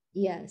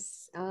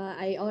 Yes,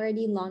 I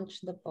already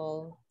launched the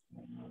poll.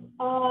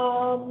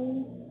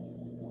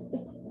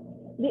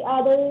 The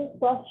other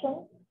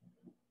question,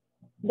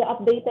 the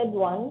updated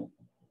one.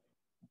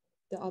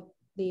 The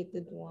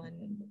updated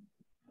one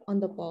on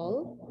the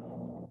poll?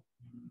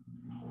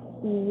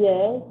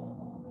 Yes.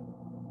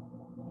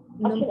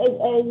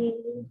 Actually,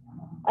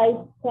 I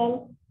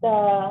sent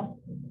the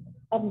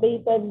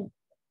updated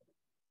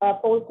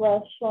poll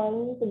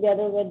question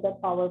together with the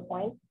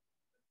PowerPoint.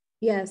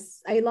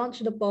 Yes, I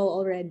launched the poll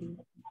already.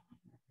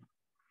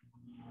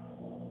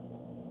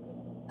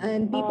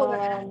 And people are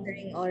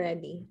answering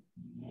already.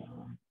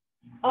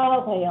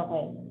 Okay,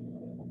 okay.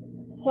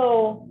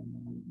 So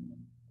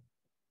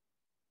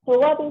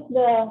what is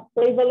the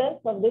prevalence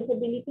of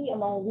disability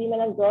among women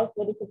and girls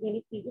with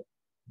disabilities?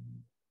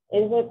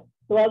 Is it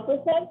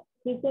 12%,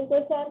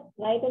 15%,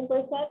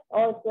 19%,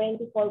 or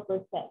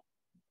 24%?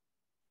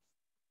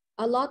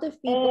 A lot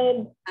of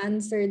people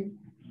answered.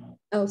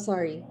 Oh,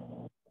 sorry.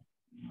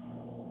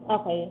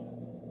 Okay.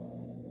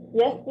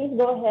 Yes, please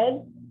go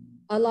ahead.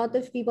 A lot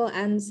of people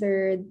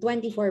answered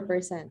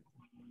 24%.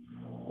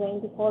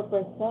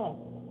 24%.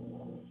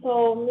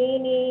 So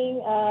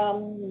meaning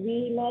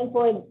women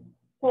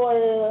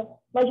for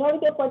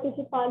majority of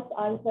participants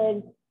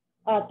answered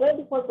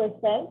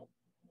 24%.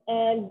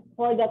 And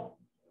for the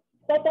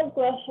second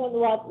question,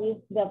 what is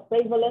the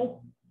prevalence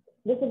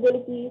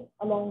disability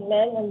among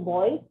men and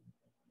boys?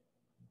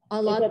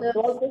 A lot of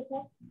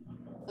 12%?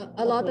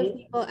 A lot of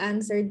people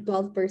answered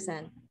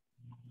 12%.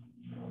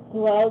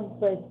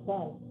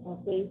 12%.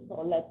 Okay,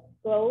 so let's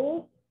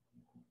close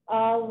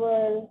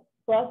our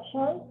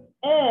question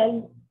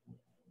and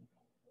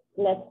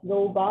let's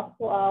go back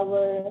to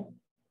our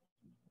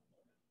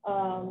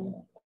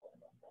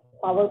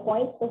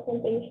PowerPoint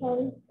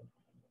presentation.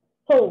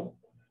 So,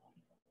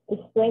 is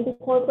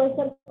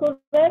 24%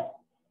 correct?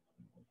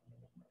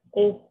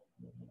 Is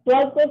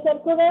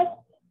 12% correct?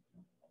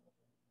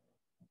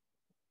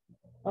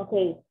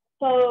 Okay,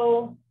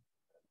 so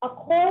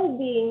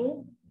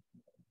according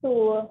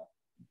to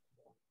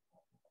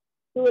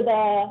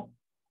the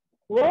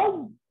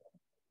world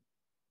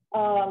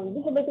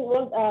disability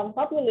world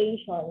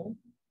population,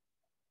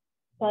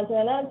 what do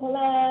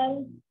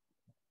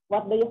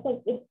you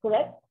think is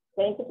correct?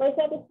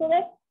 20% is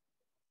correct,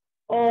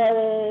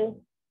 or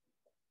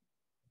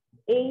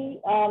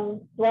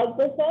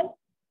 12%,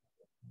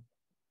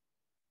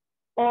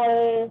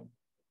 or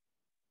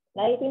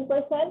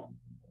 19%?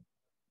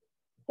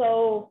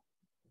 So,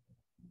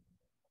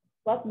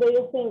 what do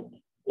you think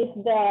is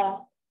the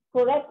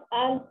correct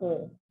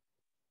answer?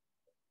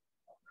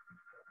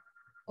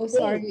 Oh,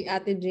 sorry,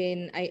 Ate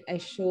Jane. I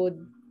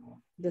showed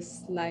the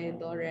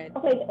slide already.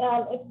 Okay.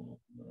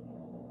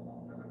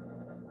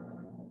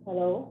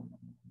 Hello?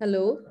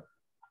 Hello?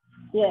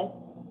 Yes.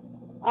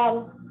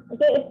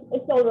 Okay,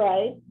 it's all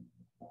right.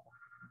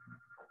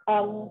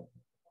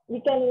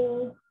 We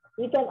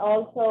can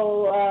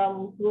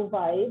also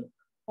provide.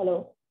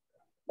 Hello.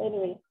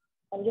 Anyway,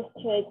 I'm just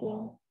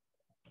checking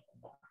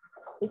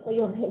if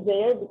you're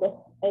there because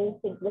I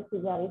think the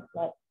signal is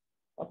not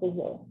okay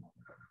here.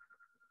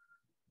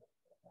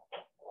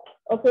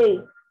 Okay,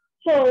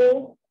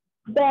 so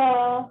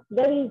the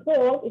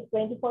result is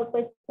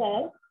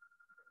 24%.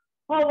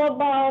 How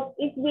about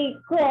if we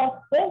cross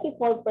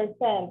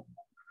 24%?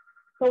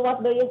 So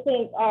what do you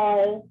think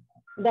are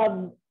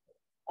the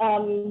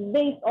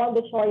based on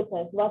the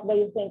choices? What do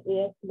you think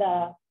is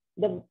the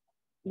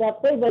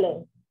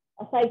prevalence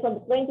aside from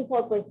the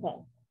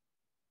 24%?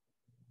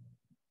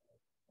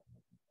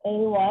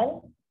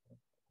 Anyone?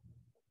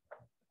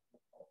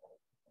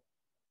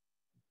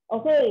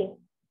 Okay.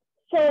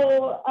 So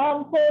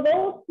for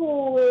those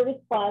who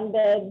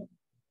responded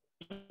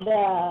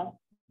the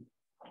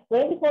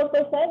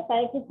 24%,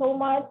 thank you so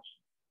much.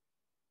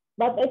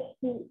 But it's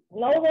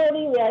no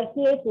worry, we are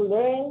here to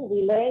learn.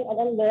 We learn and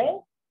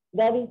unlearn.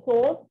 The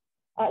result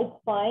is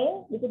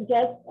fine. This is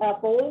just a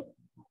poll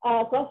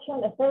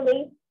question, a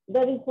survey. The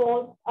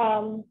result,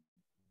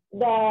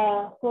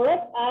 the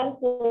correct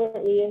answer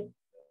is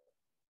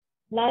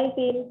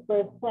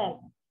 19%.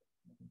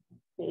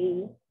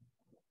 Okay.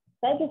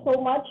 Thank you so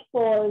much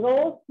for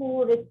those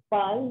who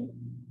respond,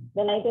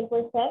 the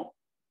 19%.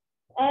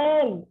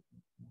 And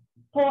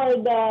for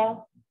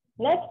the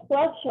Next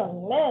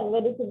question, men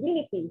with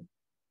disabilities.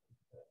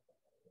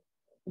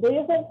 Do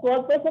you think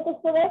 12% is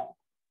correct?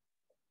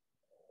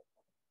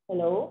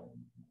 Hello?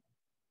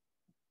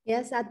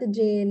 Yes, Ate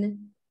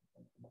Jane.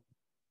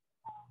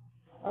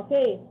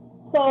 Okay,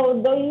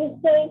 so do you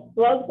think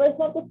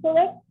 12% is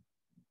correct?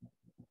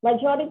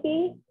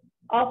 Majority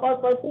of our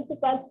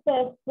participants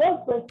says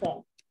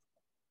 12%.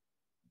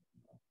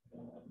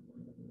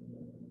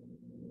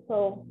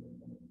 So,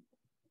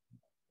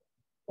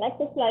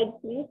 next slide,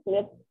 please.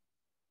 Let's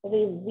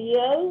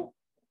reveal.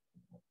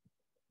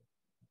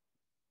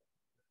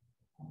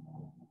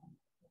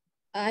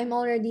 I'm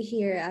already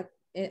here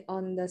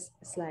on the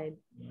slide.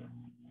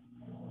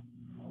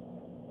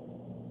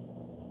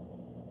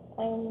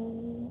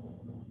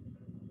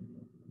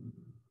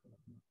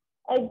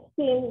 I've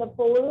seen the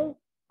poll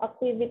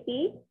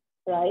activity,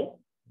 right?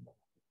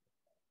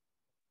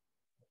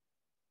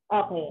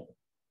 Okay.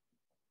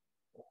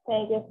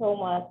 Thank you so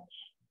much.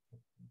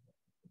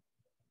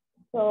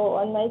 So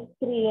on my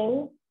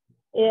screen,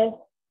 it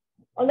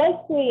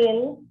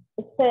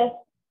says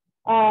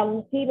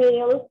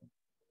females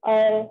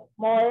are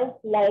more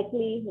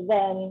likely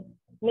than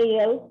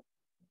males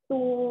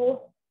to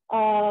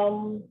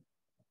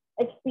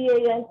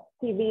experience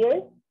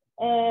severe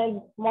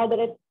and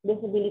moderate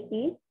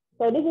disabilities.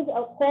 So this is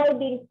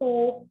according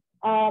to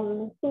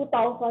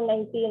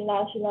 2019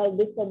 National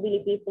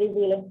Disability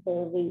Prevalence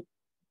Survey.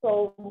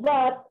 So,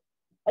 but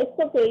it's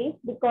okay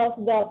because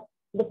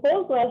the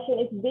poll question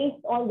is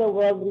based on the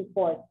world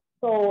report.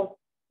 So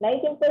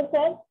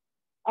 19%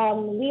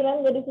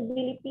 women with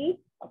disabilities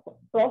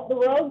across the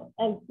world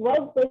and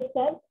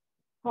 12%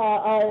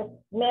 are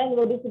men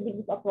with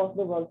disabilities across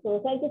the world.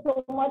 So thank you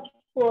so much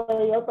for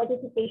your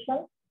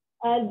participation.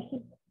 And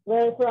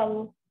we're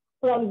from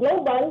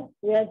global,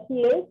 we are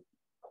here,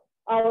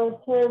 our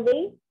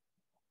survey.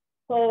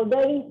 So the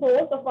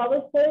result of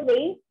our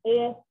survey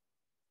is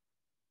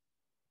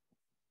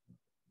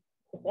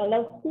on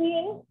the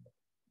screen.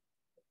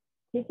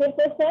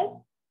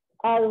 50%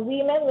 are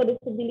women with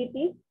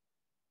disabilities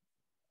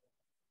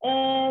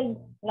and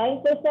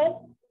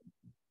 9%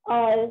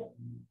 are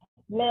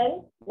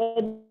men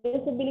with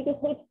disabilities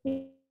who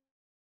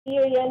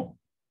experience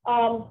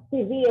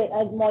severe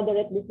and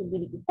moderate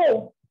disability.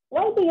 So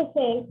why do you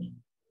think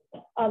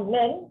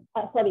women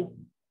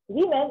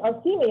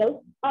or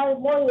females are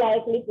more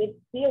likely to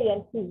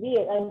experience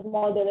severe and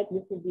moderate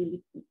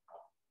disability?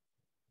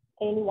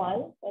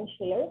 Anyone can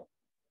share?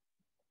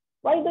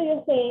 Why do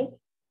you think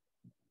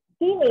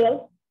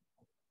females,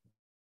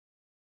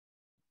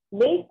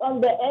 based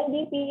on the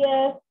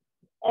NDPS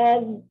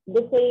and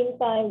the same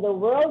time the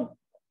world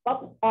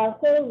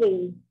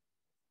survey,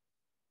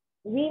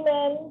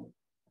 women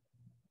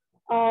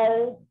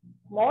are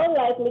more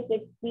likely to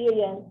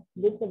experience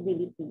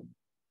disability?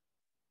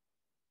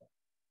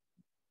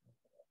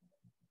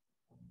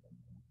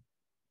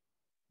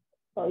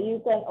 So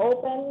you can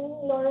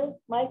open your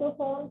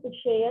microphone to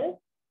share.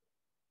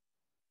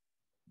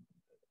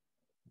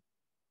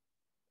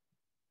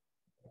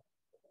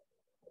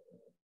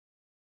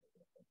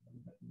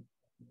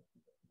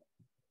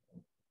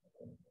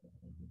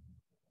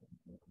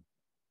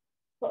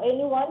 So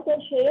anyone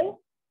can share?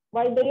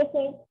 Why do you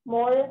think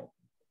more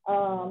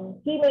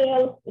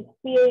females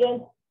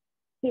experience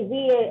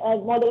severe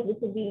and moderate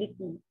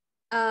disability?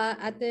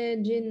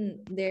 Ate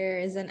Jin, there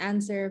is an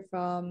answer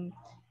from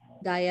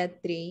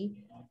Gayatri.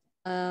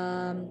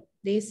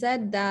 They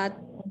said that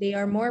they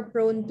are more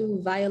prone to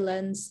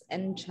violence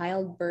and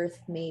childbirth,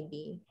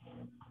 maybe.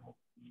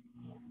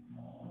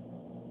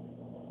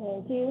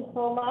 Thank you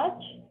so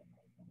much.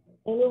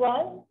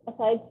 Anyone,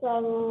 aside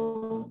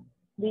from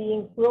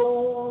being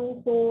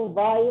prone to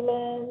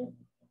violence?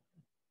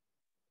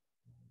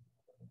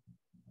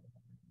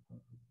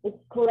 It's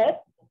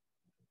correct.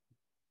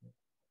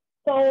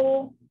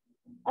 So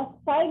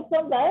aside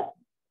from that,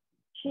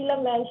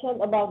 Sheila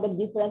mentioned about the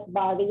different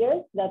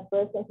barriers that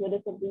persons with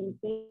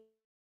disabilities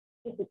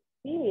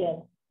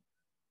experience.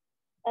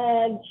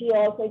 And she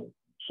also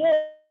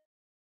shared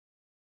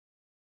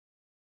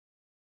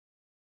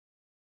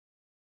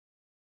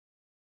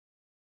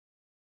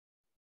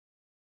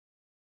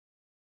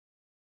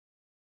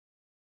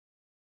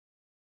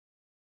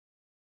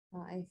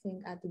I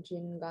think Ate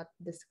Jin got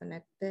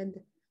disconnected.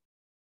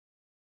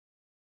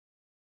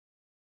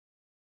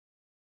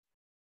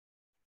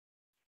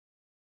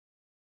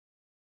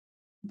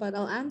 But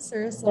I'll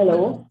answer.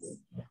 Hello.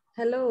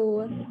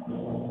 Hello.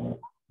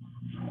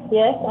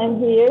 Yes, I'm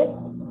here.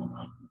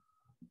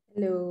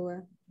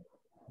 Hello.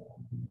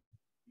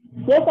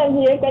 Yes, I'm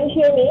here. Can you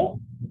hear me?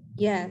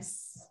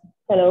 Yes.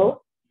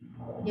 Hello.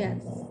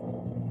 Yes.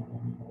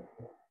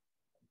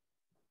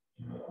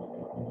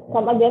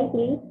 Come again,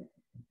 please.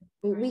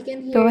 We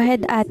can hear Go you.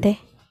 ahead, Ate.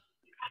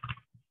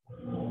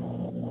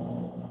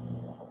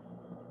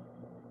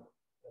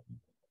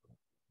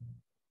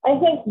 I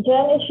think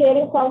Jen is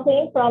sharing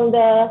something from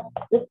the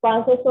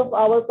responses of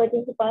our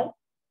participants.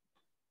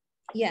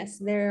 Yes,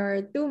 there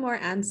are two more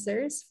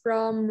answers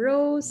from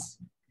Rose.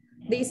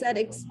 They said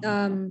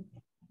experience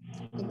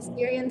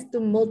to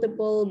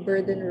multiple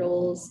burden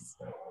roles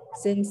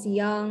since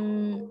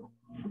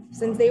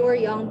they were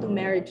young to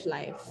marriage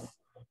life.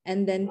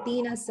 And then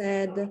Tina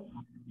said,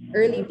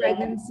 early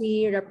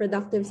pregnancy,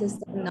 reproductive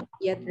system not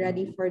yet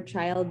ready for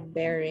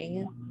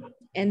childbearing.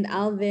 And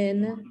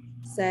Alvin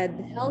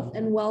said, health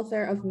and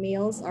welfare of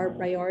males are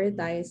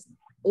prioritized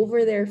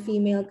over their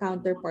female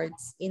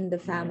counterparts in the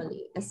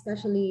family,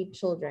 especially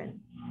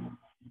children.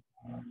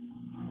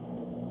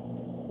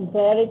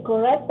 Very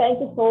correct.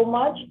 Thank you so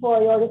much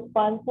for your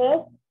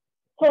responses.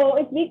 So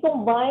if we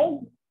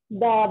combine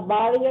the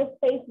barriers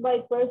faced by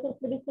persons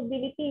with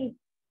disabilities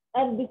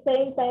at the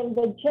same time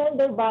the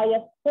gender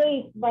bias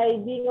faced by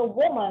being a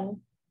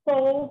woman,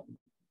 so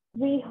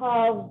we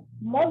have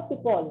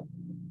multiple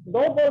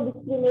double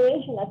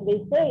discrimination, as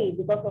they say,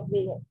 because of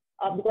being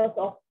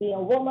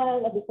a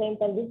woman, at the same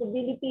time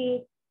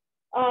disability.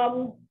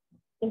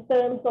 In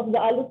terms of the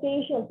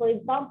allocation, for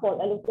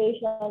example,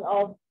 allocation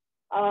of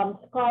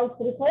scarce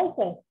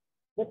resources,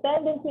 the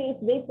tendency is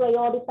they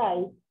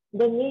prioritize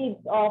the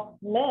needs of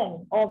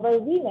men over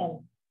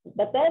women.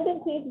 The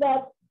tendency is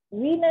that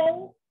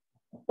women,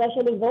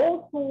 especially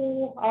those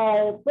who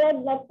are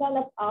pregnant,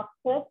 cannot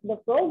access the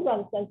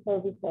programs and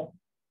services,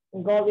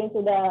 going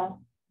to the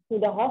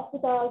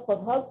hospital for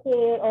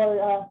healthcare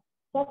or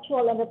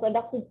sexual and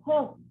reproductive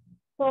health.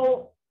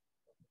 So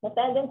the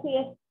tendency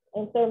is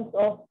in terms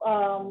of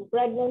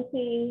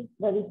pregnancy,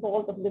 the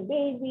result of the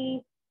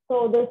baby.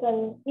 So there's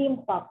an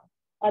impact,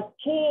 a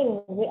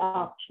chain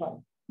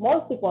reaction,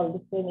 multiple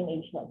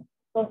discrimination.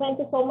 So thank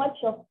you so much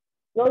of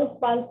your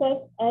responses,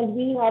 and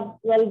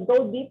we'll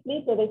go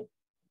deeply to this,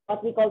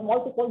 what we call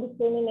multiple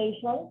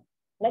discrimination.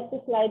 Next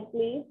slide,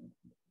 please.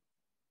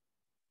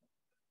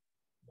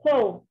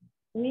 So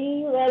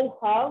we will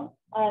have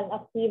an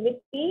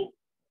activity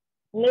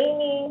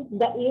naming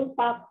the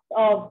impact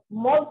of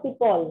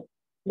multiple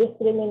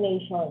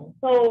discrimination.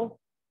 So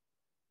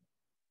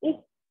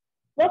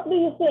what do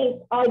you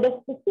think are the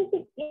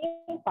specific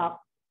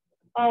impacts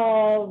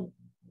of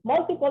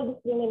multiple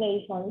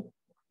discriminations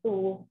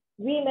to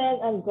women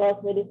and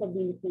girls with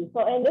disabilities?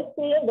 So in this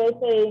screen,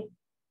 there's a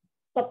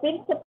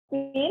sapin.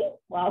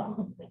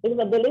 Wow, it's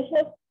a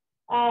delicious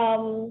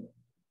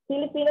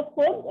Filipino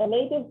food, a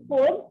native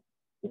food.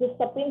 It is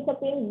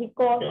sapin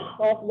because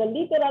of the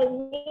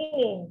literal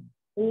meaning,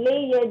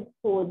 layered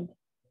food.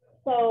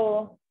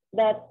 So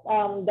that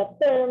the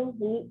term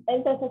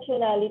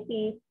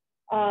intersectionality,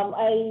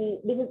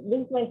 this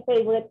is my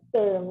favorite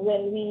term.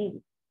 When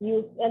we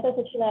use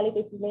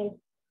intersectionality, it means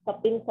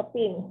sapin.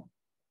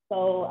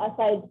 So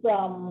aside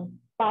from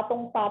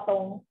patong,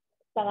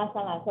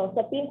 sanga. So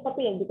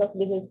sapin because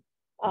this is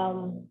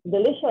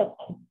delicious.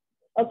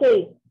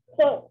 Okay,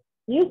 so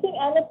using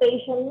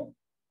annotation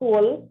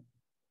tool.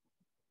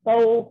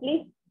 So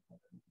please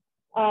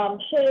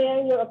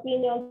share your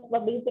opinions.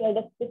 What do you think are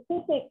the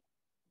specific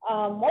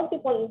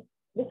multiple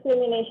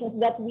discriminations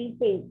that we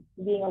face,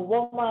 being a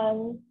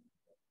woman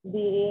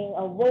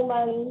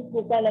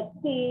who cannot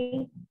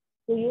see,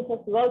 who uses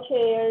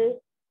wheelchairs,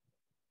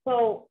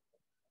 so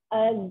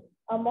and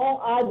among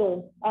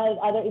others,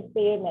 other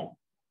experiments.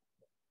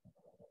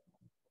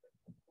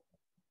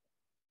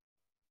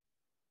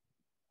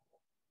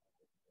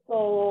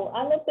 So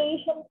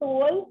annotation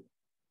tool.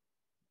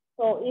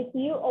 So if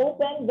you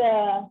open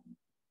the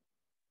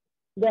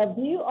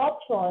view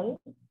option,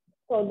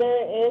 so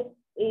there is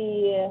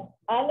a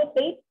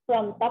annotate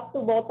from top to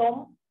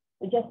bottom.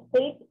 You just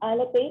take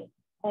annotate,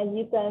 and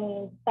you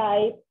can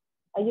type.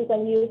 You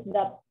can use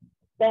the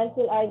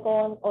pencil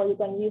icon, or you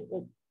can use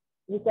it.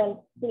 You can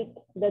click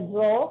the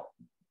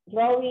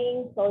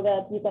drawing, so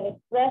that you can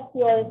express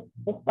your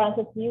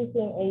responses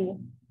using a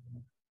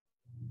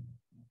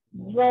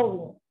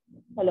drawing.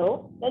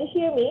 Hello, can you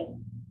hear me?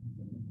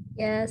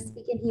 Yes,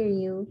 we can hear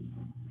you.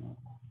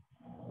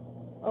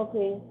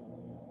 Okay.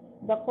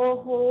 The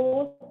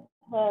co-host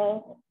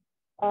has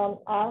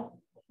asked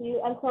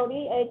you. I'm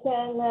sorry, I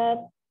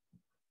cannot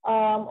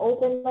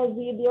open my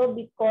video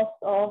because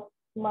of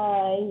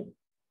my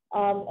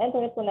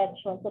internet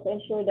connection. So to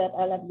ensure that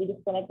I'll not be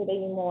disconnected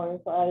anymore,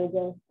 so I'll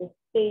just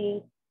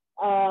stay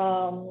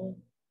off.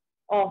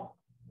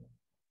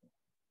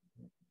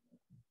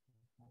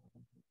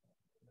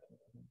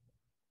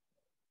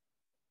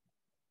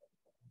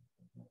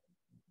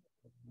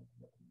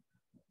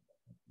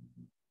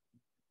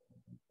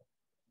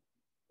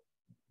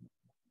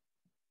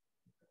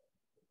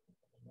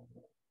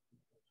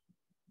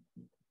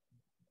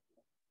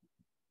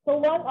 So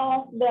one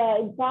of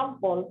the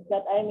examples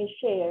that I may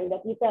share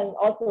that you can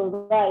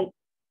also write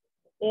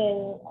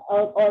in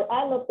or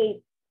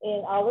annotate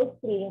in our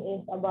screen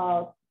is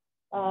about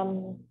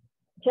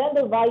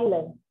gender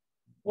violence.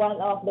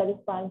 One of the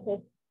responses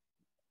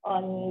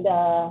on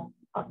the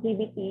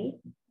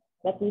activity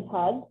that we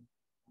had,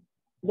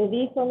 the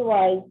reason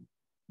why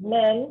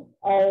men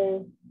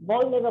are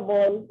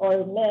vulnerable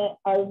or women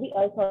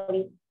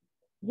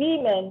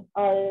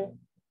are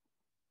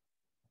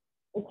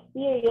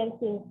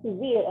experiencing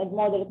severe and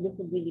moderate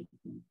disability.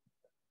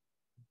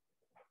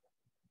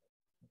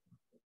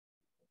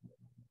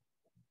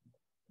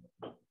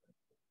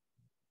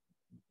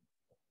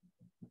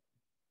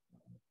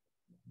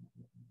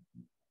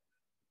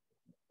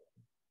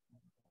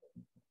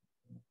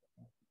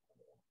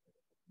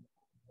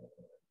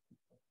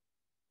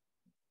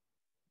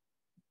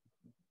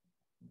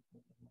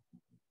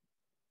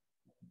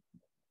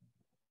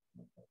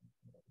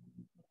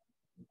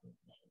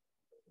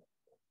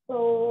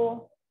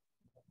 So,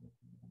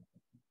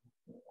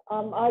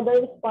 are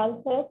there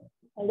responses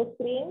on the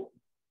screen?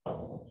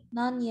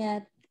 None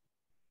yet.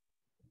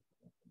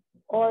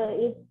 Or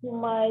is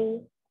my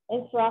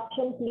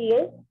instruction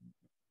clear?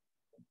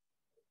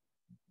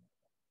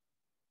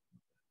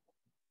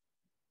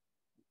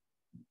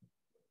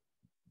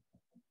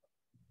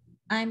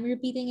 I'm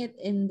repeating it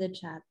in the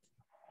chat.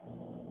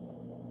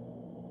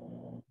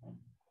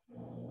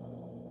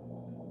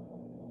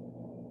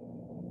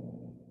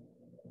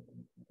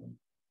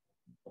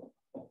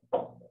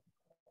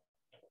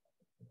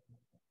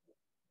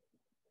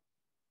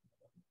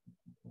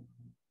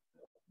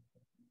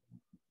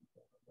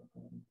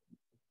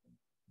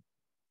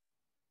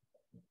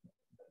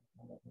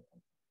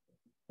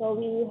 So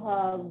we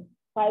have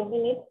 5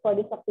 minutes for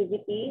this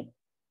activity.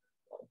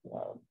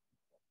 So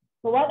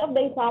one of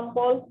the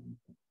examples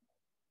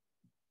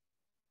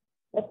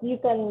that you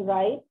can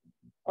write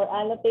or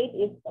annotate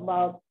is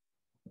about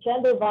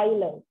gender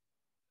violence,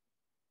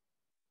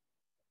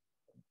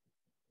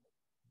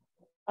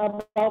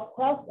 about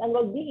health and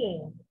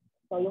well-being.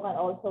 So you can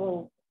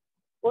also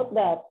put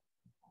that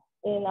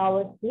in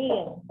our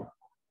screen.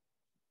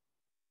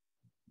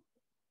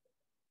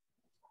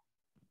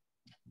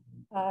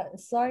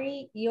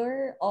 Sorry,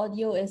 your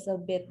audio is a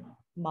bit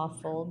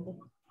muffled.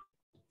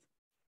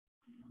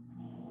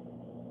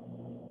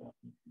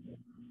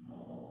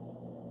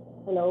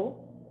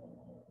 Hello?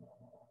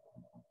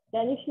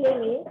 Can you hear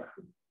me?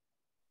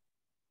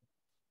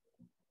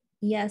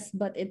 Yes,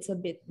 but it's a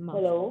bit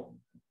muffled. Hello?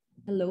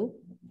 Hello?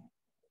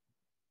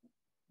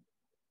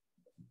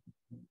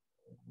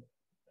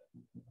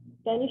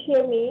 Can you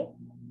hear me?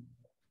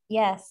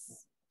 Yes.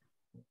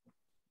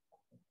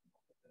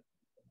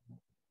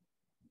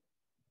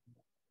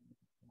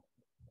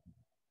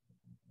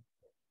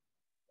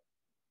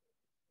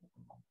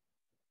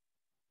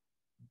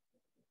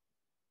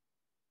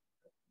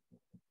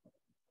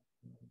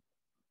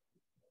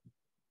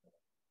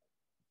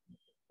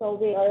 So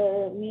we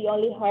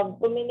only have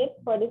 2 minutes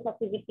for this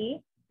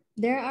activity.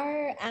 There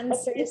are But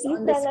answers if you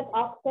on the cannot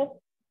access,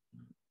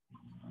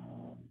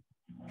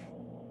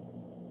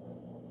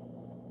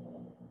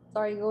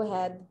 Sorry, go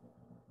ahead.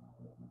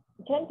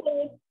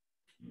 gently.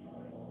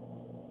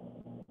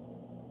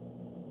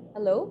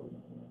 Hello?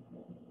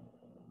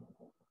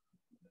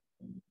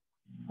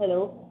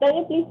 Hello. Can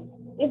you please,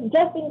 if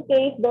just in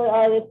case there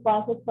are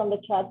responses from the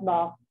chat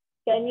box,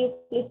 can you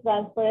please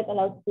transfer it on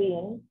our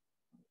screen?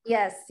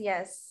 Yes,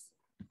 yes.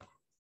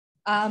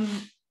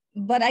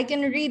 But I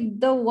can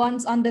read the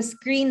ones on the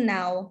screen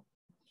now.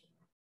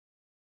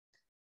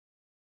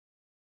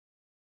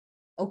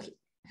 Okay.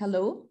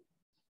 Hello?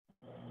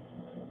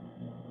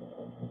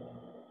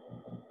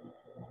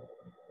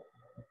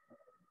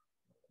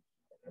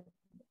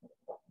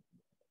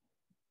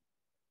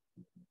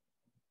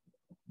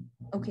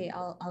 Okay,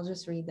 I'll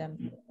just read them.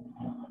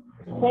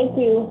 Thank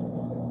you.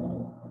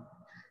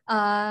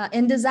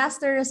 In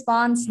disaster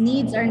response,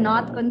 needs are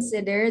not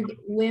considered.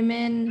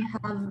 Women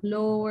have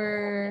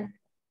lower.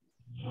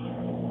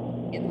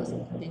 It was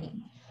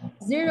continuing.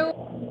 Zero,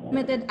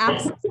 limited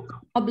access to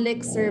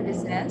public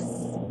services.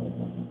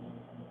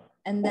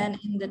 And then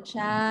in the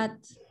chat,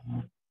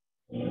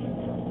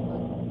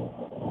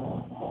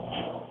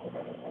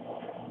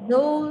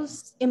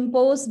 those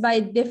imposed by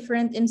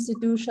different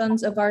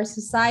institutions of our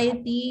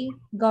society,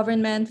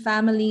 government,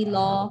 family,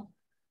 law,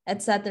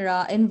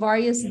 etc., in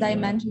various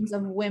dimensions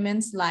of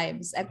women's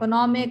lives,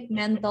 economic,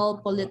 mental,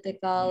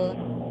 political,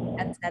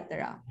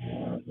 etc.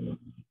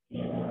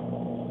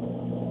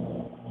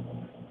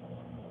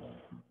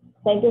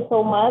 Thank you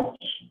so much.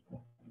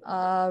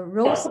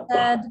 Rose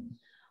said,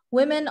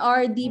 women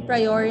are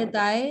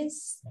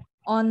deprioritized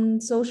on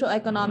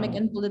socio-economic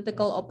and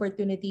political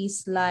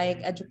opportunities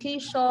like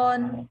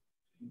education.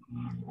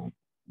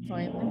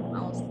 Sorry, my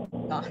mouse is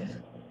gone.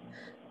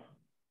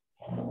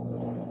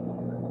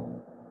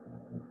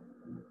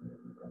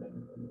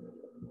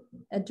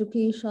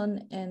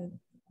 Education and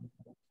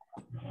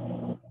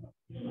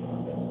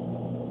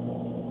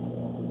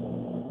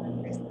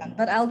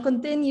but I'll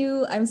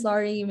continue. I'm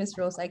sorry, Miss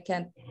Rose, I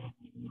can't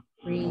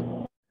read.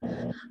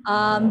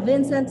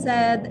 Vincent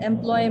said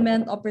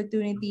employment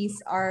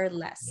opportunities are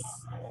less.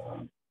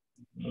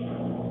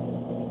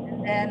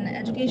 And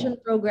education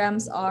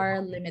programs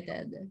are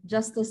limited.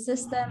 Justice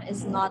system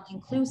is not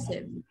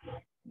inclusive.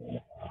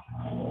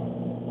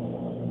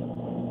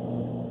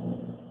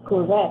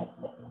 Correct.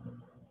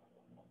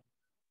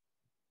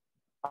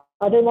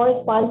 Are there more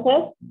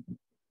responses?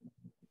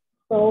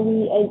 So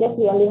I guess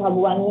we only have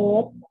 1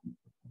 minute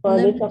for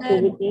this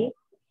activity.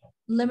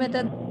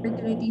 Limited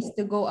opportunities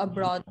to go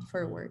abroad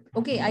for work.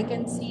 Okay, I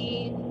can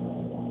see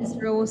Ms.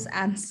 Rose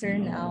answer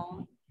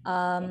now.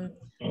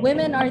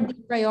 Women are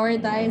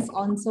deprioritized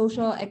on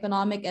social,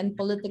 economic, and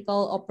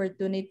political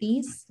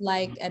opportunities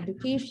like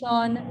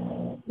education,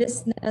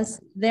 business.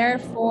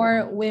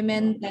 Therefore,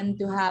 women tend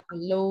to have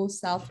low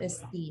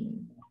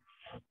self-esteem.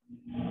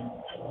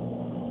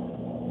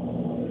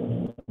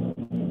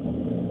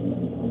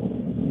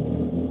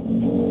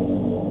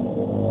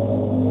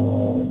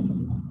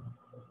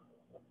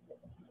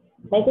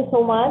 Thank you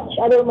so much.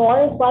 Are there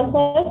more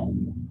responses?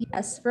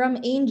 Yes, from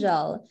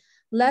Angel.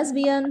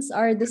 Lesbians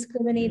are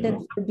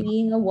discriminated for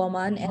being a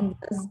woman and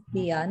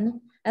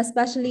lesbian,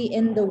 especially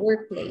in the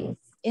workplace.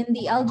 In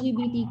the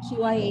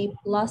LGBTQIA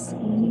plus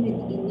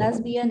community,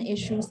 lesbian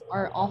issues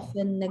are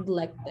often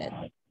neglected.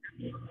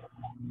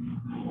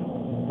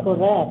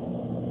 Correct.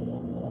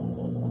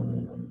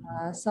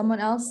 Someone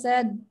else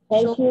said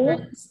Thank you.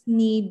 children's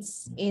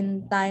needs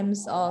in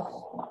times of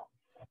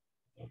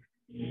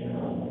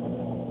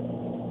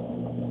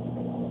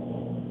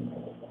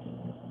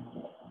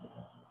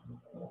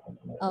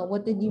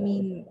what did you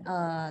mean,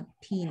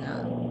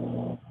 Tina?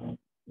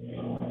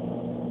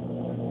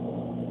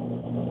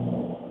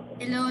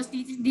 Hello,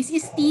 this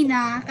is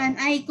Tina. Can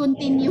I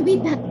continue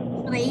with that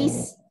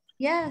phrase?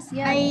 Yes,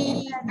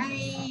 yes.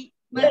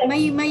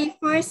 My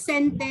first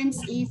sentence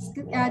is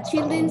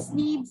children's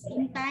needs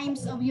in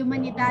times of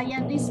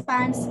humanitarian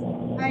response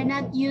are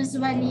not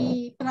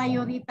usually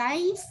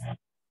prioritized.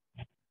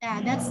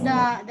 Yeah, that's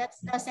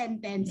the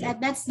sentence.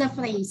 That's the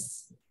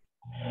phrase.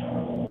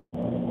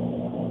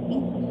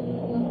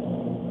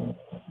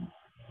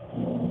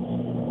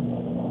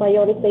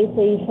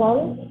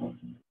 Prioritization.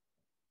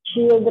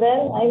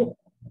 Children,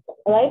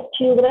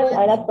 Children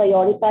are not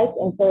prioritized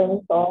in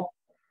terms of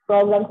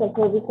programs and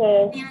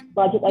services,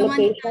 budget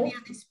allocation.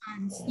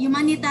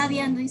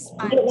 Humanitarian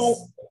response.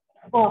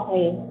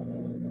 Okay.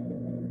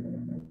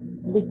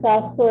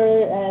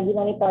 Disaster and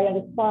humanitarian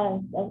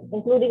response,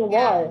 including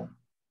war,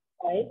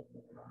 right?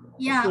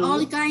 Yeah, Okay.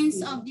 all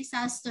kinds of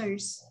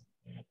disasters.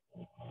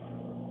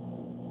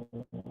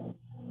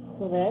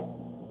 Correct.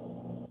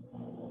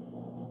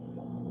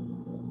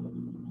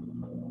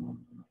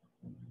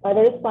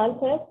 Other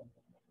responses?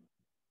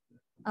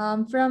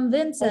 From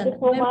Vincent. Thank you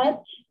so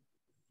much.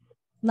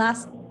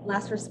 Last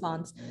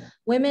response.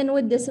 Women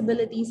with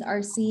disabilities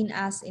are seen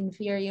as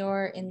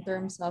inferior in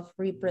terms of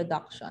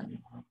reproduction.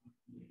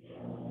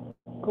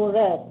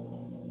 Correct.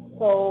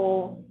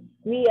 So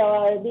we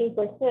are being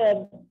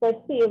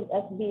perceived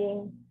as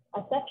being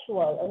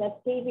asexual or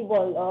not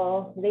capable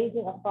of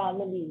raising a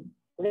family,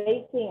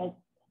 raising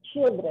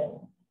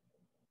children.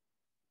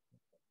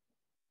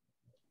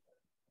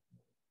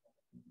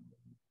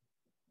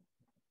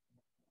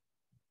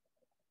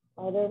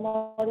 Are there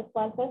more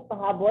responses?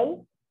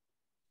 Pahabol?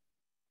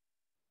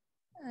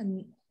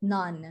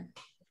 None.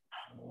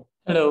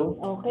 Hello.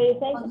 Okay,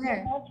 thank you so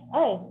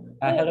much.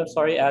 Hello,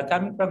 sorry.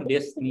 Coming from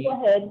Disney, go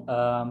ahead.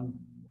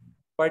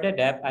 For the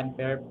deaf and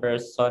fair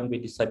person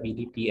with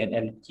disability and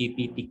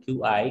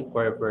LGBTQI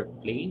for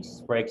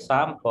workplace, for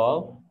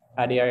example,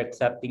 they are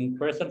accepting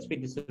persons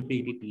with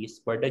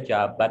disabilities for the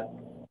job, but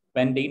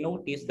when they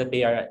notice that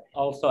they are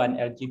also an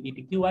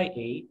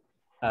LGBTQIA,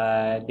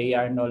 they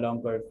are no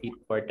longer fit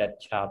for that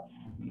job.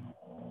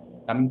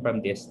 Coming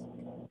from this.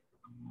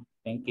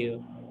 Thank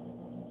you.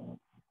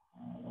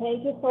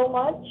 Thank you so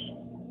much.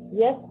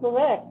 Yes,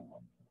 correct.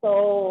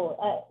 So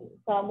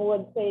some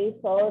would say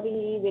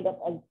sorry, we don't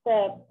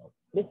accept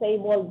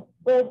disabled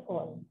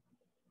person.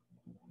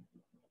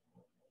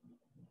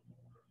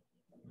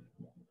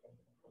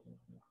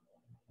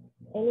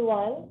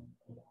 Anyone?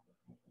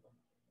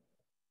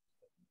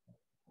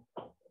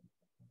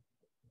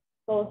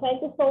 So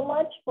thank you so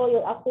much for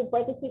your active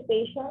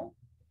participation.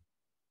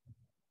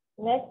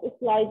 Next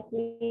slide,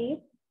 please.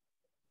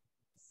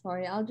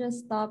 Sorry, I'll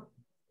just stop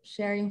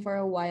sharing for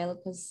a while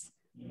because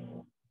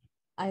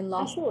I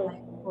lost my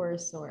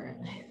cursor.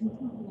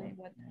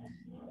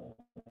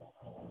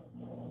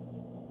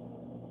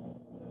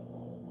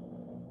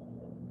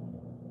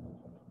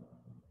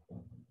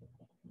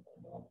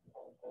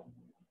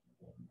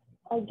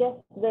 I guess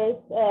there's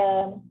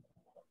a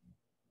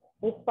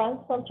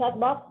response from chat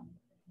box.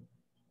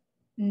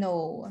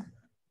 No.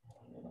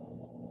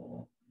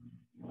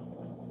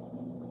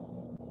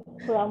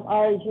 From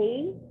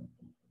RJ.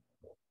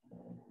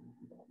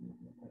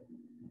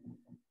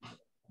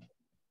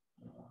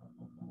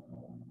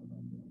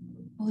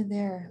 Oh,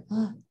 there.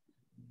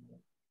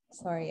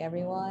 Sorry,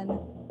 everyone.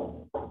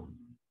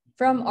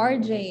 From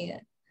RJ,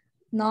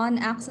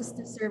 non-access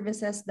to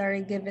services that are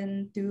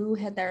given to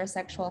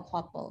heterosexual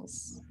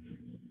couples.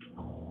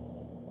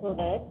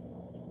 Correct.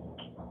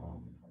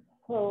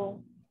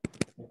 So,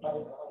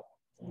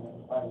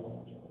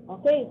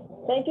 okay,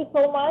 thank you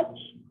so much.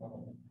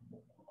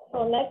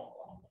 So next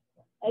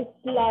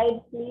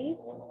slide, please.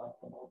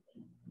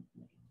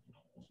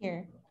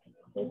 Here.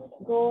 Let's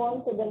go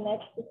on to the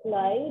next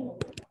slide.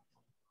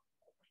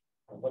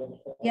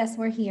 Yes,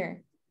 we're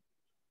here.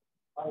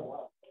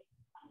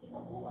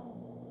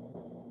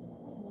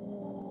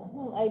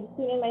 I've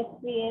seen in my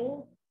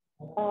screen,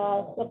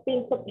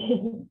 sapin.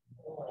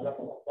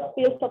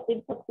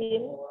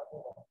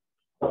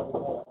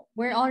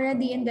 We're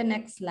already in the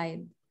next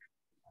slide.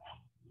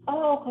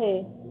 Oh,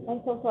 okay.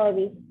 I'm so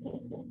sorry.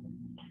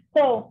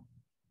 So,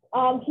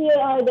 here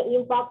are the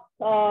impacts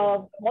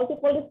of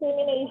multiple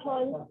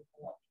discrimination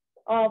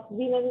of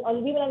women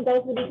and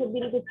girls with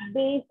disabilities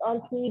based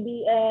on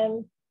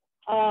CBM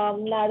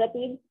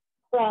narratives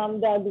from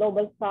the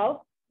Global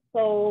South.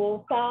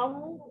 So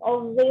some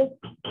of these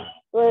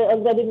were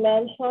already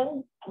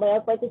mentioned by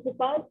our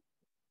participants.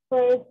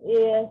 First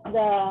is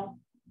the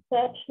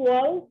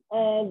sexual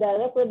and the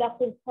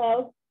reproductive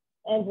health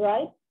and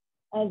right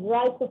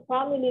to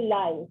family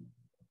life.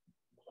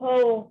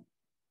 So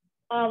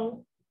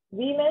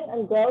women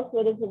and girls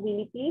with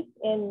disabilities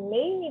in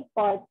many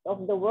parts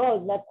of the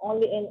world, not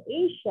only in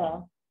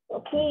Asia,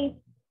 face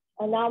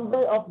a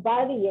number of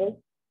barriers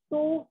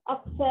to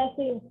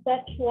accessing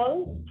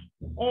sexual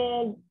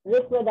and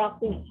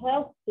reproductive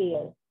health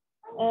care.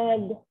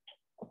 And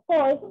of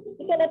course,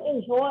 we cannot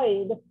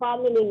enjoy the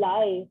family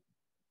life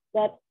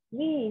that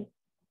we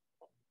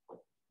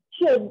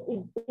should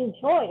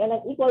enjoy on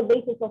an equal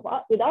basis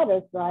with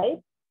others,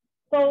 right?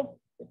 So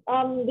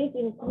this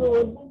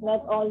includes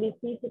not only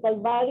physical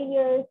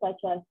barriers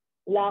such as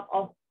lack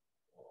of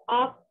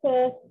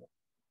access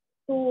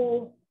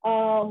to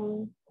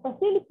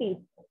facilities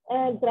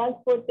and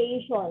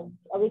transportation,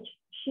 which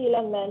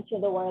Sheila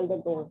mentioned a while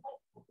ago.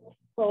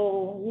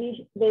 So this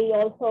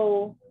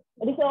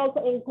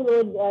also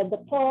include the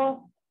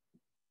cost,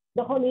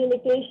 the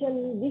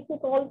communication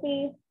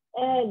difficulties,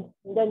 and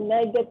the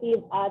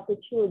negative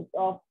attitudes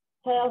of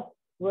health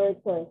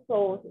workers.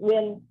 So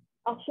when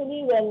a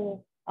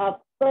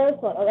person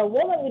or a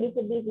woman with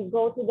disability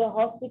go to the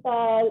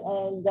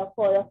hospital and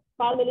for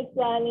family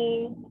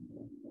planning,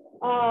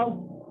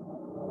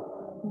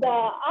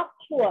 the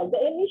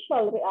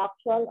initial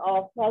reaction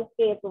of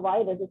healthcare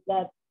providers is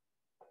that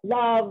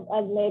love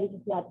and marriage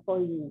is not for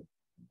you.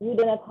 You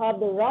do not have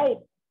the right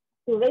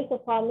to raise a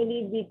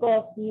family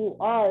because you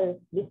are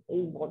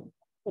disabled.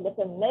 So that's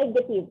a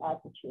negative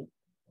attitude.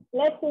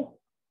 Next is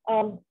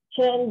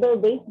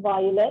gender-based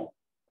violence.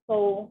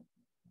 So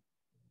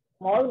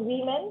more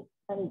women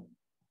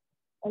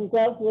and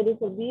girls with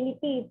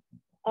disabilities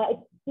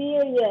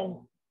experience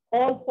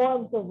all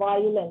forms of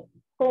violence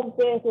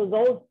compared to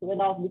those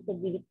without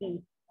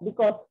disabilities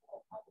because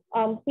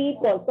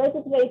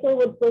perpetrators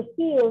would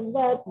perceive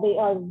that they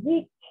are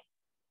weak,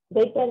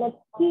 they cannot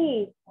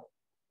see,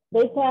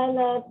 they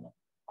cannot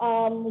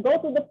go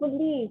to the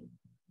police,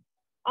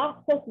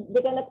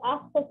 they cannot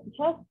access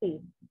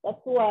justice.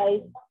 That's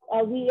why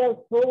we are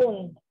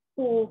prone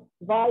to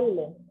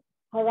violence,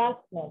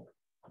 harassment.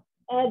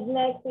 And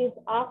next is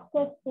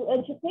access to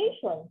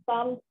education.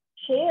 Some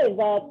share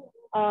that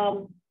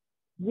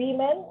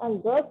women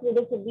and girls with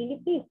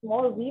disabilities,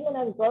 more women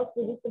and girls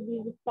with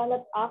disabilities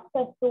cannot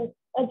access to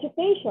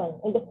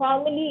education. In the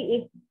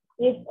family,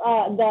 if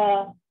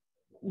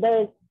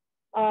the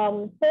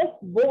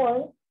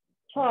firstborn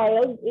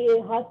child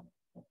has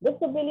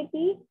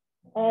disability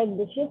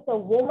and she's a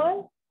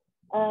woman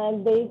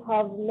and they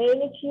have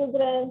many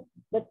children,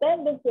 the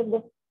tendency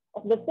of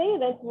the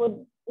parents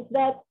is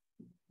that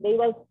they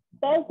will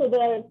tell to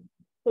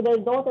their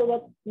daughter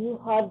that you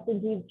have to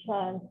give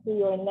chance to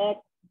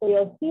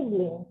your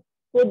siblings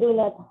who do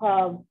not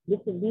have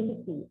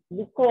disability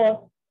because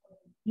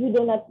you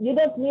don't need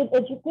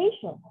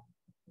education.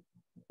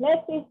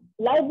 Next is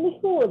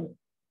livelihood,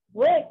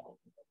 work,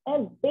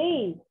 and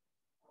pay.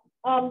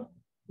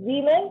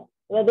 Women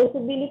with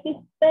disabilities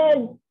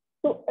tend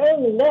to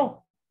earn less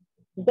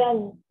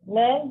than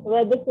men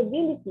with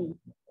disabilities.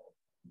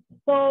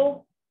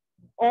 So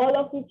all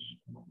of which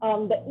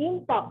the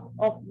impact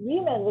of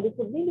women with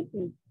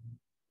disabilities.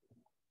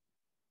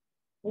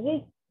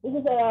 This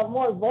is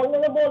more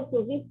vulnerable to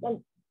risk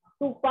and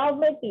to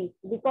poverty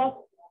because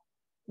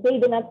they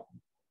do not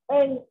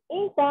earn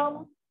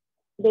income,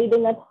 they do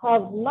not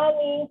have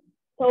money,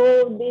 so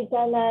they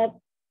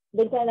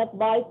cannot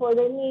buy for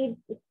their needs,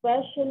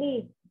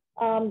 especially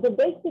the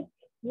basic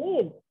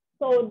needs.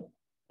 So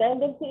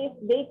tendency is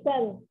they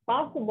can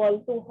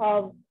possible to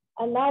have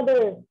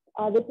another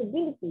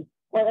disability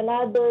or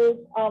another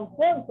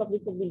forms of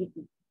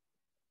disability.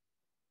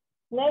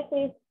 Next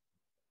is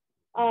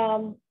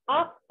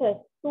access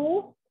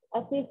to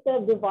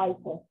assistive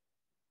devices.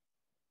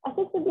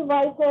 Assistive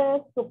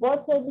devices,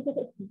 support services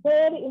is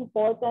very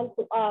important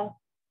to us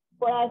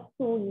for us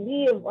to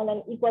live on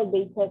an equal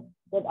basis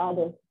with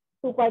others,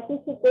 to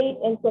participate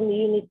in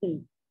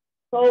community.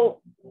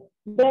 So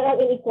there are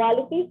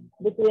inequalities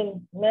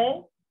between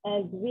men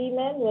and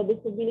women with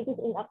disabilities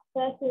in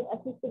accessing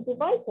assistive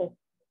devices.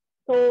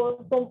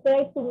 So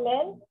compared to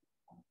men,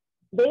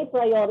 they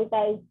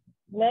prioritize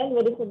men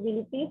with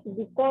disabilities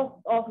because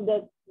of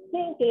the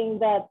thinking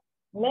that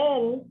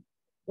men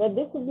with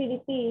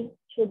disabilities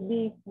should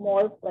be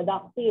more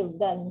productive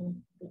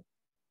than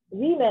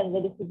women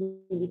with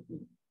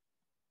disabilities.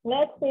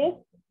 Next is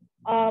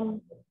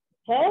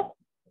health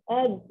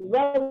and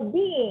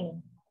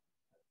well-being.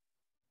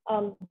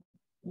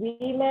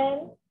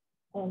 Women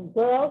and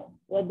girls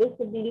with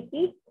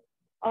disabilities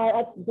are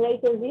at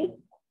greater risk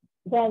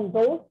than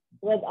those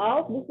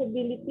without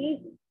disabilities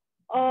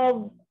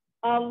of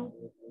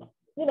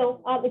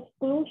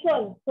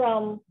exclusion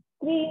from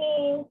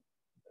screening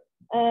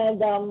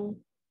and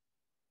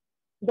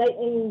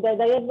in the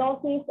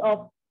diagnosis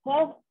of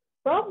health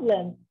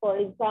problems, for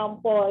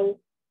example,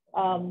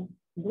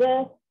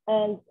 breast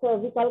and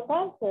cervical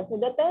cancer. So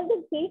the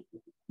tendency,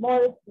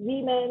 more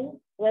women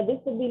with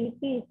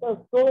disabilities are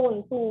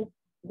prone to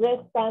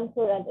breast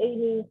cancer and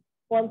any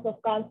forms of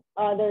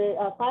other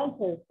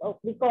cancers,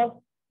 because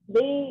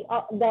they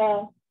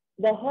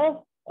the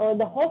health or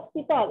the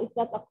hospital is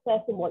not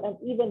accessible, and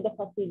even the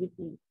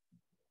facilities.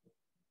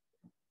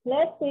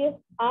 Next is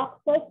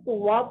access to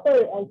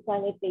water and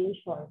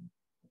sanitation.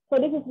 So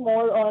this is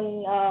more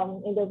on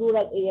in the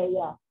rural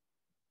area.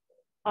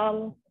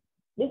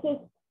 This is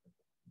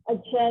a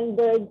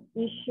gendered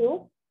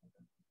issue.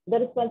 The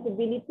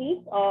responsibilities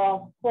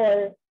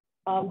for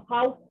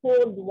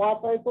household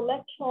water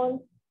collection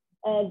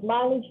and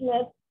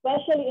management,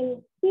 especially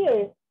in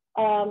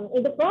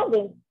the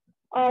province,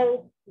 are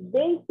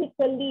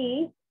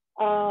basically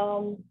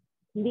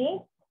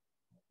linked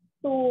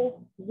to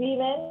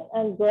women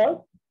and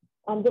girls'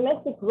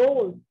 domestic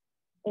roles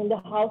in the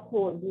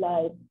household,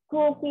 like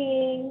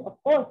cooking. Of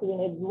course, we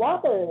need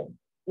water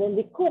when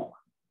we cook,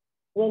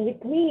 when we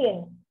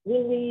clean,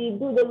 when we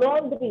do the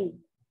laundry,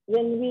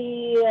 when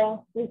we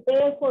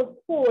prepare for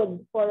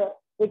food,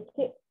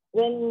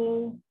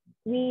 when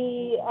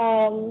we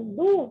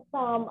do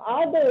some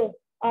other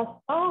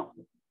stuff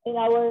in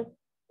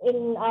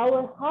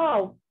our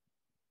house.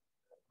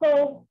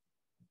 So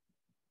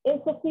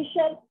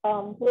insufficient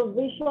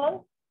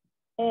provision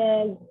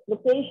and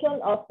location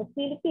of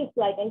facilities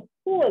like in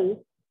schools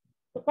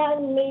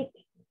can make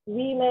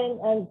women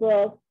and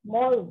girls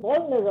more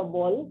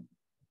vulnerable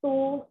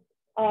to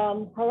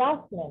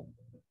harassment.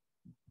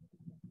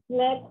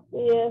 Next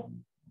is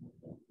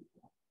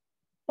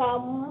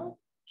some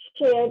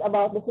shared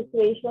about the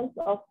situations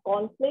of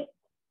conflict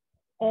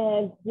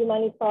and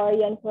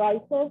humanitarian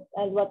crisis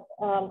and what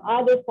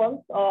other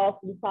forms of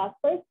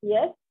disasters.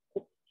 Yes,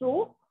 it's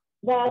true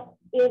that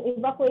in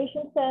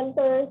evacuation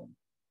centers,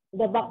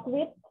 the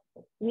Bakwit,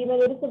 women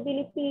with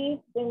disabilities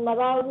in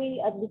Marawi,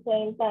 at the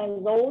same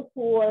time, those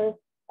who were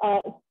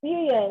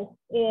experienced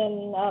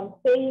in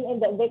staying in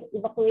the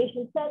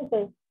evacuation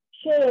centers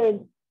shared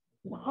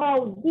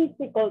how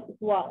difficult it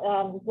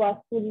was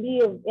to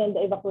live in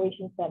the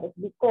evacuation centers,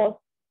 because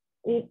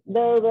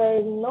there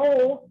were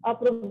no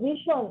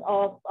provision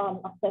of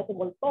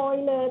accessible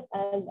toilets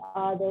and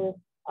other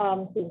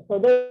things. So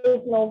there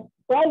is no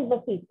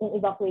privacy in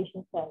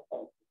evacuation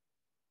centers.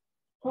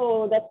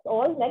 So that's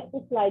all. Next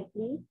slide,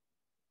 please.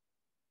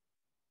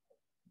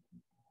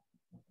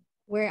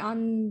 We're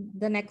on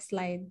the next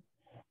slide.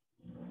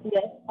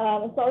 Yes.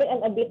 Sorry,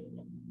 I'm a bit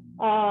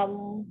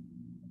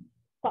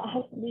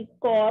fast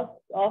because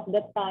of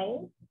the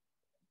time.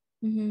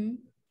 Mm-hmm.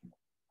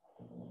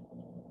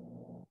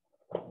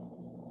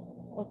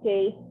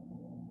 Okay.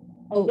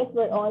 I guess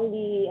we're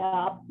only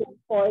up to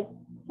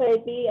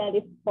 4:30 and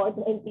it's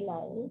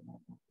 4:29.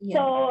 Yeah.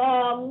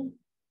 So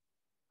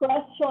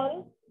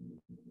question.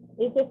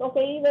 Is it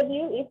okay with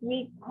you if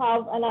we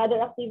have another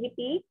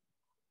activity?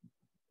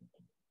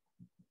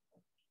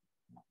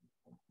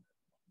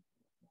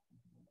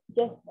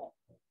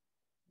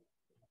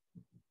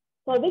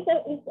 So this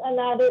is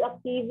another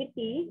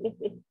activity,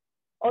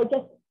 or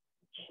just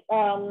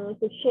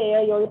to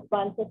share your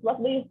responses.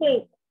 What do you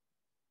think?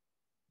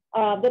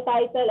 The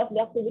title of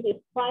the activity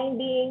is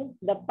Finding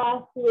the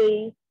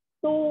Pathway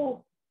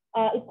to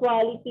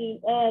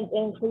Equality and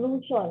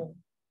Inclusion.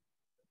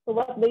 So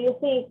what do you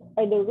think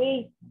are the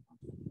ways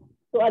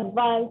to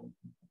advance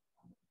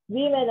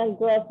women and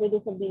girls with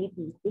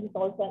disabilities? This is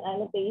also an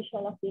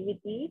annotation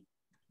activity.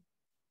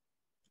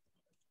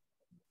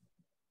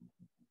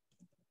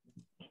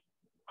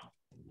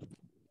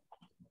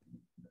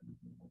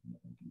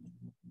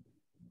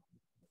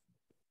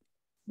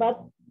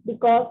 But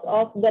because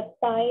of the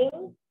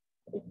time,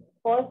 it's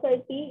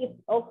 4:30, it's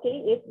okay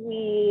if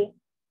we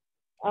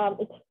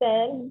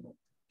extend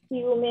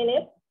few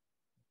minutes.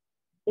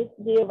 Just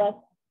give us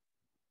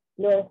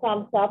your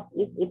thumbs up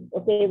if it's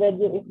okay with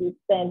you if we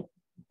spend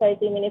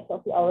 30 minutes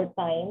of our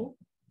time.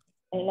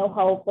 I know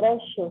how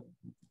precious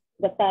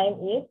the time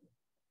is.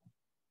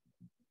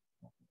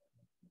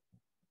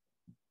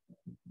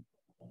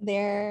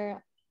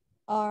 There's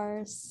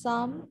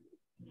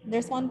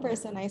one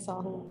person I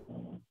saw who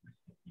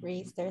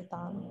raised their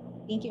thumb.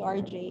 Thank you,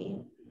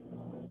 RJ.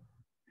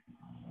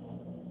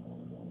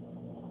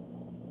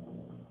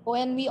 Oh,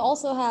 and we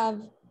also have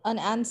an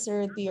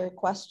answer to your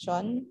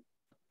question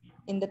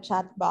in the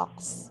chat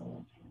box.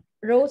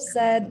 Rose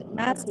said,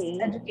 mass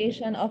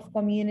education of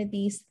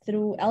communities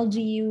through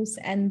LGUs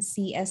and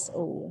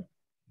CSO.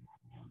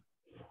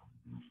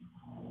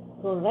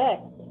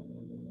 Correct.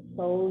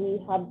 So we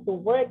have to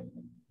work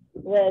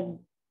with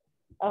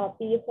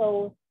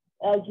PSOs,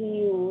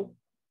 LGUs,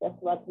 that's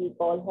what we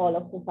call whole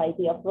of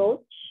society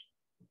approach.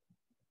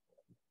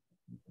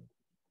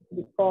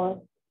 Because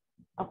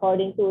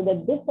according to the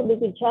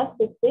disability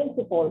justice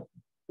principle,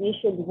 we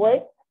should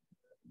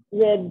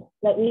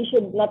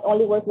not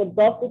only work with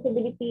gross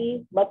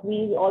disabilities, but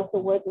we also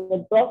work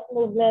with gross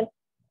movement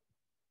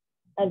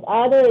and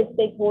other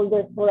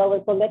stakeholders for our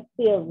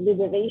collective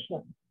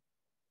liberation.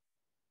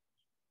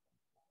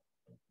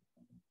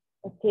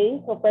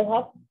 Okay, so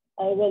perhaps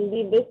I will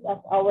leave this as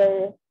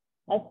our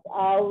as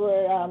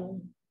our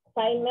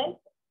assignment,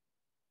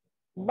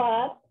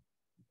 but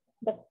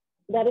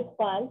the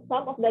response,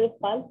 some of the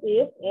response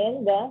is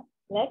in the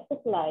next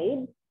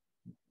slide.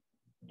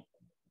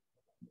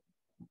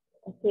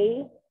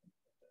 Okay,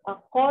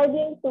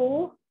 according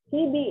to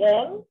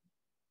CBM,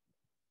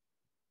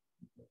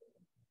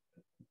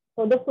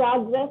 so the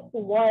progress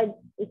towards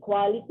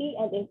equality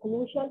and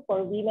inclusion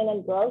for women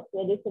and girls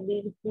with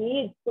disabilities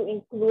needs to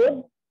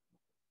include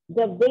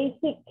the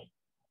basic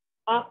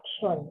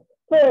action.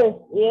 First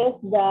is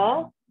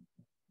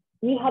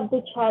we have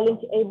to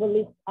challenge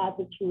ableist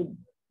attitude.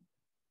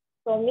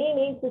 So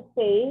meaning to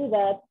say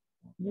that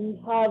we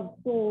have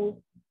to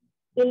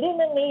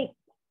eliminate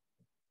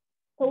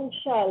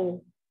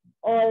social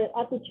or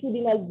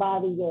attitudinal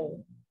barriers.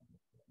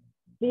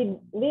 We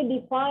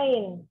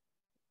define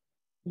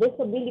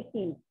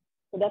disability.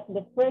 So that's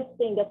the first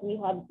thing that we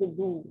have to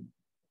do.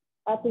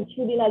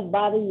 Attitudinal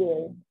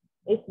barrier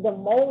is the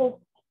most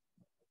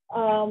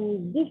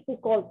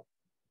difficult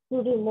to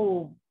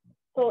remove.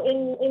 So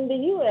in the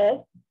US,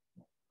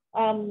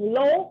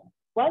 law,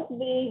 once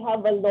they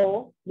have a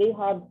law, they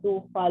have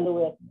to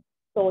follow it.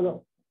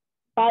 So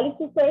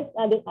policy first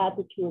and then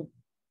attitude.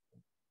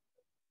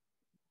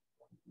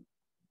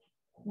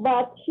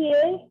 But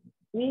here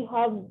we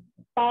have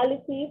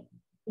policies,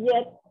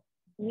 yet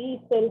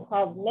we still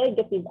have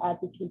negative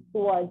attitudes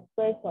towards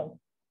persons,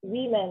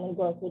 women and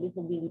girls with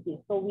disabilities.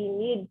 So we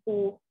need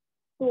to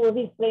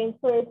reframe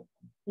first.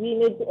 We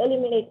need to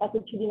eliminate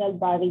attitudinal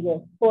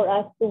barriers for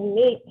us to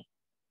make,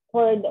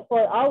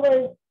 for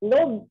our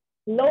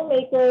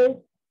lawmakers,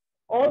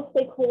 all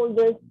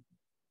stakeholders,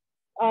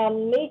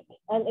 make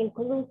an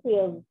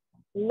inclusive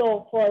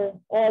law for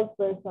all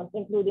persons,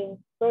 including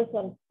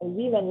persons and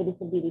women with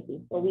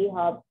disabilities. So we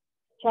have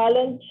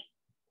challenge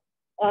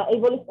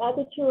ableist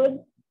attitude,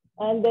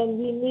 and then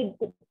we need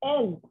to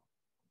end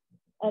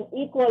an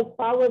equal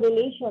power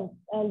relations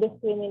and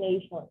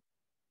discrimination.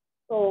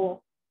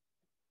 So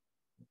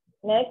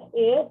next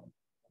is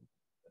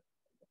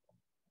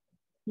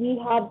we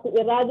have to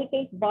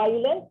eradicate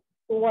violence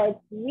towards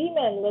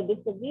women with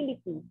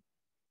disabilities.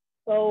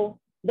 So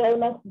there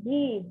must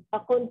be a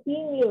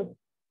continuous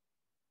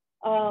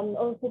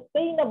or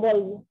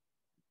sustainable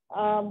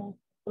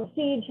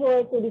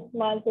procedure to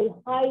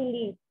dismantle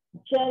highly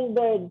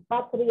gendered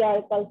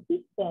patriarchal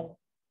systems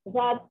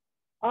that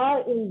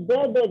are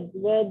embedded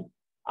with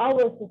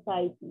our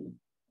society.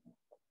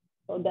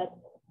 So that's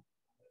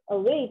a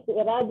way to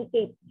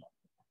eradicate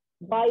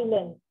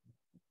violence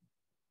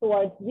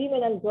towards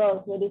women and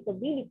girls with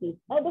disabilities.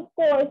 And of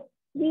course,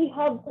 we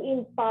have to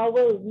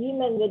empower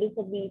women with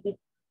disabilities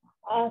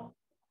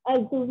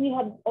we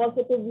have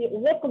also to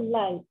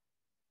recognize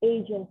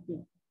agency.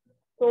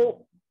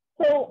 So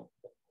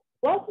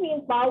once we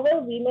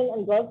empower women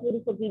and girls with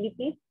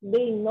disabilities,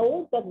 they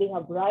know that they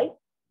have rights,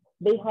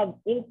 they have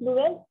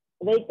influence,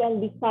 they can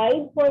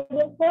decide for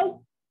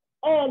themselves,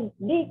 and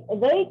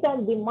they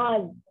can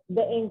demand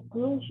the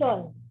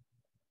inclusion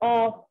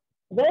of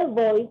their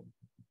voice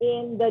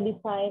in the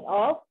design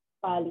of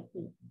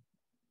policy.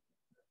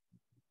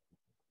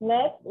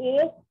 Next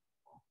is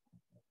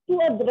to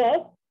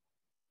address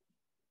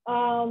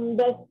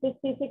the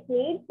specific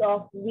needs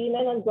of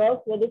women and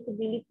girls with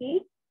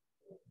disabilities.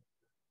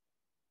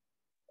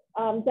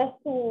 Just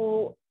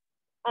to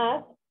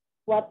ask,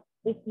 what,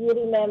 if you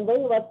remember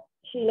what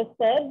Sheila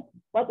said,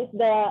 what is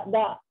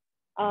the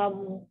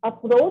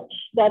approach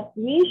that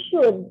we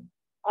should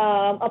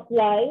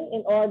apply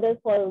in order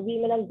for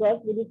women and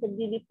girls with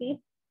disabilities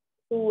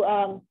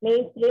to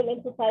mainstream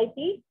in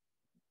society?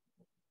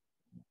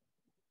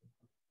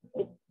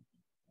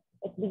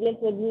 It begins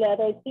with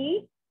letter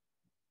T.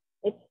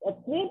 It's a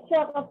twin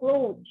track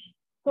approach.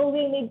 So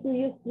we need to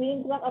use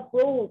twin track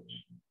approach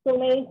to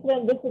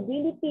mainstream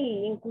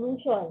disability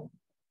inclusion,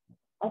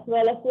 as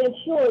well as to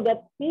ensure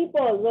that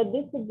people with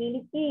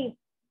disabilities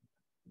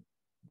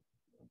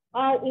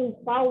are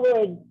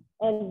empowered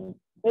and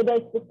with their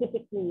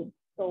specific needs.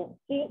 So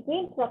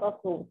twin track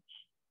approach.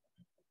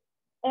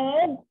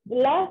 And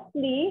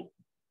lastly,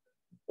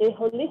 a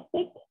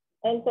holistic,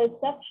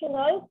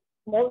 intersectional,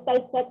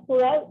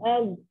 multisectoral,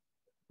 and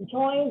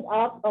joined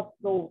up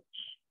approach.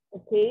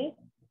 Okay,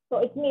 so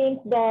it means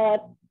that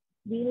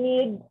we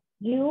need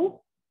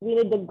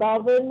the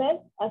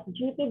government as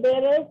duty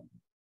bearers,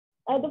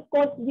 and of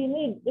course we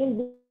need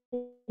the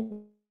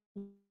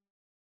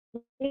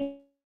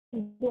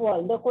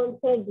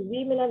concerned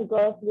women and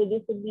girls with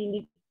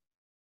disabilities.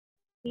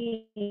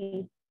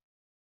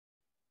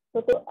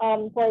 So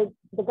for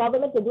the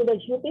government to do their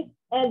duties,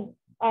 and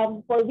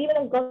for women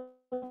and girls,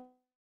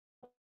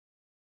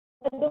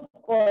 and of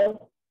course,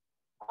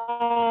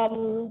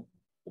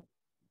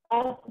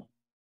 as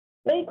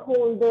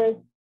stakeholders,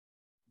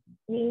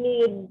 we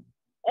need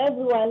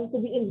everyone to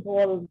be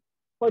involved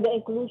for the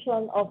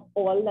inclusion of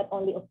all, not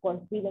only, of course,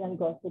 women and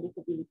girls with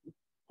disabilities.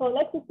 So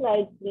next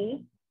slide,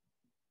 please.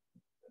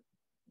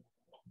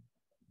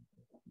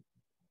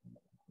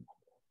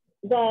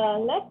 The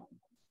next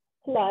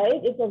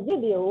slide is a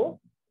video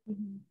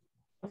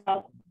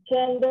about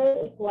gender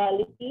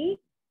equality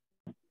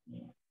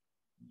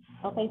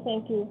Okay,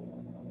 thank you.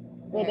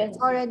 It's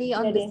already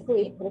on the Who is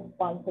screen.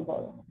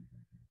 responsible?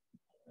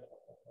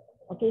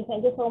 Okay,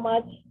 thank you so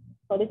much.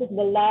 So this is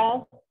the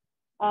last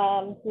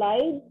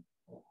slide.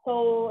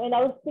 So in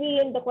our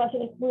screen, the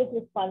question is who is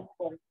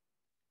responsible?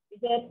 Is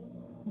it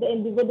the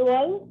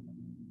individual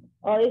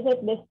or is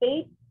it the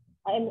state?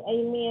 I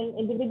mean,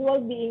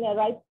 individual being a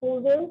rights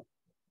holder,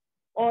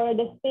 or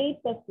the state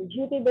as the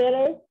duty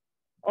bearer,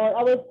 or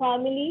our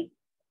family,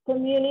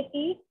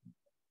 community,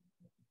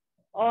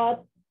 or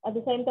at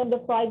the same time the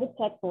private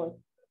sector.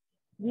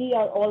 We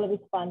are all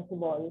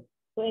responsible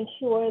to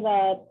ensure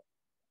that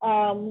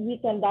we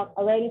conduct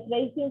awareness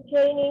raising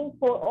training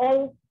for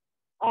all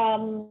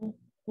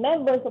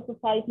members of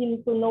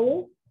society to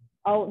know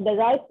the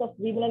rights of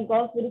women and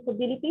girls with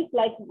disabilities,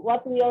 like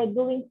what we are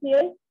doing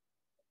here.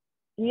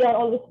 We are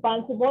all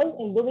responsible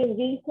in doing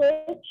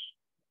research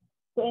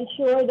to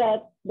ensure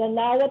that the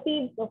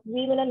narratives of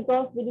women and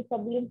girls with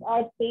disabilities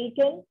are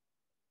taken,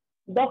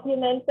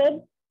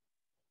 documented.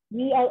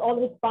 We are all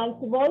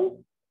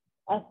responsible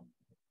as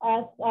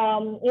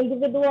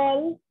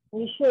individuals.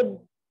 We should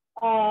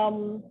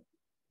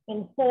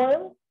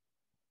inform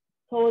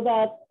so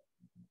that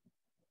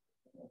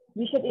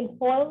we should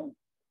inform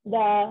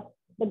the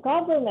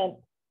government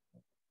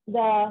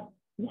the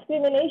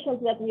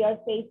discriminations that we are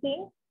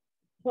facing,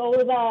 so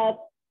that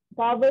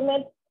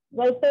government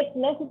will take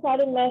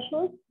necessary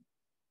measures,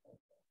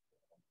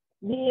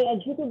 being a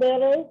duty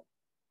bearer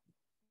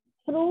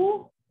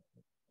through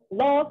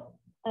laws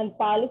and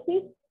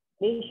policies.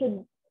 They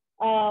should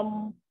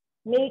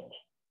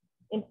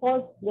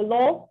enforce the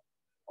law,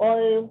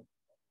 or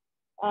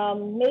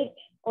make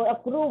or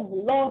approve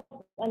laws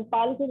and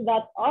policies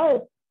that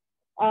are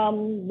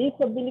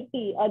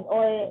disability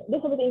or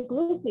disability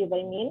inclusive.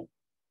 I mean,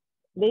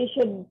 they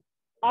should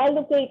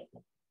allocate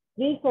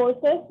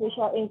resources which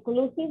are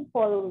inclusive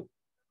for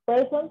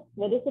persons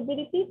with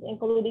disabilities,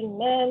 including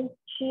men,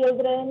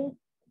 children,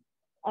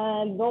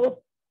 and those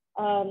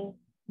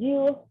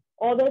youth,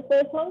 older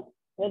persons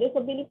with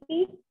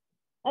disabilities.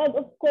 And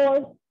of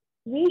course,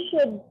 we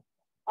should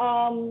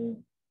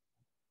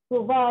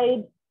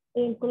provide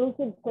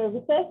inclusive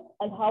services.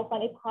 And how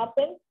can it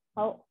happen?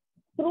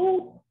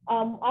 Through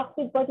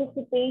active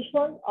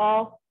participation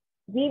of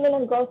women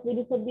and girls with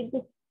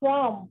disabilities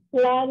from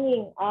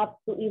planning up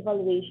to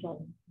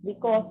evaluation.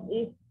 Because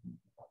if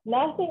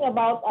nothing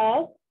about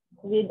us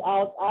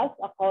without us,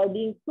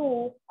 according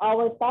to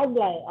our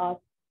tagline us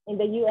in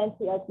the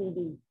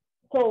UNCRPD.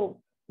 So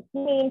it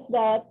means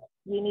that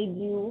we need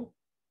you,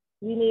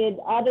 we need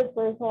other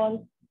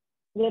persons.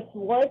 Let's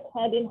work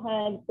hand in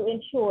hand to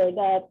ensure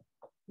that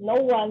no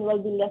one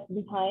will be left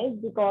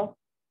behind, because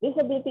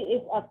disability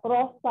is a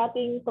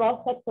cross-cutting,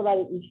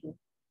 cross-sectoral issue.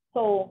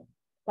 So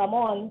come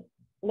on,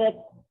 let's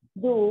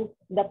do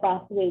the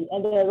pathway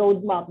and the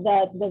roadmap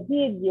that the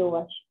video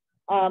was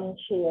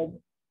shared.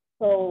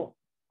 So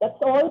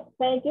that's all.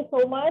 Thank you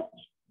so much.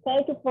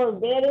 Thank you for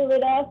bearing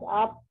with us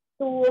up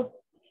to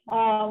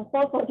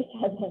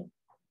 4:47.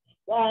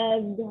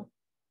 And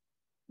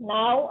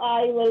now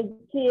I will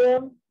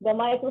give the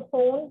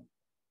microphone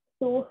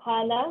to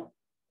Hannah,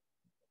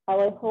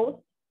 our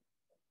host.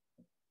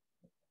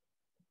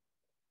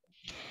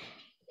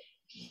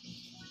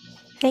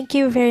 Thank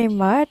you very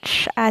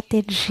much,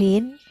 Ate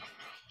Jean.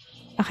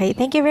 Okay,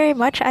 thank you very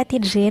much,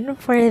 Ate Jean,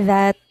 for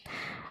that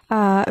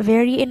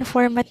very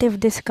informative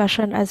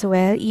discussion as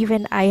well.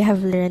 Even I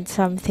have learned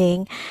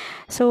something.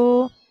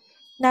 So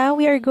now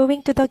we are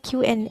going to the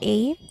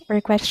Q&A, or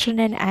question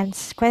and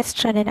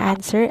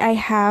answer. I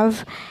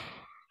have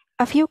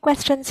a few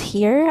questions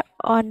here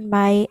on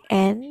my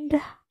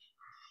end.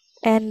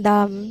 And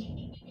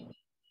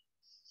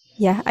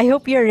yeah, I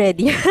hope you're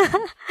ready.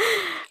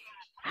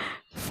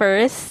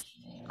 First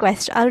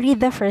question. I'll read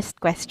the first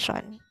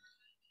question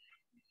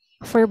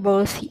for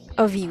both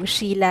of you,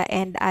 Sheila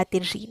and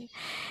Ate Jean.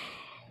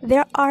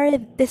 There are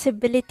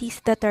disabilities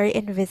that are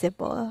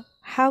invisible.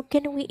 How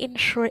can we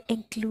ensure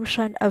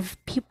inclusion of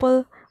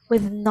people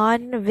with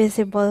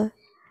non-visible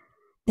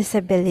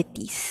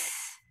disabilities?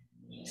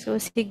 So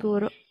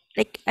siguro,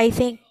 like, I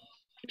think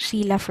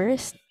Sheila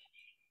first.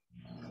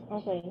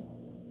 Okay.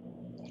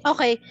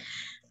 Okay.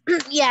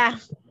 Yeah.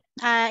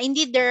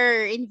 Indeed,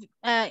 there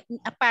are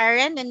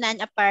apparent and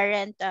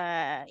non-apparent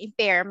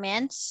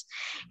impairments.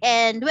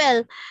 And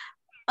well,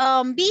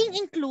 being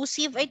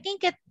inclusive, I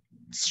think it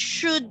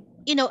should,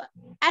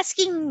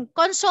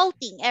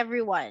 consulting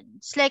everyone.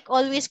 It's like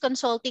always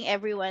consulting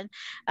everyone.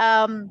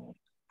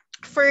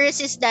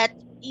 First is that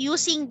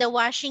using the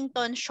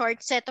Washington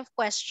short set of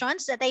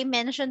questions that I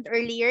mentioned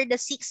earlier, the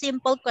 6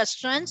 simple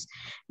questions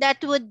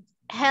that would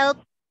help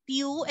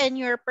you and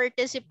your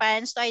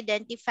participants to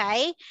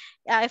identify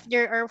if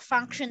there are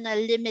functional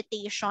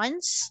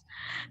limitations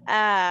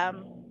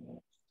on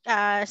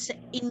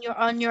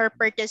your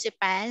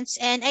participants.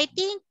 And I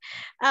think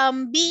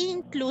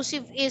being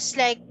inclusive is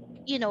like,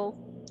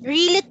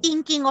 really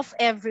thinking of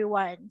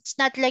everyone. It's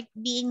not like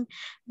being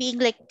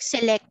like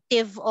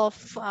selective of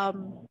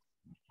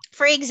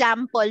for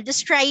example,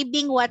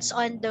 describing what's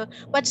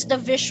the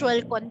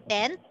visual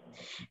content.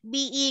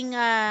 being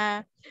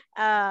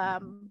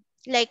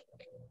like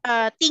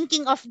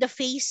thinking of the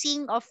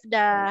phasing of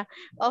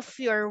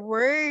your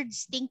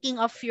words, thinking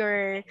of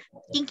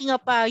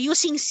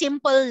using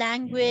simple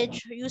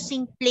language,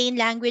 using plain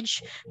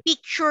language,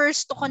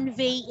 pictures to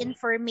convey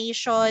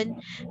information,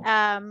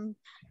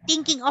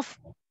 thinking of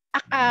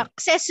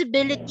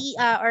accessibility,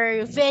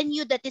 or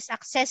venue that is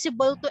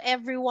accessible to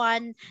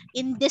everyone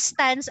in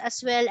distance, as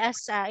well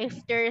as if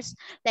there's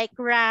like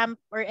ramp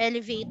or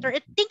elevator.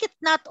 I think it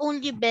not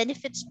only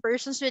benefits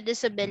persons with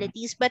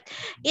disabilities, but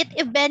it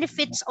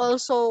benefits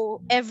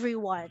also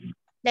everyone,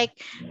 like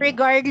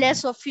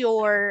regardless of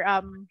your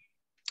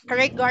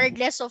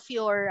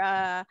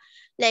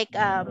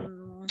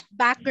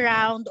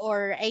background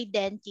or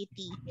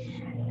identity.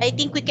 I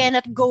think we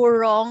cannot go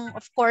wrong,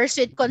 of course,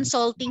 with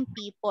consulting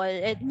people.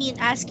 I mean,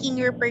 asking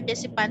your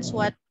participants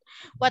what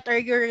are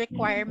your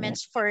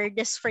requirements for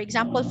this, for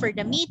example, for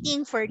the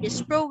meeting, for this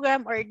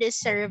program or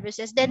these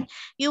services. Then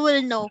you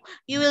will know,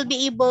 you will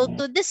be able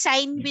to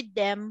design with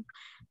them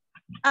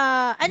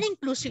an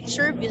inclusive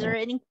service or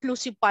an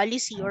inclusive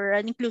policy or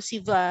an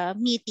inclusive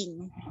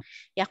meeting.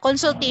 Yeah,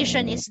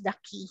 consultation is the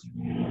key.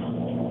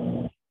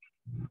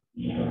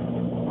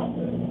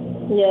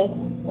 Yes,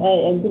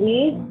 I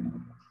agree.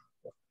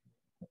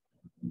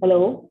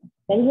 Hello,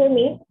 can you hear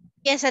me?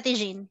 Yes, Ate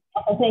Jean.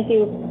 Okay, thank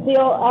you. So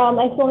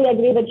I strongly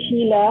agree with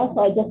Sheila. So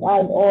I just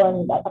add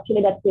on that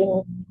actually that's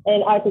in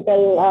an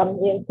article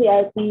in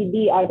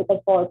CRPD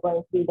Article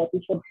 4.3 that we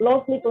should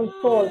closely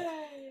consult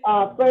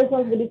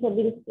persons with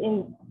disabilities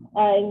in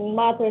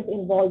matters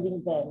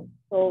involving them.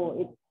 So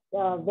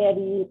it's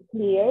very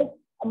clear.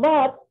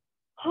 But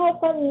how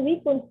can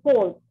we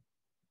consult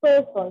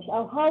persons,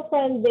 or how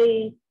can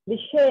they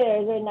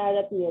share their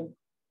narrative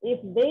if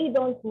they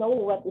don't know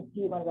what is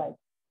human rights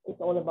is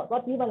all about,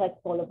 what human rights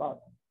is all about?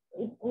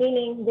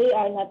 Meaning they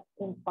are not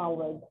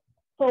empowered.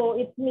 So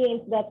it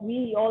means that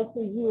we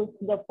also use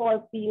the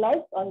 4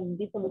 pillars on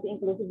disability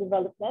inclusive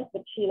development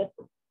that Sheila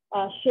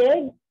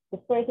shared. The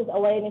first is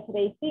awareness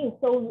raising.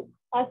 So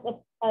as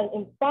an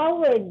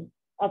empowered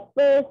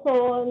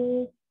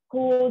person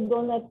who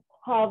do not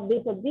have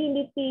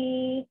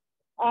disability,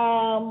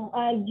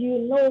 and you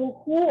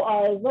know who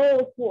are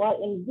those who are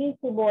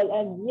invisible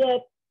and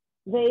yet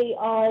they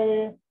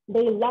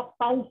lack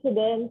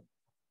confidence,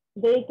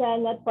 they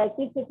cannot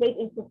participate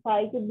in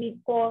society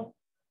because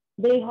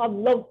they have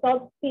low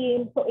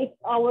self-esteem. So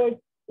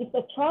it's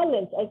a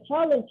challenge. I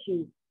challenge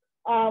you,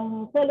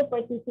 fellow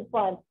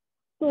participants,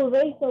 to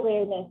raise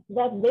awareness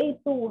that they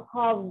too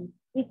have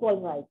equal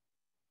rights.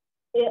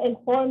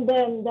 Inform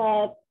them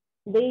that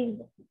they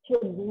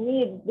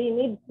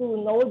need to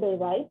know their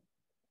rights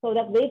so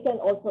that they can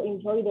also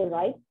enjoy their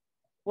rights.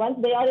 Once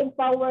they are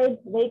empowered,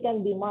 they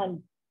can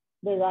demand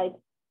the rights.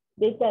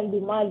 They can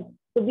demand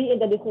to be in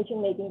the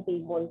decision-making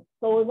table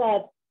so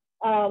that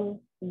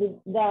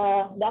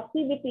the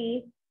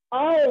activities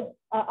are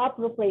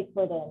appropriate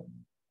for them.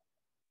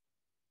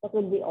 That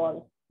would be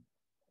all.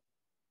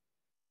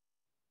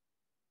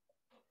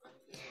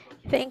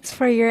 Thanks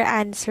for your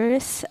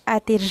answers,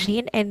 Ate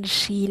Jean and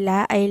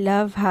Sheila. I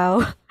love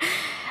how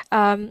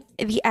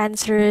the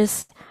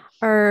answers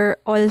are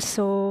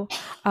also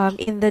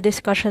in the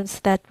discussions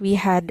that we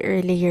had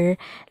earlier,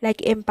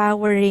 like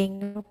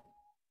empowering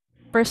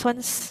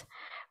persons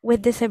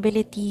with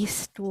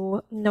disabilities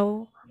to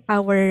know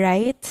our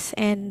rights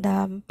and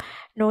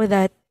know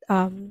that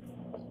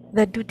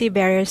the duty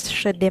bearers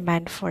should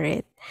demand for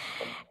it.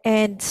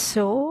 And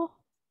so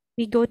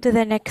we go to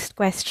the next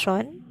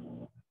question.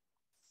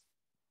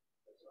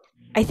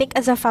 I think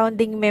as a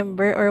founding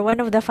member or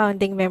one of the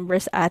founding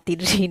members, Ate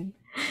Jean,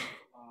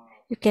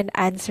 you can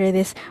answer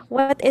this.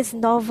 What is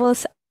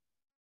Novel's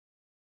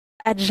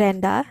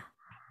agenda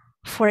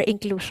for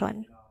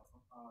inclusion?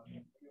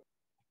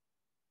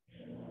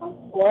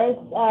 Of course,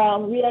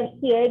 we are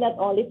here not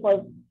only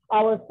for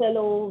our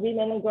fellow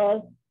women and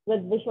girls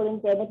with visual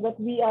impairment, but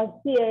we are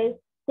here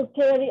to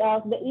carry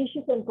out the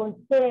issues and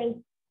concerns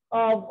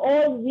of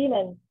all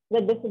women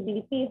with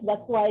disabilities.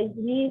 That's why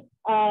we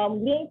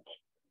link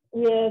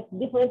with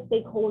different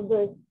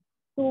stakeholders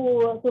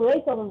to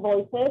raise our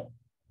voices,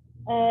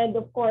 and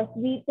of course,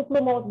 to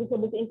promote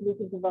disability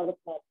inclusive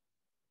development,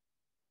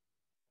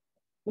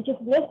 which is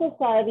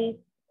necessary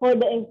for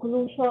the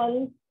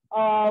inclusion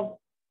of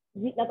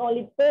not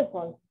only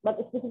persons, but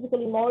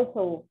specifically more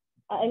so,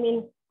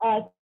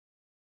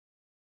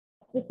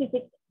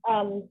 specific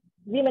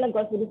women and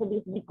girls with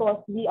disabilities,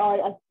 because we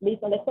are,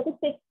 based on the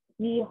statistics,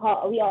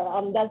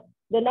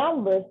 the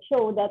numbers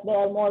show that there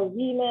are more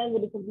women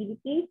with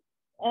disabilities,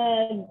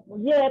 and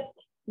yet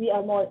we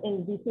are more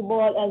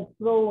invisible and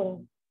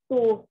prone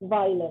to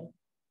violence.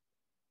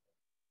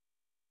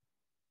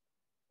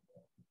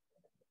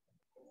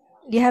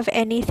 Do you have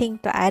anything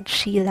to add,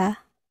 Sheila?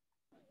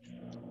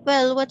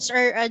 Well, what's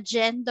our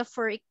agenda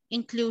for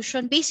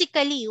inclusion?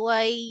 Basically,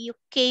 why you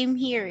came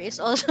here is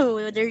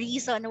also the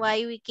reason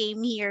why we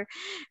came here.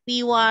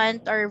 We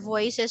want our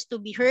voices to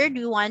be heard.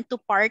 We want to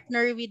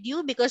partner with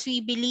you because we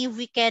believe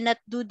we cannot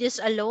do this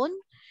alone.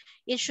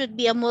 It should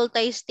be a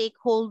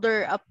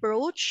multi-stakeholder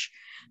approach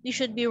we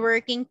should be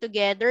working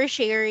together,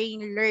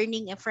 sharing,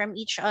 learning from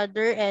each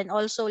other, and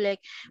also like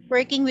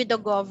working with the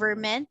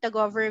government. The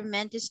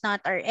government is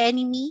not our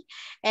enemy.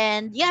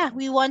 And yeah,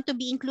 we want to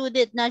be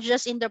included not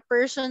just in the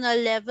personal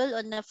level,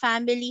 on the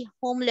family,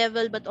 home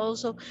level, but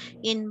also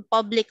in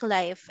public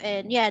life.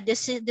 And yeah,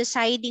 this is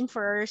deciding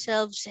for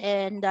ourselves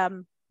and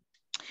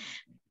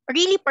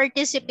really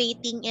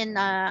participating in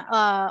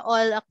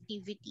all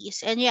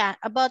activities. And yeah,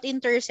 about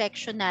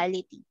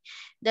intersectionality,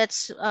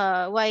 that's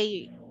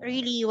why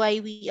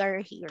we are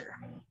here.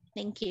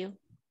 Thank you.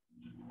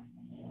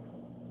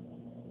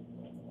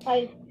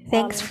 Hi,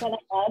 Thanks. can I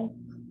add?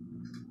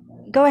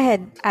 Go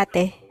ahead,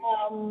 Ate.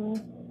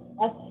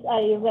 As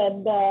I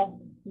read the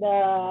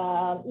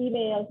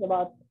emails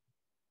about,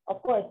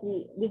 of course,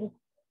 this is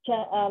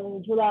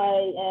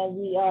July, and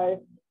we are,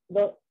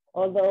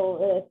 although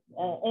it's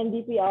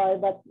NDPR,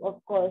 but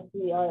of course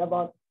we are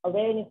about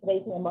awareness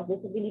raising about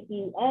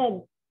disability,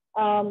 and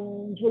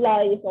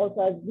July is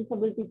also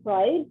Disability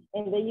Pride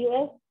in the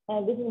U.S.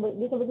 and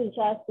disability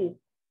justice.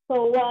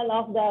 So one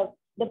of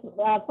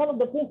some of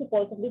the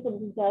principles of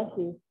disability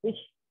justice, which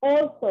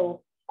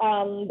also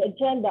the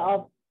agenda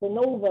of the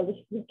novel,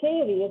 which we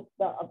carry, is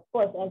of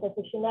course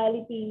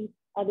intersectionality.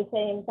 At the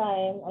same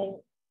time,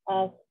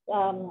 as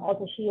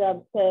also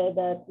Sheila said,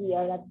 that we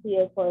are not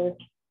here for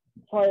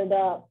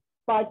the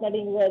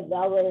partnering with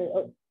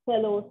our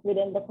fellows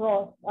within the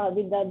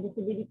with the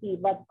disability,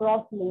 but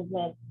cross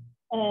movement.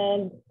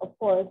 And of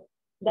course,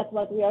 that's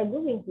what we are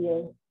doing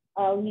here.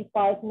 We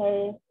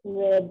partner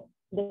with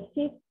the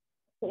SIP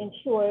to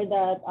ensure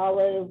that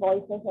our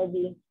voices are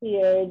being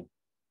heard,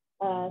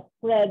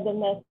 spread the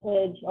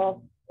message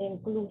of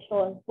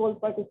inclusion, full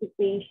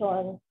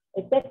participation,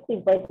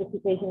 effective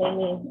participation, I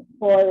mean,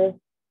 for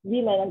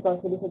women and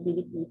girls with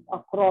disabilities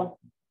across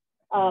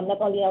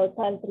not only our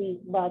country,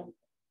 but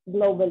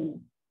globally.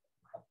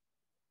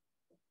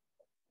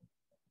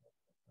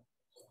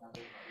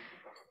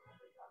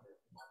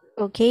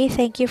 Okay,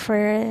 thank you for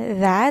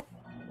that,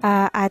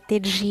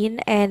 Ate Jean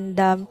and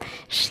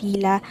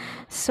Sheila.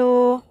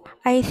 So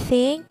I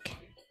think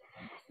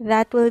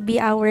that will be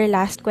our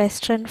last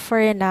question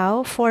for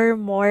now. For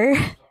more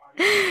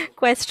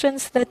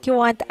questions that you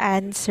want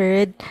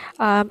answered,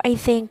 I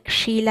think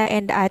Sheila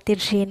and Ate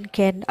Jean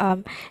can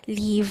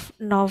leave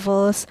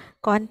Novel's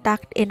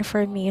contact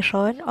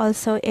information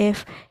also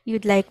if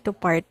you'd like to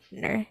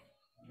partner.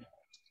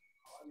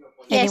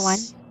 Anyone?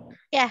 Yes.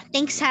 Yeah,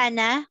 thanks,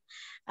 Hannah.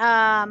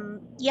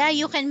 Yeah,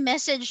 you can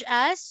message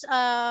us.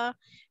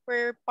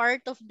 We're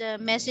part of the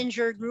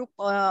messenger group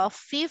of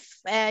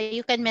fifth.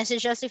 You can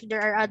message us if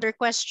there are other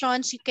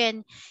questions. You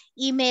can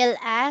email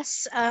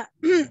us.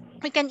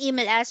 We can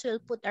email us.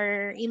 We'll put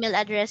our email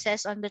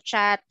addresses on the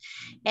chat.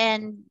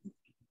 And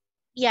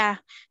yeah,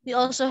 we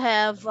also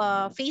have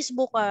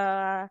Facebook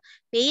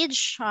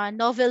page,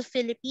 Novel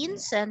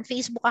Philippines, and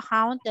Facebook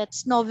account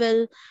that's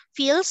Novel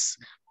Phils,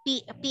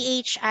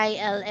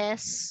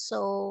 PHILS.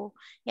 So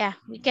yeah,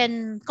 we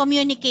can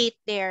communicate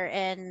there.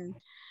 And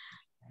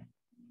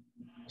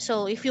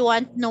so if you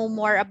want to know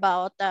more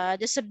about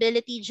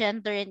disability,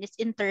 gender, and its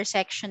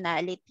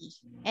intersectionality.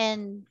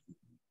 And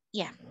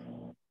yeah.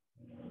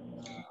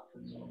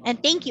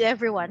 And thank you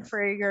everyone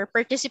for your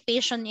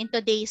participation in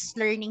today's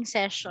learning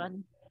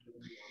session.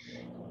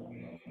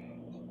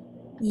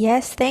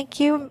 Yes, thank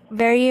you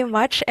very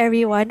much,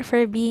 everyone,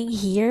 for being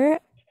here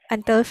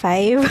until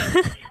 5.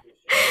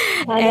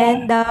 Hannah,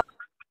 And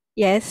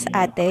yes,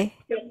 Ate,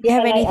 do you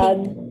have can I anything?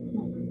 add?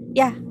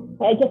 Yeah.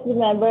 I just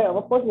remember,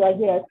 of course, we are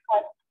here as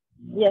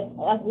yes,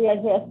 as we are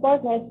here as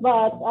partners,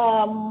 but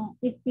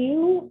if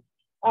you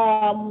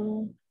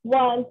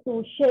want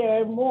to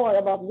share more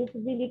about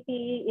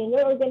disability in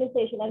your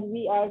organization, and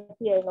we are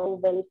here,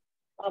 Novel,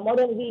 more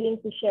than willing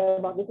to share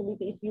about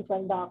disability if you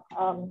conduct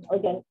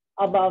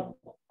about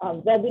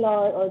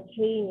webinar or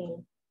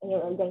training in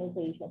your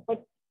organization,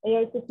 but in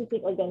your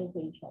specific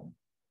organization.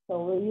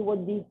 So you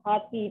would be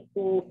happy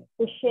to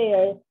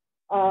share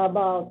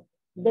about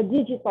the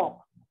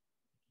digital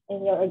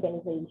in your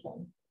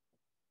organization.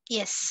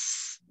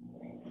 Yes.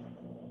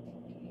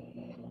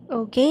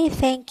 Okay,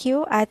 thank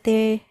you,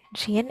 Ate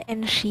Jean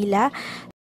and Sheila.